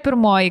 rugsėjo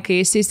 1,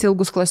 kai esi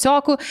ilgus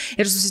klasiokų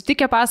ir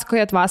susitikę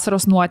pasakojat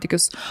vasaros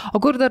nuotykius.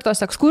 O kur dar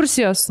tos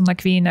ekskursijos su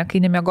nakvynė,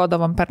 kai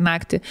nemiegodavom per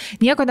naktį?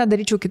 Nieko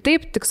nedaryčiau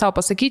kitaip, tik savo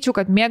pasakyčiau,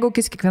 kad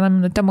mėgaukis kiekvieną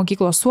minutę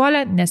mokyklos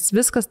suolę, nes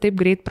viskas taip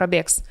greit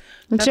prabėgs.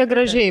 Čia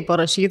gražiai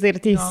parašyta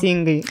ir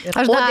teisingai.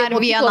 Aš dar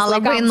vieną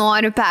labai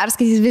noriu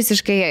perskaityti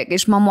visiškai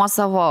iš mamos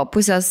savo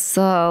pusės,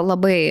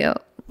 labai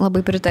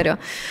pritariu.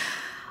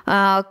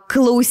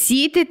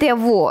 Klausyti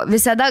tėvų.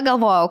 Visada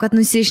galvojau, kad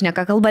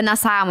nusišneka, kalba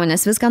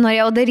nesąmonės, viską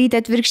norėjau daryti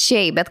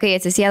atvirkščiai, bet kai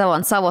atsisėdavau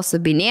ant savo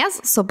subinės,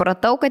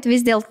 supratau, kad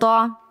vis dėlto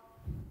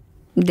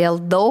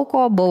dėl daug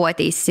ko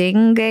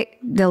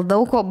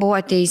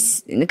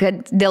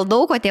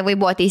tėvai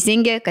buvo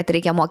teisingi, kad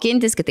reikia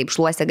mokintis, kitaip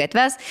šluosi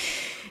gatves.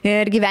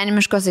 Ir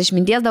gyvenimiškos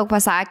išminties daug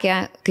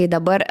pasakė, kai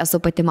dabar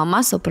esu pati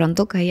mama,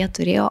 suprantu, ką jie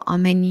turėjo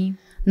omeny.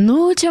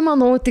 Nu, čia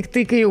manau, tik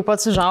tai, kai jau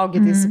pats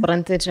užaugi, tai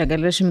supranti, čia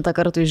gali 100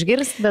 kartų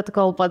išgirsti, bet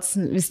kol pats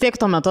vis tiek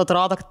tuo metu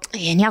atrodo, kad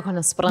jie nieko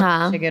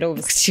nesupranta, čia geriau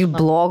viskas. Šiaip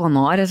blogo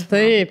nori.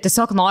 Taip,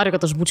 tiesiog nori,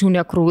 kad aš būčiau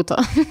nekrūta.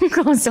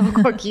 Klausiau,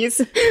 kokys.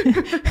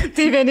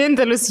 Tai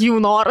vienintelis jų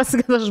noras,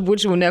 kad aš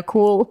būčiau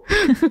necool.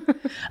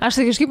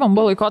 Aš tai kažkaip man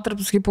buvo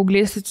laikotarpis, kaip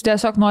paauglys, tu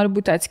tiesiog nori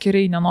būti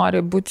atskirai,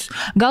 nenori būti.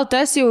 Gal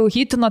tas jau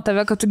hitino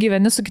tave, kad tu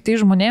gyveni su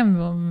kitais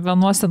žmonėmis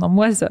vienuose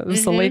namuose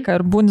visą laiką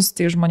ir būni su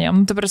tais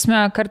žmonėmis. Tu prasme,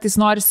 kartais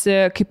norisi,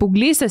 kaip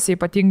paauglystėse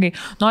ypatingai,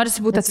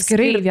 norisi būti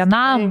atskirai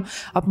vienam,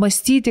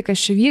 apmastyti,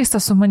 kas čia vyksta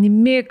su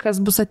manimi,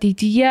 kas bus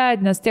ateityje,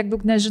 nes tiek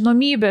daug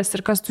nežinomybės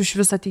ir kas tu iš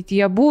vis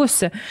ateityje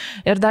būsi.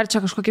 Ir dar čia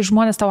kažkokie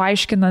žmonės tau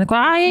aiškina,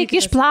 eik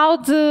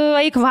išplaut,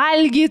 eik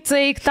valgyti,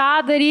 eik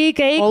tą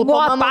daryk, eik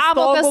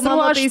pamokas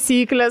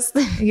ruošti. Taisyklės.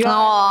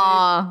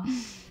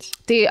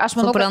 Tai aš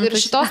manau, kad ir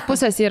šitos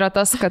pusės yra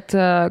tas,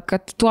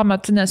 kad tuo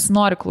metu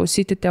nesinori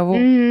klausyti tėvų.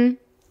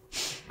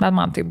 Bet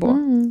man tai buvo.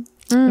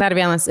 Dar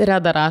vienas,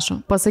 Reda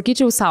rašo.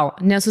 Pasakyčiau savo,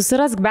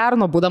 nesusirask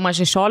berno, būdama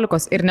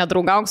 16 ir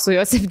nedraugauk su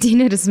juo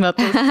 7 metus.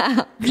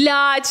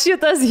 Blet,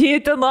 šitas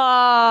hitino.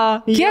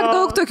 Kiek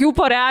daug tokių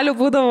porelių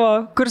būdavo,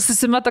 kur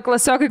susimeta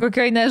klasiokai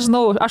kokioj,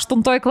 nežinau,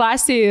 8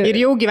 klasėje. Ir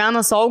jau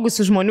gyvena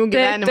suaugusių žmonių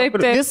gyvenimą,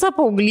 kur visą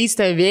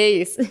paauglystę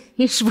vėjais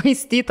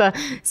išvaistyta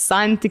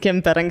santykiam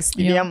per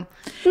ankstyviem.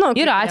 Nu,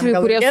 yra atvejų,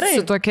 kurie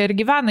susitokia ir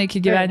gyvena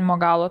iki gyvenimo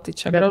galo, tai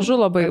čia gražu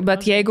labai.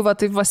 Bet jeigu va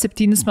taip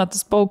 7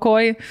 metus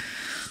paukoji,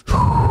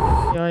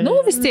 nu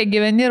vis tiek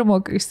gyveni ir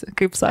mokaisi,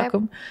 kaip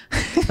sakom.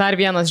 Dar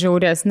vienas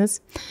žiauresnis.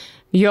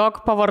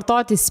 Jog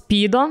pavartoti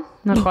speedo,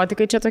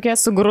 narkotikai čia tokie,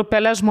 su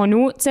grupelė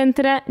žmonių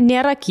centre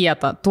nėra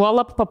kieta.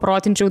 Tuolap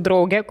paprotinčiau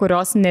draugę,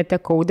 kurios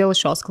netekau dėl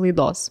šios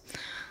klaidos.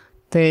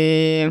 Tai...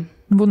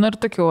 Būna ir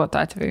tokių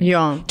atvejų.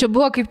 Jo. Čia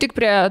buvo kaip tik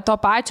prie to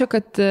pačio,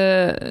 kad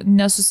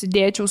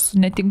nesusidėčiau su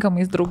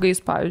netinkamais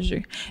draugais,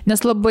 pavyzdžiui.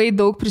 Nes labai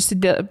daug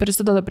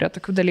prisideda prie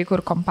tokių dalykų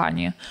ir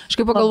kompanija. Aš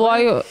kaip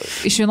pagalvoju,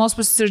 iš vienos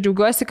pusės aš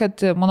džiaugiuosi,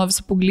 kad mano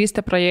visa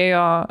paauglystė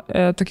praėjo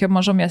tokia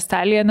mažo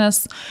miestelėje, nes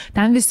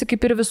ten visi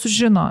kaip ir visus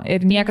žino.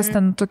 Ir niekas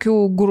ten tokių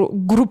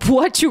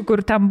grupuočių,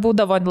 kur ten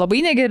būdavo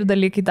labai negeri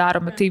dalykai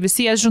daromi. Tai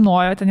visi jas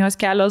žinojo, ten jos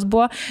kelios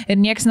buvo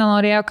ir niekas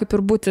nenorėjo kaip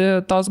ir būti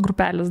tos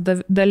grupelės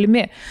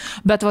dalimi.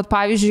 Bet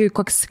pavyzdžiui,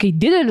 koks, kai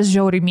didelis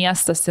žiauriai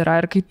miestas yra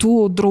ir kai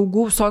tų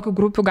draugų, visokių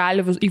grupių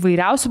gali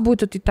įvairiausių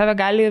būti, tai tave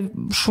gali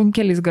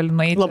šunkeliais gali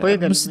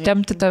nueiti,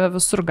 nusitemti tave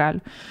visur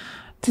gali.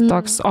 Tai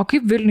toks, o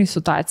kaip Vilniui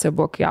situacija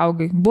buvo, kai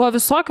augai? Buvo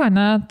visokio,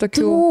 ne?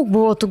 Tokių...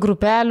 Buvo tų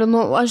grupelių,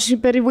 aš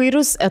per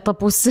įvairius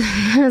etapus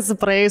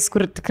praėjus,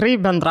 kur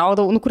tikrai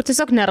bendraudavau, kur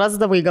tiesiog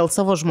nerasdavai gal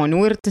savo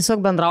žmonių ir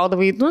tiesiog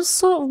bendraudavai,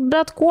 su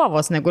bet kuo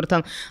vos, nekur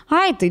ten,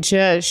 tai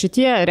čia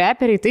šitie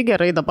reperiai, tai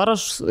gerai, dabar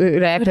aš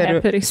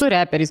su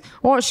reperiais,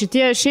 o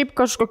šitie šiaip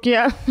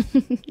kažkokie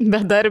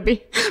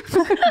bedarbiai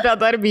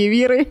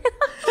vyrai.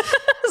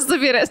 Su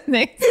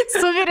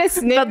vyresniais.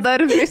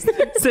 Bedarbiais.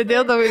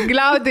 Sėdėdavai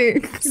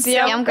gliaudai.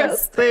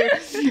 Tai,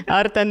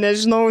 ar ten,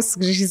 nežinau,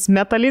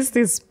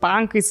 metalistais,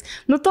 punkais,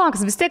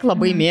 toks vis tiek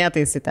labai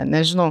mėtaisi ten,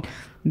 nežinau,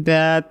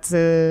 bet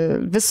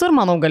visur,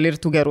 manau, gali ir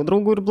tų gerų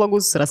draugų ir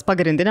blogus ras.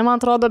 Pagrindinė, man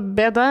atrodo,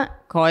 bėda,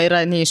 ko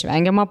yra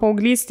neišvengiama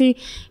paauglystėj,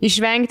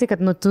 išvengti, kad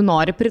tu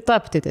nori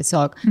pritapti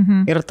tiesiog.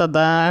 Ir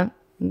tada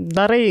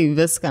darai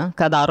viską,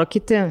 ką daro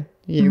kiti.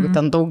 Jeigu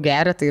ten daug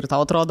geria, tai ir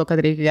tau atrodo, kad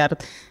reikia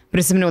gerti.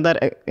 Prisiminiau dar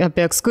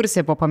apie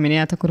ekskursiją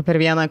paminėtą, kur per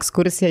vieną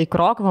ekskursiją į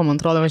Krokuvą, man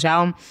atrodo,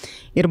 važiavom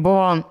ir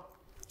buvo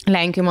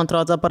Lenkijoje, man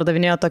atrodo,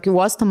 pardavinėjo tokį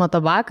uostomą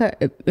tabaką,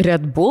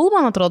 Red Bull,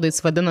 man atrodo,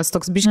 jis vadinasi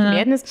toks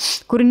biškilėtinis,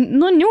 kur,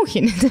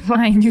 niuchinį.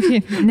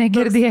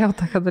 Negirdėjau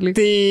tokio dalyko.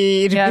 Tai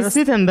ir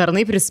visi ten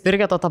bernai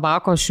prispirgė to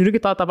tabako, aš irgi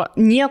to tabako,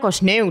 nieko aš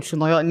nejaučiu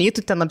nuo jo, nei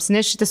tu ten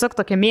apsineši, tiesiog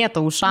tokia mėta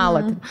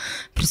užšalą.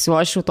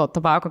 Prisiuošiu to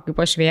tabako, kaip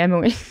aš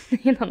vėmiau.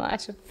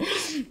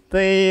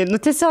 Tai,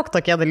 tiesiog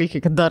tokie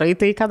dalykai, kad darai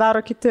tai, ką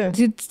daro kiti.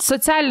 Tai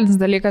socialinis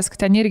dalykas,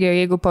 kad ten irgi,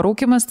 jeigu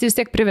parūkimas, tai vis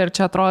tiek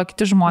priverčia, atrodo,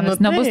 kiti žmonės.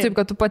 Nebus taip,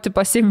 kad tu pati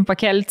pasiimi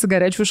pakelti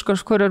cigarečių iš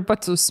kažkur ir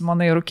pats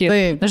užsimanai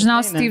rūkyti.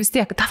 Dažniausiai tai vis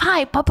tiek,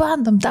 davai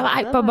pabandom.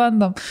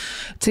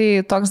 Tai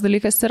toks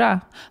dalykas yra.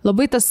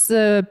 Labai tas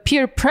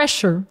peer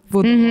pressure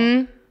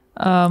būdavo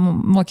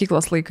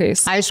mokyklos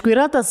laikais. Aišku,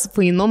 yra tas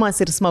fainumas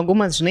ir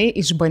smagumas, žinai,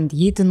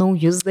 išbandyti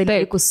naujus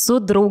dalykus su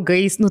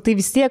draugais. Tai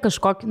vis tiek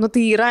kažkokį,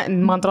 tai yra,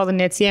 man atrodo,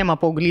 neatsiejama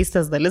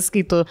paauglystės dalis,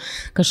 kai tu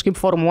kažkaip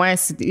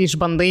formuojasi,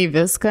 išbandai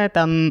viską,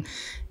 ten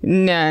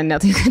ne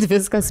tai, kad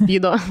viskas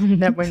spydo,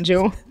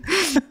 nebandžiau.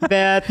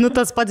 Bet,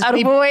 tas pats... Ar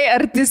buvai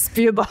arti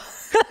spydo?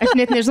 Aš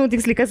net nežinau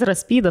tiksliai, kas yra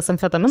spydas,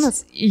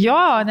 amfetaminas.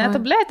 Jo, ne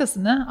tabletės,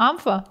 ne?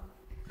 Amfa.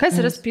 Kas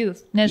yra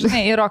spydas?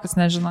 Nežinai, ir Rokas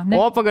nežino. Ne?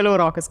 O, pagaliau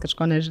Rokas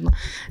kažko nežino.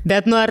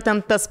 Bet, ar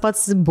ten tas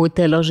pats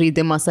butelio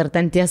žaidimas, ar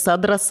ten tiesa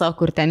drąsa,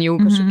 kur ten jau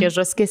kažkokie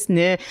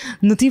žoskesni.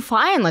 Tai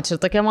faina, čia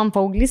tokia man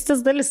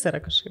paauglystės dalis yra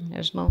kažkaip,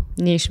 nežinau,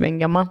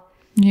 neišvengiama.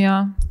 Jo.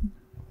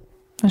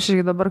 Aš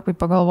irgi dabar, kai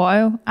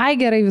pagalvojau,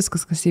 gerai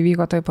viskas, kas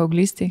įvyko toj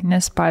paauglystėje,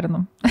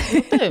 nesiparinam.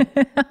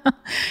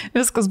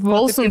 Viskas buvo.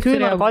 Kol sunkių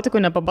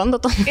narkotikų nepabando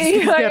to.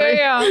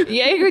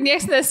 Jeigu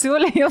nieks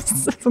nesiūlė,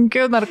 jums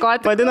sunkių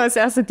narkotikų.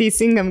 Vadinasi, esate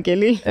teisingam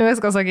keliui.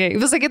 Viskas ok.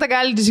 Visą kitą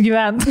galite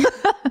išgyventi.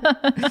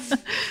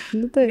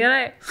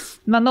 Gerai.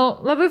 Manau,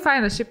 labai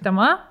faina šiaip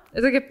tema.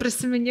 Tokie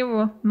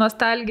prisiminimų,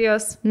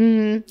 nostalgijos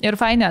ir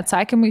faini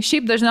atsakymai.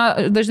 Šiaip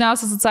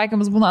dažniausias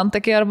atsakymas būna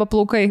antakiai arba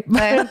plaukai.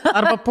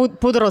 Arba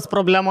pudros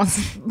problemos.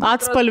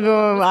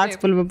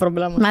 Atspalvių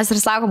problemos. Mes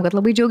ir sakom, kad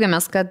labai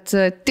džiaugiamės, kad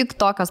tik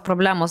tokios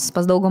problemos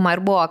pas daugumą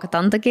ir buvo, kad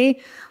antakiai,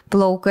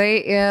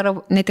 plaukai ir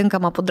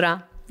netinkama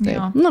pudra. Bet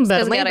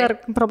dar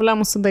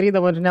problemų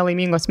sudarydavo ir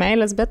nelaimingos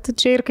meilės, bet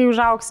čia ir kai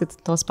užauksit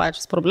tos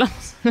pačios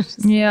problemos.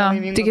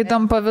 Tik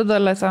kitam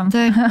pavydalė ten.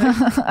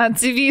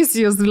 Atsivys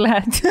jūs,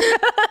 blėt.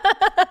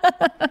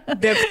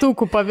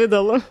 Dėktukų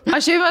pavydalu.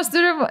 Aš jau mes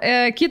turim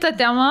kitą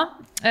temą,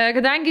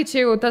 kadangi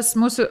čia jau tas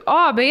mūsų,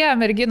 beje,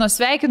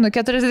 merginos sveikinu,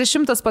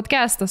 40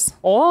 podcastas.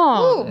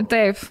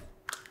 Taip.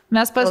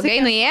 Mes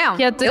pasiekėm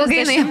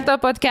 40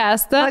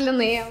 podcastą.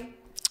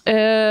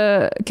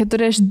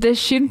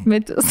 40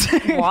 metus.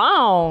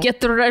 Wow.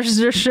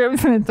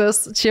 40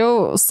 metus. Čia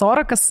jau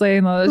sorakas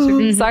eina.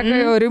 Sako,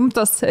 jau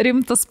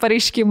rimtas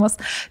pareiškimas.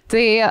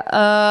 Tai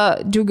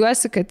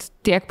džiaugiuosi, kad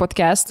tiek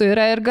podcastų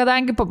yra. Ir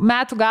kadangi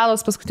metų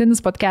galas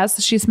paskutinis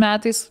podcastas šiais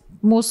metais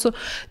mūsų,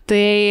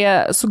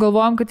 tai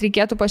sugalvojom, kad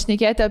reikėtų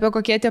pašnekėti apie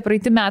kokie tie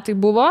praeiti metai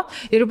buvo.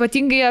 Ir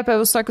ypatingai apie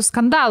visokius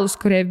skandalus,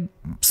 kurie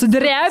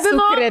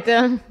sudrebino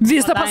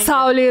visą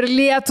pasaulį ir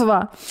Lietuvą.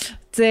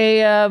 Tai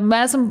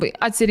mes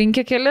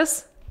atsirinkę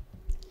kelis.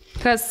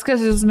 Kas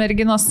jūs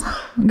merginos,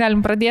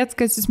 galim pradėti,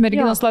 kas jūs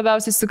merginos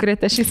labiausiai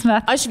sukrėtė šiais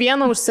metais? Aš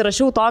vieną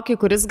užsirašiau tokį,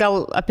 kuris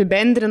gal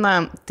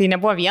apibendrina, tai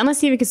nebuvo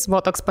vienas įvykis,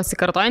 buvo toks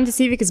pasikartojantis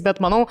įvykis,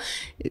 bet manau,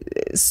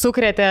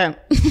 sukrėtė,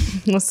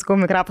 nusikau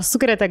mikrofą,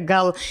 sukrėtė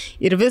gal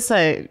ir visą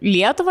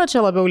Lietuvą,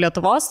 čia labiau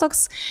Lietuvos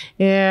toks.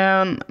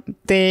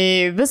 Tai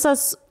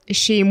visas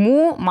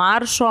šeimų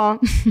maršo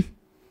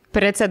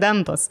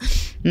precedentas.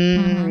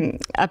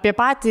 Apie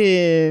patį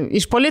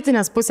iš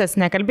politinės pusės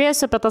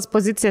nekalbėsiu apie tas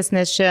pozicijas,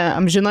 nes čia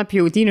amžina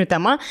pjautynių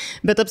tema,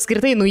 bet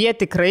apskritai, jie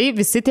tikrai,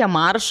 visi tie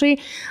maršai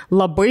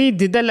labai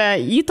didelę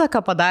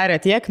įtaką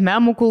padarė tiek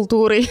memų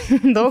kultūrai,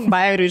 daug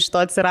bairių iš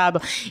to atsirado.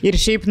 Ir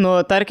šiaip,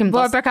 tarkim,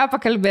 buvo apie ką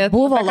pakalbėti.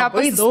 Buvo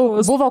labai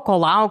daug, buvo ko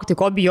laukti,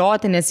 ko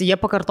bijoti, nes jie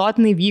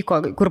pakartotinai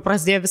vyko, kur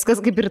prasidėjo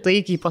viskas kaip ir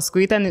taikiai,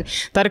 paskui ten,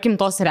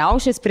 tarkim, tos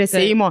riaušės prie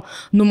Seimo,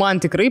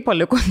 man tikrai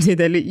paliko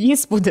didelį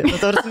įspūdį.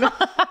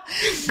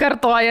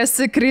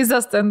 Kartojasi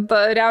krizės, ten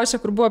ta riaušė,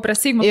 kur buvo prie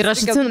Seimo. Ir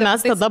aš atsimenu,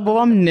 mes tada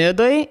buvom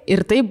Nidoj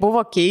ir tai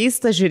buvo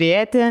keista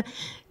žiūrėti,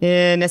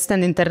 nes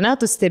ten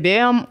internetu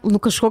stebėjom,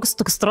 kažkoks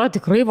toks atrodo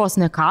tikrai vos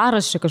ne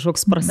karas čia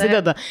kažkoks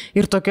prasideda.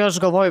 Ir tokio aš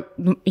galvoju,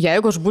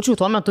 jeigu aš būčiau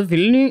tuo metu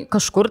Vilniui,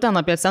 kažkur ten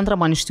apie centrą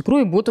man iš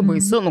tikrųjų būtų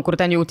baisu, kur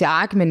ten jau tie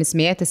akmenys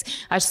mėtis.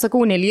 Aš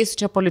sakau, nelysiu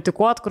čia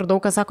politikuot, kur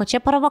daug kas sako,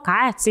 čia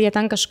provokacija,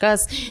 ten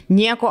kažkas,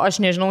 nieko, aš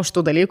nežinau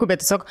šitų dalykų,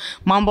 bet tiesiog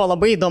man buvo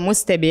labai įdomu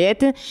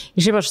stebėti.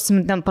 Žiūrėjau, aš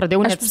ten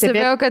pradėjau net stebėti. Aš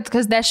pastebėjau, kad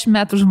kas 10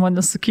 metų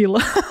žmonės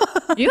sukyla.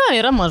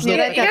 Yra maždaug.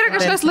 Yra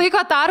kažkas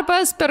laiko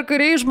tarpas, per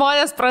kurį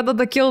žmonės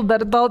pradeda kilti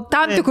dar dėl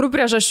tam tikrų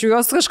priežasčių.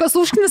 Jos kažkas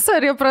užknisa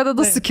ir jie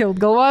pradeda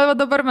sukilti. Galvoju,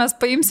 dabar mes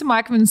paimsim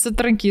akmenis ir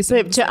trankysim.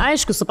 Taip, čia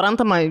aišku,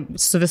 suprantama,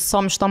 su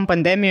visom šitom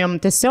pandemijom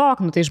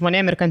tiesiog, tai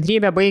žmonėm ir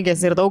kantrybė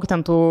baigėsi ir daug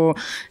ten tų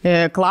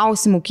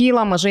klausimų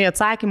kyla, mažai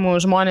atsakymų,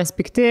 žmonės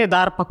pikti,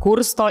 dar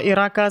pakursto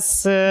yra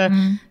kas.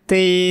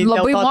 Tai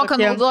labai moka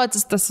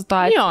naudotis tą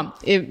situaciją.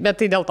 Jo,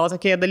 bet tai dėl to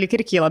tokie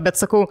dalykai ir kyla. Bet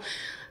sakau,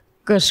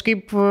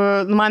 kažkaip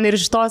man ir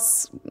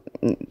šitos,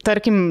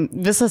 tarkim,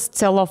 visas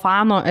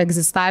celofano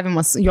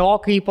egzistavimas, jo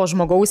kaip po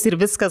žmogaus ir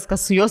viskas,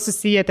 kas su juo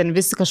susiję, ten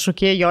visi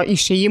kažkokie jo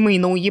išėjimai,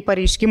 nauji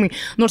pareiškimai.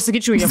 Nors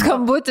sakyčiau,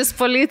 Skambutis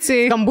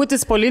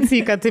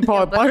policijai, kad tipo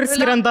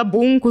parskrenda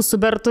Bunkus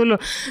su Bertuliu.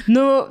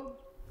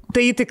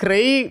 Tai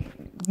tikrai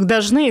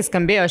dažnai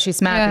skambėjo šiais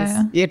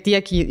metais. Ir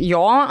tiek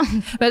jo.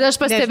 Bet aš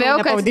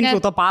pastebėjau, kad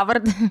nepavadinčiau to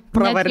pavardę.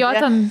 Net jo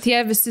ten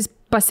tie visi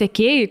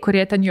pasiekėjai,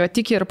 kurie ten jo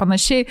tiki ir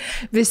panašiai,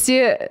 visi,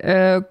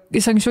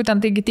 jis anksčiau ten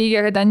taigi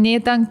teigia, kad nei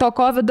ten to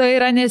COVID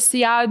yra,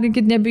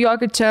 nesijaudinkit,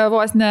 nebijokit, čia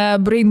vos ne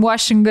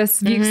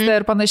brainwashingas vyksta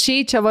ir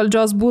panašiai, čia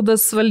valdžios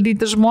būdas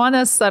valdyti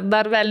žmonės, ar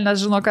dar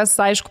velnės žino, kas,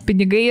 aišku,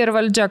 pinigai ir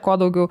valdžia, ko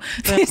daugiau.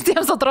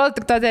 Visiems atrodo,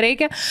 tik to tai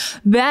reikia.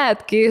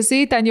 Bet kai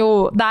jisai ten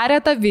jau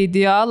darė tą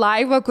video,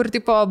 laivą, kur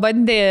tipo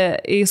bandė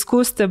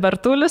įskūsti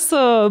Bertulis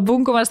su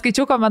Bunkum, aš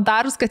skaičiau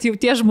komentarus, kad jau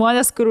tie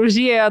žmonės, kur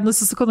užėjo,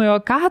 nusisuko,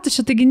 ką tu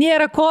čia, taigi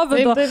nėra COVID.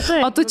 Taip.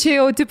 O tu čia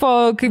jau tipo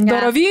kaip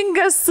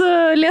dorovingas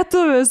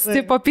lietuvis,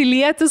 tipo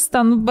pilietis,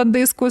 ten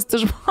bandai skūsti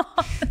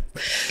žmonės.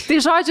 Tai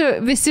žodžiu,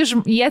 visi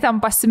jie ten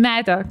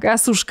pasimetė,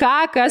 kas už ką,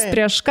 kas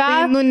prieš ką.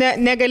 Tai,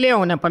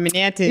 negalėjau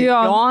nepaminėti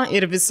jo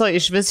ir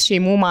iš vis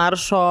šeimų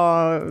maršo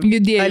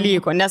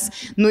dalyko. Nes,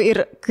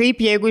 ir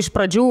kaip jeigu iš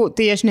pradžių,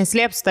 tai aš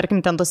neslėpsiu,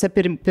 tarkim, ten tose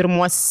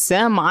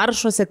pirmuose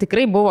maršuose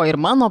tikrai buvo ir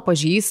mano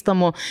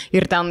pažįstamų,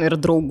 ir ten ir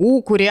draugų,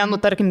 kurie,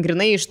 tarkim,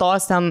 grinai iš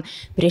tos ten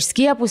prieš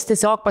skiepus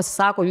tiesiog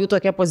pasisako jų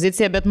tokia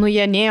pozicija, bet,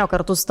 jie nėjo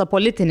kartu su ta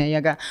politinė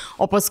jėga.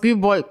 O paskui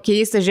buvo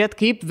keista žiūrėti,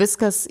 kaip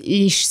viskas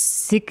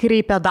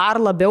išsikreipia dar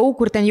labiau,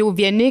 kur ten jau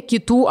vieni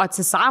kitų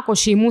atsisako,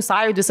 šeimų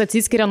sąjūdis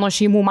atsiskiria nuo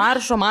šeimų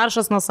maršo,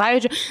 maršas nuo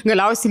sąjūdžio,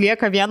 galiausiai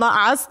lieka viena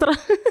Astra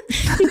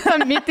į tą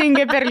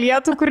mitingą per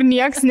lietų, kur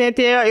nieks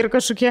netėjo ir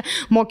kažkokie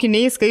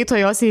mokiniai skaito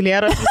jos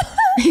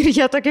eilėraščius ir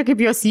jie tokie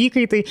kaip jos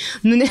įkaitai,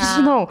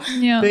 nežinau.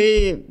 Tai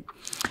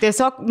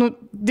tiesiog,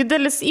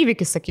 didelis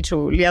įvykis,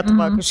 sakyčiau,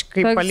 Lietuvą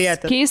kažkaip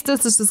palietė.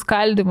 Keistas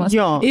susiskaldimas.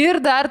 Ir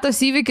dar tas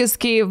įvykis,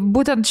 kai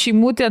būtent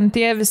šeimų ten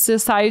tie visi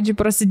sąjūdžiai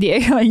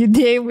prasidėjo,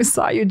 judėjimai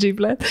sąjūdžiai,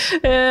 blėt.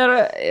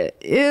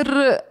 Ir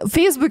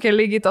Facebook'e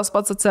lygiai tas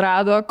pats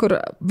atsirado, kur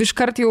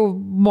iškart jau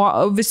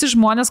visi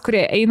žmonės,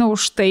 kurie eina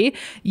už tai,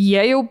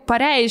 jie jau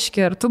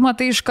pareiškia, ir tu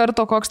matai iš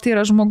karto, koks tai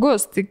yra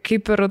žmogus. Tai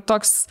kaip ir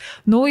toks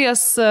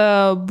naujas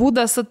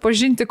būdas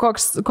atpažinti,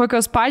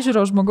 kokios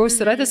pažiūros žmogaus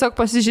yra, tiesiog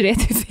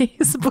pasižiūrėti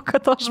Facebook'ą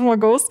to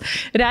žmogaus,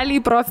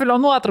 realiai profilio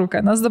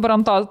nuotrauką, nes dabar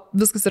ant to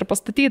viskas ir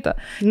pastatyta.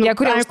 Tie,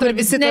 kurie turi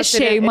visi ne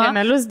šeimą,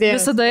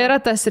 visada yra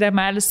tas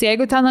remelis.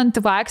 Jeigu ten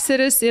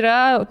antivakseris, yra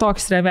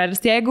toks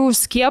remelis. Jeigu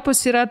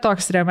skiepus, yra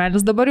toks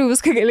remelis. Dabar jau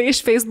viską gali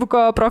iš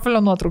Facebook'o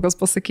profilio nuotraukos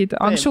pasakyti.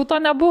 Anksčiau to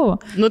nebuvo.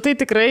 Tai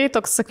tikrai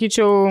toks,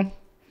 sakyčiau,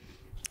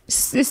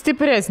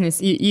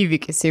 stipresnis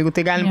įvykis, jeigu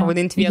tai galim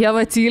pavadinti vieną. Jie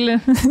vatyli.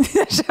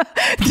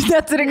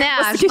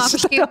 Aš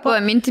kažkaip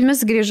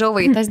mintimis grįžau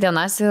į tas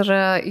dienas ir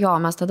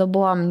mes tada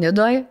buvom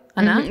Nidoj,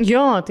 ne?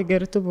 Jo, tai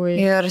gerai tu buvai.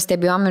 Ir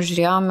stebėjom ir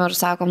žiūrėjom ir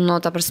sakom,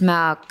 ta prasme,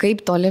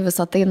 kaip toli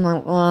visą tai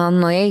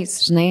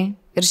nueis, žinai.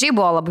 Ir šiaip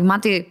buvo labai,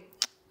 man tai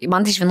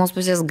iš vienos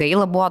pusės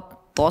gaila buvo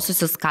to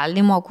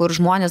susiskaldimo, kur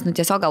žmonės,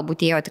 tiesiog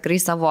galbūt ėjo tikrai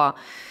savo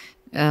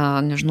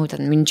nežinau,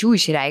 ten minčių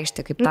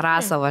išreikšti, kaip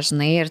Tarasova,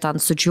 žinai, ir ten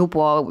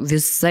sučiupo,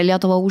 visa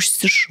Lietuva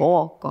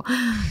užsišoko.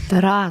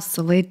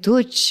 Tarasovai, tu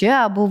čia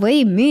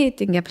buvai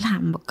mitingė,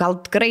 gal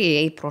tikrai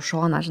ėjai pro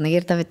šoną, žinai,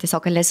 ir tave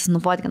tiesiog galėsis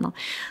nufotkinau.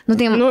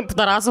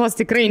 Tarasovas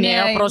tikrai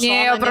neėjo pro šoną.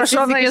 Neėjo pro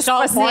šoną, jis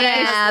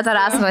pasėjo.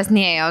 Tarasovas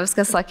neėjo,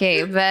 viskas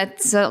okei,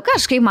 bet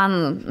kažkaip man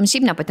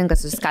šiaip nepatinka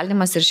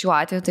susiskaldimas ir šiuo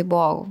atveju tai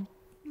buvo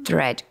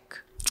tragic.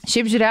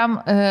 Šiaip žiūrėjom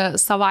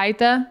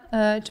savaitę,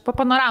 čia po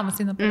panoramos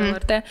eina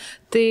pavartė,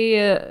 tai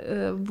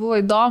buvo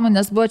įdomu,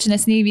 nes buvo čia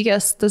nesiniai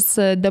vykęs tas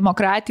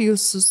demokratijų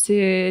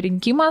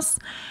susirinkimas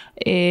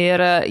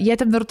ir jie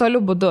ten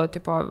virtualiu būdu,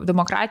 tipo,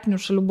 demokratinių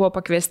šalių buvo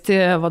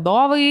pakviesti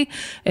vadovai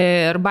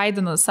ir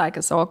Bidenas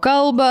sakė savo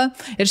kalbą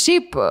ir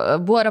šiaip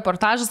buvo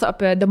reportažas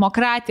apie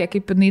demokratiją,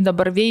 kaip jinai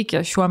dabar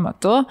veikia šiuo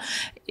metu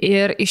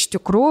ir iš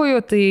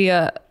tikrųjų tai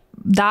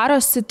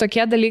darosi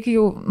tokie dalykai,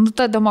 jau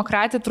ta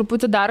demokratija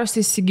truputį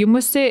darosi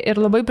įsigimusi ir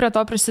labai prie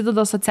to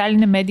prisideda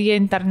socialinė medija,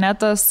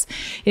 internetas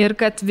ir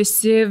kad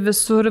visi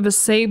visur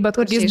visai, bet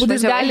kokiais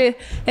būdais gali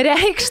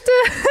reikšti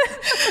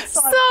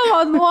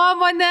savo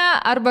nuomonę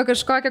arba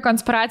kažkokią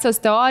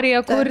konspiracijos teoriją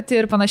kurti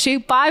ir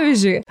panašiai.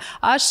 Pavyzdžiui,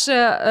 aš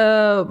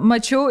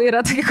mačiau, yra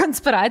tokia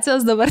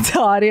konspiracijos dabar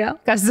teorija,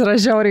 kas yra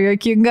žiauriai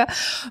juokinga,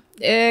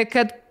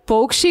 kad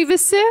paukščiai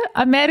visi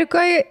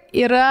Amerikoje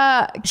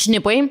yra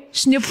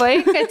šnipai,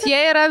 kad jie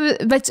yra,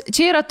 bet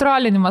čia yra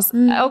trolinimas.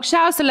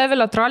 Aukščiausio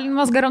levelio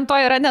trolinimas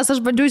garantuoju yra, nes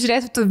aš bandžiau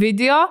žiūrėti tų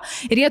video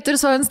ir jie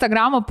turi savo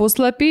Instagramo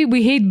puslapį,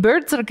 We Hate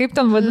Birds, ar kaip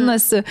ten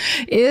vadinasi.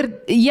 Ir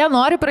jie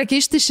nori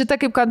prakišti šitą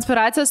kaip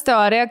konspiracijos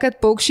teoriją, kad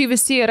paukščiai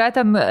visi yra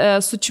ten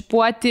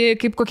sučipuoti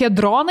kaip kokie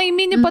dronai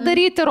mini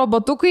padaryti,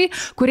 robotukai,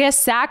 kurie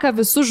seka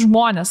visus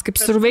žmonės,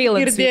 kaip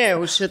surveillance.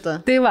 Girdėjau šitą.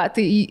 Tai va,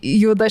 tai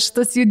juda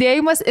šitas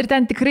judėjimas ir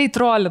ten tikrai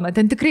trolina.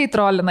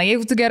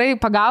 Jeigu tu gerai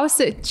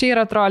pagausi, čia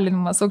yra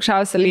trolinimas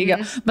aukščiausio lygio.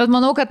 Bet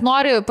manau, kad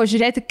nori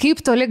pažiūrėti,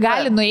 kaip toli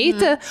gali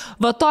nueiti.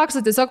 Va toks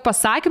tiesiog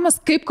pasakymas,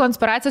 kaip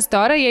konspiracijos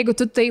teorija, jeigu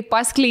tu tai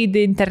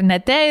paskleidi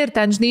internete ir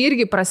ten, žinai,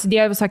 irgi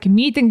prasidėjo visokie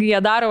mitingai,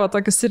 jie daro va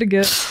tokius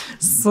irgi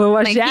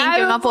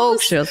suvažiavimus.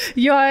 Paukščius.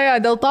 Jo,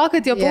 dėl to,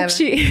 kad jo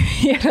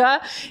paukščiai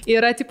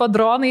yra tipo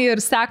dronai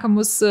ir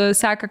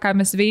seka, ką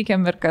mes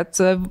veikiam ir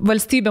kad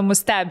valstybė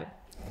mus stebi.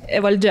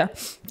 Valdžia.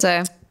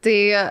 Tai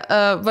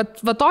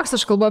va toks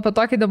aš kalbu apie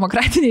tokį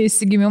demokratinį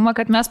įsigimimą,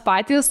 kad mes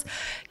patys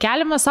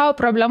keliame savo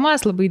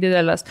problemas labai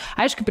didelės.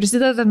 Aišku,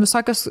 prisideda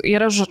visokios,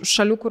 yra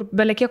šalių, kur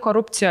belekie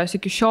korupcijos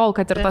iki šiol,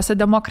 kad ir tose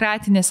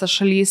demokratinėse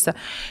šalyse.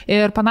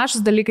 Ir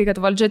panašus dalykai,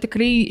 kad valdžia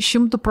tikrai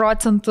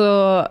 100%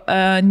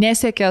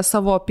 nesiekia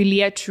savo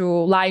piliečių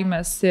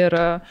laimės ir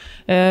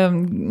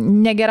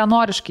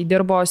negeranoriškai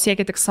dirbo,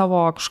 siekia tik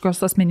savo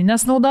kažkokios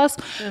asmeninės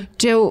naudos.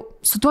 Čia jau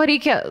su tuo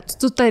reikia,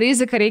 su ta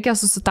rizika reikia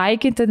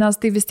susitaikyti,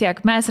 nes tai vis tiek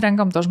mes mes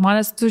renkam tos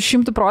žmonės, tu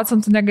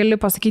 100% negali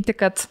pasakyti,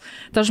 kad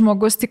tas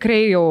žmogus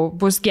tikrai jau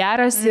bus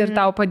geras ir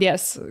tau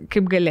padės,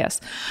 kaip galės.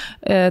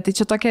 Tai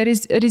čia tokia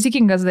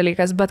rizikingas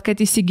dalykas, bet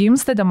kad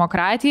įsigimsta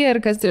demokratija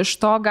ir kad iš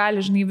to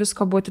gali, žinai,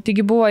 visko būti.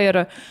 Taigi buvo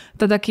ir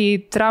tada, kai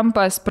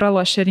Trumpas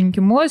pralošė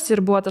rinkimus ir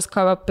buvo tas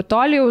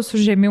Kapitolijaus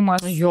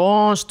užėmimas.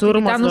 Jo,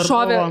 šturmas. Ten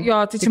nušovė, jo,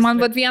 tai čia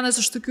man vienas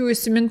iš tokių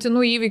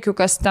įsimintinų įvykių,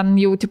 kas ten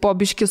jau tipo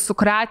biškis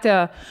sukratė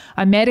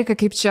Ameriką,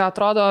 kaip čia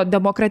atrodo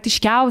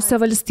demokratiškiausia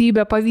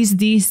valstybė,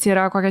 pavyzdys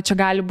yra, kokia čia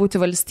gali būti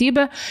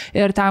valstybė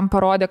ir ten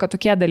parodė, kad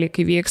tokie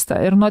dalykai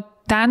vyksta. Ir nuo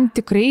ten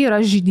tikrai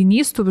yra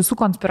židinys tų visų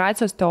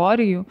konspiracijos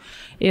teorijų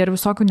ir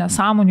visokių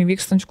nesąmonių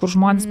vykstančių, kur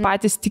žmonės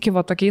patys tiki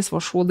va tokiais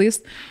va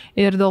šūdais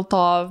ir dėl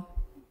to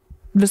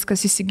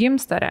viskas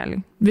įsigimsta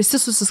realiai.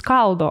 Visi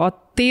susiskaldo, o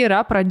tai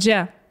yra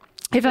pradžia.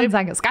 Kaip ten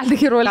sakė,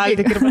 skaldyk ir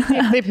valdyk.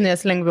 Taip,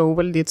 nes lengviau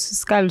valdyti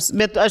suskaldžius.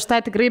 Bet aš tai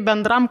tikrai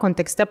bendram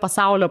kontekste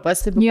pasaulio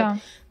pastebiu,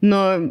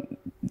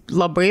 kad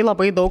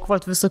labai daug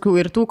visokių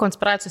ir tų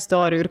konspiracijos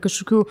teorijų, ir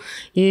kažkokių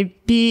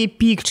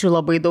pykčių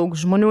labai daug,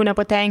 žmonių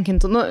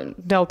nepatenkintų,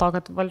 dėl to,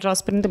 kad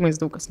valdžios sprendimais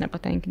daug kas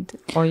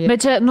nepatenkinti.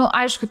 Bet čia,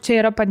 aišku, čia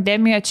yra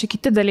pandemija, čia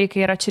kiti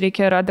dalykai yra, čia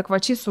reikia ir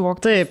adekvačiai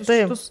suvokti.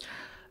 Taip.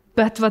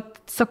 Bet,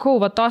 sakau,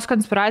 tos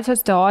konspiracijos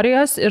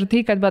teorijos ir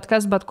tai, kad bet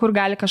kas, bet kur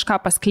gali kažką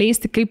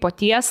paskleisti kaip po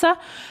tiesą,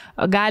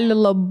 gali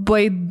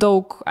labai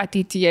daug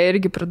ateityje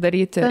irgi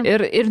pridaryti.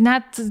 Ir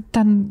net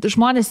ten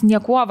žmonės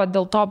niekuo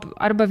dėl to,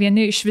 arba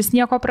vieni iš vis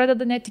nieko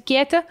pradeda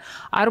netikėti,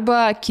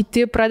 arba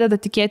kiti pradeda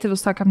tikėti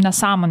visokiam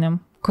nesąmonėm,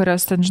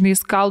 kurios ten, žinai,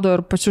 skaldo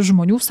ir pačių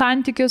žmonių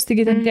santykius,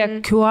 taigi ten tiek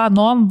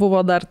QAnon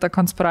buvo dar ta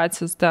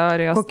konspiracijos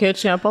teorijos. Kokie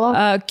čia,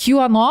 palauk?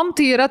 QAnon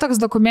tai yra toks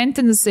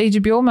dokumentinis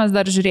HBO, mes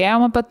dar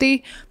žiūrėjom apie tai,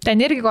 ten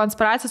irgi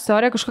konspiracijos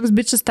teorija, kažkoks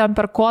bičias ten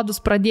per kodus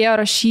pradėjo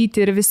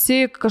rašyti ir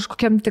visi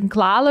kažkokiam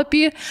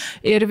tinklalapį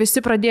ir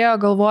visi pradėjo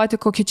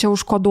galvoti, kokia čia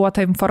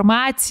užkoduota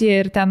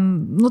informacija ir ten,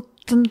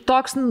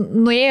 toks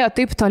nuėjo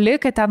taip toli,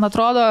 kad ten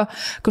atrodo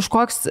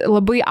kažkoks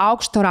labai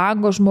aukšto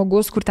rango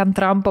žmogus, kur ten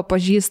Trumpą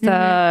pažįsta,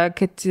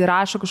 kad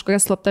rašo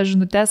kažkokias slaptas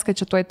žinutės, kad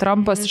čia tuoj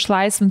Trumpas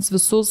išlaisvins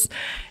visus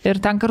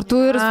ir ten kartu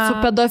ir su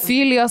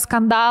pedofilijos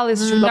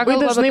skandalais. Labai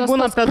dažnai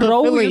būna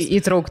pedofilai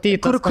įtraukti į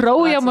tas. Kur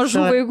kraują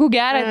mažų vaikų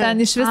geria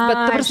ten iš vis, bet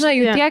ta prasme,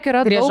 jų tiek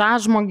yra daug.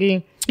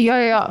 Griežažmogiai. Jo,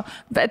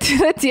 bet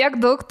yra tiek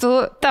daug tų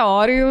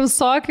teorijų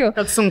visokių.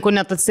 Kad sunku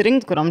net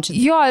atsirinkti, kuriam čia.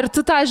 Jo, ir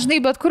tu tą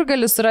žinai, bet kur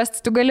gali surasti.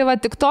 Tu gali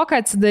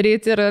TikToką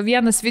atsidaryti ir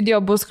vienas video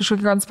bus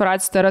kažkokia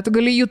konspiracija teorija. Tu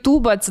gali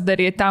YouTube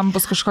atsidaryti, tam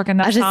bus kažkokia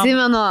nesąmonė. Aš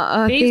atsimenu,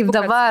 kaip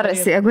dabar,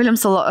 gulim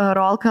su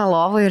Rolka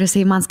lovą ir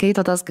jisai man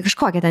skaito tas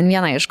kažkokią ten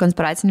vieną iš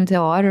konspiracinių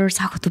teorijų ir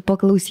sako, tu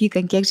paklausyk,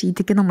 kiek čia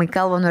įtikinamai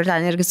kalba, ir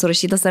ten irgi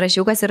surašytas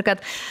sąrašiukas ir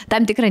kad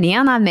tam tikrą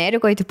dieną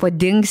Amerikoje tipo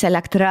dings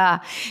elektra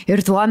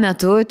ir tuo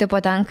metu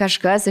tipo ten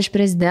kažkas iš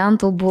prezidentų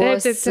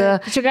bus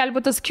Čia gali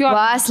būti tas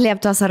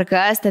paslėptos ar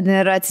kas, ten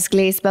ir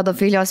atsiskleis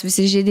pedofilijos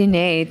visi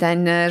židiniai,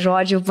 ten,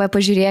 žodžiu,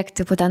 pažiūrėk,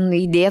 tipo, ten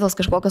įdėtos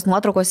kažkokios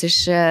nuotraukos iš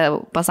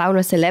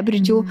pasaulio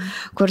celebričių,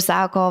 kur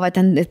sako,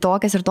 ten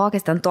tokias ir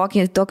tokias, ten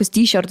tokius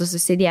t-shirtus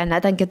susidėjo,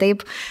 net ten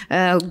kitaip,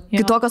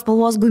 kitokios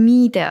spalvos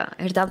gumytė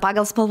ir ten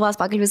pagal spalvas,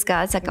 pagal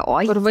viską atseka,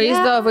 kur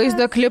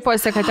vaizdo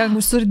klipuose, kad ten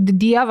visur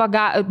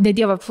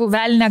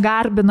velnę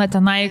garbina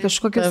tenai,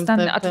 kažkokius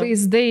ten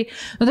atvaizdai.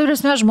 Tai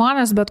prasme,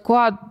 žmonės, bet kuo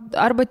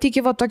arba tiki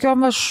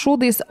tokiom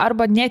šūdais,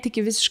 arba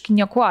netiki visiškai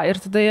niekuo. Ir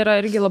tada yra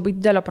irgi labai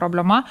didelė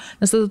problema,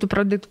 nes tada tu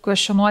pradėti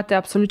kvestionuoti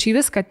absoliučiai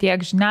viską,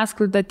 tiek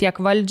žiniasklaidą, tiek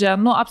valdžią,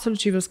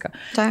 absoliučiai viską.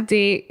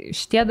 Tai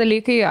šitie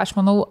dalykai, aš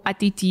manau,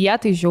 ateityje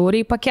tai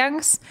žiauriai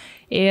pakenks.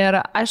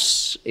 Ir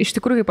aš iš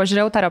tikrųjų, kai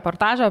pažiūrėjau tą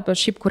reportažą apie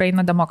šiaip, kur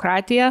eina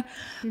demokratija,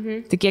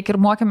 tai kiek ir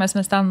mokėmės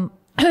mes ten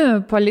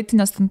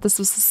politinės, tas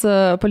visus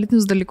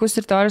politinius dalykus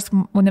ir teorijas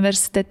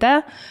universitete,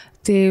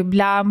 tai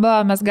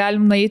blemba, mes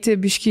galim nueiti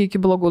biškį iki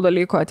blogų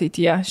dalykų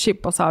ateityje. Šiaip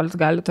pasaulis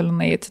gali toli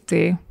nueiti,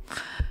 tai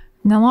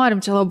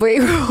nenorim čia labai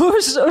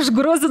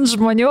užgrūzint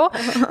žmonių,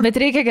 bet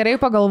reikia gerai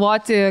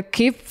pagalvoti,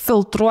 kaip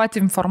filtruoti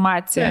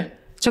informaciją.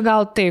 Čia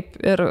gal taip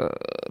ir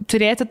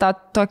turėti tą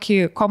tokį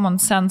common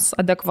sense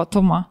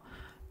adekvatumą,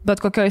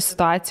 bet kokioj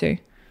situacijoj.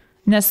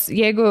 Nes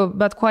jeigu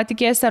bet kuo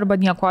tikėsi arba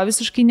nieko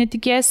visiškai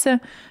netikėsi,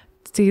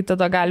 tai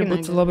tada gali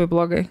būti labai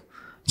blogai.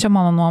 Čia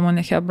mano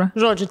nuomonė, hebra.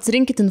 Žodžiu,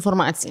 atsirinkit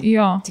informaciją.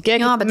 Jo.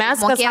 Tikėkit,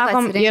 mes, kas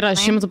sakom, yra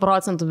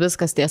 100%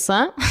 viskas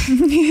tiesa.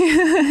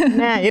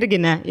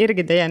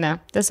 Irgi dėja ne.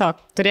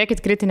 Tiesiog,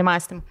 turėkit kritinį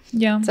mąstymą.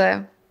 Jo.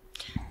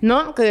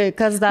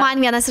 Kas dar?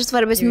 Man vienas iš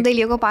svarbesnių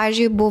dalykų,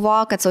 pavyzdžiui, buvo,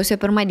 kad sausio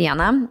 1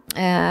 dieną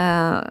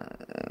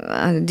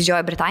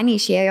Didžioji Britanija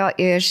išėjo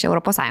iš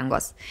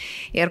ES.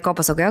 Ir ko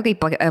pasakojo,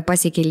 kaip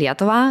pasiekė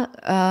Lietuvą,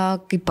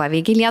 kaip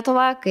paveikė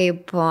Lietuvą,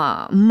 kaip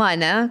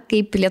mane,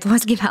 kaip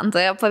Lietuvos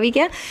gyventoją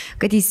paveikė,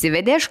 kad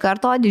įsivedė iš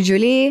karto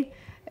didžiuliai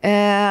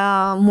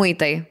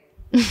muitai.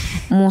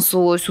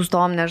 Mūsų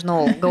siūstom,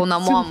 nežinau,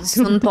 gaunamom,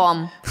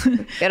 siuntom.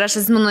 Ir aš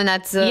atsimenu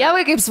net...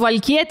 Jevai kaip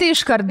svalkietė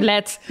iš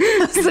kardlet.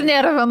 Su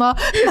nėra vieno.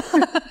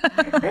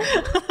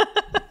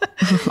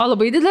 O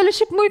labai didelį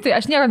šiaip muitai,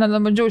 aš niekada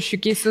nebandžiau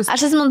šiukėsius.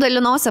 Aš esu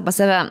dalinausi pas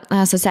save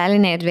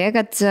socialinėje erdvėje,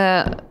 kad,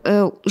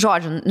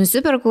 žodžiu,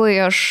 nusipirku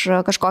iš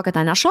kažkokio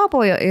ten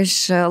nešopo,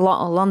 iš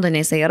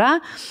Londone jisai yra,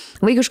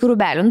 vaikiškų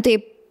rūbelių. Nu,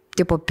 taip,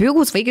 tipo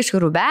pigus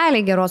vaikiški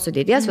rūbeliai, geros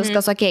sudėties,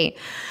 viskas okei.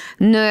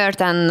 Nu ir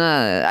ten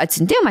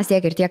atsintimas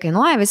tiek ir tiek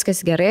kainuoja,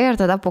 viskas gerai ir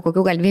tada po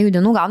kokių gal 2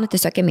 dienų gaunu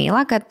tiesiog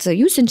emailą, kad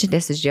jūs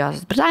siunčiatės iš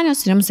Didžiosios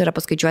Britanijos ir jums yra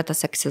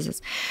paskaičiuotas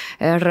akcizas.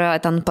 Ir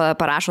ten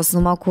parašo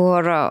sumą,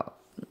 kur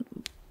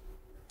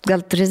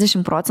gal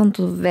 30%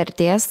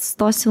 vertės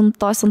tos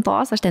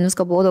siuntos, aš ten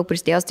viską buvau daug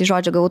prisidėjęs, tai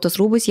žodžiu gavau tos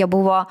rūbus, jie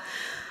buvo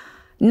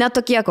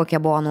netokie, kokie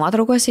buvo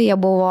nuotraukose, jie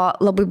buvo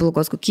labai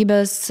blogos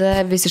kokybės,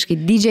 visiškai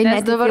dydžiai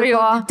netiko. Dabar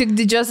jau tik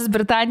Didžiosios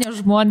Britanijos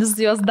žmonės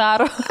juos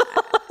daro.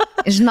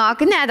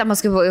 Žinok, ne, damas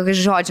kaip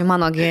žodžiu,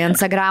 mano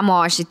Instagramo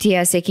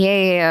šitie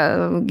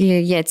sekėjai,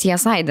 jie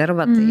CSI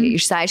dirba, tai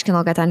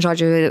išsiaiškino, kad ten,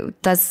 žodžiu,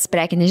 tas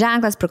prekinis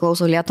ženklas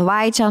priklauso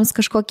lietuvaičiams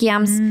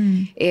kažkokiems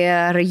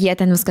ir jie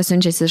ten viską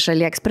siunčiasi iš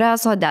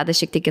AliExpresso, deda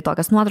šiek tiek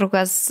kitokias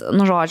nuotraukas,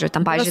 nu, žodžiu,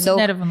 ten, pavyzdžiui,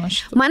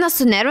 daug. Mane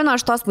sunervino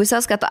iš tos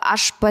pusės, kad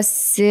aš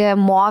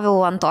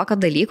pasimoviau ant tokio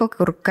dalyko,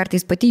 kur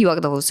kartais pati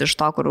juokdavausi iš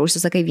to, kur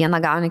užsisakai vieną,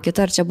 gauni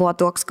kitą, ir čia buvo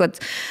toks,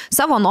 kad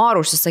savo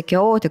norų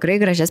užsisakiau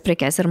tikrai gražias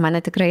prekes ir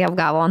mane tikrai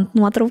apgavo ant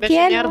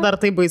nuotraukėlį. Ir dar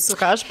tai baisu,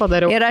 ką aš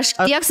padariau. Ir aš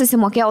tiek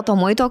susimokėjau to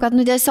muito, kad,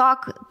 nu,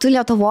 tiesiog tu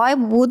Lietuvoje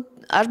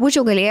aš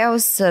būčiau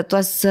galėjus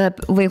tuos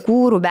vaikų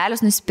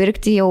rūbelius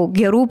nusipirkti jau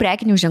gerų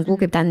prekinių ženklų,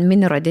 kaip ten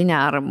mini rodinė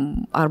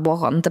ar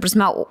boho. Nu, ta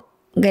prasme,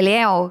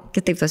 galėjau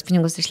kitaip tos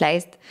pinigus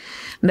išleisti.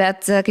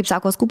 Bet, kaip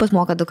sako, skupas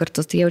moka 2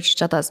 kartus, tai jaučiu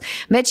čia tas.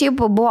 Bet šiaip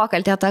buvo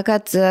kaltė ta,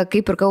 kad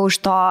kai pirkau iš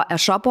to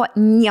e-shopo,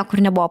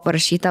 niekur nebuvo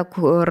parašyta,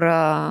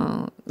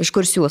 iš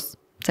kur siūs.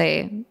 Tai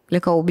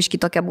likau biški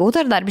tokia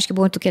apgauta ir dar biški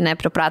buvau tokia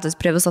nepripratus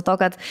prie viso to,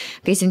 kad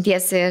kai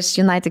siuntiesi iš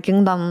United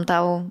Kingdom,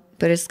 tau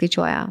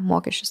priskaičiuoja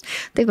mokesčius.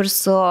 Taip ir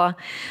su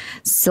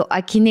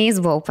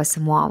akiniais buvau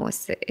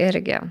pasimovusi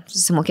irgi.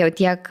 Susimokėjau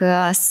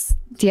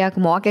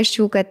tiek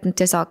mokesčių, kad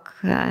tiesiog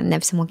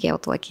neapsimokėjau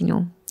tų akinių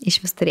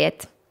iš vis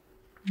turėti.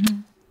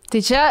 Tai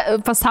čia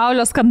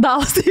pasaulio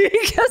skandalas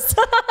įvykęs.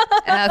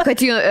 Kad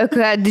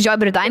Didžioji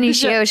Britanija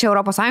išėjo iš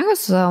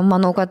ES,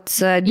 manau, kad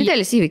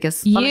didelis įvykis.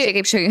 Panašiai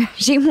kaip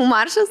šeimų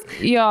maršas.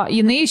 Jo,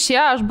 jinai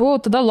išėjo, aš buvau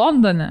tada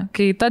Londone,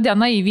 kai ta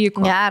diena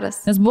įvyko. Geras.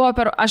 Nes buvo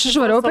aš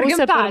išvariau per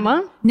gimtadienį.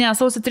 Ne,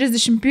 sausio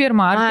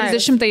 31 ar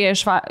 30 jie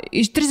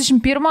iš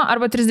 31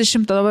 arba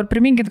 30, dabar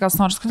priminkit kas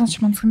nors, kad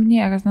čia man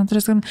skambinėja, kas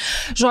neturės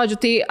skambinėti. Žodžiu,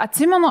 tai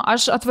atsimenu,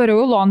 aš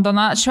atvariau į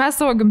Londoną, švęs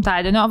savo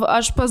gimtadienio,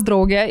 aš pas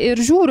draugę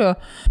ir žiūriu,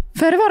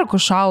 ferverkų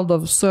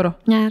šaldo visur.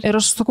 Ir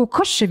aš sakau,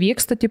 kas čia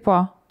vyksta, tipo?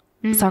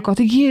 Sako,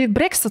 taigi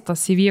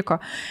Brexitas įvyko.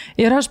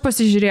 Ir aš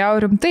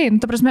pasižiūrėjau rimtai,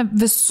 ta prasme,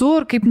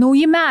 visur, kaip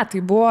nauji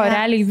metai buvo,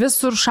 realiai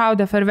visur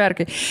šaudė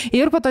ferverkai.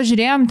 Ir po to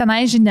žiūrėjom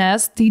tenai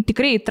žinias, tai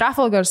tikrai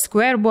Trafalgar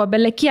Square buvo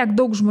belekiek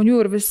daug žmonių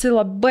ir visi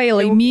labai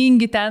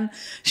laimingi ten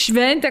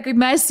šventė, kaip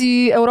mes į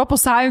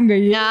Europos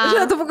Sąjungą.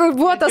 Žinai,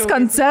 buvo tas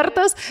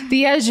koncertas,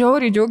 tai jie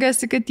žiauriai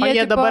džiaugiasi, kad jie... O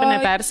jie dabar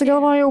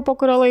nepersigalvoja jau po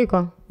kurio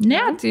laiko? Ne,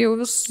 tai jau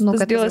vis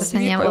dėlas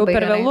įvyko, jau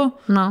per vėlu.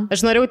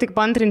 Aš norėjau tik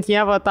pantrinti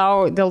Ievą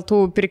tau dėl tų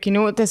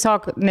pirkinių.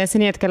 Tiesiog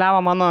neseniai atkeliavo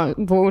mano,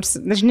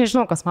 aš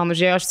nežinau, kas man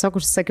užėjo, aš tiesiog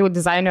užsisakiau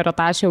dizainerio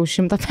tašę už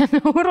 105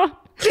 €.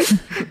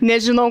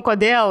 Nežinau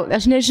kodėl,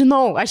 aš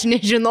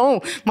nežinau.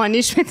 Man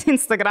išmetė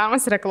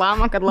Instagramas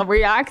reklamą, kad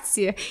labai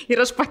akcija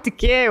ir aš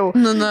patikėjau.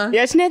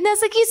 Aš net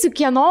nesakysiu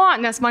kieno,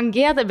 nes man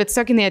gėda, bet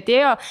tiesiog jinai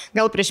atėjo,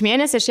 gal prieš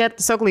mėnesį aš ją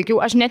tiesiog laikiau,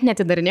 aš net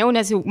netidarinėjau,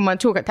 nes jau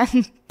mačiau, kad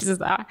ten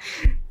pizda.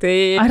 Tai...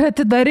 Ar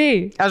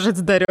atidarei? Aš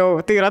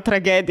atidariau, tai yra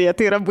tragedija,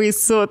 tai yra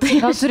baisu. Tai...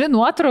 Gal turi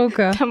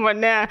nuotrauką?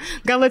 Mane,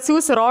 gal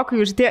atsiųsiu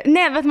Rokui uždė.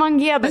 Ne, bet man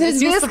gėda.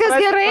 Viskas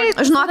gerai.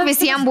 Žinok,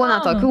 visiems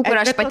būna tokių,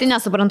 kur aš pati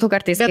nesuprantu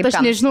kartais. Bet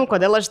aš nežinau,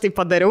 kodėl aš tai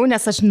padariau,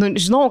 nes aš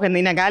žinau, kad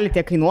jinai negali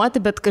tiek kainuoti,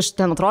 bet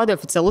kažkaip ten atrodė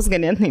oficialus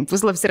ganėtinai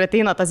puslaps ir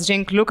ateina tas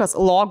ženkliukas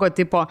logo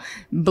tipo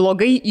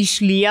blogai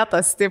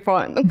išlietas, tipo,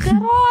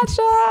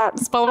 karočią.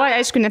 Spalva,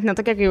 aišku, net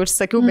netokia, kai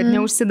užsakiau, bet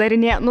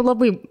neužsidarinė.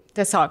 Labai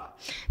tiesiog.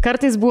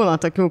 Kartais būna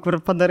tokių, kur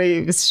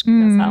padarai visiškai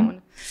nesąmonę.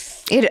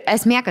 Ir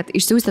esmė, kad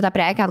išsiųsti tą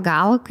prekę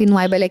atgal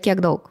kainuoja belie kiek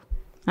daug.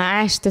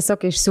 Aš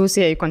tiesiog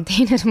išsiųsiu ją į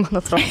konteinerį,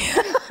 man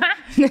atrodo.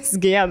 Nes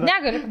gėda.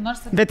 Negali,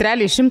 nors... Bet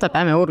realiai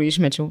 105 €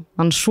 išmečiau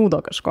ant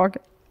šūdo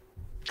kažkokio.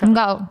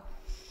 Gal.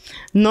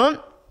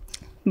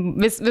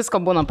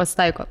 Visko būna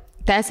pasitaiko.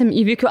 Tęsim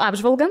įvykių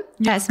apžvalgą.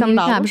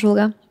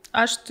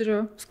 Aš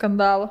turiu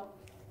skandalą.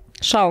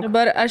 Šauk.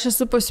 Dabar aš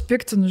esu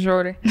pasipiktinus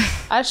žiauriai.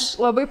 Aš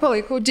labai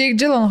palaikau Jake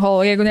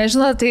Gyllenhaal, jeigu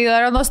nežinot, tai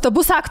yra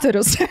nuostabus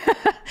aktorius.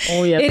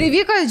 Ir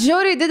įvyko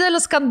žiauriai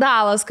didelis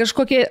skandalas,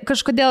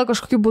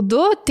 kažkokiu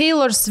būdu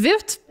Taylor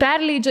Swift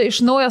perleidžia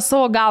iš naujo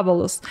savo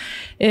gabalus.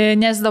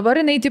 Nes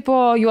dabar jinai tipo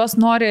juos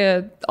nori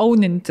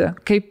auninti,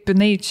 kaip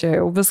jinai čia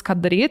jau viską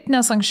daryti,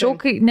 nes anksčiau,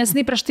 nes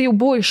jinai prieš tai jau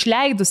buvo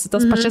išleidusi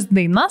tas pačias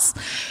dainas,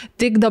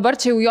 tik dabar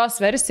čia jau jos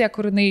versija,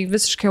 kur jinai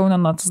visiškai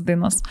aunino tas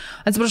dainas.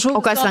 Atsiprašau.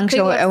 O kas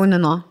anksčiau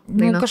aunino?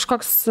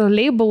 Kažkoks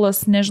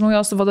labelas, nežinau,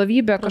 jos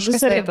vadovybė,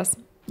 kažkas kitas.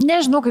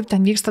 Nežinau, kaip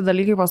ten vyksta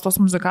dalykai pas tos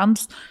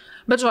muzikantus.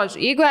 Bet žodžiu,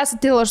 jeigu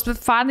esate Taylor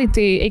Swift fanai,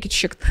 tai eikit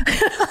šikt.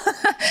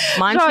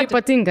 Man čia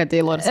patinka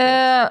Taylor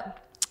Swift.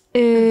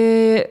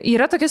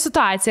 Yra tokia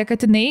situacija, kad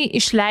jinai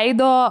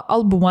išleido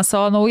albumą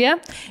savo naują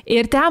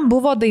ir ten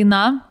buvo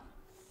daina,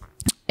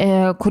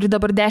 kuri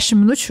dabar 10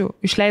 minučių,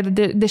 išleido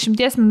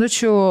 10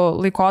 minučių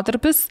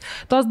laikotarpis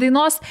tos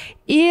dainos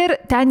ir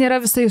ten yra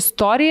visa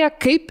istorija,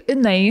 kaip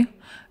jinai,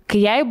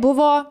 kai jai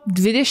buvo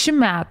 20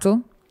 metų,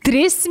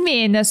 3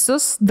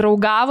 mėnesius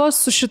draugavo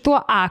su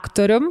šituo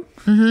aktorium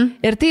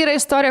ir tai yra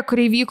istorija,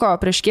 kuri vyko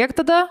prieš kiek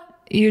tada?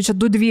 Jau čia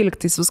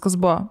 2012 viskas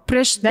buvo,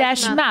 prieš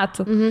 10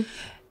 metų.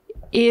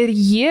 Ir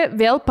ji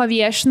vėl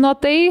paviešino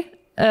tai,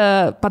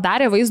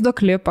 padarė vaizdo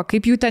klipą,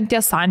 kaip jų ten tie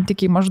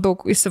santykiai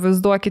maždaug,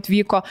 įsivaizduokit,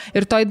 vyko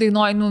ir toj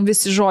dainoj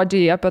visi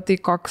žodžiai apie tai,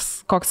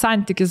 koks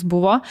santykis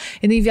buvo.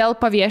 Jinai vėl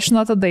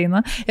paviešino tą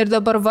dainą ir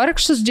dabar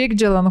vargšas Jake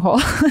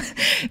Gyllenhaal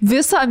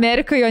visą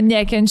Ameriką jo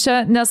nekenčia,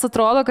 nes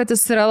atrodo, kad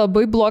jis yra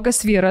labai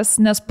blogas vyras,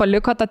 nes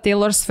paliko tą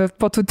Taylor Swift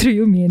po tų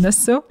 3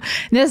 mėnesių,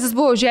 nes jis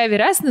buvo už ją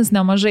vyresnis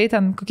nemažai,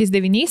 ten kokiais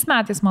 9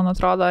 metais, man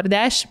atrodo, ar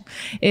 10.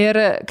 Ir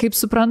kaip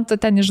suprantu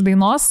ten iš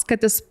dainos,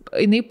 kad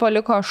jinai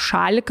paliko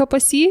šaliką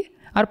pas jį,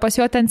 ar pas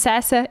jo ten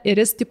sesė ir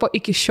jis tipo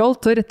iki šiol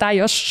turi tą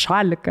jos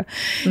šaliką.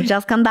 Čia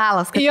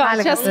skandalas, kad jo,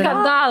 čia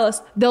skandalas.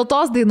 Dėl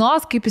tos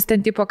dainos, kaip jis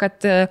ten tipo, kad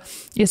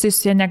jisai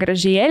su ja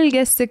negražiai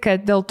elgėsi,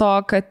 kad dėl to,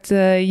 kad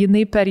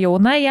jinai per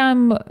jauna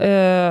jam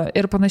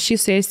ir panašiai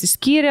su jais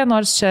įskyrė,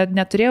 nors čia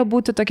neturėjo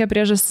būti tokia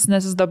priežastis,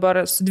 nes jis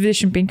dabar su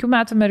 25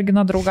 metų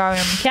mergina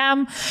draugauja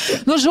Kem.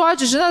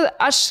 Žodžiu, žinot,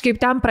 aš kaip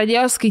ten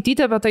pradėjau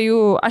skaityti apie tai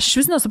jų, aš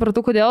vis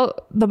nesupratau, kodėl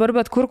dabar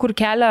bet kur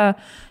kelia,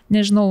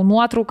 nežinau,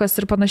 nuotraukas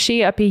ir panašiai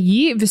apie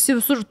jį, visi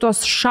visur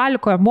tuos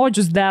šaliko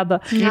emodžius deda.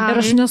 Ir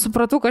aš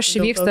nesupratau, kas čia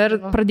vyksta ir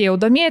pradėjau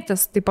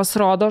domėtis. Tai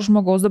pasirodo,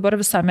 žmogaus dabar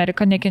visa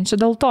Amerika nekenčia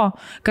dėl to,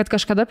 kad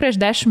kažkada prieš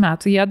 10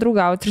 metų jie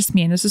draugavo 3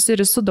 mėnesius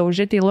ir jis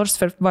sudaužė Taylor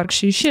Swift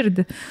vargšį į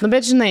širdį.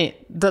 Bet žinai,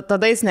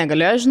 tada jis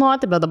negalėjo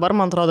žinoti, bet dabar,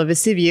 man atrodo,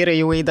 visi vyrai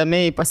jau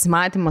eidami į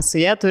pasimatymą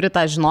su jie turi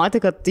tą žinoti,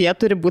 kad jie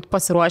turi būti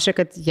pasiruošę,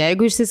 kad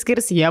jeigu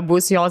išsiskirs, jie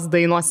bus jos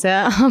dainuose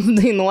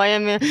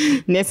apdainuojami,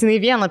 nes jinai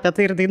vien apie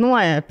tai ir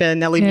dainuoja, apie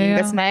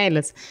nelaimingas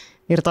meilės.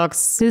 Ir toks...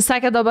 Jis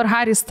sakė dabar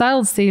Harry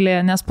Styles eilė,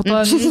 nes po to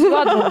jis juo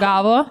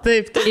draugavo.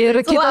 Taip. Ir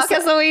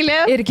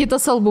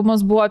kitas albumas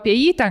buvo apie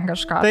jį ten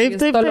kažką. Taip.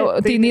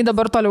 Tai jinai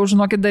dabar toliau,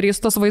 žinokit,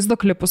 darys tos vaizdo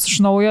klipus iš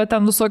naujo,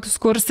 ten visokius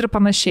kurs ir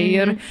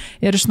panašiai.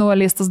 Ir iš naujo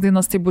leis tas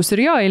dainas, tai bus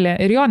ir jo eilė.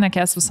 Ir jo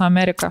nekės visą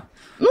Ameriką.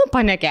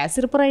 Panekės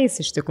ir praeis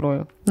iš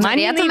tikrųjų.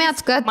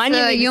 Norėtumėt, kad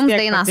jums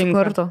dainą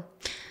sukurtų?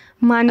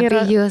 Man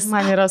yra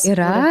sukurtų.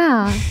 Yra.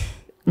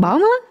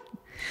 Baumala?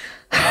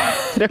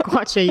 Prie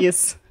ko čia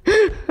jis?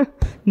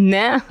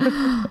 Ne.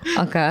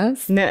 O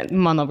kas? Ne,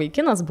 mano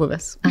vaikinas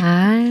buvęs.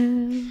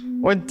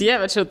 O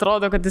Dieve, čia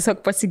atrodo, kad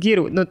tiesiog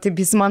pasigyriau. Taip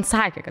jis man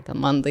sakė, kad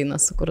ten man daina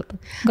sukurta.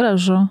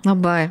 Gražu.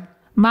 Labai.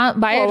 Man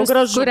Bayeris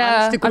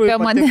kuria apie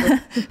mane.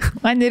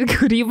 Man irgi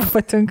kūryba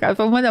patinka,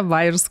 apie mane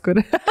Bayeris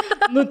kuria.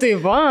 Tai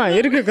va,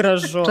 irgi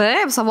gražu.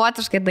 Taip,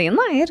 savotiškai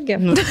daina irgi.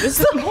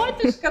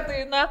 Savotiška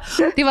daina.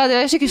 Tai va,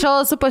 aš iki šiol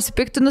esu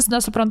pasipiktinus,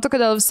 nesuprantu,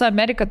 kodėl visa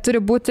Amerika turi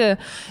būti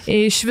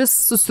iš vis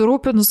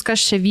susirūpinus,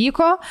 kas čia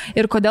vyko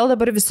ir kodėl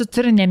dabar visi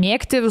turi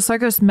nemėgti,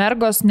 visokios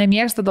mergos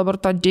nemėgsta dabar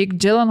to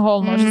Jake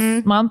Gyllenhaal,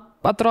 nors man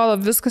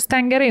atrodo viskas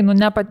ten gerai,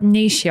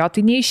 neišėjo,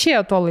 tai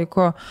neišėjo tuo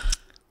laiku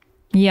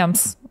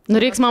jiems.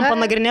 Reiks man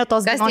panagrinėti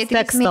tos dainos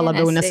tekstą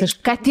labiau, nes aš...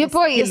 Kad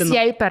tipo jis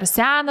jai per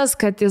senas,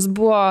 kad jis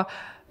buvo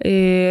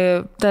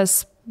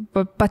tas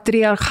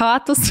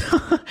patriarchatus,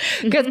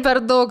 kad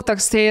per daug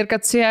toksai ir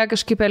kad su ją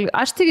kažkaip...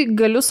 Aš tai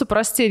galiu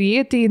suprasti ir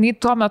jį, tai jinai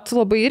tuo metu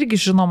labai irgi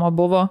žinoma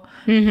buvo.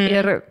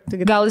 Ir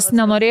gal jis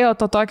nenorėjo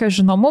to tokio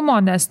žinomumo,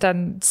 nes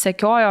ten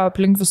sekiojo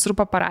aplink visur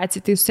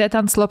paparaciai, tai su jie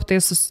ten slaptai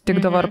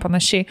susitikdavo ir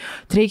panašiai.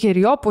 Tai reikia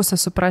ir jo pusę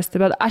suprasti,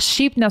 bet aš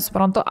šiaip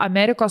nesuprantu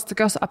Amerikos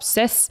tokios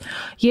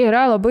jie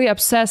yra labai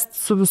obsessed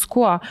su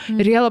viskuo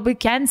ir jie labai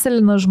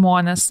cancelina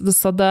žmonės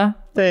visada.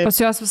 Taip. Pas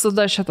juos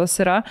visada šitas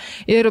yra.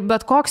 Ir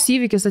bet koks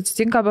įvykis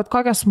atsitinka, bet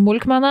kokią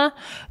smulkmeną,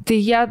 tai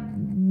jie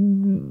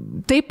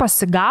taip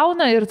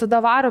pasigauna ir tada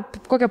varo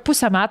kokią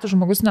pusę metų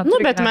žmogus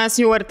neturi. Bet mes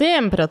jau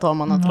artėjom prie to,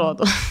 man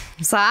atrodo.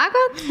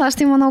 Sakot?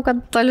 Aš tai manau,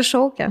 kad toli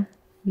šaukia.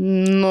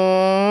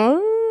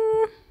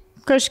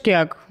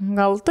 Kažkiek.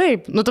 Gal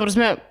taip. Ta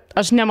prasme,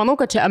 aš nemanau,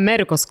 kad čia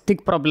Amerikos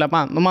tik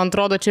problema. Man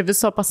atrodo, čia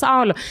viso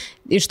pasaulio.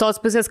 Iš tos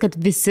pusės, kad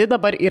visi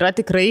dabar yra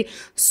tikrai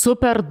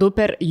super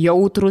duper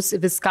jautrus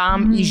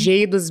viskam,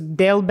 įžeidus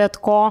dėl bet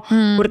ko,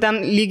 kur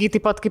ten lygiai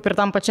taip pat kaip ir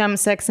tam pačiam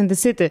Sex and the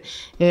City.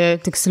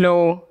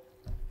 Tiksliau,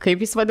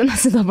 kaip jis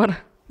vadinasi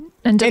dabar?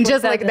 And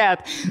just like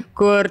that.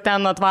 Kur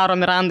ten atvaro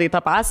Miranda į tą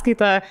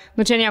paskaitą.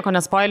 Čia nieko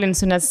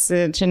nespoilinsiu, nes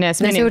čia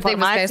nesminė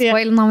informacija. Mes jau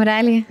spoilinom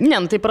realiai. Ne,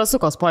 tai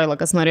prasuko spoilą,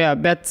 kas norėjo.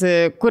 Bet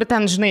kur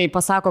ten, žinai,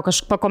 pasako,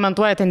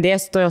 pakomentuoja ten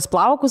dėstytojos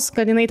plaukus,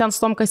 kad jinai ten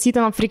su tom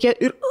kasytėm Afrikė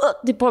ir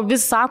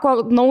vis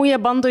sako, naują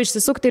bando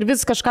išsisukti ir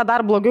vis kažką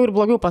dar blogiau ir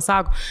blogiau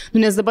pasako.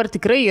 Nes dabar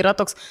tikrai yra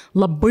toks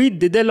labai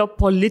didelio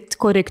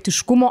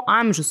politkorektiškumo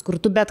amžius, kur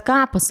tu bet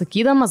ką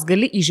pasakydamas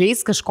gali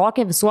įžeisti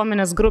kažkokią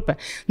visuomenės grupę.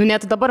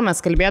 Net dabar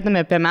mes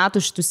kalbėdami apie metų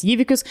metų šitus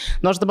įvykius,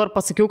 nors dabar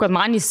pasakiau, kad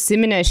man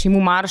įsiminė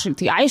šeimų maršai,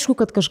 tai aišku,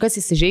 kad kažkas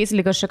įsižeis,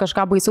 lyg aš čia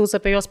kažką baisaus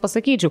apie juos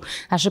pasakyčiau.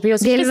 Aš apie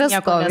juos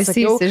nieko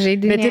nesakiau,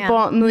 bet tipo,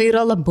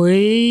 yra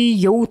labai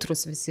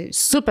jautrus visi,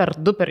 super,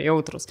 duper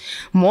jautrus.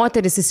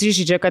 Moteris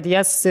įsižydžia, kad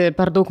jas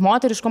per daug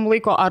moteriškom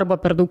laiko arba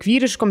per daug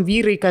vyriškom,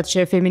 vyrai, kad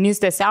čia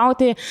feministė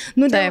siautė.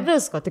 Dėl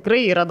visko,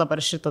 tikrai yra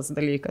dabar šitas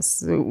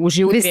dalykas.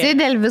 Visi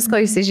dėl visko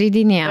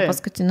įsižeidinėja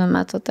paskutiniu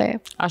metu,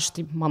 taip. Aš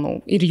taip manau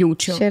ir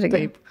jaučiu.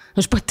 Taip.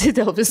 Aš pati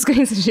dėl visko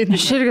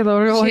įsižeidinėju. Aš irgi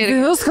dabar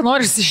viską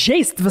noriu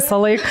įsižeisti visą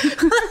laiką.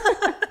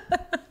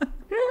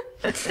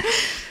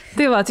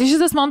 Tai va, tai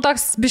šitas man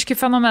toks biški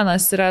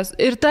fenomenas yra.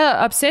 Ir ta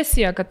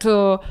obsesija, kad tu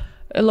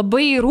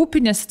labai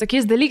rūpinėsi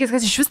tokiais dalykais,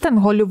 kas iš vis ten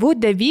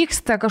Hollywoode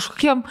vyksta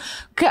kažkokiem,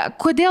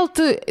 kodėl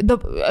tu,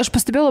 aš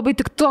pastebėjau labai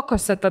tik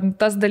tokiuose,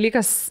 tas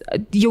dalykas,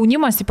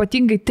 jaunimas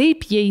ypatingai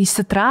taip, jie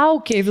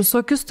įsitraukia į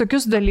visokius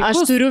tokius dalykus.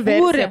 Aš turiu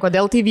versiją,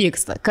 kodėl tai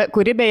vyksta,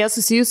 kuri beje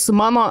susijus su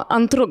mano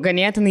antru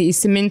ganėtinai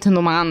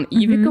įsimintinu man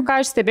įvykiu, ką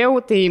aš stebėjau,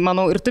 tai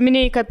manau ir tu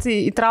minėjai, kad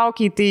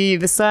įtraukiai tai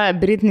visa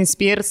Britney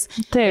Spears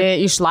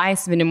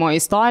išlaisvinimo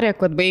istorija,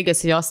 kad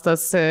baigėsi jos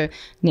tas,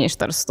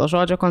 neištarsiu to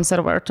žodžio,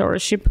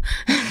 conservatorship.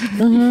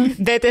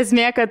 Bet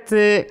esmė, kad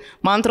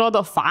man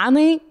atrodo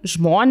fanai,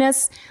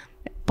 žmonės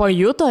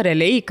pajuto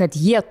realiai, kad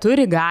jie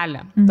turi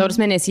galią.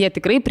 Tarsme, nes jie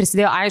tikrai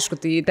prisidėjo, aišku,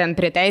 tai ten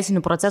prie teisinių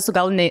procesų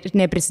gal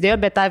neprisidėjo,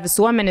 bet tą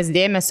visuomenės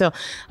dėmesio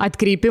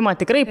atkreipimą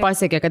tikrai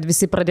pasiekė, kad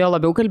visi pradėjo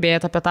labiau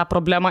kalbėti apie tą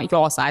problemą,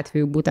 jos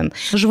atveju būtent.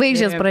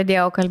 Žvaigždės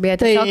pradėjo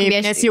kalbėti.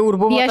 Nes jau ir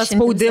buvo tas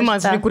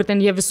spaudimas, kur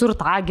ten jie visur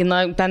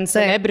tagina, ten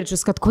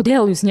celebričius, kad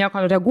kodėl jūs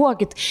nieko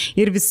reaguokit.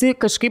 Ir visi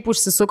kažkaip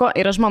užsisuko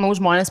ir aš manau,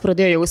 žmonės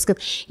pradėjo jausti,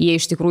 kad jie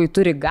iš tikrųjų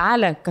turi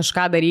galią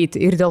kažką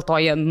daryti ir dėl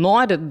to jie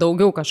nori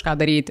daugiau kažką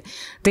daryti.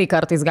 Tai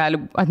kartais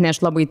gali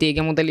atnešti labai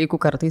teigiamų dalykų,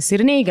 kartais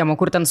ir neigiamų,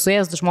 kur ten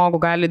suėsti žmogų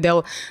gali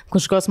dėl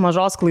kažkokios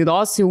mažos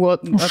klaidos jau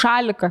už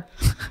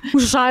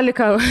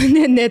šaliką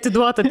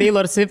neatiduota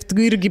Taylor Swift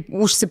irgi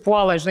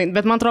užsipuola, žinai,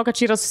 bet man atrodo, kad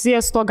čia yra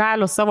susijęs su to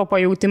galiu savo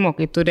pajautimu,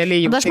 kai tu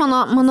realiai jau... Aš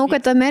manau,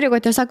 kad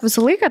Amerikoje tiesiog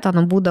visą laiką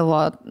ten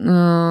būdavo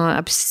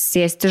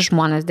apsėsti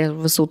žmonės dėl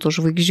visų tų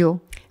žvaigždžių.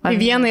 Tai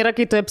viena yra,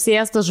 kai tu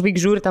apsėstas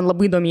žvaigždžių ir ten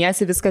labai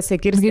domiesi, viskas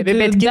sekirsti,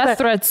 bet kita,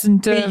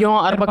 jo,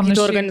 arba kai tu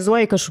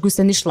organizuoji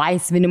kažkokius ten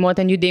išlaisvinimo,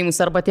 ten judėjimus,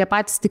 arba tie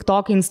patys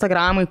TikTokai,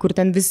 Instagramai, kur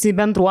ten visi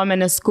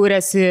bendruomenės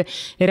kuriasi,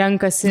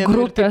 renkasi,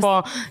 tipo,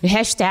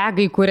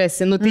 hashtagai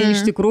kuriasi, tai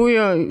iš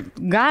tikrųjų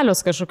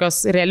galios kažkokios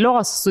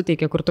realios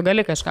suteikia, kur tu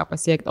gali kažką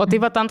pasiekti. O tai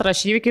va, antrą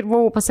įvykį ir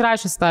buvau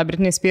pasirašęs tą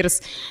Britney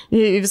Spears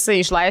visą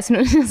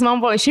išlaisvinimą, nes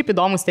man buvo šiaip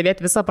įdomu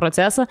stebėti visą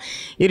procesą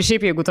ir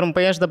šiaip, jeigu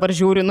trumpai aš dabar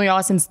žiūriu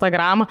jos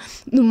Instagramą,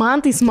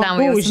 man tai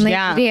smagu už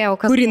ją,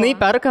 kur jinai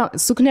perka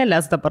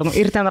sukneles dabar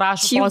ir ten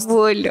rašo,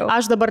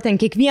 aš dabar ten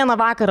kiekvieną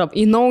vakarą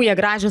į naują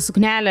gražią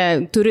suknelę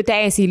turiu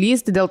teisę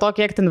įlysti dėl to,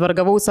 kiek ten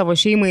vargavau savo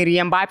šeimai ir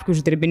jiem babkių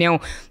uždirbinėjau.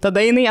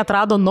 Tada jinai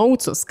atrado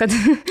naucus,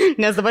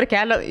 nes dabar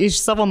kelia iš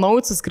savo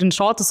naucus,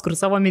 screenshotus, kur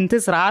savo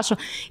mintis rašo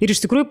ir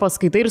iš tikrųjų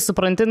paskaitai ir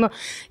supranti,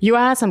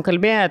 jau esam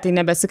kalbėję, tai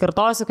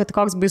nebesikartosiu, kad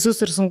koks baisus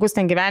ir sunkus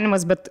ten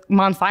gyvenimas, bet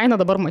man faina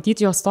dabar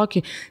matyti jos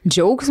tokį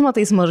džiaugsmą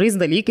tais mažais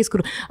dalykais,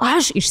 kur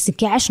aš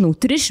išsikešinau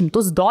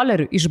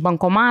 $300 iš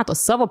bankomato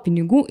savo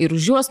pinigų ir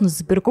už juos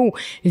nusipirkau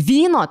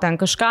vyno, ten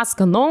kažką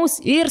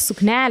skanaus ir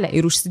suknelę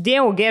ir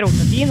užsidėjau, geriau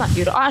tą vyną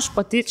ir aš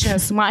pati čia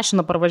su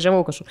mašina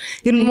parvažiavau kažkur.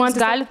 Ir man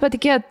galit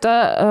patikėti,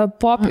 ta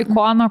pop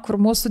ikona, kur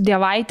mūsų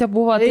dievaitė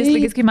buvo, tais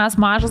laikais, kai mes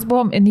mažas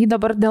buvom, jinai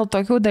dabar dėl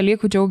tokių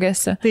dalykų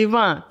džiaugiasi. Tai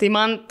va, tai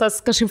man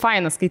tas kažkaip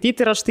fainas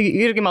skaityti ir aš tai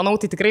irgi manau,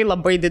 tai tikrai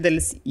labai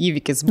didelis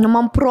įvykis.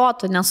 Man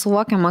proto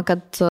nesuvokiama,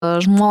 kad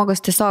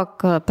žmogus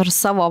tiesiog per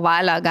savo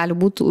valią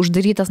gali būti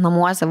uždarytas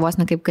namuose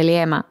vos ne kaip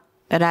kalėjime.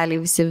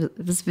 Realiai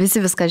visi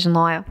viską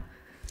žinojo.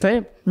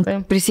 Taip.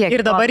 Prisiekti.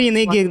 Ir dabar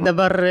jinai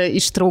dabar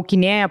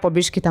ištraukinėja po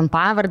biškį ten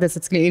pavardės,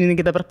 jinai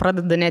dabar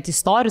pradeda net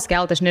istorijus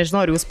kelti, aš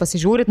nežinau, ar jūs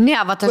pasižiūrit. Ne,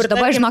 va, aš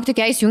dabar žinok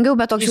tik ją įsijungiau,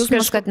 bet toks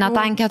jausmas, kad net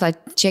anketą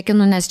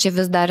čekinu, nes čia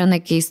vis dar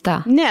jinai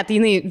keista. Ne, tai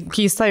jinai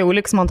keista jau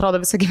liks, man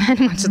atrodo, visą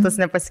gyvenimą šitas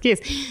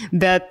nepasikeis.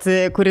 Bet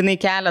kur jinai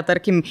kelia,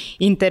 tarkim,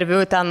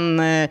 interviu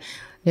ten...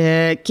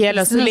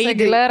 kėlė su Lady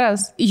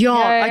Aguileras. Jo,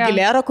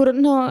 Aguilera, kur,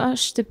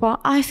 aš tipo,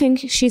 I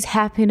think she's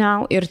happy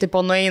now. Ir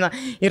tipo, nueina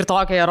ir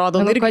tokia ją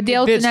rodo. Ir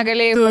kodėl tu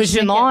negalėjai tu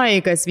žinojai,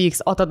 kas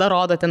vyks. O tada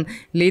rodo ten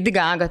Lady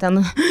Gaga,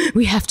 ten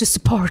we have to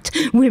support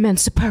women.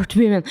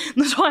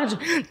 Žodžiu,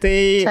 tai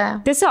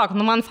tiesiog,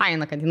 man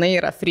faina, kad jinai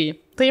yra free.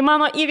 Tai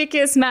mano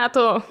įvykis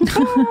metų.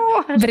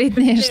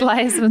 Britney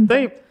išlaisvinta.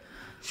 Taip.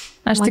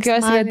 Aš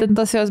tikiuosi, kad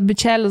tas jos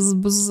bičelis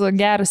bus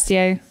geras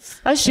jai.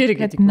 Aš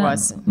irgi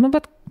tikiuosi.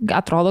 Bet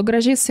atrodo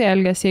gražiai su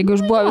elgės, jeigu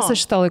išbuvo visą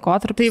šitą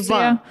laikotarpį.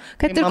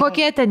 Kad ir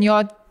kokie ten jo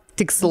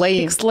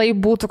tikslai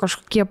būtų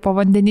kažkokie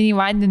povandeniniai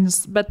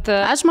vandenys, bet...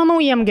 Aš manau,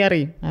 jiem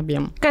gerai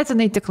abiem. Kad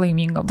jinai tik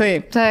laiminga.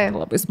 Taip.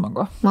 Labai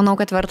smagu. Manau,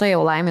 kad verta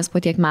jau laimės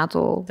po tiek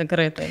metų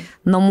tikrai tai.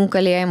 Namų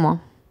kalėjimo.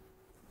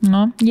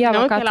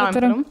 Ieva, ką tu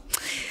turi?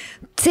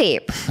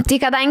 Taip, tai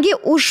kadangi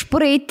už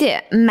praeiti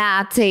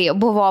metai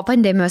buvo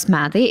pandemijos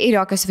metai ir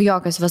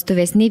jokios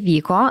vestuvės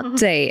nevyko,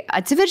 tai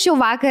atsiverčiau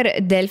vakar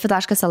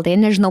delfi.lt,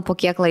 nežinau po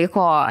kiek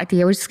laiko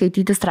atėjau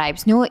išskaityti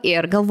straipsnių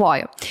ir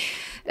galvoju.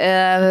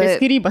 Apie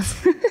skyrybas.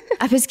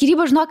 Apie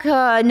skyrybą, žinok,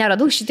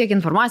 neradau šitiek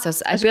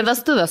informacijos. Apie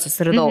vestuvės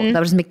susiradau.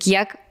 Dabar,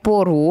 kiek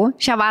porų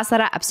šią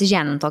vasarą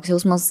apsiženint. Toks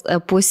jausmas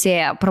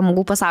pusė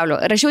pramogų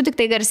pasaulio. Rašiau tik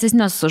tai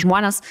garsesnius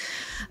žmonės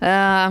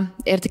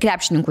ir tik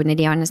krepšininkų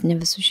nedėjau, nes ne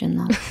visų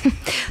žinau.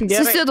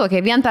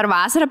 Susituokė vien per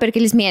vasarą, per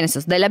kelis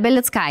mėnesius. Dalia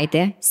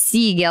Belickaitė,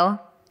 Sigel,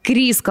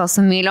 Krysko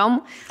su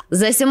Myliom,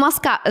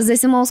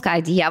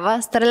 Zasimauskaitė,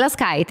 Ieva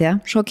Straleskaitė,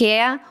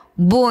 šokėja,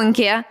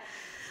 Bunkė,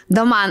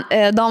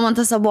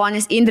 Domantas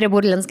Sabonis, Indrė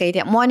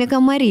Burlinskaitė, Monika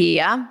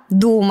Marija,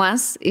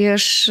 Dūmas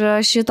iš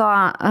šito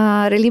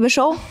realybės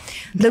šou,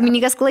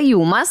 Dominikas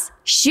Klajumas,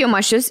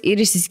 Šimašius ir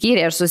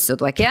išsiskyrė ir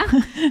susituokė,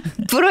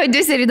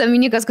 prodiuseriai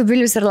Dominikas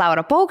Kubilius ir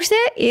Laura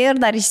Paukštė ir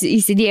dar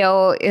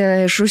įsidėjau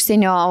iš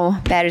užsienio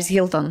Paris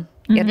Hilton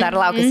ir dar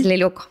laukėsi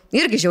Lėliuko.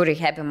 Irgi žiauriai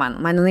happy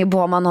man jinai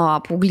buvo mano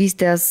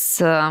paauglystės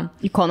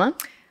ikona.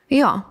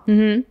 Jo,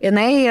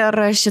 jinai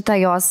ir šita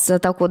jos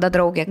takuda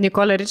draugė.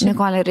 Nikolė Riči,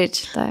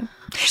 taip.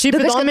 Šiaip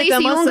įdomi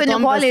tema su tom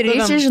Nikolė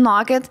Riči,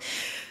 žinokit.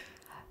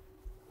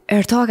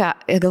 Ir tokia,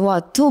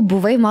 galvoju, tu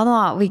buvai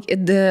mano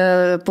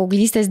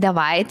paauglystės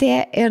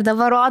devaitė ir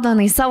dabar rodo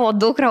jinai savo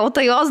dukrą, o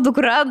tai jos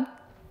dukra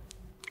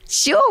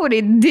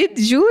šiauriai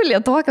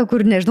didžiulė tokia,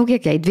 kur nežinau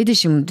kiek jai,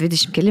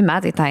 20 keli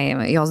metai tai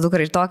jos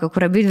dukra ir tokia,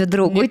 kur abi dvi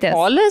draugutės.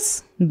 Nikolės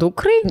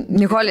dukrai?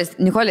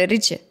 Nikolė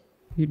Riči.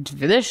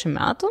 20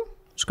 metų?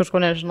 Aš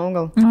kažko nežinau,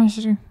 gal.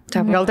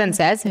 Gal ten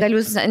sesė? Gal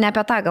jūs ne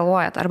apie tą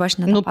galvojat, arba aš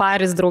ne.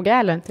 Paris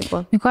draugelė.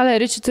 Nikolė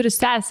Riči turi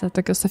sesę,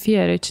 tokia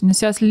Sofija Riči,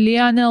 nes jos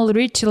Lionel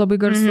Riči labai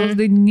garsus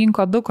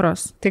dainininko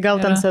dukros. Tai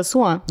gal ten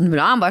sesuo?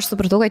 Bliamba, aš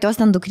supratau, kad jos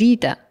ten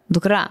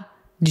dukra,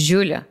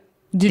 didžiulė.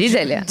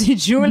 Didelė.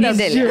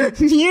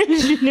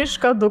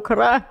 Milžiniška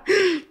dukra.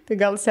 Tai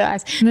gal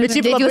sesė. Bet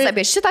šiaip jūs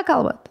apie šitą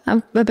kalbat?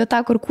 Apie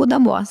tą, kur kūda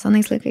buvo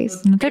senais laikais?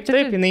 Taip,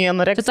 jinai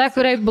anoreksija. Tai ta,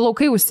 kuriai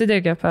plaukai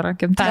užsidegė per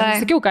gimtadienį.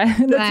 Sakiau, ką?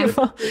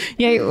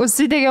 Jei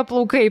užsidegė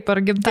plaukai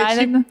per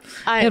gimtadienį.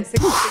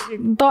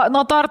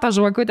 Nuo torto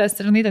žvakutės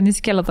ir jinai ten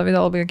įsikėlė tą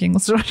video labai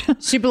jokingus žodžius.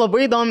 Šiaip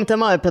labai įdomi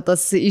tema apie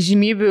tas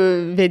įžymybių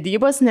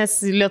vedybas, nes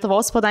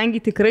Lietuvos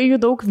padangi tikrai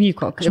jų daug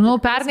vyko. Žinau,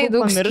 pernai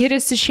daug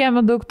skiriasi,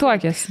 šiemet daug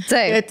tuokėsi.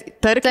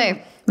 Tarkim,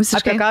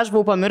 apie ką aš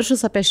buvau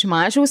pamiršus, apie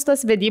Šimašiaus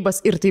tas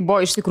vedybas ir tai buvo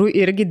iš tikrųjų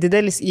irgi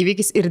didelis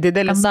įvykis ir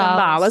didelis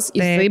skandalas.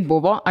 Jisai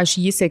buvo, aš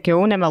jį sekiau,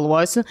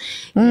 nemeluosiu,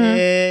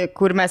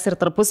 kur mes ir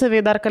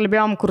tarpusavį dar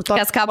kalbėjom, kur to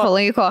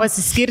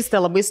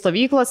pasiskirstė labai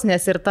stovyklos,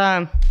 nes ir ta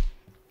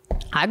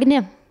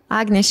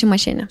Agnė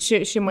Šimašienė.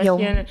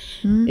 Šimašienė.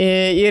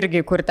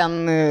 Irgi, kur ten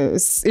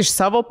iš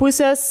savo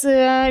pusės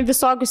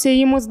visokius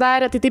ėjimus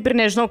darė, tai taip ir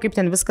nežinau, kaip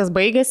ten viskas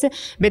baigėsi,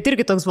 bet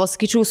irgi toks, vos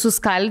sakyčiau,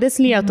 suskaldęs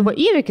Lietuvą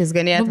įvykis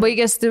ganėtų.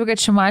 Baigėsi taip,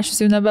 kad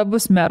Šimašius jau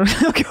nebebus meru,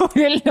 jau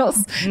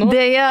Vilniaus.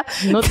 Deja.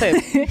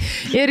 Taip.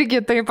 Irgi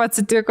taip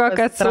atsitiko,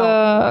 kad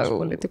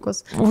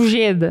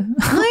užėdė.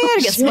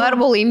 Irgi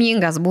svarbu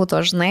laimingas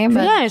būtų, žinai.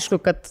 Aišku,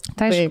 kad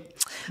taip.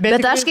 Bet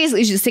aš, kai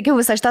sekiau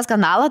visą šitą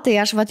skandalą, tai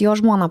aš jo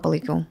žmoną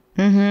palaikiau.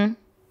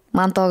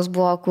 Man toks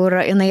buvo, kur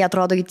jinai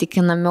atrodo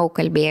įtikinamiau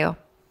kalbėjo.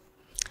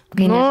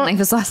 Kai nežinai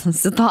visos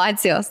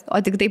situacijos,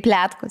 o tik tai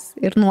plėtkus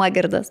ir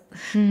nuogirdas.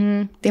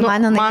 Tai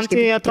man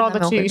tai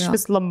atrodo, čia iš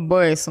vis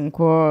labai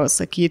sunku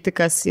sakyti,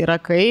 kas yra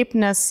kaip,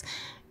 nes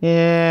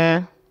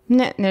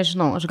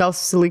nežinau, aš gal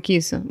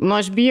susilaikysiu.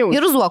 Aš bijau.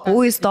 Ir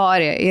Zuokų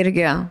istorija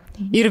irgi.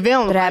 Ir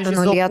vėl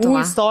Zuokų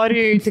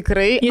istorijų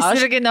tikrai.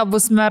 Jis irgi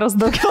nebus meras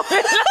daugiau.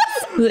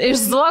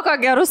 Iš Zuoko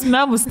gerus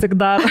memus tik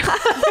daro.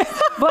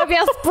 Buvo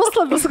vienas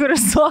puslapis,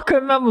 kuris Zuoko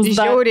memus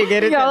daro. Žiauriai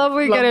geri. Ja,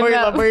 labai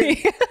gerai.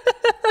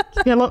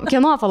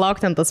 Kieno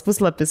palaukti ant tas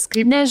puslapis?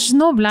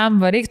 Nežinau,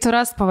 blemba, reiktų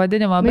rasti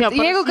pavadinimą. Bet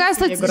jeigu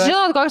kas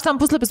žinot, koks tam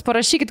puslapis,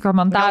 parašykit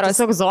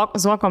komentaruose. Tiesiog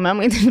Zuoko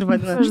memai ir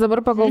vadinasi. Aš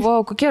dabar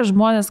pagalvojau, kokie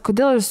žmonės,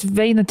 kodėl jūs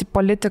einate į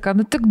politiką?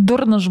 Tik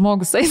durnas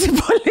žmogus eiti į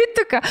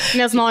politiką.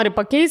 Nes nori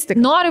pakeisti.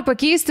 Nori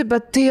pakeisti,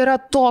 bet tai yra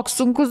toks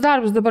sunkus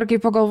darbas dabar, kai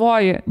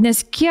pagalvoji. Nes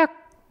kiek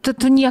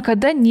tu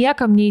niekada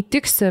niekam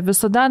neįtiksi,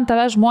 visada ant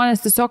tave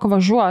žmonės tiesiog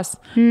važiuos.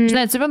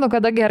 Žinai, atsimenu,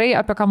 kada gerai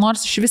apie ką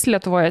nors iš vis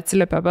Lietuvoje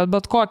atsiliepia,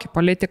 bet kokį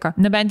politiką.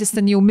 Nebent jis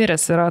ten jau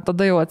miręs yra,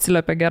 tada jau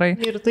atsiliepia gerai.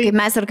 Kaip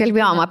mes ir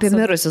kalbėjom apie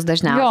mirusius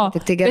dažniausiai.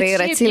 Tik tai gerai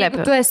ir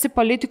atsiliepia. Jeigu tu esi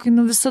politikai,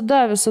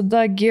 visada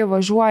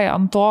važiuoja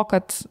ant to,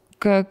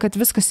 kad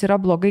viskas yra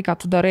blogai, ką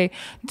tu darai.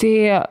 Tai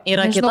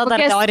yra kita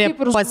dar teorija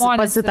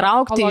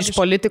pasitraukti iš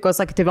politikos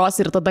aktyvios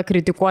ir tada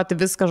kritikuoti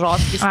viską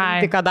žodžiu,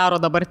 ką daro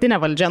dabartinė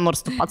valdžia,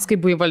 nors tu pats kaip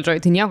buvai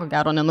valdžioje, tai nieko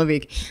gero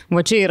nenuveikia. Va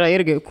čia yra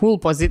irgi cool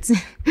pozicija.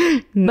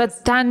 Bet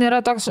ten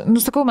yra toks,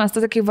 sakau, mes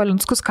tada, kai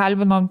Valinskus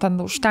kalbinom,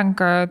 ten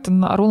užtenka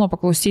Arūno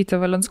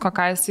paklausyti Valinsko,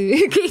 kai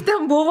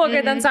ten buvo,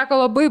 kai ten sako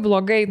labai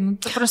blogai.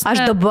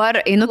 Aš dabar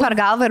einu per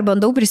galvą ir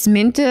bandau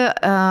prisiminti,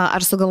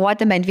 ar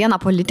sugalvoti bent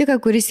vieną politiką,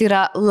 kuris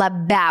yra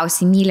labiausiai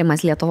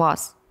mylimas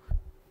Lietuvos.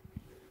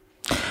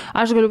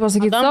 Aš galiu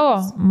pasakyti savo.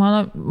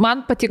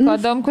 Man patiko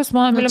Adamkus,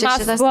 mano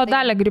mylimiausias buvo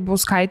Dalia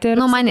Grybauskaitė.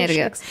 Man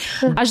irgi.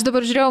 Aš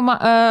dabar žiūrėjau,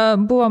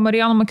 buvo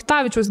Marijono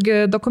Makitavičiaus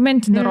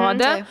dokumentinį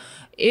rodė.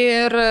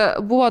 Ir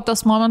buvo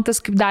tas momentas,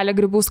 kaip Dalia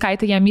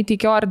Grybauskaitė jam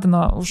įteikė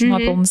ordiną už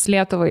nuopelnus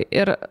Lietuvai.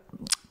 Ir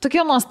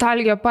tokia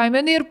nostalgija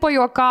paėmė ir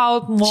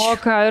pajuokaut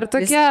moka, ir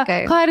tokia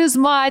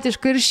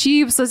charizmatiška, ir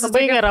šypsosi.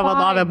 Labai gera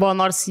vadovė buvo,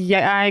 nors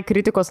jai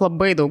kritikos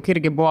labai daug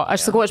irgi buvo.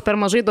 Aš sakau, aš per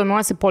mažai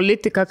domiuosi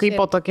politiką kaip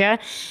po tokia.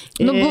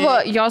 Buvo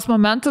jos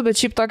momentų, bet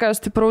šiaip tokio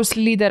stipraus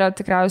lyderio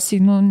tikriausiai,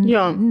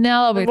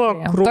 nelabai.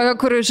 Tokia,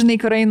 kur, žinai,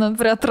 kur eina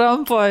prie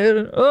Trumpo.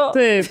 Ir,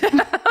 Taip.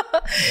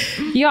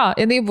 Jo,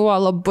 jinai buvo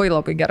labai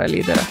labai gera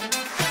lyderė.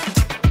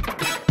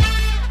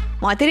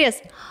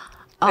 Moteris.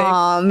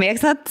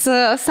 Mėgstat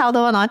savo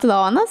dovanoti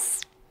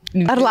dovanas?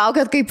 Ar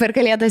laukat, kaip per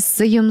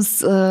Kalėdas jums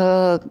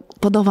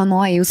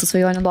padovanoja jūsų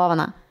svajonių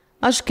dovaną?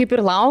 Aš kaip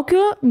ir laukiu,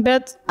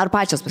 bet ar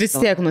pačios vis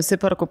tiek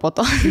nusiperku po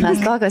to.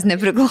 Mes tokios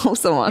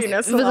nepriklausomos.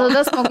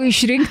 Visada smagu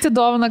išrinkti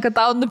dovaną, kad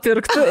tau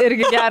nupirktų,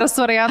 irgi geras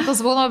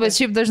variantas būna, bet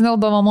šiaip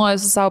dažniau dovanoju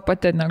su savo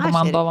pati, negu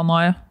man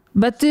dovanoju.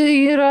 Bet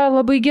tai yra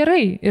labai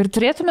gerai ir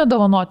turėtume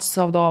dovanoti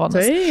savo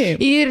dovanas. Taip.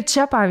 Ir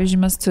čia,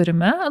 pavyzdžiui, mes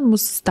turime ant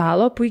mūsų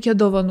stalo puikią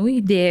dovanų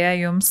idėją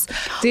jums.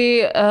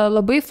 Tai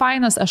labai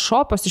fainas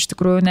e-shopas iš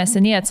tikrųjų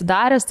neseniai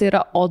atsidaręs, tai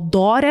yra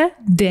Odore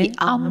de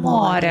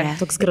Amore.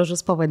 Toks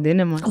gražus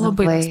pavadinimas.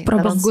 Labai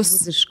prabangus.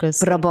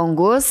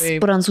 Prabangus,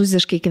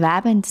 prancūziškai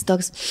kvepiantis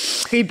toks.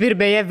 Kaip ir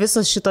beje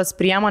visos šitos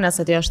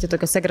priemonės atėjo štai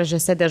tokiose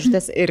gražiose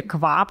dėžutės ir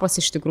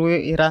kvapas iš tikrųjų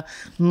yra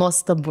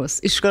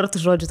nuostabus. Iš karto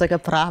žodžiu tokia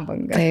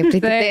prabanga.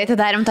 Taip.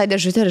 Atidarėm tą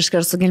dėžutę ir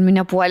iškart su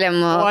Gelminė puolėm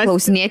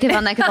klausinėti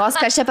viena kitos,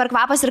 kas čia per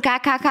kvapas ir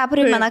ką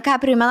primena.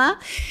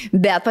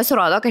 Bet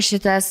pasirodo, kad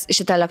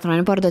šitą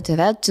elektroninį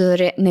parduotuvę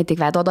turi ne tik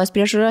veido odos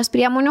priežiūros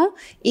priemonių,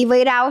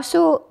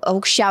 įvairiausių,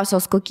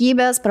 aukščiausios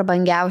kokybės,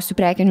 prabangiausių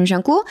prekinių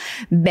ženklų,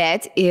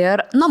 bet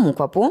ir namų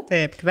kvapų.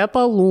 Taip,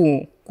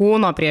 kvepalų.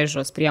 Kūno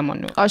priežiūros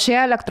priemonių. O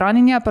šioje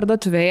elektroninėje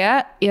parduotuvėje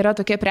yra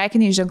tokie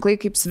prekiniai ženklai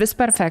kaip Swiss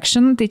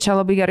Perfection, tai čia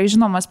labai gerai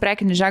žinomas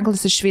prekinis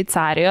ženklas iš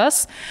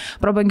Šveicarijos,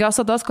 prabangios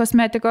odos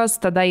kosmetikos,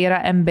 tada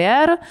yra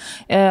MBR,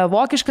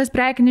 vokiškas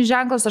prekinis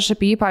ženklas, aš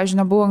apie jį,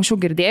 pavyzdžiui, nebuvau anksčiau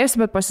girdėjusi,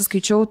 bet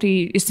pasiskaičiau, tai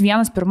jis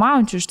vienas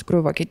pirmaujančių iš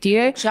tikrųjų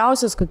Vokietijoje.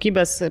 Šiausios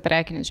kokybės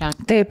prekinis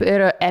ženklas. Taip, ir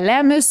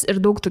Elemis, ir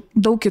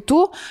daug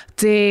kitų,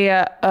 tai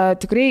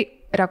tikrai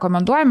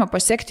rekomenduojame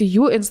pasiekti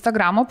jų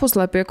Instagramo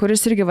puslapį, kuris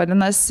irgi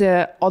vadinasi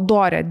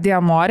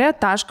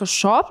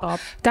odoredeamore.shop.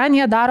 Ten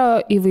jie daro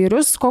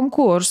įvairius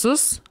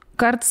konkursus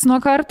karts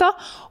nuo karto.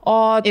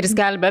 Ir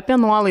skelbia apie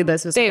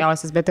nuolaidas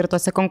visokiausias, bet ir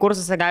tose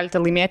konkursuose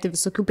galite laimėti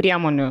visokių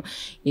priemonių,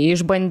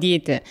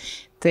 išbandyti.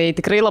 Tai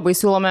tikrai labai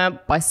siūlome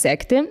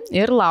pasiekti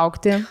ir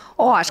laukti.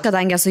 O aš,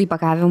 kadangi esu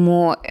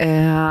įpakavimų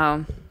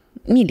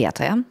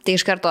mylėtoja, tai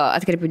iš karto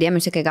atkreipiu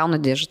dėmesį, kai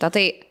gaunu dėžutę.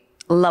 Tai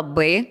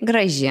labai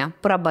graži,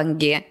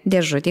 prabangi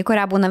dėžutė,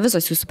 kurią būna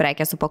visos jūsų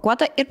prekės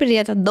supakuota ir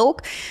pridėti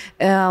daug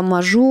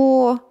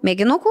mažų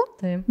mėginukų,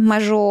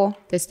 mažų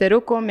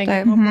testeriukų,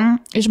 mėginukų.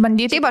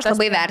 Išbandyti. Taip, aš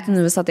labai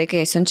vertinu visą tai,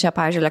 kai siunčia,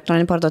 pavyzdžiui,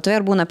 elektroninį parduotuvę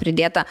ir būna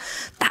pridėta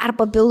dar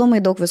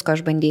papildomai daug visko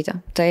išbandyti.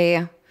 Tai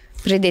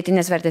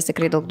pridėtinės vertės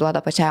tikrai daug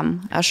duoda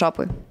pačiam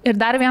e-shopui. Ir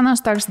dar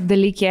vienas toks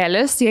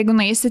dalykėlis, jeigu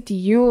nueisit į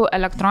jų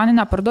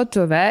elektroninę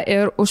parduotuvę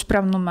ir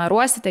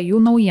užprenumeruosite jų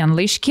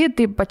naujienlaiškį,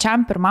 tai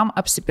pačiam pirmam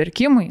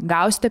apsipirkimui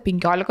gausite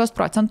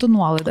 15%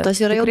 nuolaidą.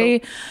 Tas yra tikrai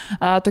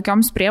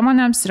tokioms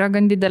priemonėms yra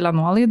gan didelė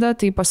nuolaida,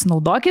 tai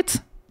pasinaudokit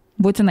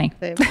būtinai.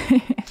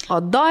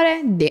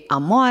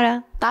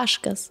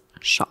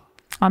 odoredeamore.shop.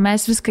 O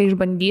mes viską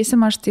išbandysim,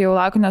 aš tai jau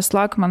laukiu, nes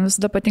man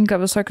visada patinka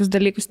visokius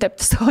dalykus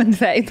tepti savo ant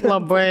veido.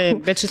 Labai,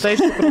 bet šitą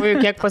iš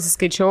tikrųjų, kiek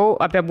pasiskaičiau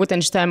apie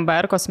būtent šitą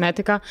MBR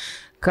kosmetiką,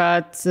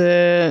 kad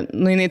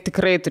jinai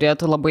tikrai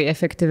turėtų labai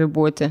efektyvi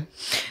būti.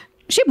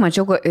 Šiaip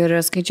mačiau ir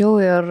skaičiau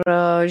ir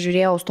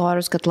žiūrėjau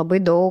storius, kad labai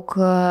daug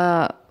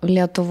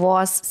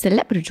Lietuvos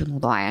celebričių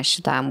naudoja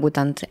šitą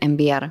būtent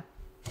MBR.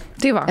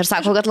 Tai va. Ir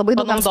sako, kad labai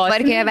daug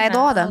tvarkė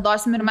veido odą.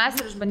 Naudosim ir mes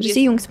ir išbandysim.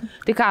 Įsijungsim.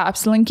 Tai ką,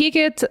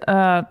 apsilankykit,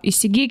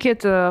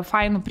 įsigykit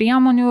fainų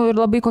priemonių ir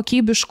labai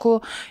kokybiškų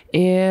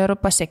ir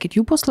pasiekit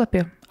jų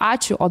puslapį.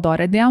 Ačiū,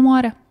 Odore de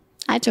Amore.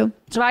 Ačiū.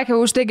 Žvakė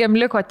užteigėm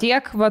liko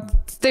tiek, va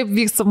taip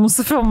vyksta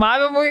mūsų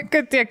filmavimui,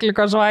 kad tiek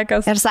liko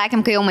žvakės. Ir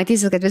sakėm, kai jau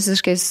matysit, kad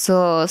visiškai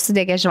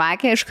sudegė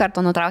žvakė, iš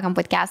karto nutraukiam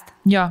podcastą.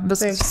 Jo,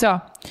 viskas.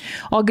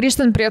 O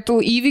grįžtant prie tų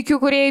įvykių,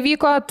 kurie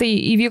įvyko, tai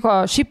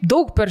įvyko šiaip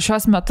daug per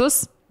šios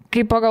metus.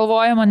 Kaip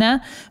pagalvoja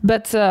mane,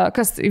 bet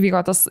kas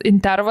įvyko tas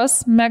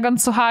intervas Meghan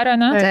su Harry,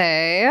 ne?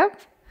 Taip.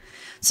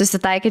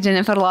 Susitaikė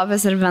Jennifer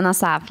Lopez ir Benas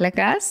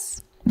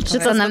Affleckas.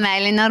 Šitą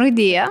namelinę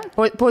rudyje.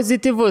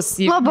 Pozityvus.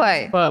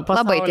 Labai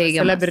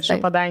teigiamas. Celebričių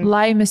padangė.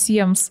 Laimės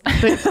jiems.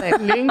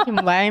 Taip, linkim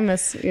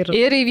laimės.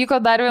 Ir įvyko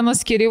dar vienas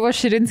skirybos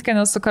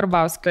Širinskienė su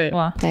Karbauskiu.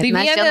 Tai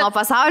mes čia nuo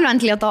pasaulio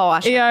ant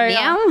Lietuvos.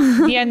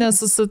 Vieni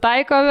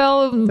susitaiko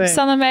vėl,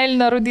 sena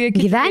melinė rudyje.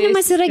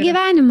 Gyvenimas yra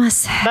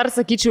gyvenimas. Dar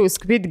sakyčiau,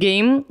 Squid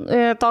Game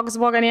toks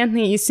buvo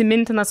ganėtinai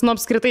įsimintinas,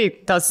 apskritai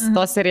tas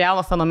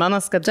serialo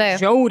fenomenas, kad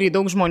žiauriai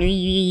daug žmonių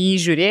jį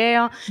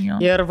žiūrėjo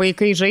ir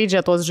vaikai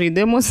žaidžia tos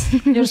žaidimus.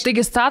 Ir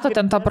taigi stato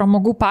ten tą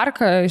pramogų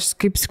parką,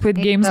 kaip Squid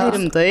Games.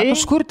 Rimtai.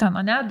 Kažkur ten,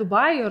 ne,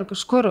 Dubajuje ar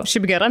kažkur.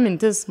 Šiaip gera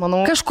mintis,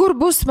 manau. Kažkur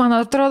bus, man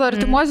atrodo,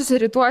 artimuosiuose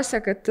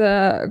rytuose,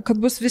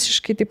 kad bus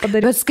visiškai tai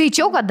padaryta. Bet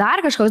skaičiau, kad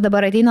dar kažkoks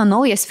dabar ateina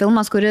naujas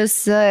filmas,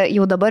 kuris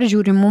jau dabar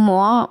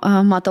žiūrimumo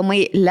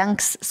matomai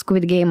lenks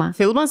Squid Game'ą.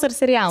 Filmas ar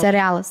serialas?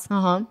 Serialas.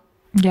 Aha.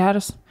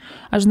 Geras.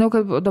 Aš žinau,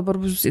 kad dabar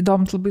bus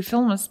įdomus labai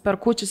filmas. Per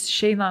kūčius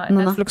išeina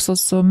Netflix'o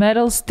su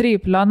Meryl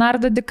Streep,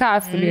 Leonardo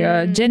DiCaprio,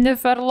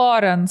 Jennifer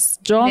Lawrence,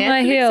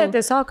 Jonah Hill,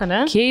 tiesiog,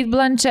 ne? Kate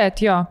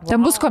Blanchett, jo. Wow.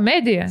 Ten bus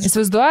komedija.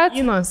 Įsivaizduojat?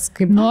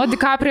 Kaip... Nu,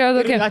 DiCaprio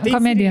tokia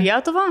komedija.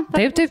 Lietuvą?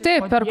 Taip.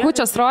 Per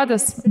kūčias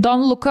rodės.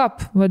 Don't Look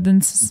Up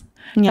vadinsis.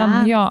 Ten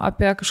jo,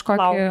 apie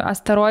kažkokį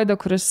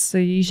asteroidą, kuris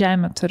į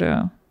Žemę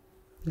turi.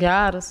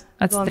 Geras.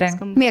 Atsitrenk.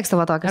 Mėgstu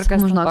va tokias,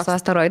 žinok, su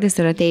asteroidais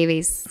ir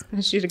ateiviais.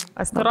 Aš irgi.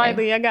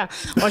 Asteroidai jėga.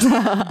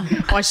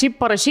 O šiaip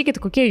parašykit,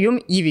 kokie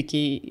jums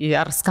įvykiai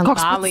ar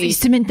skandalai. Koks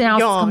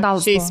įsimintiniausias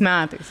skandalas šiais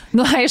metais.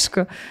 Nu,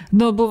 aišku.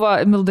 Nu, buvo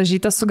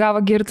Mildažytė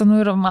sugavo girtinų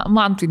ir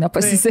man tai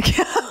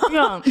nepasisekė.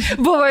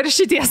 Buvo ir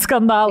šitie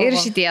skandalai.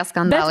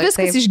 Bet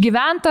viskas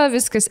išgyventa,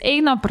 viskas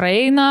eina,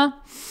 praeina.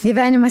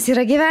 Gyvenimas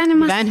yra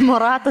gyvenimas.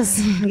 Gyvenimo ratas.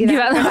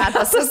 Gyvenimo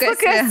ratas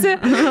sukasi.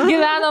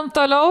 Gyvenam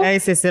toliau.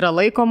 Teisės yra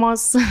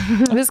laikomos.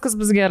 Viskas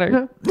bus gerai.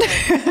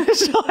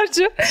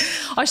 Žodžiu.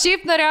 O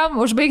šiaip norėjom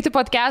užbaigti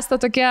podcastą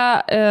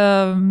tokia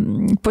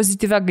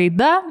pozityvia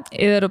gaida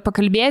ir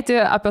pakalbėti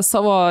apie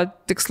savo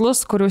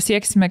tikslus, kurių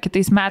sieksime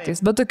kitais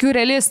metais. Bet tokių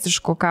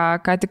realistiškų,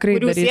 ką tikrai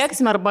darysime. Kurių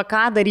sieksime arba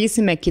ką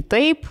darysime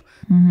kitaip,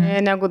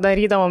 negu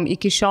darydavom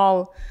iki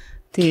šiol.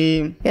 Tai...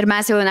 Ir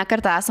mes jau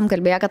nekartą esam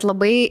kalbėję, kad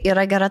labai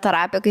yra gera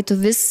terapija, kai tu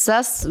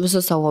visus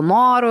savo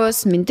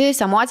norus,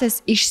 mintis, emocijas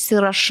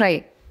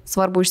išsirašai.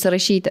 Svarbu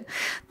išsirašyti.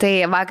 Tai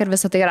vakar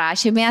visą tai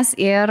rašėmės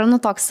ir,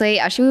 toksai,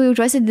 aš jau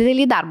jaučiuosi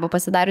didelį darbą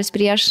pasidarius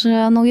prieš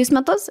naujus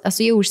metus.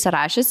 Esu jau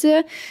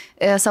užsirašiusi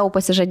savo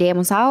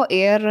pasižadėjimus savo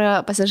ir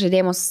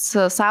pasižadėjimus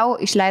savo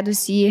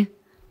išleidus į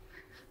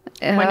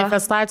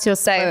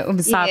manifestacijos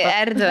visatą. Į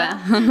erdvę.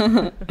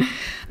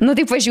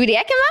 Tai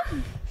pažiūrėkime.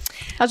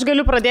 Aš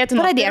galiu pradėti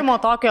nuo pirmo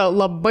tokio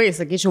labai,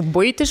 sakyčiau,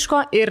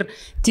 buitiško ir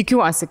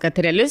tikiuosi, kad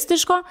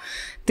realistiško.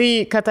 Tai,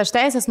 kad aš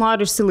teisės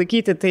noriu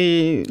išsilaikyti, tai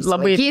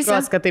labai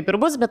tikiuosi, kad taip ir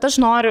bus, bet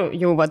aš noriu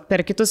jau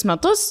per kitus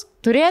metus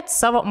turėti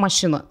savo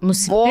mašiną.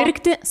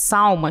 Nusipirkti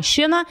savo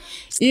mašiną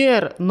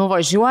ir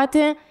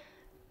nuvažiuoti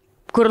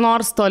kur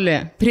nors toli,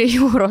 prie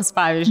jūros,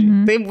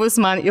 pavyzdžiui. Tai bus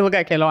man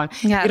ilga kelionė.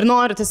 Ir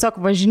noriu tiesiog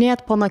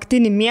važinėti po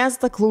naktinį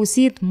miestą,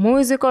 klausyti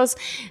muzikos,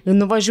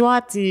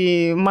 nuvažiuoti į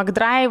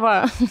McDrive'ą,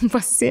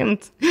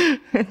 pasimti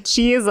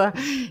čyzą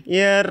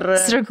ir...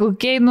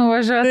 Srakukiai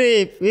nuvažiuoti.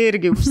 Taip,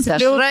 irgi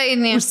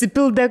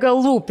užsipild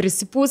degalų,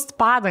 prisipūst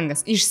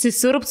padangas,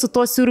 išsisirpt su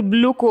to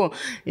siurbliuku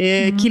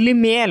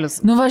kilimėlius.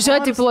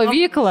 Nuvažiuoti į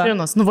plovyklą.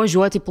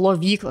 Nuvažiuoti į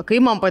plovyklą.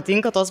 Kaip man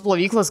patinka tos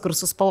plovyklos, kur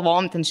su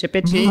spalvom ten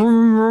šepečiai.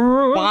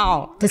 Wow.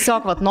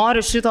 Tiesiog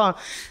noriu šito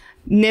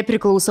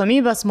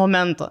nepriklausomybės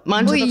momento.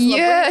 Man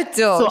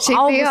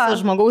suaugusio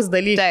žmogaus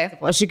dalykas.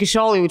 Aš iki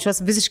šiol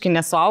jaučiuosi visiškai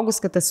nesuaugus,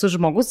 kad esu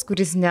žmogus,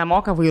 kuris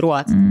nemoka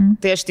vairuoti.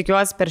 Tai aš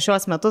tikiuosi per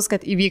šios metus,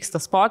 kad įvyks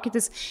tas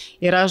pokytis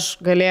ir aš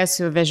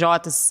galėsiu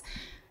vežiotis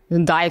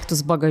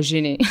daiktus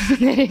bagažiniai.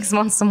 Nereiks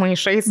man su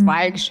maišais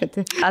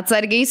vaikščioti.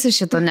 Atsargiai su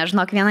šitu,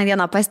 nežinok, vieną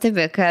dieną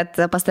pastebi, kad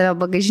pas tave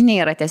bagažiniai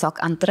yra tiesiog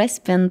antra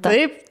spinta.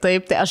 Taip, tai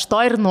aš to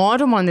ir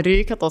noriu, man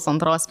reikia tos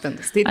antros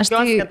spintas. Tai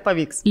tikiuosi, kad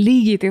pavyks.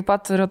 Lygiai taip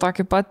pat turiu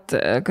tokį pat,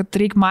 kad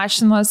reikia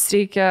mašinos,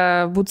 reikia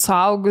būti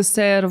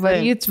suaugusi ir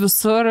varyti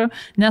visur,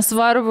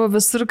 nesvarbu,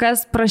 visur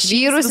kas prašys.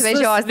 Vyrus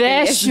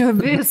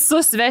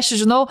visus vešiu,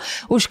 žinau,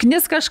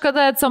 užknis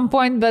kažkada at some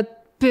point, bet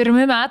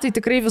pirmi metai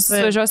tikrai visus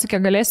vežiosiu, kiek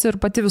galėsiu ir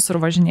pati visur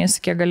važinėsiu,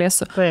 kiek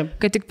galėsiu.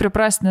 Kad tik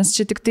priprast, nes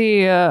čia tik tai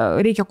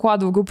reikia kuo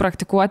daugiau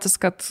praktikuotis,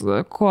 kad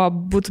kuo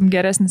būtum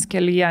geresnis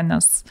kelyje,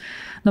 nes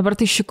dabar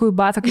tai šikui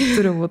bata, kaip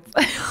turi būti.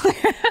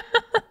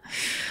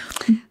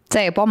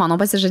 Taip, po mano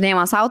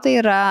pasižadėjimo savo tai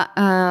yra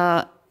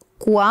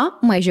kuo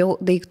mažiau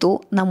daiktų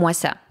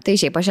namuose.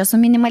 Tai šiaip aš esu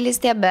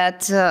minimalistė,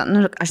 bet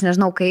aš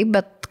nežinau kaip,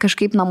 bet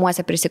kažkaip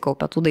namuose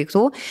prisikaupia tų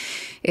daiktų.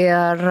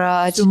 Ir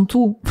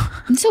siuntų,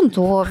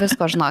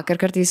 visko žinok. Ir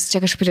kartais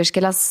čia kažkaip prieš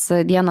kelias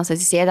dienas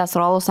atsisėdęs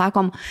rolų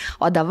sakom,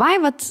 o davai,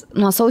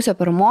 nuo sausio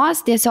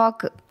 1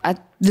 tiesiog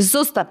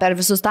per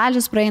visus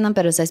stalius praeinam,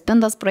 per visas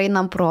spintas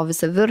praeinam, pro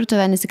visą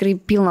virtuvę, nes tikrai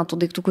pilna tų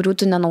daiktų, kurių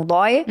tu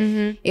nenaudoji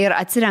ir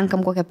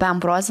atsirenkam kokią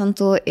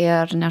 5%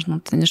 ir, nežinau,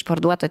 ten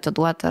išparduoti,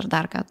 atiduoti ar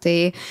dar ką. Tai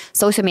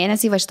sausio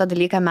mėnesį va šitą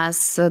dalyką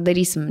mes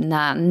darysim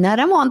ne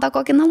remontą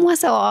kokį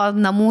namuose, o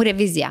namų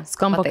reviziją.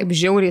 Skamba kaip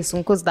žiauriai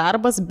sunkus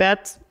darbas,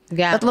 bet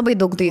labai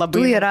daug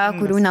daiktų yra,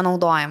 kurių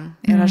nenaudojam.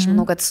 Ir aš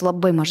manau, kad su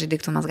labai mažai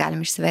daiktų mes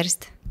galim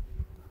išsiversti.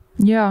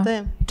 Jo,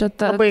 čia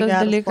tas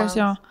dalykas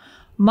jo.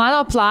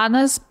 Mano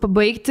planas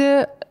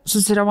pabaigti,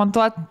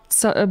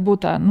 susiremontuoti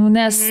būtą,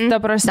 nes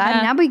ta prasme... Dar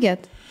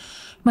nebaigėt?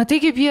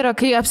 Matai, kaip yra,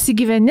 kai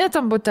apsigyveni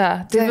tam bute,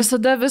 tai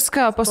visada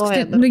viską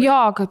paskutinį,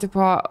 kad,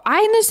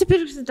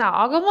 nusipirksi tą,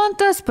 o gal man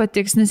tas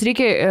patiks, nes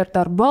reikia ir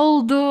dar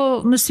baldų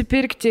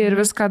nusipirkti ir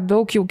viską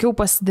daug jaukiau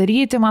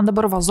pasidaryti, man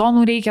dabar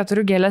vazonų reikia,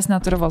 turiu gėlės,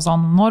 neturiu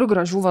vazonų, noriu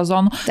gražių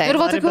vazonų. Ir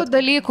tokių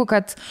dalykų,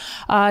 kad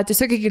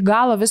tiesiog iki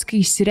galo viską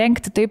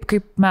įsirengti taip,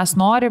 kaip mes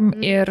norim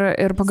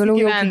ir pagaliau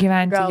jau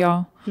gyventi jo,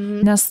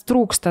 nes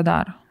trūksta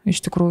dar,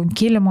 iš tikrųjų,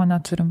 kilimo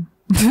neturim.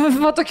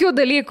 Va tokių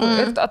dalykų.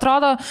 Ir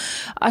atrodo,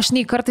 aš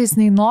nei kartais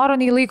nei noro,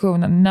 nei laiko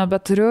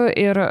nebeturiu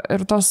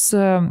ir tos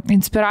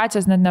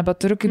inspiracijos net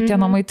nebeturiu, kaip tie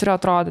namai turi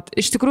atrodyti.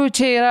 Iš tikrųjų,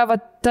 čia yra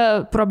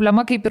ta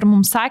problema, kaip ir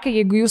mums sakė,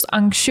 jeigu jūs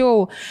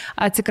anksčiau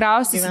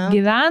atsikraustysit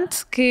gyvent,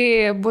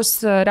 kai bus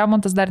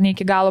remontas dar ne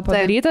iki galo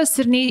padarytas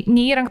ir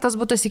neįrengtas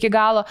butas iki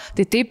galo,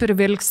 tai taip ir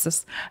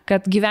vilksis,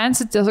 kad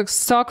gyvensit tiesiog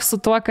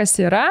su tuo, kas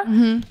yra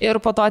ir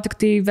po to tik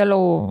tai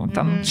vėliau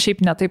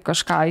šiaip ne taip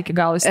kažką iki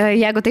galo.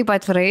 Jeigu taip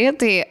atvirai,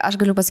 tai aš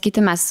galiu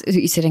pasakyti, mes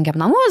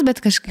įsirengiam namus, bet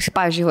kažkaip,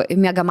 pavyzdžiui,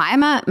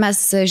 miegamajame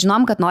mes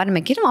žinom, kad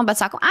norime kilimo,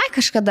 bet sakom,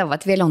 kažkada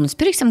vėliau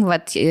nusipirksim,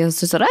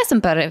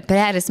 susirasim,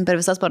 perėsim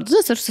per visas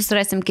parduotuvės ir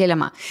susirasim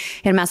kilimą.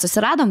 Ir mes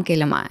susiradom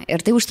kilimą.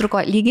 Ir tai užtruko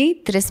lygiai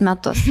 3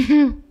 metus.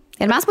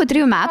 Ir mes po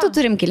 3 metų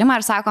turim kilimą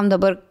ir sakom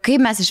dabar,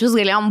 kaip mes iš vis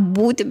galėjom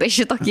būti be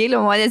šito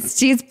kilimo, nes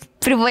čia jis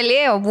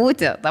privalėjo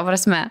būti, ta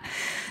prasme.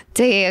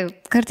 Tai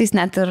kartais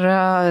net ir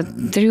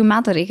 3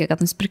 metų reikia,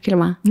 kad nusipirk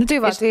kilimą.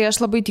 Tai aš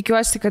labai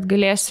tikiuosi, kad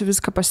galėsiu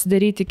viską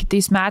pasidaryti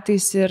kitais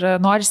metais ir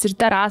noris ir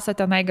terasą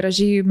tenai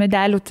gražiai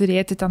medelių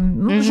turėti, ten,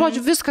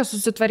 žodžiu, viską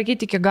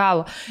susitvarkyti iki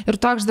galo. Ir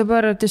toks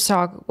dabar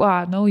tiesiog,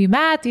 nauji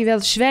metai, vėl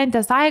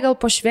šventės, gal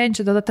po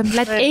švenčių, tada tam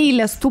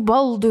eilės tų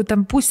baldų,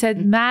 tam pusę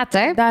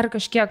metų, dar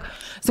kažkiek.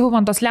 Sakau,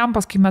 man tos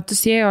lempas, kai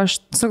metus ėjo, aš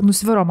tiesiog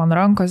nusviro man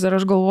rankos ir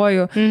aš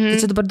galvoju, tai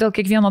čia dabar dėl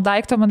kiekvieno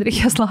daikto man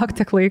reikės laukti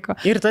tiek laiko.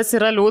 Ir tas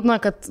yra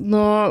liūdna, kad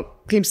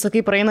kaip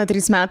sakai, praeina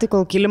 3 metai,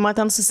 kol kilimą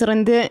ten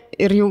susirandi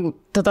ir jau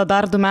tada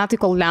dar 2 metai,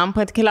 kol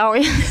lempa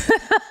atkeliauja.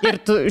 Ir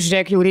tu,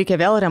 žiūrėk, jau reikia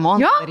vėl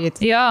remontą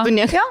daryti. Tu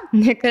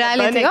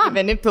niekada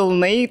negyveni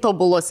pilnai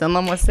tobulose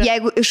namuose.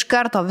 Jeigu iš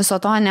karto viso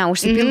to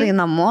neužsipildai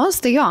namus,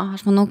 tai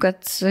aš manau,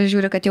 kad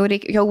žiūri, kad jau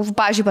reikia,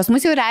 pavyzdžiui, pas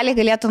mus jau realiai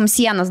galėtum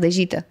sienas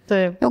dažyti.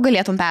 Taip. Jau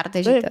galėtum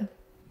perdažyti.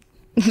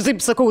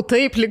 Taip sakau,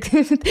 taip,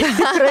 tikrai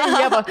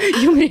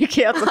jums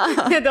reikėtų.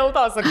 Ne dėl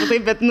to sakau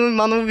taip, bet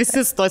manau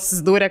visi to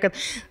susidūrė, kad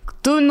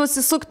tu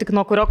nusisuk tik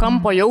nuo kurio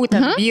kampo jau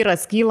ten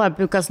vyras kyla,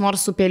 kas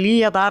nors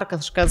supelyja, dar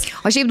kažkas.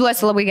 O šiaip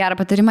duosiu labai gerą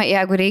patarimą,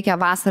 jeigu reikia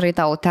vasarai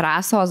tau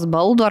terasos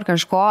baldų ar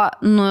kažko,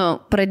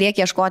 pradėk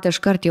ieškoti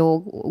iškart jau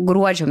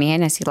gruodžio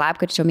mėnesį,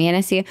 lapkričio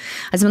mėnesį.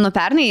 Atsimenu,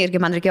 pernai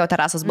irgi man reikėjo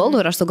terasos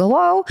baldų ir aš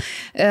sugalvojau,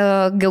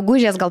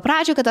 gegužės gal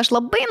pradžio, kad aš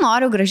labai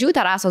noriu gražių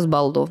terasos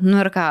baldų.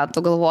 Ir ką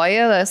tu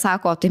galvoji,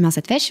 sako, tai mes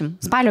atvešim.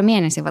 Spalio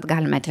mėnesį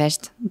galime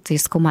atvežti. Tai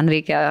sakau, man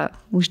reikia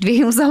už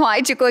 2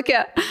 savaičių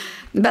kokią.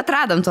 Bet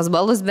radom tos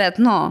baldus, bet,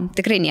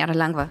 tikrai nėra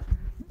lengva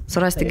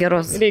surasti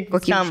gerus. Reikia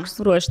kokiams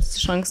ruoštis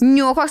iš anksto.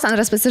 Koks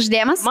antras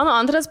pasižadėjimas? Mano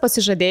antras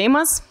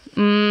pasižadėjimas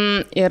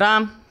yra,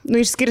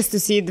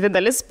 išskirstis į 2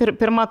 dalis.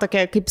 Pirma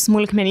tokia, kaip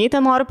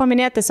smulkmenytė noriu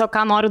paminėti, tiesiog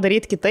ką noriu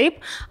daryti kitaip.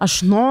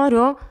 Aš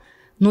noriu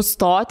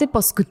nustoti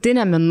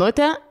paskutinę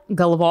minutę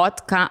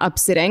galvot, ką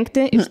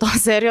apsirengti iš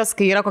tos serijos,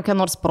 kai yra kokia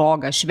nors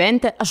proga,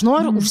 šventė. Aš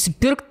noriu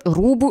užsipirkti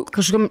rūbų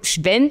kažkokiam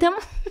šventėm,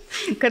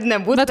 kad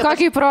nebūtų... Bet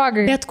kokiai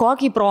progai. Bet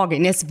kokiai progai,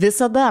 nes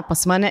visada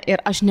pas mane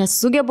ir aš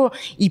nesugebu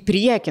į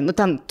priekį.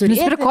 Ten turėti...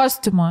 Nusipirk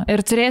kostiumą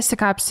ir turėsi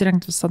ką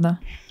apsirengti visada.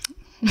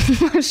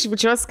 Aš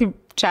jaučiuosi kaip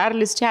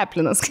Charles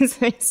Chaplinas,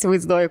 kai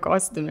įsivaizduoju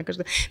kostiumę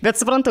kažką. Bet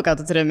suprantu, ką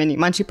tu turi omeny.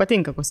 Man šiaip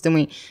patinka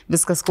kostiumai,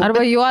 viskas cool.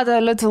 Arba juoda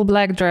little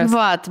black dress.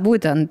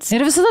 Būtent.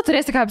 Ir visada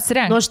turėsi ką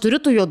apsirengti. Aš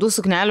turiu tų juodų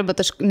suknelių,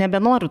 bet aš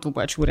nebenoriu tų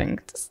pačių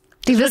rengtis.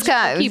 Tai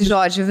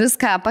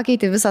viską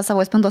pakeiti visą savo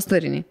spintos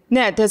turinį.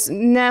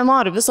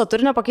 Nenoriu viso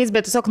turinio pakeisti,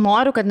 bet tiesiog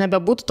noriu, kad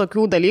nebebūtų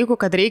tokių dalykų,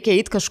 kad reikia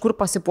eiti kažkur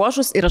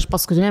pasipuošus ir aš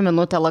paskutinę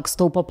minutę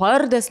lakstau po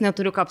pardės,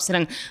 neturiu ką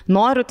apsirengti.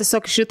 Noriu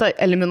tiesiog šitą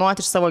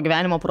eliminuoti iš savo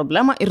gyvenimo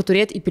problemą ir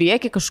turėti į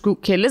priekį kažkokių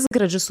kelis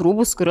gražius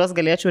rūbus, kuriuos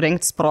galėčiau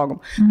rengtis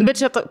progom.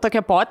 Bet čia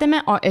tokia potėmė,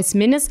 o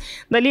esminis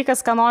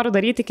dalykas, ką noriu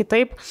daryti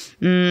kitaip,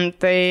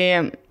 tai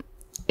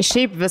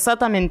šiaip visa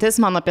ta mintis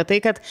man apie tai,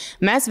 kad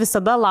mes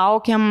visada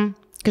laukiam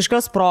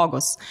kažkokios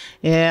progos.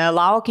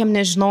 Laukiam,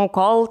 nežinau,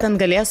 kol ten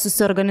galės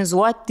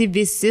susiorganizuoti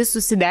visi,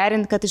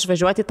 susiderinti, kad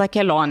išvažiuoti tą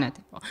kelionę.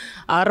 Tipo.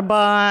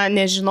 Arba,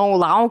 nežinau,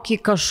 lauki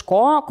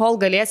kažko, kol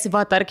galėsi,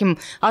 va, tarkim,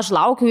 aš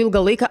laukiu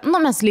ilgą laiką,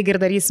 mes lyg ir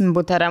darysim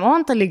būtę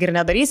remontą, lyg ir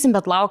nedarysim,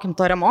 bet laukim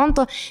to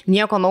remonto,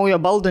 nieko naujo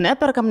baldų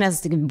neperkam, nes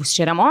bus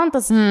čia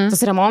remontas,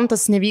 tas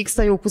remontas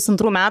nevyksta jau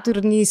 1,5 metų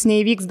ir jis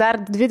neįvyks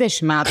dar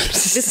 20 metų.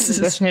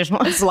 Aš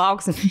nežinau,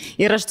 sulauksim.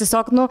 Ir aš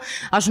tiesiog,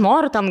 aš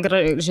noriu tam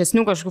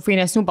gražesnių kažkokių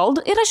fainesnių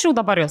baldų ir aš jau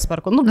dabar juos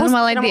perku.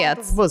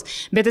 Bus.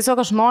 Bet tiesiog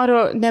aš noriu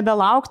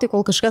nebelaukti,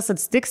 kol kažkas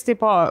atsitiks,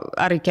 tipo,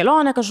 ar į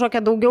kelionę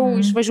kažkokią daugiau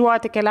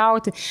išvažiuoti,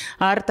 keliauti,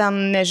 ar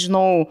ten,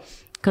 nežinau,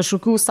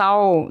 kažkokių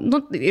savo,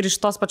 ir iš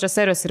tos pačios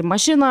serijos ir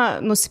mašiną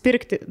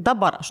nusipirkti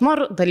dabar. Aš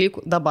noriu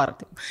dalykų dabar.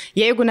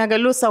 Jeigu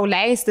negaliu sau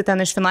leisti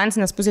ten iš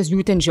finansinės pusės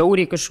jų ten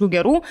žiauriai kažkokių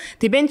gerų,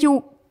 tai bent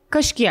jau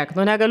kažkiek,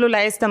 negaliu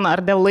leisti ten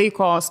ar dėl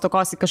laiko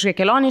stokos į kažkokią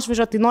kelionę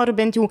išvažiuoti, tai noriu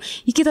bent jau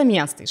į kitą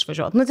miestą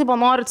išvažiuoti. Tipo,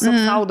 noriu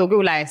savo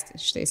daugiau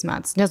leisti šitais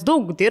metais, nes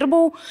daug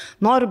dirbau,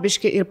 noriu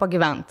biški ir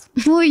pagyventi.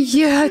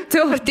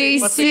 Tu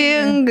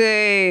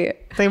teisingai.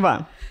 Tai va.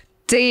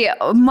 Tai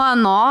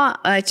mano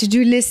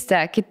to-do liste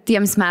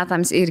kitiems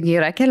metams irgi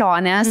yra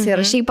kelionės ir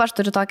šiaip aš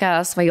turiu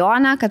tokią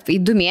svajonę, kad į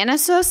 2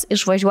 mėnesius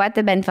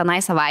išvažiuoti bent vienai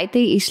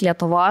savaitai iš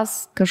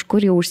Lietuvos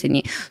kažkur į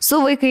užsienį.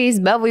 Su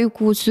vaikais, be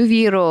vaikų, su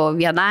vyru,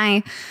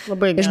 vienai.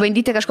 Labai gerai.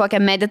 Išbandyti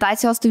kažkokią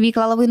meditacijos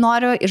stovyklą labai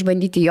noriu,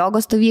 išbandyti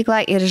jogos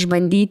stovyklą ir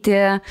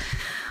išbandyti...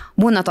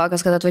 Būna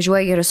tokios, kad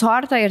atvažiuoja į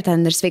resortą ir ten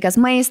ir sveikas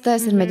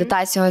maistas, ir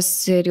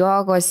meditacijos, ir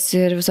jogos,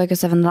 ir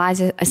visokios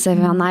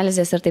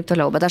savianalizės ir taip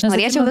toliau. Bet aš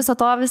norėčiau viso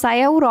to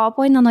visai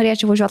Europoje,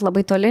 nenorėčiau važiuoti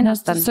labai toli.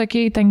 Nes tu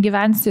sakei, ten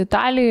gyvensi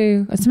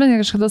Italijoje,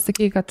 atsimeni kažkada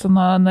sakei, kad tu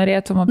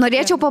norėtum...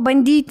 Norėčiau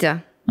pabandyti.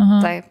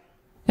 Taip.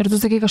 Ir tu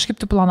sakai, kažkaip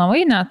tu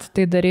planavai net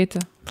tai daryti?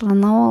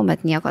 Planavau,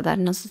 bet nieko dar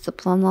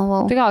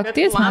nesusiplanavau. Tai gal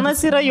kitais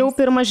planas yra jau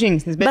pirmas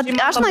žingsnis. Bet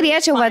aš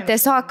norėčiau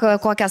tiesiog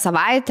kokią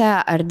savaitę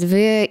ar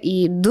 2 į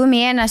 2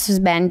 mėnesius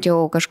bent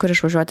jau kažkur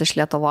išvažiuoti iš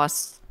Lietuvos.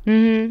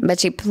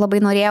 Bet šiaip labai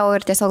norėjau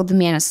ir tiesiog 2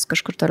 mėnesius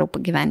kažkur toliau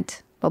pagyventi,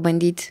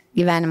 pabandyti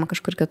gyvenimą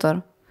kažkur kitur.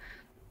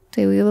 Tai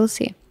jau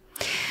vilsiai.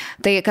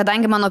 Tai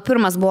kadangi mano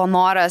pirmas buvo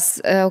noras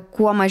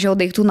kuo mažiau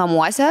daiktų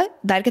namuose,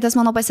 dar kitas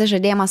mano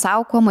pasižadėjimas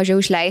savo, kuo mažiau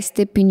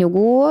išleisti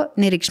pinigų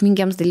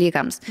nereikšmingiams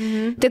dalykams.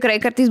 Tikrai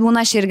kartais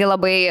būna, aš irgi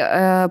labai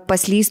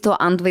paslystu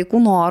ant vaikų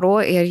norų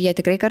ir jie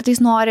tikrai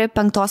kartais nori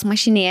 5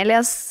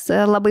 mašinėlės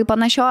labai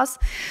panašios.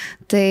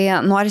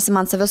 Tai norisi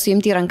man save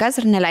suimti į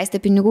rankas ir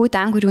neleisti pinigų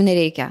ten, kur jų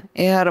nereikia.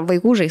 Ir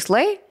vaikų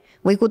žaislai.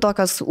 Vaikų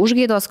tokios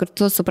užgaidos, kur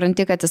tu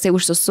supranti, kad jisai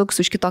užsisuks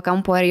už kito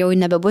kampo ir jau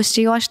nebebus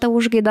čia jo šitą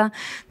užgaidą,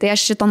 tai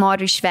aš šito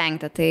noriu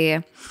išvengti.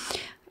 Tai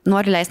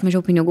noriu leisti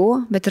mažiau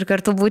pinigų, bet ir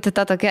kartu būti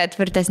ta tokia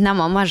tvirtesnė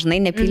mama,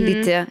 žinai,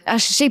 nepildyti.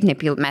 Mes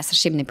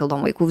ir šiaip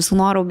nepildom vaikų visų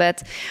norų,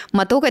 bet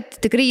matau, kad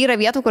tikrai yra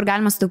vietų, kur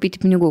galima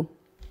sutaupyti pinigų.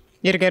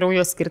 Ir geriau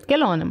juos skirti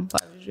kelionėm,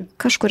 pavyzdžiui.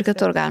 Kažkur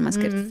kitur galima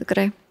skirti,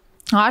 tikrai.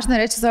 Aš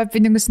norėčiau savo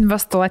pinigus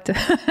investuoti.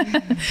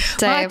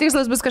 Mano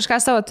tikslas bus kažką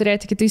savo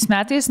turėti kitais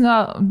metais.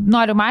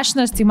 Noriu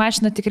mašinas, tai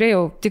mašina tikrai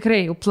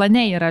jau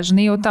plane yra,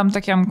 žinai, jau tam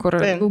tokiam, kur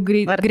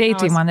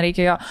greitai man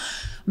reikia jo.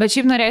 Bet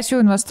šiaip norėčiau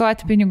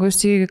investuoti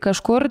pinigus į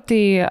kažkur,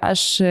 tai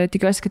aš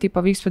tikiuosi, kad tai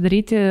pavyks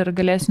padaryti ir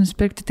galėsiu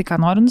nusipirkti tai,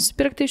 ką noriu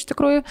nusipirkti iš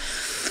tikrųjų.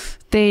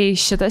 Tai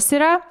šitas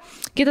yra.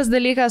 Kitas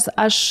dalykas,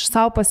 aš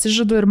savo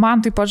pasižadu ir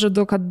man taip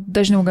pažadu, kad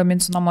dažniau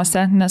gaminsiu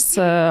namuose, nes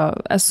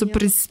esu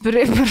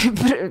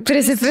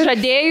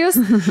prisižadėjus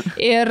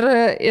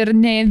ir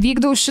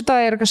nevykdau šito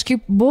ir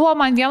kažkaip buvo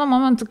man vienu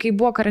momentu, kai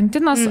buvo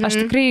karantinas,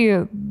 aš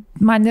tikrai,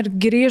 man ir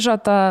grįžo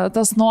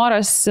tas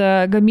noras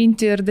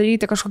gaminti ir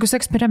daryti kažkokius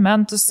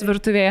eksperimentus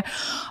virtuvėje.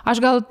 Aš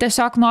gal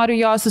tiesiog noriu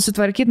jo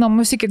susitvarkyti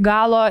namus iki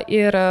galo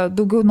ir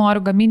daugiau noriu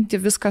gaminti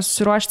viską,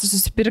 susiruošti,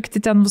 susipirkti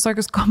ten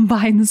visokius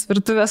kombainus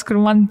virtuvės, kur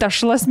man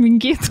tešlas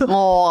minkytų.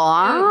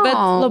 Bet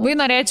labai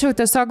norėčiau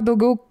tiesiog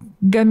daugiau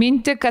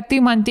gaminti, kad tai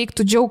man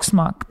teiktų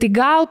džiaugsmą. Tai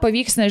gal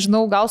pavyks,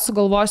 nežinau, gal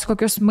sugalvosiu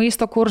kokius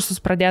maisto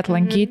kursus pradėti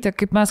lankyti,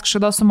 kaip mes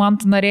kažkada su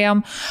Mantu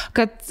norėjom,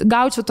 kad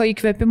gaučiau to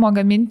įkvėpimo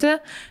gaminti,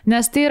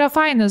 nes tai yra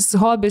fainas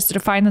hobis ir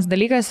fainas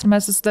dalykas ir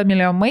mes visada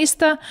mylėjom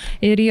maistą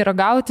ir jį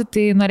ragauti,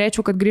 tai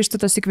norėčiau, kad grįžtų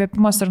tas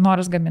įkvėpimas ir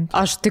noras gaminti.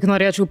 Aš tik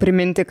norėčiau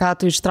priminti, ką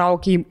tu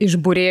ištraukiai iš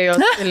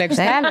burėjos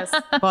lėkštelės,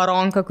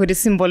 baronką,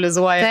 kuris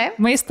simbolizuoja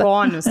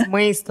skonius,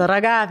 maistą,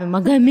 ragavimą,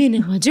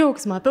 gaminimą,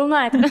 džiaugsmą,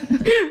 pilnatvę.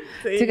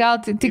 Tai gal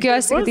tikiuosi,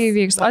 kad tai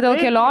vyks. O dėl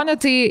kelionių,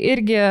 tai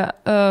irgi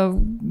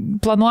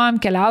planuojam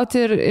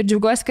keliauti ir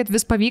džiaugiuosi, kad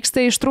vis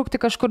pavyksta ištrūkti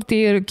kažkur, tai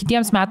ir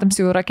kitiems metams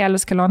jau yra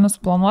kelios kelionės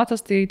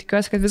planuotas, tai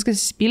tikiuosi, kad viskas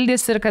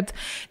įsipildys ir kad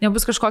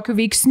nebus kažkokių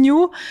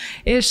veiksnių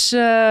iš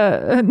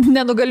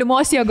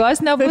nenugalimos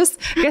jėgos nebus,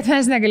 kad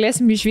mes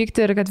negalėsim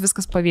išvykti ir kad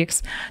viskas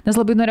pavyks. Nes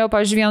labai norėjau,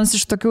 pavyzdžiui, vienas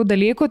iš tokių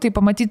dalykų, tai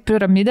pamatyti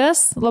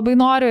piramidės, labai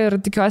noriu ir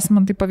tikiuosi,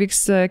 man tai pavyks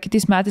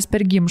kitais metais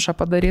per Gimšą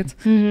padaryti.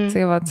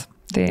 Tai vat.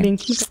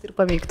 Linkim, kad ir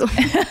pavyktų.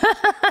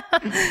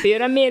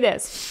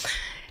 Piramidės.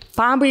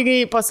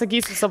 Pabaigai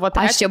pasakysiu savo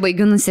trečią. Aš čia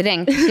baigiu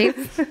nusirengti.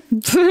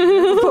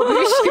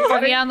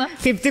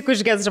 Kaip tik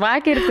užges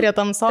žvakę ir prie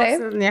tamsos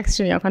ir niekas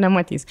čia nieko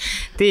nematys.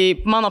 Tai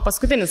mano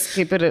paskutinis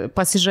kaip ir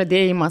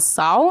pasižadėjimas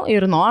savo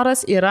ir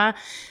noras yra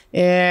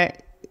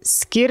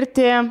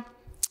skirti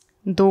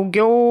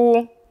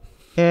daugiau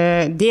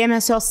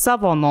dėmesio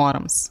savo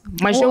norams,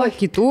 mažiau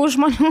kitų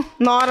žmonių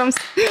norams.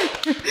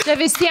 Čia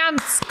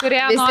visiems,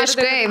 kurie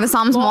visiškai,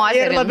 visoms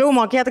moterims. Ir labiau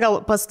mokėti gal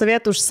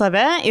pastovėti už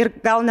save ir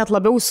gal net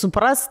labiau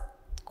suprast,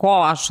 ko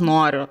aš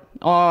noriu,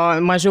 o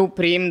mažiau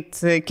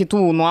priimti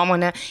kitų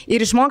nuomonę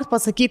ir išmokti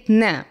pasakyti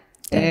ne.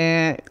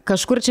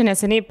 Kažkur čia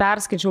neseniai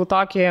perskaičiau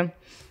tokį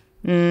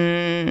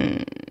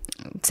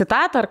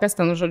citatą, ar kas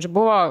ten žodžiu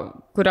buvo,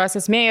 kurios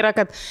esmė yra,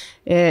 kad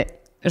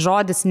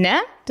žodis ne,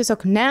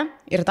 tiesiog ne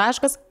ir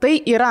taškas, tai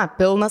yra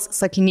pilnas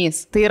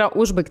sakinys, tai yra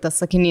užbaigtas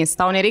sakinys.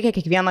 Tau nereikia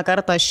kiekvieną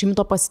kartą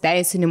 100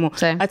 pasiteisinimų,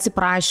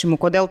 atsiprašymų,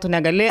 kodėl tu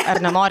negali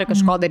ar nenori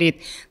kažko daryti.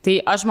 Tai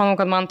aš manau,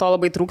 kad man to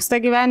labai trūksta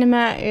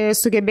gyvenime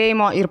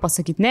sugebėjimo ir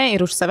pasakyti ne,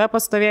 ir už save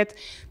pastovėti.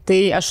 Tai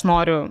aš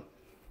noriu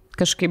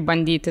kažkaip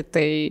bandyti,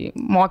 tai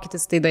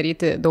mokytis tai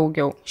daryti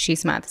daugiau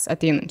šiais metais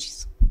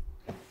ateinančiais.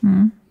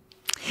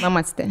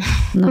 Namaste.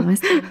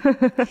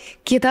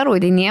 Kitą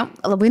rudenį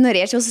labai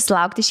norėčiau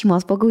susilaukti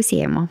šeimos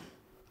pagausėjimo.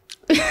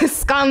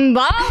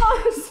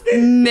 Skandalas!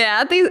 Ne,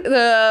 tai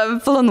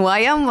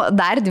planuojam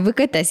dar 2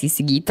 kates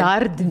įsigyti.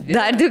 Dar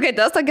 2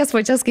 kates tokias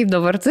pačias, kaip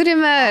dabar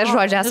turime.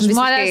 Žodžiu, esame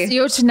žmonės visiškai...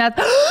 jaučia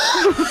net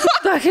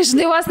tokį,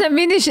 žinai, vos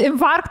nemini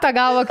infarktą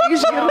galvo, kai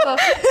išgirdo.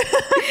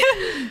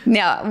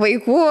 Ne,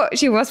 vaikų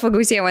šeimos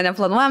pagausėjimo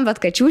neplanuojam,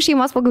 bet kačių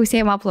šeimos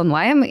pagausėjimą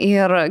planuojam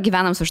ir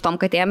gyvenam su šitom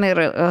katėm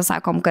ir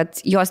sakom, kad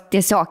jos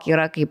tiesiog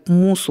yra kaip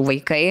mūsų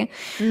vaikai.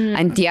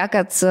 Ant tiek,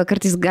 kad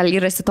kartais gal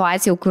yra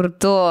situacijų, kur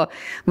tu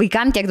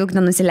vaikam tiek daug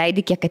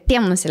nenusileidi, kiek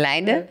katėm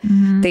nusileidi.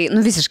 Tai,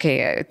 visiškai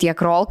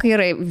tiek rolkai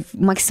yra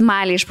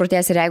maksimaliai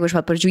išprotės ir jeigu iš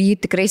pat pradžių jį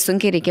tikrai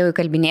sunkiai reikėjo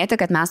įkalbinėti,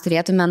 kad mes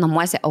turėtume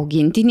namuose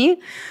augintinį,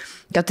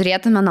 kad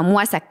turėtume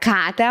namuose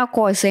katę,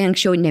 ko jisai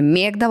anksčiau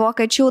nemėgdavo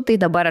kačių, tai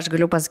dabar aš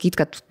galiu pasakyti,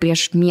 kad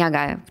prieš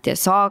miegą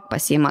tiesiog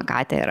pasiima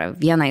katę ir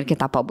vieną ir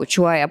kitą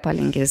pabučiuoja,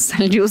 palinkis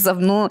saldžių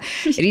sapnų.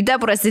 Ryte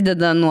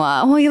prasideda nuo,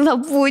 oi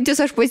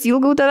labutis, aš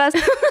pasilgau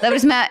tavęs. Dabar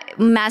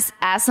mes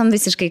esam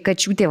visiškai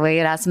kačių tėvai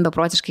ir esam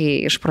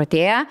beprotiškai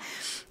išprotėję.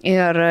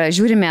 Ir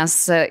žiūrimės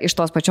iš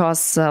tos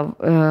pačios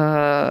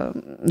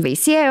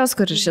veisėjos,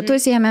 kur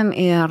šitus ėmėm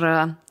ir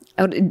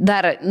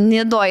dar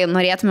Nidoje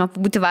norėtume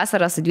būti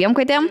vasarą su 2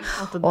 katėm,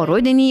 o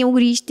rudenį jau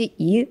grįžti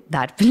į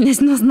dar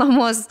pilnesnius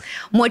namus.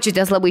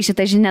 Močiutės labai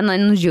šitą žinią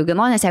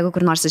nudžiugino, nes jeigu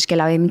kur nors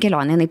iškeliaujame į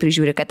kelionę, jinai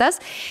prižiūri kates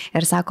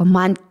ir sako,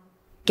 man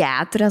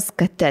 4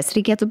 kates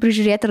reikėtų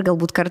prižiūrėti ir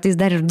galbūt kartais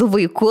dar ir 2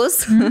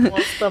 vaikus.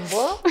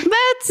 Nuostabu.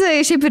 Bet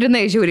šiaip ir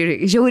jinai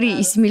žiauriai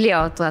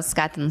įsimylėjo tuos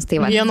katinus. Tai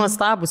jie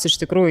nuostabus iš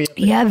tikrųjų.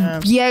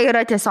 Jie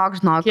yra tiesiog,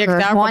 žinok, kiek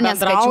teko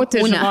žmonės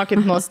bendrauti,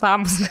 žinokit,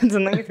 nuostabus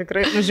katinai,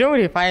 tikrai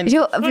žiauriai faini.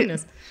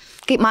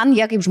 Man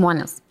jie kaip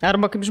žmonės.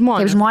 Arba kaip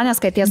žmonės. Kaip žmonės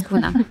katės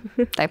kūne.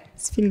 Taip.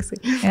 Sfinksai.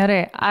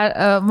 Gerai.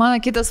 Mano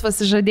kitas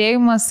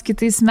pasižadėjimas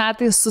kitais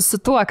metais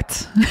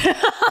susituokti.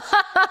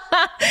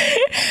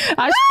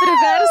 Aš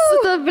priversiu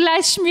tą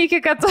blešmykį,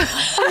 kad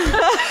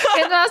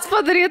mes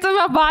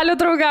padarytume balių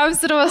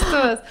draugams ir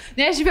vestuvės.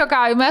 Ne, aš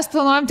juokauju, mes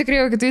planuojam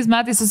tikrai jau kitais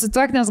metais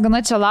susituokti, nes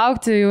gana čia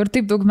laukti, jau ir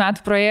taip daug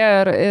metų praėjo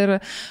ir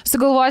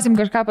sugalvosim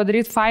kažką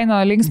padaryti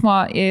faino,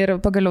 linksmo ir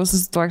pagaliau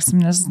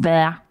susituoksim, nes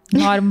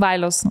norim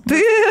baliaus.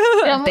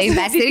 Taip,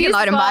 mes irgi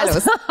norim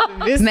baliaus.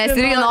 Mes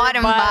irgi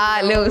norim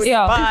baliaus.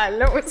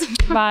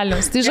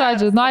 Baliaus. Tai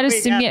žodžiu,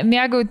 norisi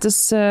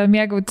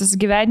mėgautis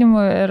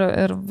gyvenimu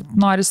ir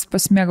norisi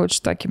pasimėgauti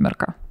šitą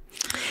akimirką.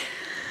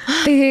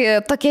 Tai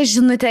tokia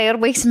žinutė ir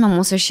baigsime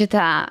mūsų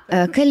šitą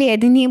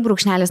kalėdinį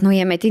brūkšnelis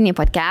naujametinį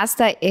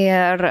podcastą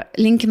ir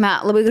linkime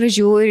labai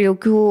gražių ir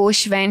jaukių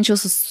švenčių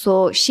su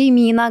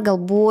šeimyna,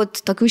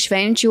 galbūt tokių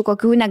švenčių,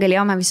 kokių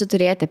negalėjome visi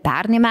turėti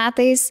pernai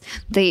metais.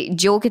 Tai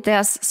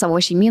džiaukitės savo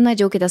šeimyną,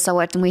 džiaukitės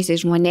savo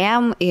artimaisiais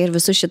žmonėm ir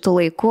visų šitų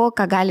laikų,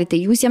 ką galite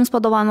jūs jiems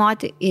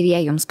padovanoti ir jie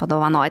jums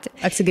padovanoti.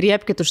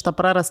 Atsigriebkit už tą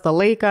prarastą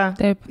laiką.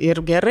 Taip.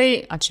 Ir gerai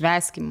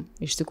atšvęskim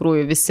iš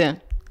tikrųjų visi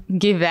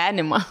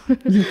gyvenimą.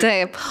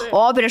 Taip.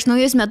 O prieš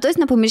naujus metus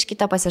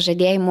nepamirškite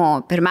pasižadėjimų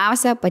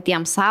pirmiausia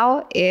patiems savo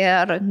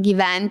ir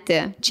gyventi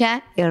čia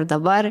ir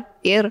dabar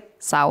ir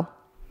savo.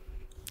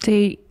 Tai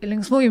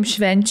linksmų jums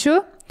švenčių,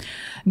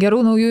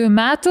 gerų naujųjų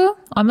metų,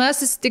 o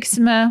mes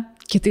susitiksime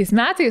kitais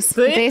metais.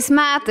 Kitais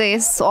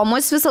metais. O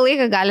mus visą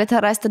laiką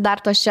galite rasti dar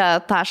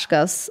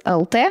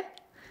tošia.lt.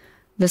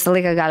 Visą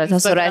laiką galite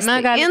surasti.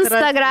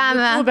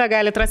 Instagrame. YouTube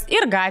galite rasti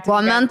ir gatvėje.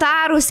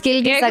 Komentarų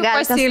skiltyse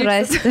galite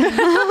surasti.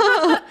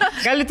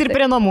 Galite ir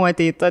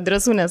prenuomuoti į tą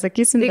adresų,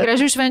 nesakysim. Tai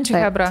gražių švenčių,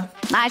 Hebra.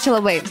 Ačiū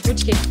labai.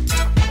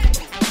 Pučkiai.